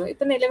മാറ്റുമോ.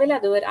 ഇപ്പം നിലവിൽ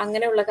അതുവരെ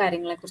അങ്ങനെയുള്ള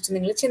കാര്യങ്ങളെ കുറിച്ച്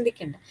നിങ്ങൾ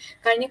ചിന്തിക്കേണ്ട.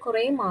 കഴിഞ്ഞ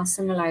കുറേ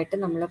മാസങ്ങളായിട്ട്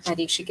നമ്മൾ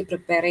പരീക്ഷയ്ക്ക്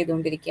പ്രിപ്പയർ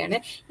ചെയ്തുകൊണ്ടിരിക്കുകയാണ്.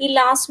 ഈ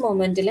ലാസ്റ്റ്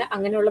മൊമെന്റിൽ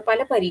അങ്ങനെയുള്ള പല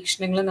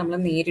പരീക്ഷണങ്ങളും നമ്മൾ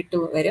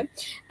നേരിട്ട് വരും.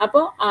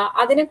 അപ്പോൾ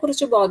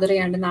അതിനെക്കുറിച്ച് ബോധർ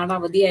ചെയ്യാണ്ട് നാളെ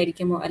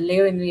അവധിയായിരിക്കുമോ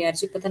അല്ലയോ എന്ന്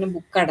വിചാരിച്ച് ഇപ്പം തന്നെ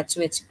ബുക്ക് അടച്ചു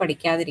വെച്ച്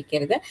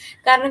പഠിക്കാതിരിക്കരുത്.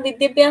 കാരണം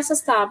വിദ്യാഭ്യാസ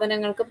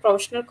സ്ഥാപനങ്ങൾക്ക്,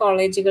 പ്രൊഫഷണൽ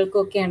കോളേജുകൾക്കും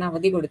ഒക്കെയാണ്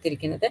അവധി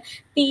കൊടുത്തിരിക്കുന്നത്.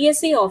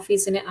 PSC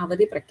ഓഫീസിന്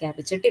അവധി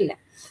പ്രഖ്യാപിച്ചിട്ടില്ല.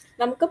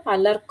 നമുക്ക്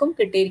പലർക്കും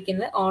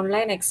കിട്ടിയിരിക്കുന്നത്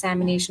ഓൺലൈൻ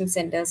എക്സാമിനേഷൻ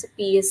സെന്റേഴ്സ്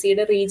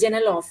PSCയുടെ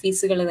റീജിയണൽ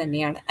ഓഫീസുകൾ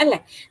തന്നെയാണ് അല്ലെ.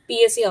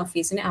 PSC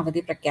ഓഫീസിന്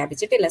അവധി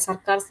പ്രഖ്യാപിച്ചിട്ടില്ല,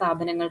 സർക്കാർ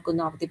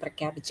സ്ഥാപനങ്ങൾക്കൊന്നും അവധി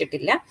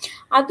പ്രഖ്യാപിച്ചിട്ടില്ല.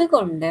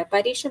 അതുകൊണ്ട്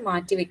പരീക്ഷ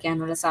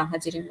മാറ്റിവെക്കാനുള്ള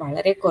സാഹചര്യം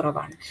വളരെ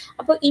കുറവാണ്.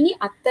 അപ്പോൾ ഇനി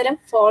അത്തരം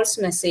ഫോൾസ്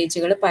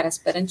മെസ്സേജുകൾ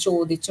പരസ്പരം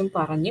ചോദിച്ചും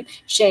പറഞ്ഞും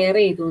ഷെയർ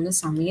ചെയ്തു എന്ന്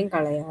സമയം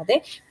കളയാതെ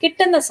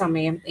കിട്ടുന്ന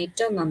സമയം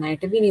ഏറ്റവും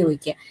നന്നായിട്ട്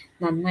വിനിയോഗിക്കുക,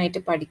 നന്നായിട്ട്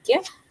പഠിക്കുക.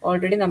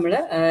 ഓൾറെഡി നമ്മൾ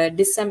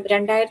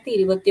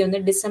 2021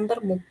 ഡിസംബർ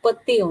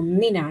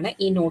 31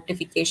 ഈ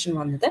നോട്ടിഫിക്കേഷൻ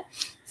വന്നത്.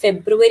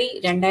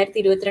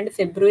 2022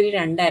 ഫെബ്രുവരി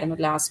 2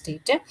 ലാസ്റ്റ്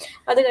ഡേറ്റ്.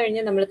 അത്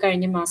കഴിഞ്ഞ് നമ്മൾ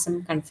കഴിഞ്ഞ മാസം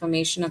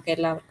കൺഫർമേഷനൊക്കെ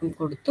എല്ലാവർക്കും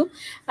കൊടുത്തു.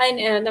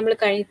 അതിന് നമ്മൾ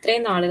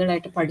ഇത്രയും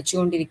നാളുകളായിട്ട്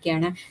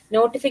പഠിച്ചുകൊണ്ടിരിക്കുകയാണ്.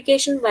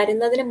 നോട്ടിഫിക്കേഷൻ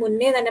വരുന്നതിന്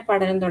മുന്നേ തന്നെ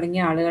പഠനം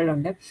തുടങ്ങിയ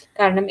ആളുകളുണ്ട്.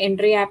 കാരണം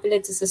എൻട്രി ആപ്പിൽ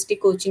HSST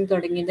കോച്ചിങ്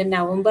തുടങ്ങിയത്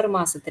നവംബർ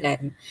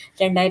മാസത്തിലായിരുന്നു,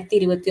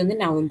 2021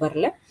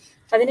 നവംബറിൽ.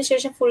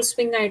 അതിനുശേഷം ഫുൾ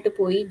സ്വിംഗ് ആയിട്ട്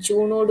പോയി.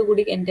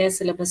 ജൂണോടുകൂടി എൻ്റെ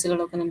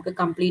സിലബസുകളൊക്കെ നമുക്ക്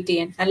കംപ്ലീറ്റ്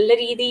ചെയ്യാൻ, നല്ല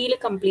രീതിയിൽ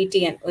കംപ്ലീറ്റ്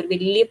ചെയ്യാൻ, ഒരു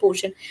വലിയ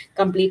പോർഷൻ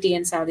കംപ്ലീറ്റ്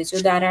ചെയ്യാൻ സാധിച്ചു.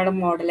 ധാരാളം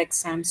മോഡൽ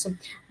എക്സാംസും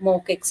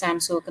മോക്ക്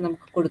എക്സാംസും ഒക്കെ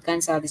നമുക്ക് കൊടുക്കാൻ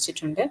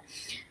സാധിച്ചിട്ടുണ്ട്.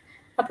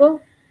 അപ്പോൾ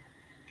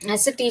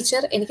ആസ് എ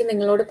ടീച്ചർ എനിക്ക്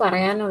നിങ്ങളോട്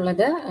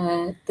പറയാനുള്ളത്,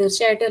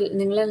 തീർച്ചയായിട്ടും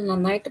നിങ്ങൾ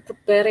നന്നായിട്ട്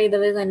പ്രിപ്പയർ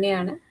ചെയ്തവർ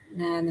തന്നെയാണ്.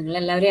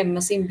 നിങ്ങളെല്ലാവരും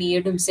MSCയും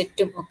BEdും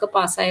സെറ്റും ഒക്കെ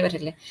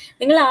പാസ്സായവരല്ലേ.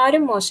 നിങ്ങൾ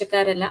ആരും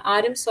മോശക്കാരല്ല,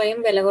 ആരും സ്വയം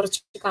വില കുറച്ച്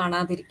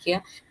കാണാതിരിക്കുക.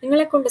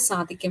 നിങ്ങളെ കൊണ്ട്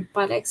സാധിക്കും.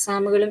 പല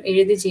എക്സാമുകളും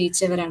എഴുതി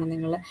ജയിച്ചവരാണ്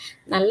നിങ്ങൾ.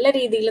 നല്ല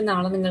രീതിയിൽ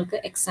നാളെ നിങ്ങൾക്ക്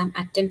എക്സാം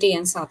അറ്റൻഡ്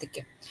ചെയ്യാൻ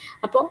സാധിക്കും.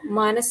 അപ്പോൾ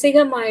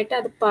മാനസികമായിട്ട്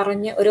അത്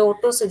പറഞ്ഞ് ഒരു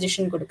ഓട്ടോ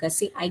സജഷൻ കൊടുക്കുക.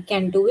 I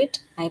can do it,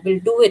 I will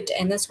do it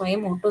എന്ന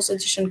സ്വയം ഓട്ടോ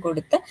സജഷൻ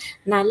കൊടുത്ത്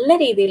നല്ല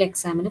രീതിയിൽ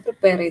എക്സാമിന്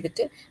പ്രിപ്പയർ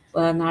ചെയ്തിട്ട്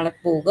നാളെ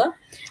പോവുക.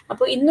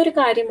 അപ്പോൾ ഇന്നൊരു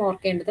കാര്യം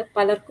ഓർക്കേണ്ടത്,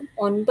 പലർക്കും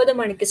 9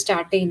 മണിക്ക്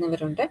സ്റ്റാർട്ട്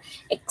ചെയ്യുന്നവരുണ്ട്.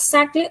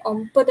 എക്സാക്ട്ലി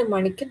 9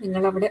 മണിക്ക്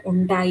നിങ്ങൾ അവിടെ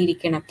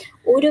ഉണ്ടായിരിക്കണം.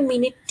 1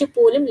 മിനിറ്റ്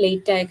പോലും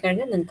ലേറ്റ് ആയി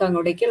കഴിഞ്ഞാൽ നിങ്ങൾക്ക്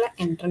അങ്ങോട്ടേക്കുള്ള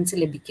എൻട്രൻസ്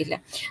ലഭിക്കില്ല.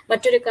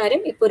 മറ്റൊരു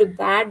കാര്യം, ഇപ്പോൾ ഒരു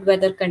ബാഡ്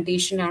വെതർ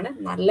കണ്ടീഷനാണ്,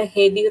 നല്ല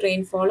ഹെവി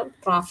റെയിൻഫോളും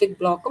ട്രാഫിക്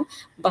ബ്ലോക്കും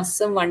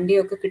ബസ്സും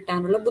വണ്ടിയും ഒക്കെ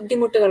കിട്ടാനുള്ള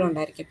ബുദ്ധിമുട്ടുകൾ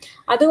ഉണ്ടായിരിക്കും.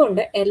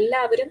 അതുകൊണ്ട്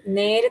എല്ലാവരും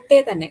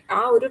നേരത്തെ തന്നെ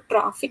ആ ഒരു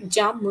ട്രാഫിക്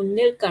ജാം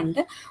മുന്നിൽ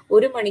കണ്ട്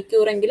 1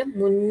 മണിക്കൂറെങ്കിലും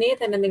മുന്നേ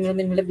തന്നെ നിങ്ങൾ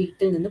നിങ്ങളുടെ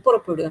വീട്ടിൽ നിന്ന്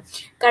പുറപ്പെടുക.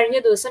 കഴിഞ്ഞ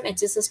ദിവസം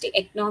HSST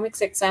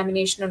എക്കണോമിക്സ്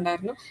എക്സാമിനേഷൻ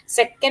ഉണ്ടായിരുന്നു.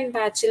 സെക്കൻഡ്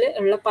ബാച്ചിൽ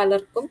ഉള്ള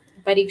പലർക്കും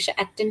പരീക്ഷ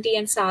അറ്റൻഡ്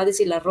ചെയ്യാൻ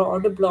സാധിച്ചില്ല,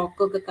 റോഡ്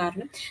ബ്ലോക്ക് ഒക്കെ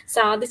കാരണം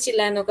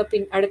സാധിച്ചില്ല എന്നൊക്കെ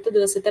അടുത്ത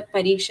ദിവസത്തെ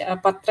പരീക്ഷ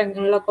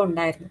പത്രങ്ങളിലൊക്കെ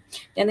ഉണ്ടായിരുന്നു.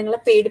 ഞാൻ നിങ്ങളെ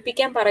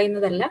പേടിപ്പിക്കാൻ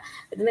പറയുന്നതല്ല,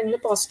 ഇത് നിങ്ങൾ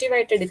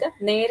പോസിറ്റീവായിട്ട് എടുക്കുക.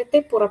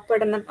 നേരത്തെ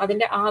പുറപ്പെടണം,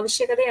 അതിന്റെ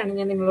ആവശ്യകതയാണ്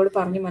ഞാൻ നിങ്ങളോട്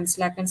പറഞ്ഞ്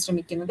മനസ്സിലാക്കാൻ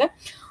ശ്രമിക്കുന്നത്.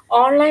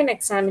 ഓൺലൈൻ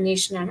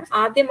എക്സാമിനേഷൻ ആണ്.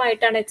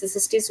 ആദ്യമായിട്ടാണ്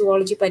HSST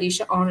സുവോളജി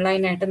പരീക്ഷ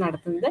ഓൺലൈനായിട്ട്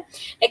നടത്തുന്നത്.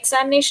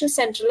 എക്സാമിനേഷൻ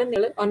സെന്ററിൽ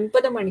നിങ്ങൾ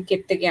 9 മണിക്ക്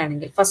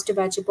എത്തുകയാണെങ്കിൽ, ഫസ്റ്റ്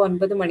ബാച്ച് ഇപ്പോൾ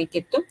 9 മണിക്ക്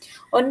എത്തും.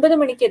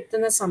 9 മണിക്ക്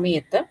എത്തുന്ന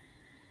സമയത്ത്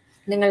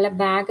നിങ്ങളുടെ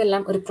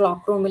ബാഗെല്ലാം ഒരു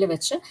ക്ലോക്ക് റൂമിൽ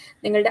വെച്ച്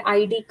നിങ്ങളുടെ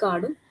ID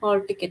കാർഡും ഹോൾ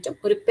ടിക്കറ്റും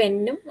ഒരു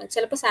പെന്നും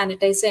ചിലപ്പോൾ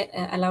സാനിറ്റൈസ്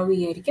അലൗ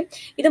ചെയ്യുമായിരിക്കും.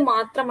 ഇത്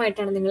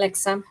മാത്രമായിട്ടാണ് നിങ്ങൾ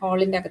എക്സാം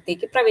ഹാളിൻ്റെ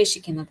അകത്തേക്ക്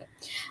പ്രവേശിക്കുന്നത്.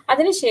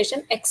 അതിനുശേഷം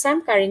എക്സാം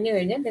കഴിഞ്ഞു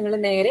കഴിഞ്ഞാൽ നിങ്ങൾ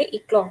നേരെ ഈ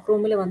ക്ലോക്ക്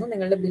റൂമിൽ വന്ന്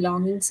നിങ്ങളുടെ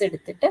ബിലോങ്ങിങ്സ്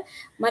എടുത്തിട്ട്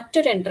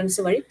മറ്റൊരു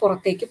എൻട്രൻസ് വഴി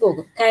പുറത്തേക്ക്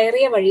പോകും.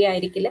 കയറിയ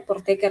വഴിയായിരിക്കില്ല,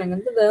 പുറത്തേക്ക്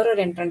ഇറങ്ങുന്നത്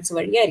വേറൊരു എൻട്രൻസ്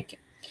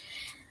വഴിയായിരിക്കും.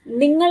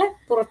 നിങ്ങളെ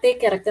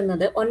പുറത്തേക്ക്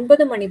ഇറക്കുന്നത്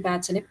 9 മണി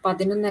ബാച്ചിന്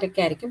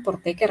 11:30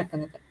 പുറത്തേക്ക്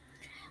ഇറക്കുന്നത്.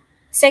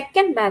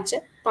 സെക്കൻഡ് ബാച്ച്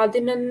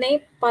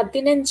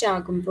 11:15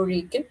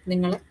 ആകുമ്പോഴേക്കും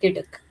നിങ്ങൾ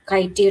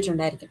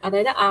കയറ്റിയിട്ടുണ്ടായിരിക്കും.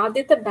 അതായത്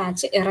ആദ്യത്തെ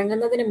ബാച്ച്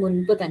ഇറങ്ങുന്നതിന്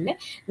മുൻപ് തന്നെ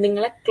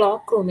നിങ്ങളെ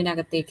ക്ലോക്ക്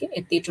റൂമിനകത്തേക്ക്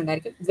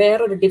എത്തിയിട്ടുണ്ടായിരിക്കും.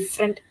 വേറൊരു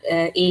ഡിഫറെൻറ്റ്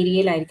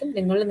ഏരിയയിലായിരിക്കും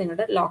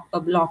നിങ്ങളുടെ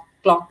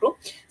ക്ലോക്ക് റൂം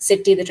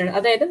സെറ്റ് ചെയ്തിട്ടുണ്ട്.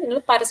 അതായത് നിങ്ങൾ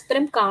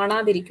പരസ്പരം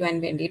കാണാതിരിക്കുവാൻ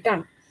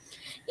വേണ്ടിയിട്ടാണ്.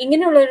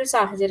 ഇങ്ങനെയുള്ള ഒരു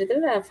സാഹചര്യത്തിൽ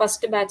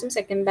ഫസ്റ്റ് ബാച്ചും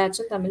സെക്കൻഡ്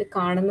ബാച്ചും തമ്മിൽ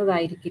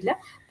കാണുന്നതായിരിക്കില്ല.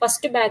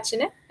 ഫസ്റ്റ്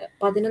ബാച്ചിന്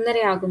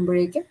 11:30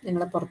 ആകുമ്പോഴേക്കും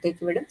നിങ്ങളെ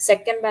പുറത്തേക്ക് വിടും.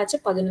 സെക്കൻഡ് ബാച്ച്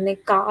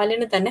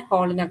 11:15 തന്നെ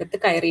ഹാളിനകത്ത്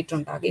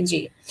കയറിയിട്ടുണ്ടാകുകയും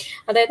ചെയ്യും.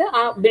 അതായത്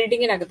ആ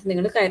ബിൽഡിങ്ങിനകത്ത്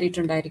നിങ്ങൾ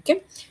കയറിയിട്ടുണ്ടായിരിക്കും.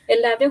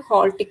 എല്ലാവരും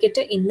ഹാൾ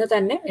ടിക്കറ്റ് ഇന്ന്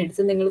തന്നെ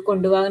എടുത്ത് നിങ്ങൾ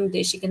കൊണ്ടുപോകാൻ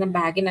ഉദ്ദേശിക്കുന്ന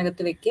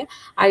ബാഗിനകത്ത് വെക്കുക.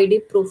 ID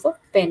പ്രൂഫ്,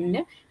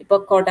 പെന്ന്,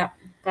 ഇപ്പോൾ കൊട,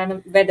 കാരണം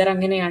വെതർ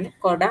അങ്ങനെയാണ്,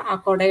 ആ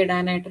കൊട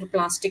ഇടാനായിട്ടൊരു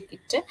പ്ലാസ്റ്റിക്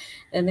കിറ്റ്,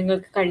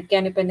 നിങ്ങൾക്ക്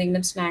കഴിക്കാൻ ഇപ്പോൾ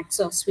എന്തെങ്കിലും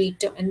സ്നാക്സോ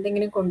സ്വീറ്റോ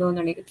എന്തെങ്കിലും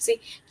കൊണ്ടുപോകുന്നുണ്ടെങ്കിൽ,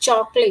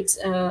 ചോക്ലേറ്റ്സ്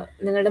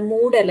നിങ്ങളുടെ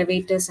മൂഡ്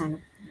എലവേറ്റേഴ്സ് ആണ്.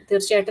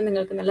 തീർച്ചയായിട്ടും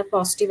നിങ്ങൾക്ക് നല്ല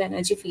പോസിറ്റീവ്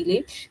എനർജി ഫീൽ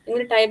ചെയ്യും.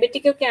 നിങ്ങൾ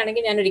ഡയബറ്റിക് ഒക്കെ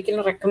ആണെങ്കിൽ ഞാൻ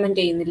ഒരിക്കലും റെക്കമെൻഡ്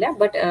ചെയ്യുന്നില്ല.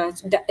 ബട്ട്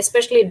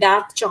എസ്പെഷ്യലി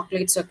ഡാർക്ക്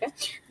ചോക്ലേറ്റ്സ് ഒക്കെ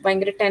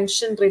ഭയങ്കര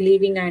ടെൻഷൻ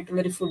റിലീവിങ്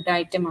ആയിട്ടുള്ളൊരു ഫുഡ്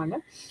ഐറ്റമാണ്.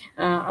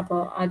 അപ്പോൾ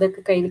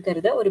അതൊക്കെ കയ്യിൽ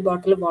കരുതുക. ഒരു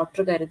ബോട്ടിൽ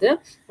വാട്ടർ കരുതുക.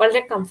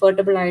 വളരെ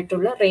കംഫർട്ടബിൾ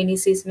ആയിട്ടുള്ള റെയിനി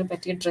സീസണിന്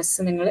പറ്റിയ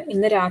ഡ്രസ്സ് നിങ്ങൾ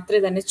ഇന്ന് രാത്രി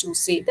തന്നെ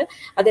ചൂസ് ചെയ്ത്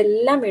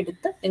അതെല്ലാം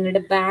എടുത്ത്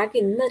നിങ്ങളുടെ ബാഗ്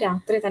ഇന്ന്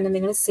രാത്രി തന്നെ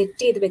നിങ്ങൾ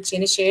സെറ്റ് ചെയ്ത്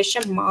വെച്ചതിന്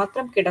ശേഷം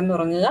മാത്രം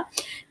കിടന്നുറങ്ങുക.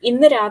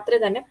 ഇന്ന് രാത്രി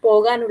തന്നെ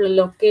പോകാനുള്ള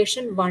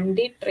ലൊക്കേഷൻ,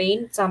 വണ്ടി,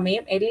 ട്രെയിൻ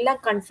സമയം എല്ലാം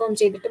കൺഫേം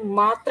ചെയ്തിട്ട്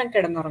മാത്രം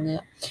കിടന്നുറങ്ങുക.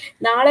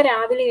 നാളെ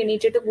രാവിലെ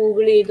എണീറ്റിട്ട്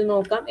ഗൂഗിൾ ചെയ്ത്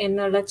നോക്കാം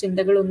എന്നുള്ള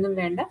ചിന്തകളൊന്നും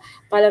വേണ്ട.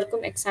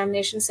 പലർക്കും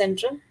എക്സാമിനേഷൻ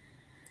സെന്റർ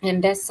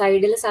എൻ്റെ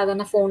സൈഡിൽ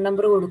സാധാരണ ഫോൺ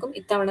നമ്പർ കൊടുക്കും.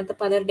 ഇത്തവണത്തെ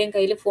പലരുടെയും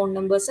കയ്യിൽ ഫോൺ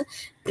നമ്പേഴ്സ്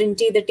പ്രിന്റ്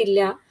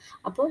ചെയ്തിട്ടില്ല.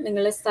 അപ്പോൾ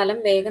നിങ്ങൾ സ്ഥലം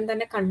വേഗം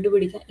തന്നെ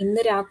കണ്ടുപിടിക്കുക.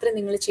 ഇന്ന് രാത്രി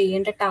നിങ്ങൾ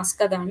ചെയ്യേണ്ട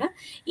ടാസ്ക് അതാണ്.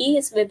 ഈ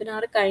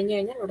വെബിനാർ കഴിഞ്ഞു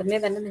കഴിഞ്ഞാൽ ഉടനെ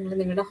തന്നെ നിങ്ങൾ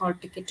നിങ്ങളുടെ ഹോൾ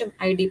ടിക്കറ്റും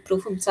ID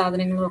പ്രൂഫും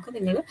സാധനങ്ങളും ഒക്കെ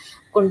നിങ്ങൾ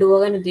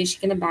കൊണ്ടുപോകാൻ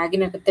ഉദ്ദേശിക്കുന്ന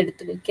ബാഗിനകത്ത്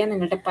എടുത്ത് വെക്കുക.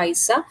 നിങ്ങളുടെ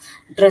പൈസ,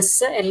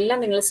 ഡ്രസ്സ് എല്ലാം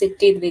നിങ്ങൾ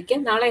സെറ്റ് ചെയ്ത് വെക്കുക.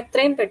 നാളെ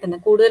എത്രയും പെട്ടെന്ന്,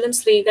 കൂടുതലും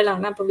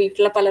സ്ത്രീകളാണ്, അപ്പോൾ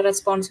വീട്ടിലെ പല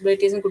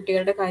റെസ്പോൺസിബിലിറ്റീസും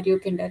കുട്ടികളുടെ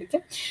കാര്യമൊക്കെ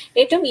ഉണ്ടായിരിക്കും.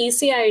 ഏറ്റവും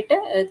ഈസി ആയിട്ട്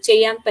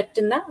ചെയ്യാൻ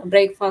പറ്റുന്ന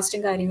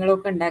ബ്രേക്ക്ഫാസ്റ്റും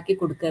കാര്യങ്ങളൊക്കെ ഉണ്ടാക്കി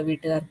കൊടുക്കുക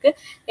വീട്ടുകാർക്ക്.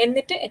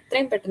 എന്നിട്ട്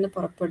എത്രയും പെട്ടെന്ന്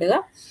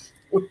പുറപ്പെടുക.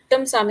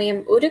 ഒട്ടും സമയം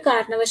ഒരു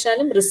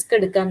കാരണവശാലും റിസ്ക്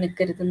എടുക്കാൻ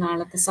നിൽക്കരുത്.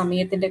 നാളത്തെ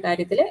സമയത്തിന്റെ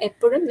കാര്യത്തിൽ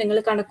എപ്പോഴും നിങ്ങൾ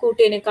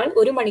കണക്കുകൂട്ടിയതിനേക്കാൾ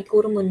 1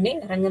 മണിക്കൂർ മുന്നേ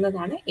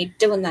ഇറങ്ങുന്നതാണ്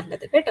ഏറ്റവും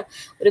നല്ലത് കേട്ടോ.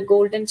 ഒരു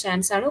ഗോൾഡൻ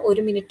ചാൻസ് ആണ്.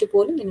 1 മിനിറ്റ്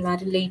പോലും നിങ്ങൾ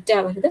ആരും ലേറ്റ്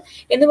ആവരുത്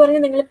എന്ന്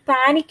പറഞ്ഞ് നിങ്ങൾ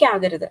പാനിക്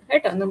ആകരുത്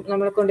കേട്ടോ.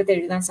 നമ്മളെ കൊണ്ട് ഇത്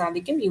എഴുതാൻ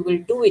സാധിക്കും. You will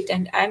do it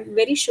and I am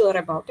very sure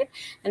about it.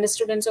 എൻ്റെ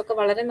സ്റ്റുഡൻസ് ഒക്കെ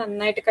വളരെ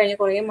നന്നായിട്ട് കഴിഞ്ഞ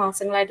കുറേ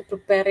മാസങ്ങളായിട്ട്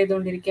പ്രിപ്പയർ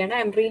ചെയ്തുകൊണ്ടിരിക്കുകയാണ്.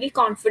 I am really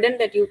confident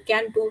that you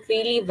can do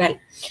really well.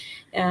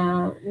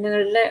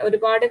 നിങ്ങളുടെ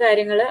ഒരുപാട്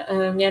കാര്യങ്ങൾ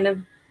ഞാൻ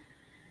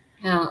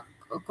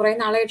കുറേ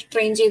നാളായിട്ട്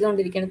ട്രെയിൻ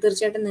ചെയ്തുകൊണ്ടിരിക്കുകയാണ്.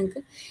 തീർച്ചയായിട്ടും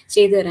നിങ്ങൾക്ക്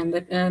ചെയ്തു തരാൻ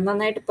പറ്റും,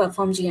 നന്നായിട്ട്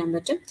പെർഫോം ചെയ്യാൻ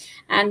പറ്റും.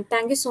 And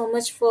thank you so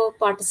much for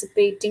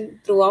participating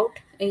through out.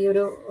 ഈ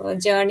ഒരു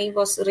journey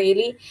was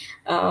really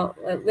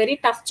very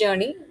tough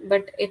journey,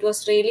 but it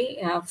was really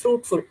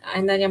fruitful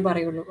എന്നാ ഞാൻ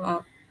പറയുള്ളൂ.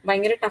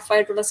 ഭയങ്കര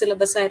ടഫായിട്ടുള്ള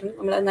സിലബസ് ആയിരുന്നു.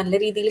 നമ്മൾ നല്ല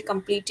രീതിയിൽ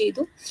കംപ്ലീറ്റ്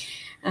ചെയ്തു.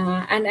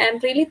 And I am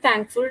really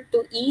thankful to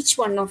each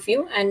one of you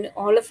and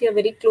all of you are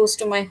very close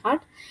to my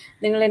heart.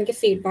 നിങ്ങൾ എനിക്ക്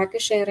ഫീഡ്ബാക്ക്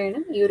ഷെയർ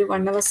ചെയ്യണം ഈ ഒരു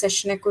 1 hour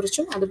സെഷനെ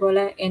കുറിച്ചും.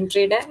 അതുപോലെ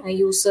എൻട്രിയുടെ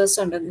യൂസേഴ്സ്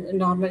ഉണ്ട്,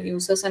 normal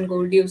users and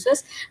gold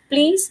users.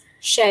 Please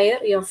share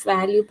your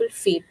valuable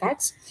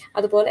feedbacks.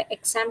 അതുപോലെ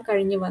exam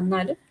കഴിഞ്ഞ്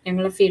വന്നാലും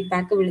ഞങ്ങളെ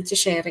ഫീഡ്ബാക്ക് വിളിച്ച്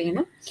ഷെയർ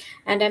ചെയ്യണം.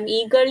 And I M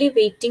eagerly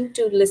waiting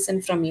to listen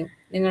from U.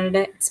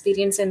 നിങ്ങളുടെ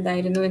എക്സ്പീരിയൻസ്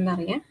എന്തായിരുന്നു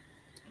എന്നറിയാൻ.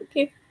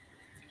 Okay,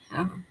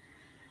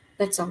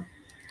 that's all.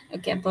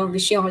 ഓക്കെ, അപ്പോൾ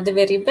wish you all the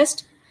very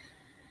best.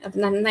 അപ്പം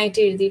നന്നായിട്ട്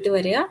എഴുതിയിട്ട്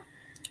വരിക.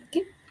 ഓക്കെ,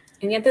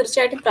 ഞാൻ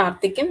തീർച്ചയായിട്ടും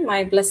പ്രാർത്ഥിക്കും. My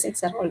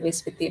blessings are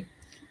always with you.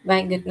 By,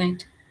 good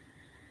night.